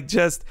end, like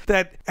just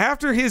that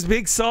after his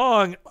big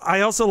song.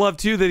 I also love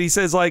too that he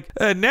says like,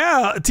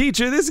 now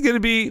teacher, this is going to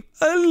be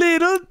a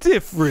little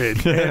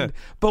different.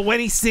 But when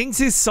he sings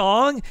his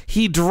song,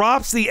 he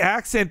drops the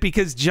accent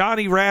because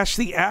Johnny Rash,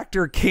 the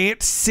actor,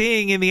 can't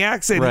sing in the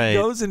accent. Right. He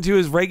goes into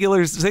his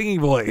regular singing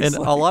voice. And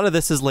a lot of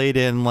this is laid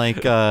in,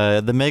 like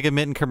the Mega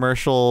Mitten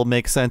commercial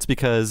makes sense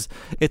because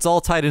it's all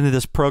tied into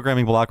this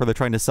programming block where they're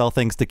trying to sell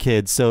things to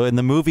kids. So in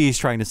the movie, he's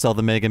trying to sell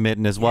the Mega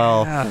Mitten as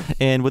well. Yeah.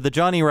 And with the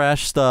Johnny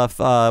Rash stuff,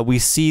 we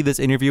see this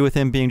interview with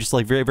him being just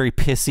like very, very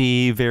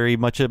pissy, very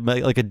much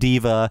like a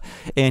diva.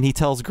 And he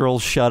tells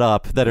girls shut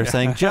up that are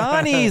saying,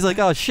 Johnny. He's like,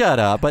 oh, shut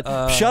up.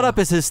 But shut up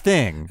is his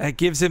thing. That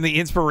gives him the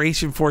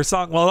inspiration for a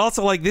song. Well,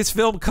 also, like, this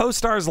film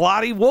co-stars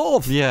Lottie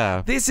Wolf.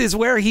 Yeah. This is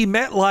where he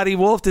met Lottie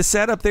Wolf to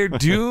set up their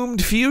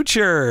doomed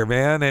future,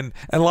 man. And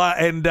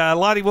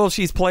Lottie Wolf,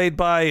 she's played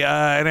by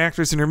an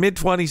actress in her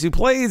mid-20s who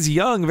plays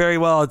young very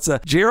well. It's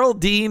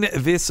Geraldine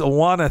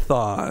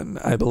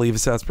Viswanathan, I believe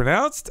is how it's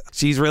pronounced.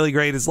 She's really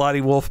great as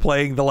Lottie Wolf,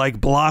 playing the, like,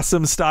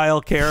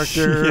 Blossom-style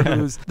character.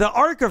 Who's the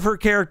arc of her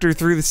character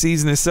through the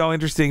season is so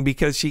interesting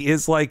because she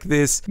is like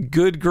this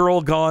good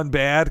girl gone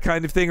bad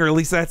kind of thing, or at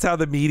least that's how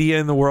the media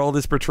in the world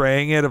is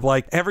portraying it, of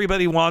like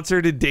everybody wants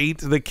her to date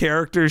the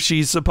character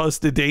she's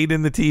supposed to date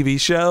in the TV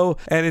show,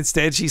 and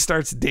instead she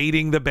starts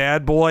dating the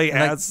bad boy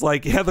as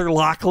like Heather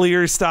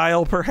Locklear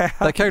style, perhaps.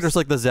 That character's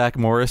like the Zach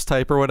Morris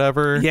type or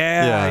whatever.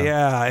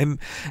 Yeah. And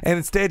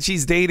instead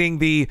she's dating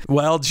the,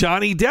 well,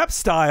 Johnny Depp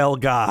style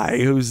guy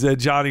who's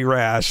Johnny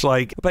Rash.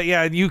 Like, but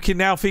yeah, you can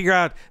now figure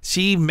out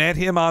she met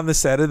him on the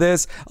set of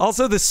this.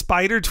 Also, the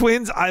Spider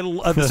Twins,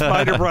 the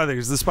Spider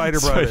Brothers,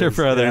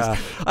 Yeah.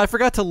 I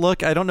forgot to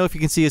look. I don't know if you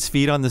can see his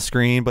feet on the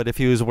screen, but if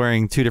he was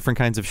wearing two different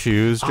kinds of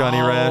shoes, Johnny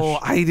Rash. Oh,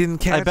 I didn't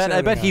catch that.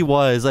 I bet he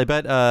was. I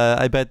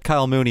bet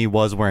Kyle Mooney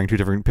was wearing two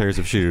different pairs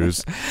of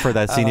shoes for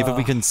that scene. Even if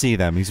we couldn't see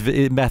them, he's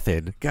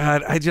method.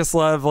 God, I just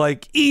love,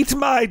 like, eat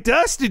my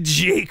dust,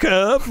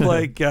 Jacob.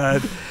 Like,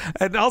 God.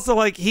 And also,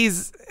 like,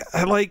 he's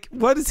like,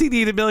 what does he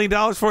need $1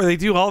 million for? They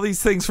do all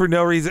these things for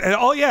no reason.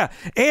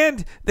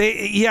 And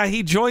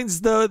he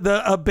joins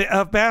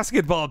the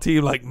basketball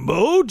team. Like,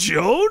 Mo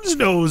Jones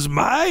knows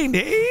my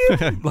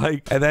name.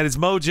 Like, and that is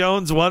Mo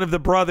Jones, one of the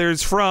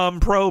brothers from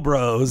Pro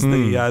Bros,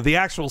 the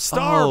actual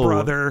star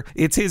brother.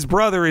 It's his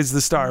brother is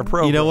the star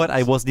Pro. You know what?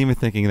 I wasn't even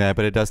thinking that,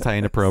 but it does tie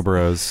into Pro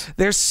Bros.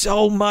 There's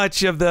so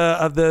much of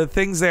the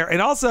things there,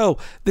 and also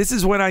this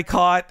is when I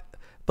caught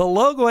the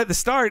logo at the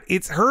start.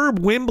 It's Herb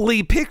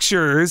Wimbley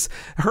Pictures.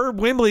 Herb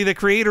Wimbley, the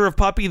creator of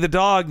Puppy the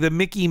Dog, the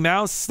Mickey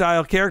Mouse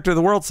style character of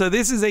the world. So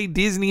this is a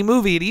Disney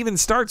movie. It even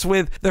starts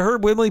with the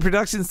Herb Wimbley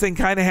Productions thing,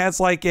 kind of has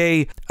like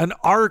an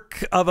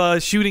arc of a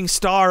shooting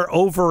star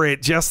over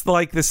it, just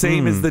like the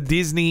same as the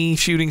Disney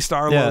shooting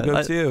star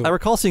logo too. I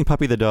recall seeing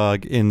Puppy the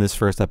Dog in this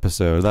first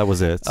episode. That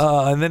was it.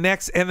 And the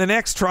next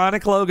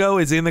Tronic logo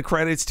is in the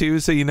credits too,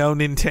 so you know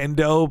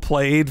Nintendo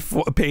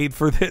paid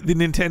for the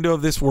Nintendo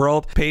of this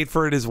world, paid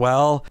for it as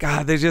well.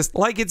 God, they're just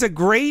like, it's a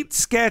great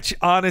sketch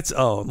on its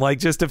own, like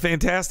just a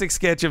fantastic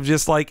sketch of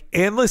just like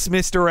endless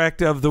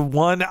misdirect of the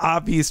one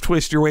obvious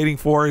twist you're waiting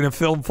for in a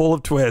film full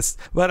of twists,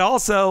 but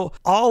also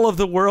all of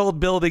the world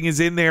building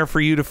is in there for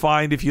you to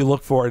find if you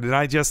look for it, and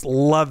I just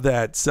love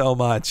that so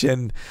much.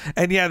 And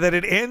yeah, that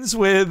it ends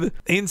with,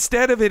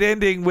 instead of it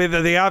ending with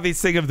the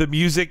obvious thing of the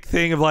music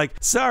thing of like,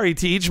 sorry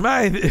Teach,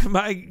 my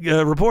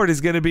report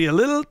is going to be a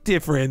little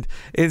different,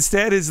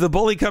 instead is the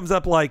bully comes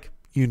up like,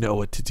 you know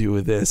what to do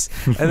with this.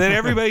 And then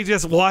everybody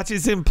just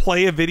watches him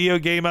play a video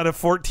game on a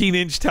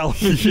 14-inch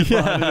television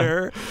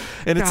monitor.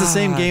 And it's the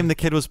same game the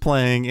kid was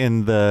playing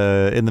in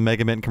the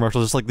Mega Mitten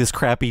commercial, just like this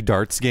crappy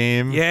darts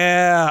game.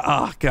 Yeah.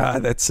 Oh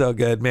God, that's so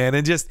good, man.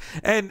 And just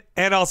and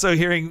also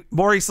hearing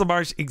Maurice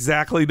LaMarche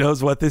exactly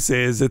knows what this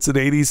is. It's an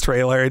 80s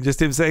trailer, and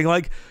just him saying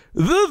like,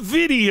 the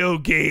Video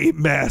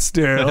Game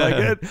Master.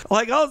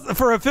 Like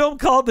for a film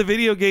called The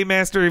Video Game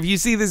Master, if you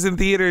see this in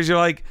theaters, you're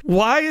like,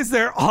 why is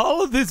there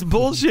all of this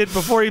bullshit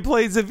before he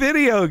plays a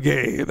video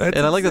game? That's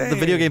I like that the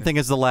video game thing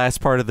is the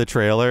last part of the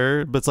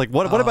trailer, but it's like,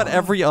 what about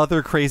every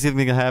other crazy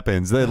thing that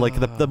happens?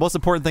 The most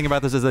important thing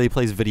about this is that he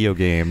plays video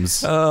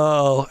games.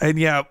 Oh, and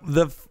yeah,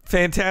 the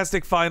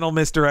fantastic final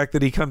misdirect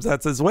that he comes out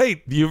and says,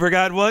 wait, you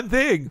forgot one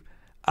thing.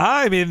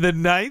 I'm in the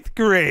 9th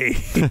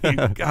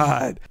grade.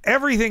 God,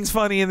 everything's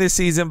funny in this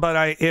season,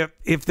 but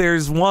if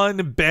there's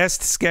one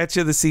best sketch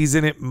of the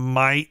season, it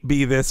might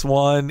be this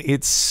one.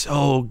 It's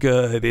so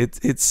good.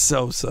 It's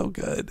so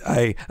good.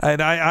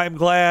 I'm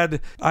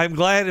glad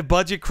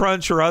Budget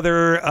Crunch or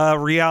other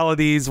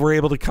realities were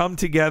able to come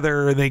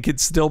together and they could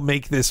still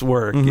make this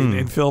work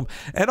in film.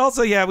 And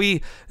also,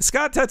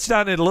 Scott touched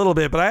on it a little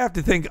bit, but I have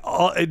to think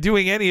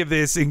doing any of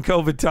this in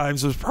COVID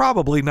times was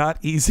probably not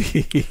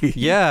easy.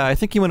 Yeah, I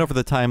think he went over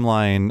the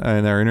timeline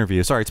in our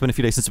interview. Sorry, it's been a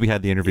few days since we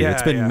had the interview.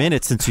 It's been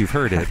minutes since you've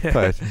heard it.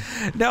 But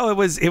no,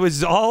 it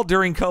was all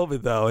during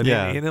COVID though. And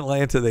in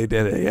Atlanta they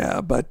did it. Yeah,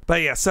 but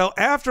yeah. So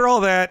after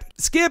all that,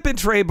 Skip and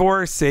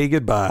Trebor say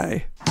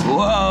goodbye.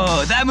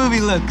 Whoa, that movie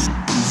looks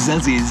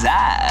zuzzy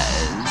zazz.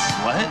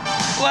 What?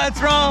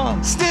 What's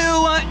wrong?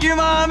 Still want your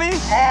mommy?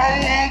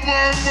 I want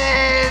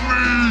my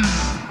mommy.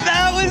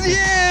 That was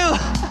you.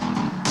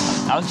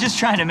 I was just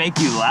trying to make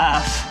you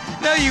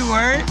laugh. No, you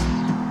weren't.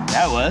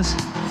 That was.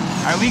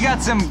 All right, we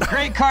got some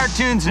great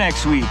cartoons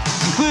next week,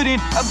 including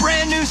a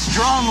brand new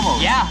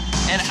Stronghold. Yeah,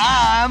 and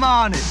I'm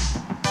on it.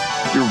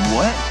 You're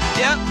what?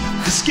 Yep,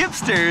 the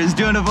Skipster is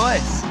doing a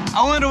voice.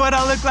 I wonder what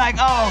I'll look like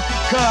all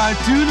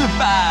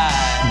cartoonified.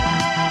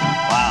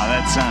 Wow,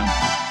 that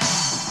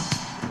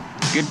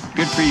Good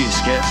for you,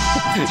 Skip.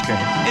 It's great.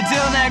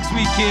 Until next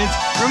week, kids,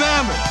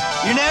 remember,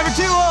 you're never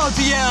too old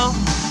to yell,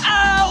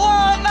 I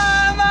want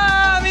my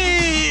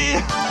mommy!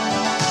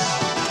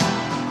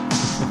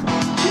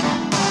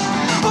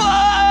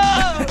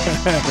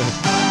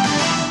 Whoa!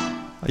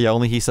 Yeah,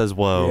 only he says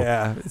whoa.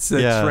 Yeah,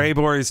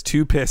 Trebor is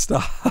too pissed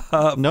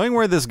off. Knowing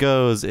where this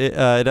goes, it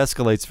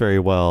escalates very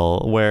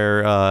well.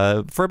 Where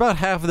for about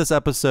half of this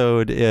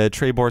episode,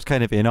 Trebor's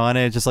kind of in on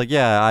it. Just like,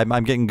 yeah,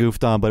 I'm getting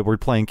goofed on, but we're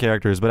playing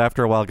characters. But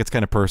after a while, it gets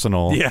kind of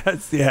personal.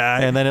 Yes, yeah.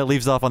 And then it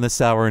leaves off on this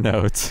sour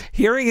note.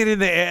 Hearing it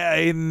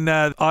in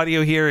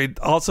audio here,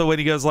 also when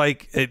he goes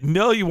like,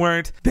 "No, you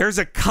weren't." There's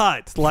a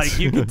cut, like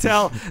you can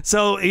tell.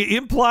 So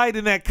implied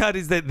in that cut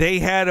is that they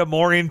had a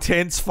more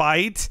intense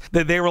fight.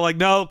 That they were like,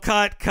 "No,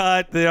 cut."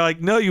 They're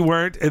like, "No, you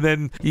weren't." And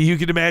then you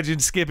can imagine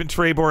Skip and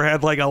Trebor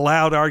had like a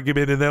loud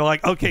argument, and they're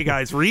like, "Okay,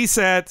 guys,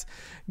 reset."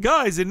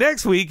 Guys, and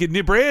next week,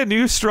 a brand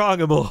new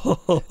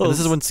Strongable. This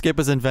is when Skip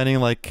is inventing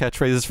like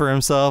catchphrases for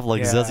himself,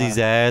 like Zuzzy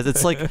Zazz.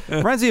 It's like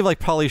reminds me of like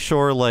Pauly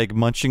Shore, like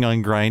munching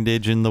on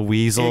grindage and the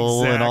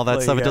weasel and all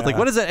that stuff. It's just like,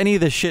 what does any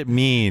of this shit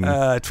mean?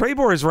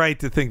 Trebor is right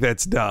to think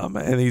that's dumb,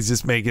 and he's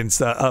just making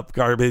up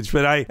garbage.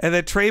 But and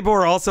then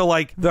Trebor also,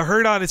 like, the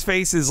hurt on his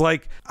face is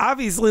like,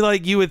 obviously,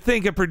 like you would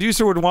think a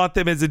producer would want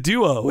them as a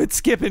duo. It's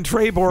Skip and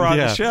Trebor on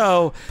the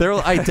show. They're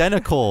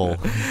identical.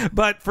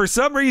 But for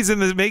some reason,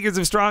 the makers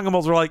of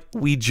Strongamals were like,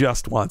 we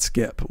just want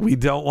Skip. We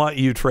don't want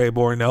you,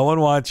 Trebor. No one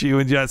wants you.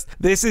 And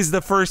this is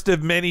the first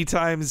of many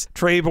times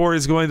Trebor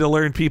is going to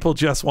learn people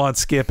just want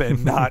Skip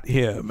and not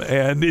him.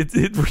 And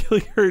it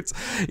really hurts.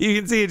 You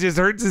can see it just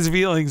hurts his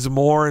feelings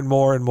more and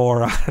more and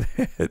more on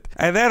it.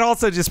 And that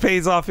also just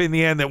pays off in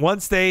the end, that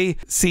once they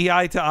see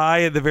eye to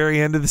eye at the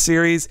very end of the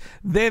series,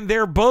 then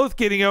they're both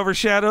getting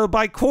overshadowed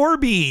by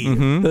Corby,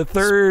 the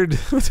third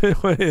to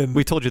win.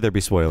 We told you there'd be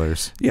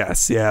spoilers.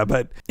 Yes, yeah,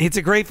 but it's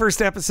a great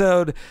first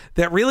episode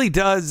that really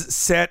does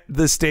set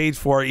the stage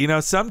for it. You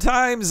know,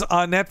 sometimes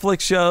on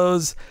Netflix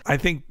shows, I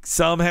think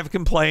some have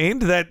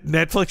complained that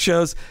Netflix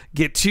shows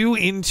get too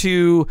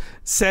into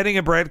setting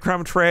a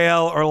breadcrumb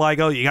trail, or like,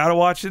 oh, you got to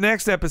watch the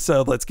next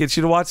episode. Let's get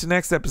you to watch the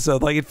next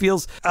episode. Like, it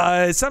feels,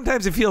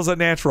 sometimes it feels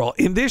unnatural.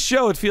 In this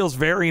show, it feels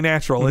very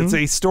natural. It's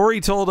a story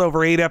told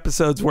over 8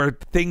 episodes where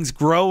things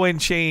grow and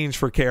change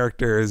for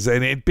characters,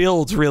 and it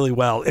builds really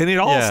well. And it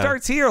all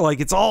starts here. Like,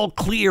 it's all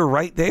clear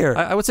right there.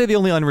 I would say the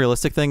only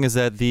unrealistic thing is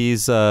that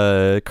these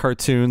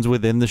cartoons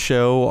within the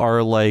show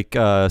are like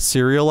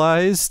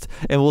serialized,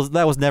 and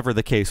that was never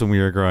the case when we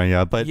were growing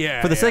up. But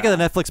for the sake of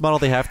the Netflix model,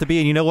 they have to be.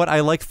 And you know what? I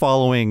like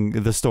following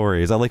the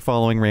stories. I like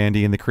following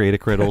Randy and the Creative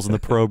Crittles and the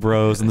Pro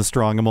Bros and the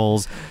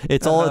Strongamals.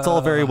 It's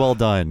all very well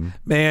done.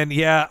 Man,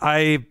 yeah,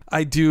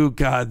 I do.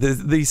 God, the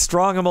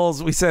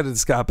Strongamals. We said it,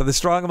 Scott, but the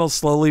Strongamals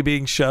slowly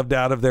being shoved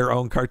out of their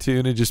own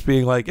cartoon and just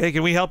being like, "Hey,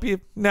 can we help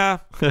you?" Nah.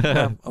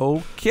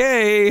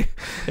 Okay.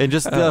 And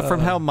just from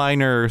how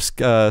minor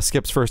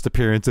Skip's first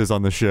appearance is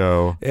on the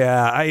show.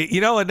 Yeah,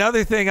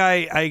 another thing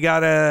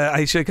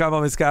I should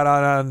compliment Scott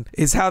on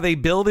is how they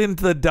build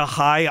into the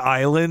Dahai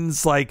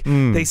Islands. Like,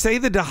 they say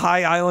the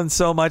Dahai Islands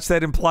so much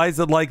that implies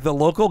that like the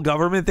local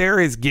government there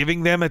is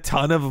giving them a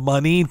ton of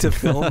money to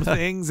film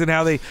things, and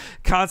how they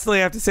constantly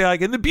have to say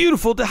like, in the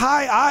beautiful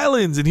Dahai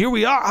Islands, and here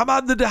we are, I'm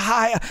on the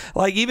Dahai.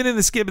 Like, even in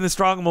the Skip and the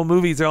Strongamal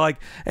movies, they're like,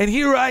 and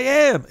here I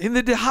am in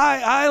the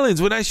Dahai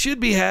Islands when I should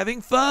be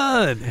having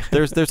fun.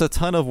 There's a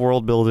ton of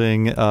world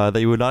building that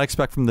you would not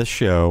expect from this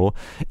show,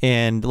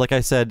 and like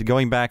I said,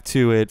 going back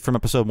to it from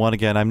episode 1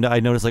 again, I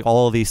noticed like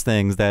all of these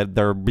things that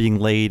they're being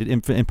laid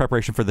in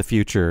preparation for the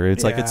future.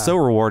 It's like, it's so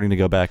rewarding to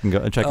go back and go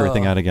and check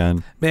everything out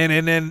again. Man,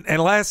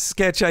 and last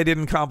sketch I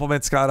didn't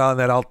compliment Scott on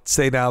that I'll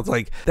say now, it's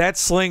like that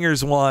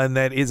Slingers one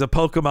that is a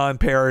Pokemon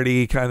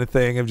parody kind of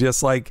thing of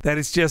just like that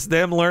it's just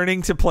them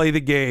learning to play the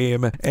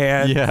game,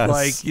 and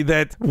like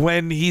that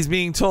when he's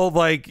being told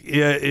like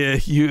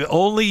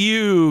only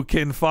you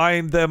can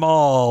find them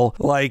all,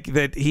 like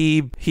that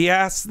he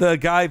asks the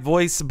guy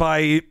voiced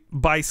by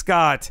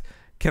Scott,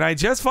 "Can I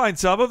just find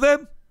some of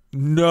them?"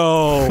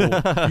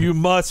 No, you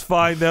must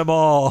find them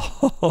all.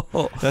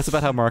 That's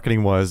about how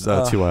marketing was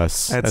to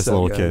us as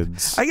so little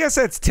kids. I guess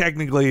that's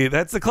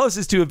the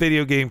closest to a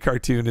video game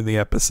cartoon in the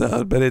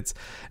episode, but it's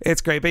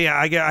great. But yeah,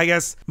 I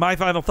guess my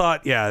final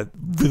thought,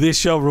 this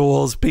show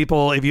rules.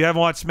 People, if you haven't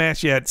watched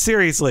Smash yet,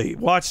 seriously,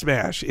 watch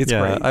Smash. It's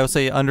great. I would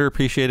say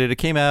underappreciated. It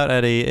came out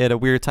at a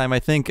weird time. I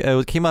think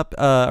it came up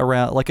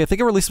around, like, I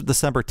think it released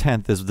December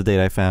 10th is the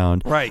date I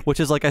found. Right. Which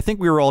is like, I think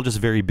we were all just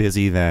very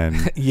busy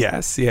then.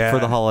 Yes, yeah. For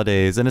the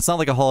holidays. And it's not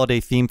like a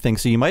holiday theme thing,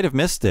 so you might have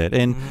missed it.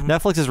 And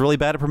Netflix is really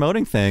bad at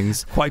promoting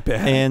things. Quite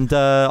bad. And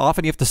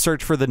often you have to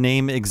search for the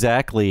name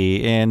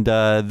exactly. And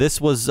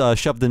this was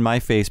shoved in my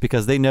face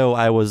because they know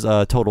I was I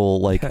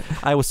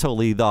was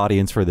totally the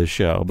audience for this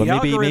show. But the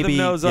maybe algorithm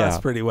knows us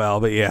pretty well.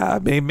 But yeah,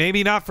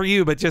 maybe not for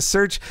you. But just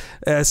search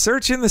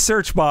in the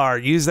search bar.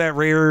 Use that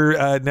rare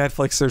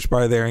Netflix search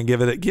bar there and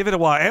give it a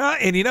while.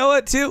 And you know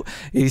what too?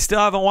 If you still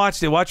haven't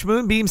watched it, watch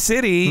Moonbeam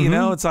City. You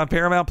know, it's on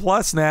Paramount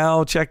Plus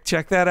now. Check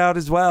that out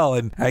as well.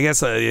 And I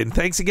guess and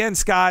thanks again,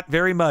 Scott,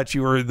 very much.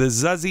 You were the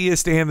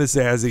zuzziest and the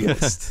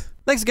zazziest.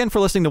 Thanks again for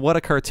listening to What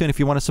a Cartoon. If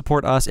you want to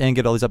support us and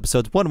get all these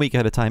episodes 1 week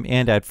ahead of time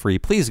and ad-free,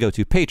 please go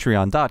to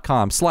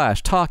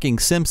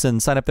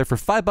patreon.com/TalkingSimpsons. Sign up there for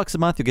 $5 a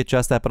month. You'll get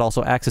just that, but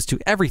also access to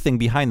everything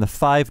behind the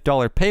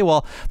 $5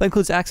 paywall. That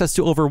includes access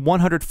to over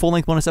 100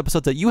 full-length bonus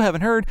episodes that you haven't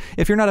heard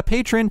if you're not a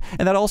patron,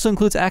 and that also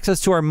includes access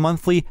to our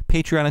monthly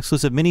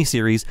Patreon-exclusive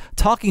miniseries,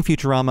 Talking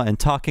Futurama and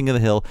Talking of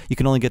the Hill. You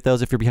can only get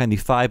those if you're behind the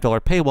 $5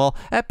 paywall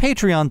at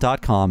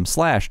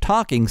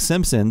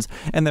patreon.com/TalkingSimpsons,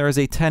 and there is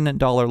a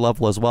 $10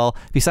 level as well.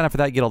 If you sign up for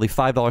that, you get all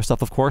the $5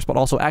 stuff, of course, but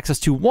also access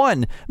to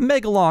one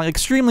mega long,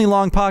 extremely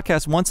long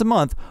podcast once a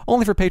month,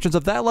 only for patrons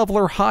of that level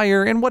or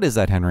higher. And what is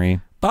that,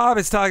 Henry? Bob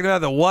is talking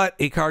about the What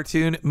a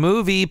Cartoon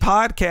Movie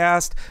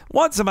podcast.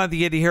 Once a month, you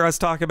get to hear us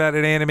talk about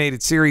an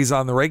animated series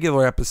on the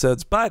regular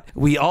episodes, but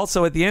we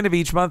also, at the end of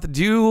each month,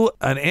 do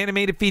an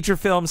animated feature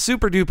film,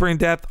 super duper in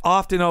depth,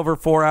 often over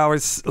 4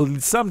 hours,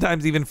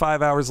 sometimes even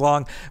 5 hours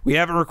long. We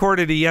haven't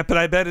recorded it yet, but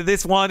I bet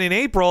this one in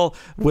April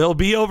will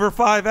be over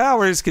 5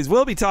 hours because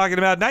we'll be talking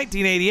about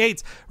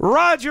 1988's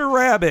Roger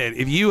Rabbit.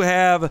 If you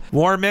have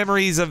more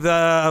memories of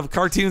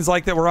cartoons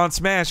like that were on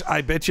Smash, I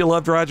bet you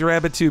loved Roger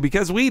Rabbit too,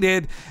 because we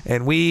did,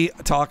 and we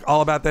talk all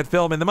about that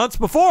film in the months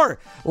before.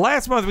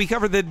 Last month, we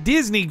covered the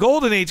Disney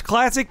Golden Age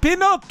classic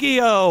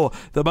Pinocchio.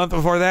 The month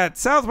before that,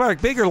 South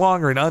Park Bigger,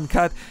 Longer, and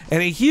Uncut,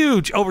 and a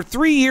huge, over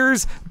 3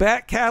 years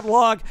back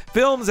catalog,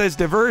 films as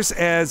diverse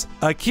as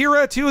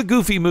Akira to a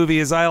Goofy movie,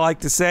 as I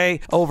like to say.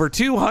 Over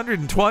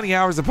 220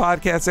 hours of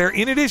podcasts there,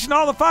 in addition to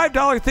all the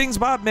 $5 things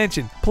Bob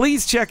mentioned.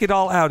 Please check it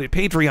all out at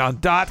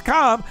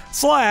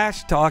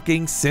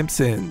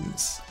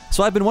patreon.com/TalkingSimpsons.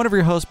 So I've been one of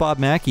your hosts, Bob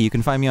Mackey. You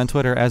can find me on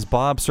Twitter as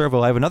Bob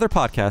Servo. I have another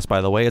podcast, by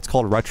the way. It's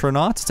called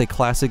Retronauts. It's a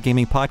classic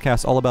gaming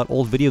podcast all about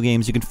old video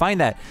games. You can find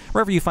that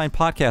wherever you find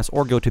podcasts,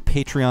 or go to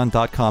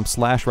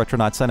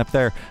patreon.com/Retronauts. Sign up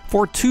there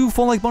for 2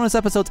 full-length bonus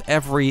episodes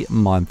every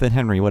month. And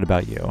Henry, what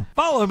about you?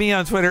 Follow me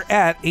on Twitter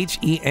at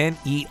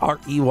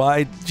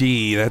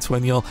HENEREYG. That's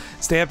when you'll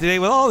stay up to date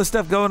with all the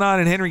stuff going on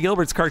in Henry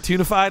Gilbert's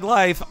cartoonified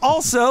life.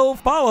 Also,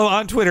 follow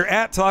on Twitter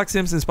at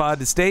TalkSimpsonsPod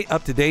to stay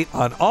up to date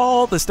on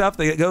all the stuff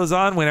that goes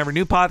on whenever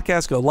new podcasts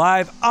go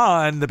live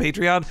on the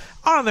Patreon,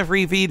 on the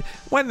free feed,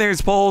 when there's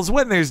polls,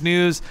 when there's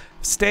news.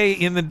 Stay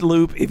in the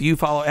loop if you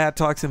follow at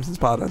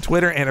TalkSimpsonsPod on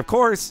Twitter. And of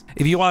course,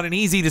 if you want an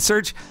easy to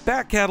search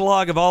back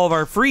catalog of all of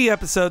our free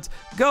episodes,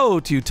 go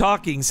to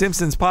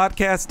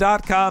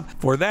TalkingSimpsonsPodcast.com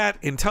for that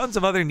and tons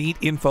of other neat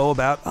info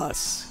about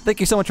us.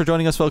 Thank you so much for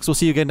joining us, folks. We'll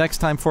see you again next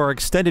time for our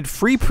extended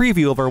free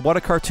preview of our What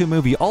a Cartoon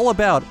movie, all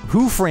about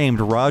Who Framed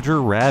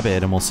Roger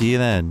Rabbit. And we'll see you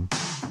then.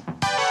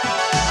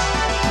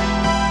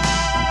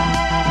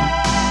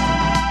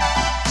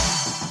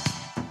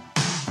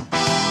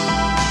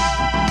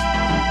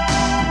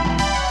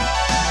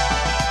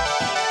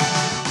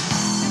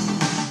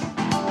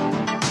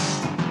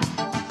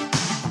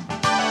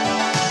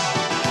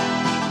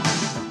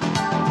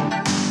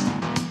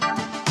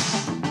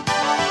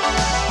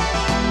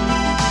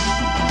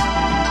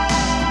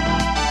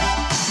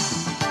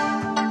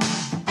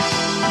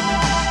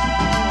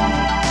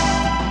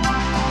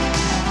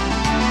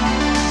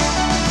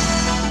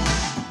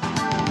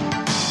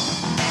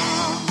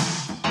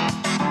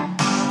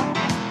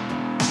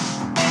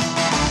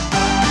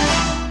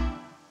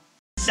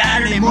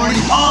 Saturday morning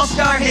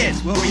all-star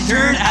hits will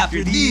return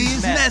after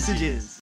these messages.